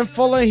 don't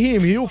follow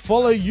him. He'll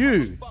follow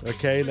you.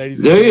 Okay, ladies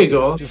and There gentlemen. you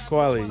go. Just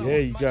quietly.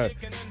 There you go.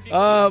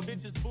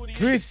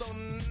 Chris,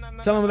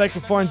 tell them where they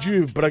can find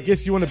you, but I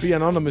guess you want to be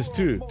anonymous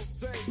too.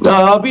 No,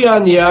 I'll be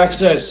on the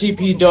X at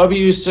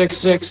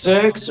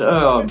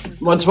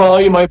CPW666. Once in a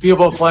while, you might be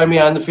able to find me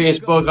on the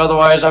Facebook.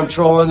 Otherwise, I'm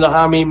trolling the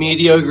Hami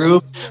Media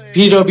Group,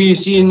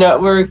 PWC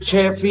Network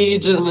chat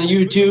feeds, and the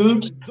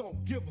YouTubes.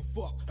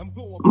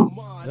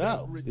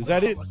 Yeah. Is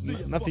that it?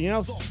 Nothing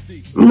else?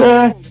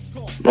 Nah,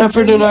 not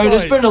for tonight.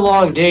 It's been a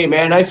long day,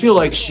 man. I feel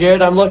like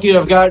shit. I'm lucky to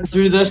have gotten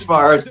through this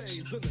far.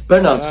 It's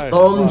been a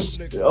thumbs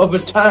of a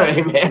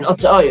time, man. I'll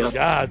tell you.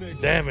 God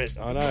damn it.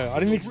 I know. I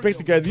didn't expect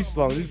to go this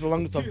long. This is the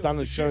longest I've done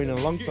a show in a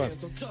long time.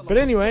 But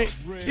anyway,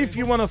 if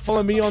you want to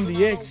follow me on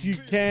the X, you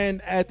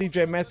can at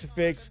DJ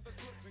MassFX.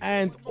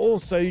 And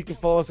also, you can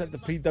follow us at the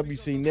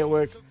PWC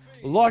Network.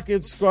 Like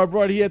and subscribe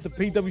right here at the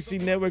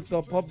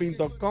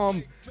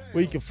pwcnetwork.podbean.com,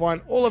 where you can find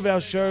all of our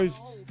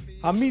shows.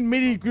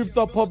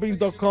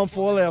 MediaGroup.podbean.com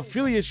for all our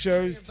affiliate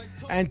shows,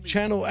 and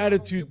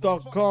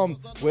ChannelAttitude.com,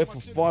 where for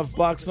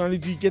 $5 not only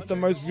do you get the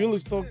most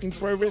realest talking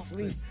pro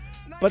wrestling,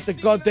 but the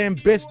goddamn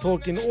best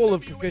talk in all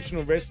of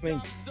professional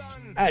wrestling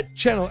at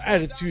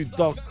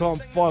ChannelAttitude.com.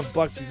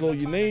 $5 is all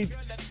you need,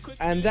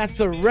 and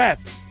that's a wrap.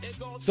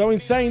 So in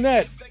saying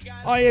that,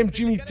 I am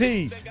Jimmy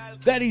T.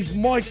 That is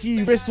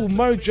Mikey Wrestle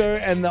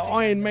Mojo and the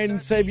Iron Maiden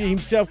Savior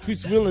himself,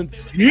 Chris Winland.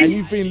 And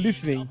you've been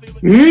listening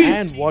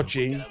and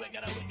watching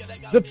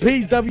the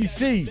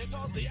PWC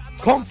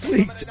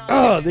Conflict.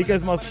 Oh, there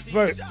goes my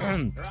throat.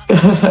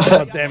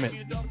 God damn it.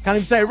 Can't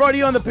even say it. Right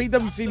here on the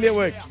PWC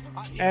Network.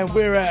 And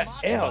we're out.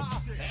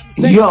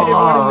 Thanks to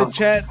everyone in the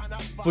chat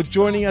for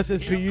joining us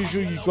as per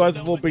usual. You guys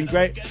have all been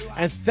great.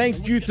 And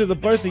thank you to the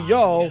both of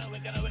y'all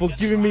for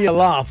giving me a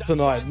laugh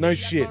tonight. No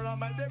shit.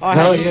 I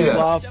had a good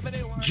laugh.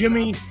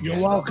 Jimmy, you're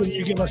welcome.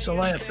 You give us a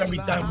laugh every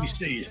time we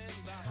see you.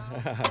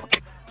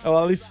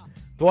 Oh, at least,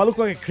 do I look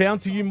like a clown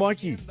to you,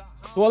 Mikey?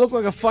 Do I look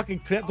like a fucking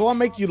clown? Do I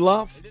make you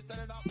laugh?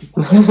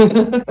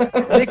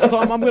 Next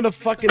time, I'm going to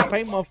fucking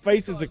paint my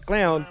face as a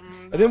clown,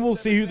 and then we'll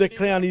see who the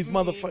clown is,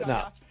 motherfucker.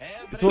 Nah,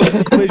 it's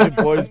always a pleasure,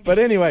 boys. But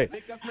anyway,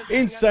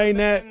 in saying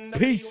that,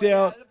 peace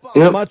out.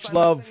 Yep. Much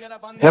love.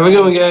 Have a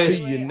good one, guys.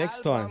 See you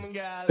next time.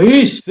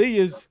 Peace. See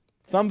yous.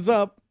 Thumbs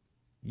up.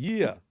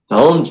 Yeah.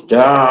 Thumbs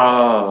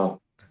down.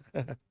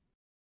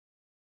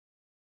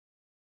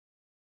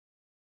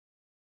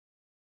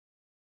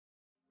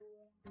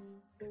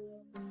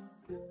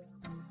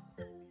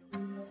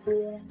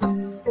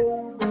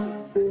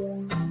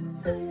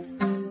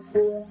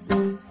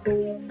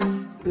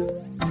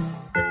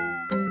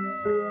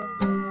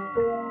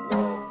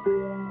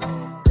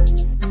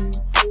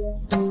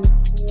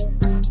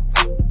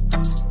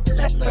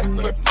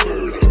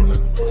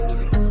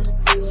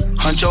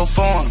 Hunt your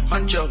form,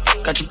 got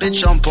your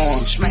bitch on porn.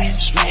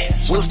 Smash,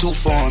 with 2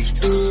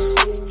 forms.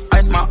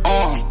 Ice my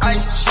arm,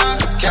 ice shot,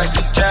 catch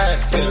the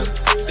jack, yeah.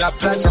 Got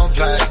plaques on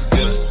plaques,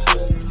 yeah.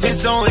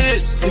 Hits on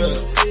hits,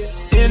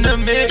 yeah. In the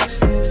mix.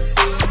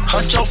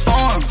 Hunt your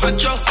form, got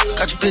your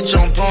bitch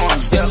on porn,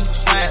 yeah.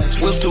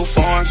 Smash, with 2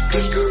 forms.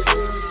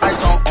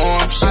 Ice on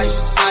arms, ice.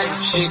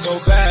 She go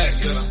back,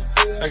 yeah.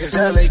 Like it's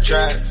LA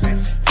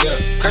traffic, yeah.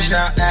 Crashing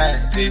out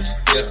addicts,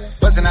 yeah.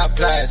 Busting out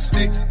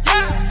plastic,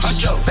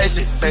 Huncho,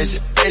 basic.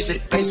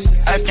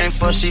 I came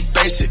for she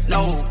basic.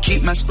 No,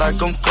 keep mess like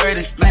I'm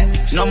graded.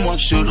 No more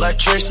shoot like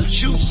Tracy.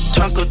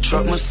 Tonka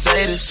truck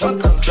Mercedes.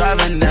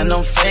 Driving and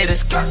I'm faded.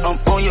 I'm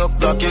on your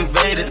block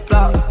invaded.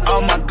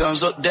 All my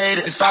guns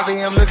updated. It's 5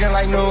 a.m. looking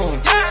like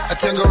noon. I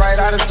took her right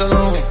out of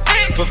saloon.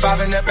 Put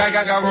 5 in the bag,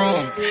 I got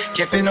room.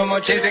 Can't fit no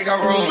more chase, ain't got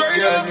room.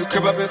 Yeah, new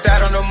crib up with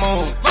that on the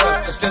moon.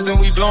 Yeah, extension,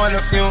 we blowing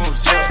the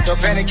fumes. Yeah, don't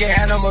panic, ain't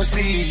had no more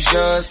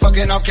seizures.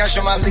 Fucking off cash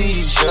on my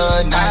leisure.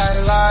 I had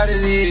a lot of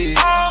these.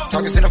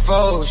 Talking to the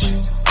fold shit.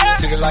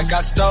 Took it like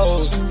I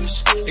stole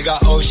it. It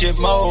got old shit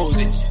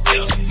molded.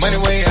 Money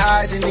way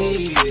higher than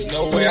these.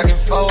 No way I can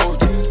fold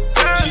it.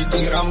 She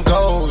think I'm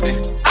golden.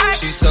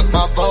 She suck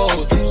my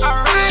voltage.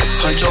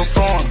 Hunt your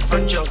form.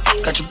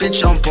 Got your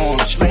bitch on porn.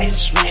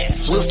 Smash.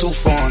 With 2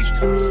 forms.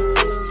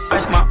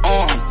 Ice my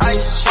arm.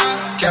 Ice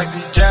shot.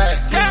 Cactus Jack.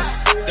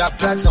 Got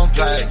plaques on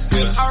plaques.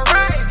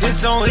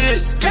 Hits on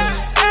hits.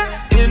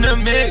 In the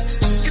mix.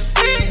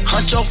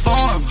 Hunt your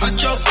form.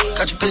 Got your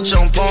bitch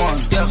on porn.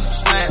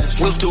 Smash.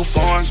 With 2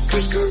 forms.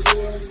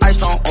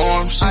 Ice on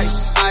arms.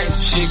 Ice.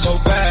 She go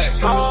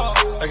back.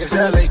 Like it's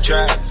LA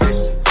traffic.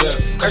 Yeah.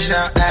 Crashing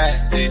out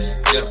addicts.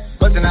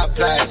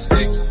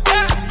 plastic.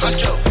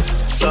 Huncho,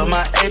 flood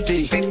my AP,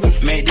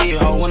 made these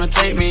hoe wanna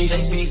take me.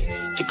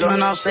 The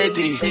gun off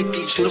safety,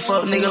 shoot a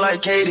fuck nigga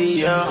like Katie,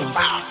 yeah.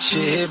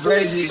 Shit hit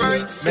brazy,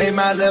 made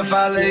my left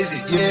eye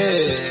lazy,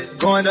 yeah.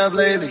 Going up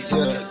lately,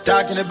 yeah.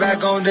 Doc in the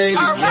back on daily,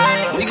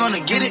 yeah. We gonna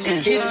get it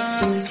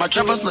in. My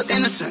trappers look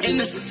innocent.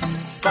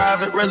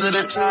 Private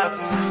residence,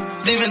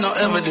 leaving no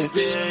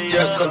evidence.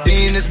 Yeah,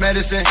 codeine is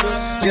medicine.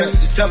 Yeah,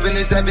 it's helping,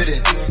 it's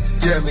evident.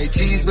 Yeah, made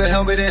cheese but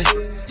helmet in.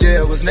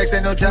 Yeah, what's next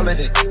ain't no telling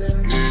it.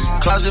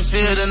 Closet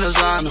filled in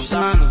designer.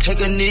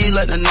 Take a knee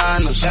like the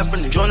Niners.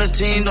 Join the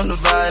team, don't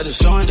divide us.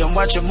 Then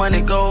watch your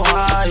money go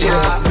higher.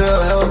 Yeah,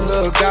 little help,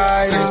 little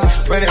guidance.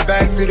 Running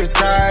back through the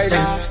tide.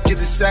 Get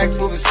the sack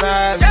moving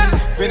silence.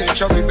 Bring the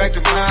trophy back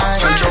to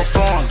mine. Huncho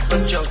form.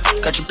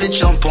 Got your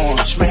bitch on porn.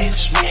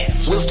 Smash.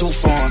 With 2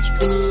 forms.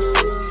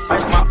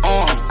 Ice my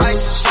arm.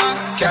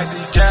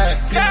 Captain Jack.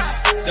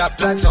 Got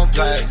plaques on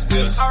plaques.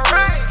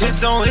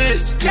 Hits on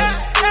hits.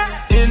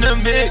 In the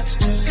mix.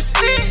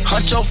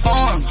 Huncho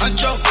form.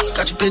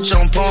 Got your bitch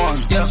on porn.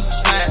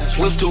 Smash.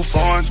 With 2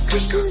 forms.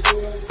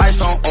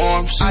 Ice on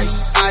arms.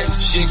 Ice.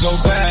 Shit go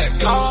back.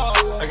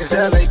 Like it's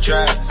LA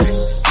traffic.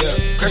 Yeah.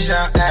 Crushing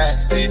out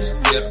athletes.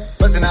 Yeah.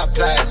 Busting out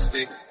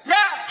plastic.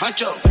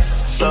 Huncho.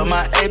 Flood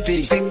my AP.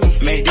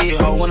 Made these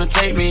hoe wanna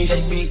take me.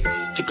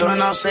 The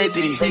gun off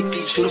safety.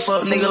 Shoot a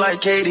fuck nigga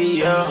like Katie,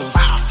 yeah.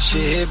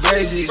 Shit hit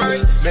brazy.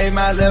 Made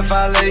my left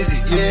eye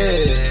lazy,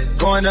 yeah.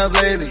 Going up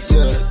lately,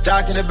 yeah.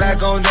 Doc in the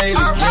back on daily,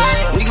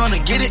 yeah. We gonna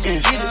get it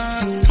in.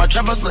 My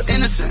trappers look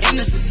innocent.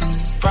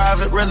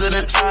 Private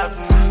residence.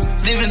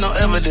 Leaving no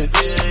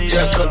evidence.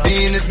 Yeah,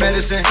 codeine is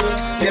medicine.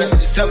 Yeah,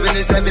 it's helping,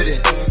 it's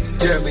evident.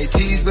 Yeah, made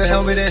cheese but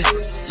helmet in.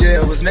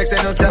 Yeah, what's next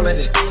ain't no telling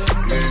it.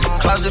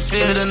 Closet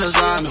filled in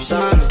designer.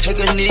 Take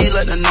a knee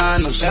like the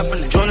Niners.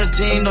 Join the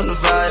team, don't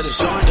divide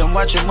us. Then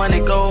watch your money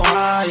go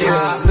higher.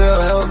 Yeah,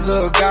 little help,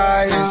 little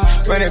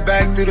guidance. Run it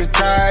back through the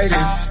tide.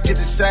 Get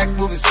the sack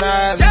moving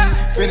silence.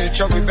 Bring the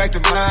trophy back to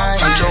mine.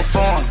 Huncho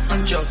form.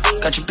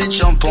 Got your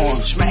bitch on porn.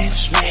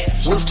 Smash.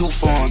 With 2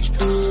 forms.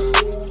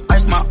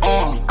 Ice my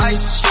arm.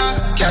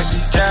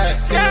 Captain Jack.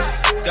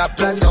 Got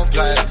plaques on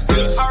plaques.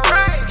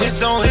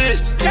 Hits on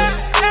hits.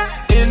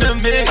 In the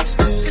mix.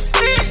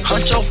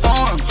 Huncho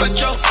form.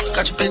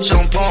 Got your bitch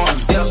on porn.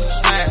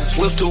 Smash.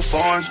 With 2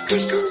 forms.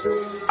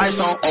 Ice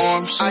on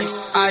arms.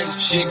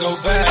 Ice. Shit go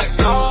back.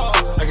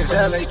 Like it's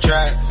LA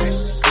traffic.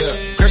 Yeah.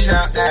 Crushing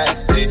out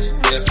athletes.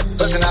 Yeah.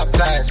 Busting out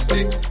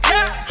plastic.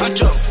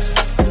 Huncho.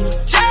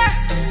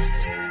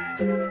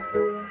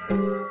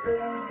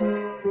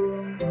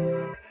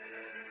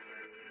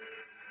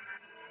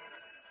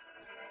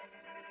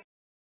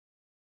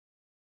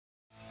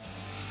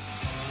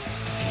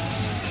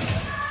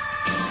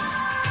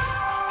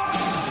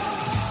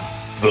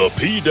 The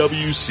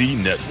PWC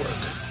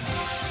Network.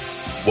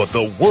 What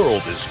the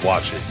world is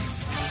watching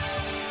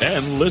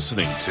and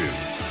listening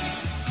to.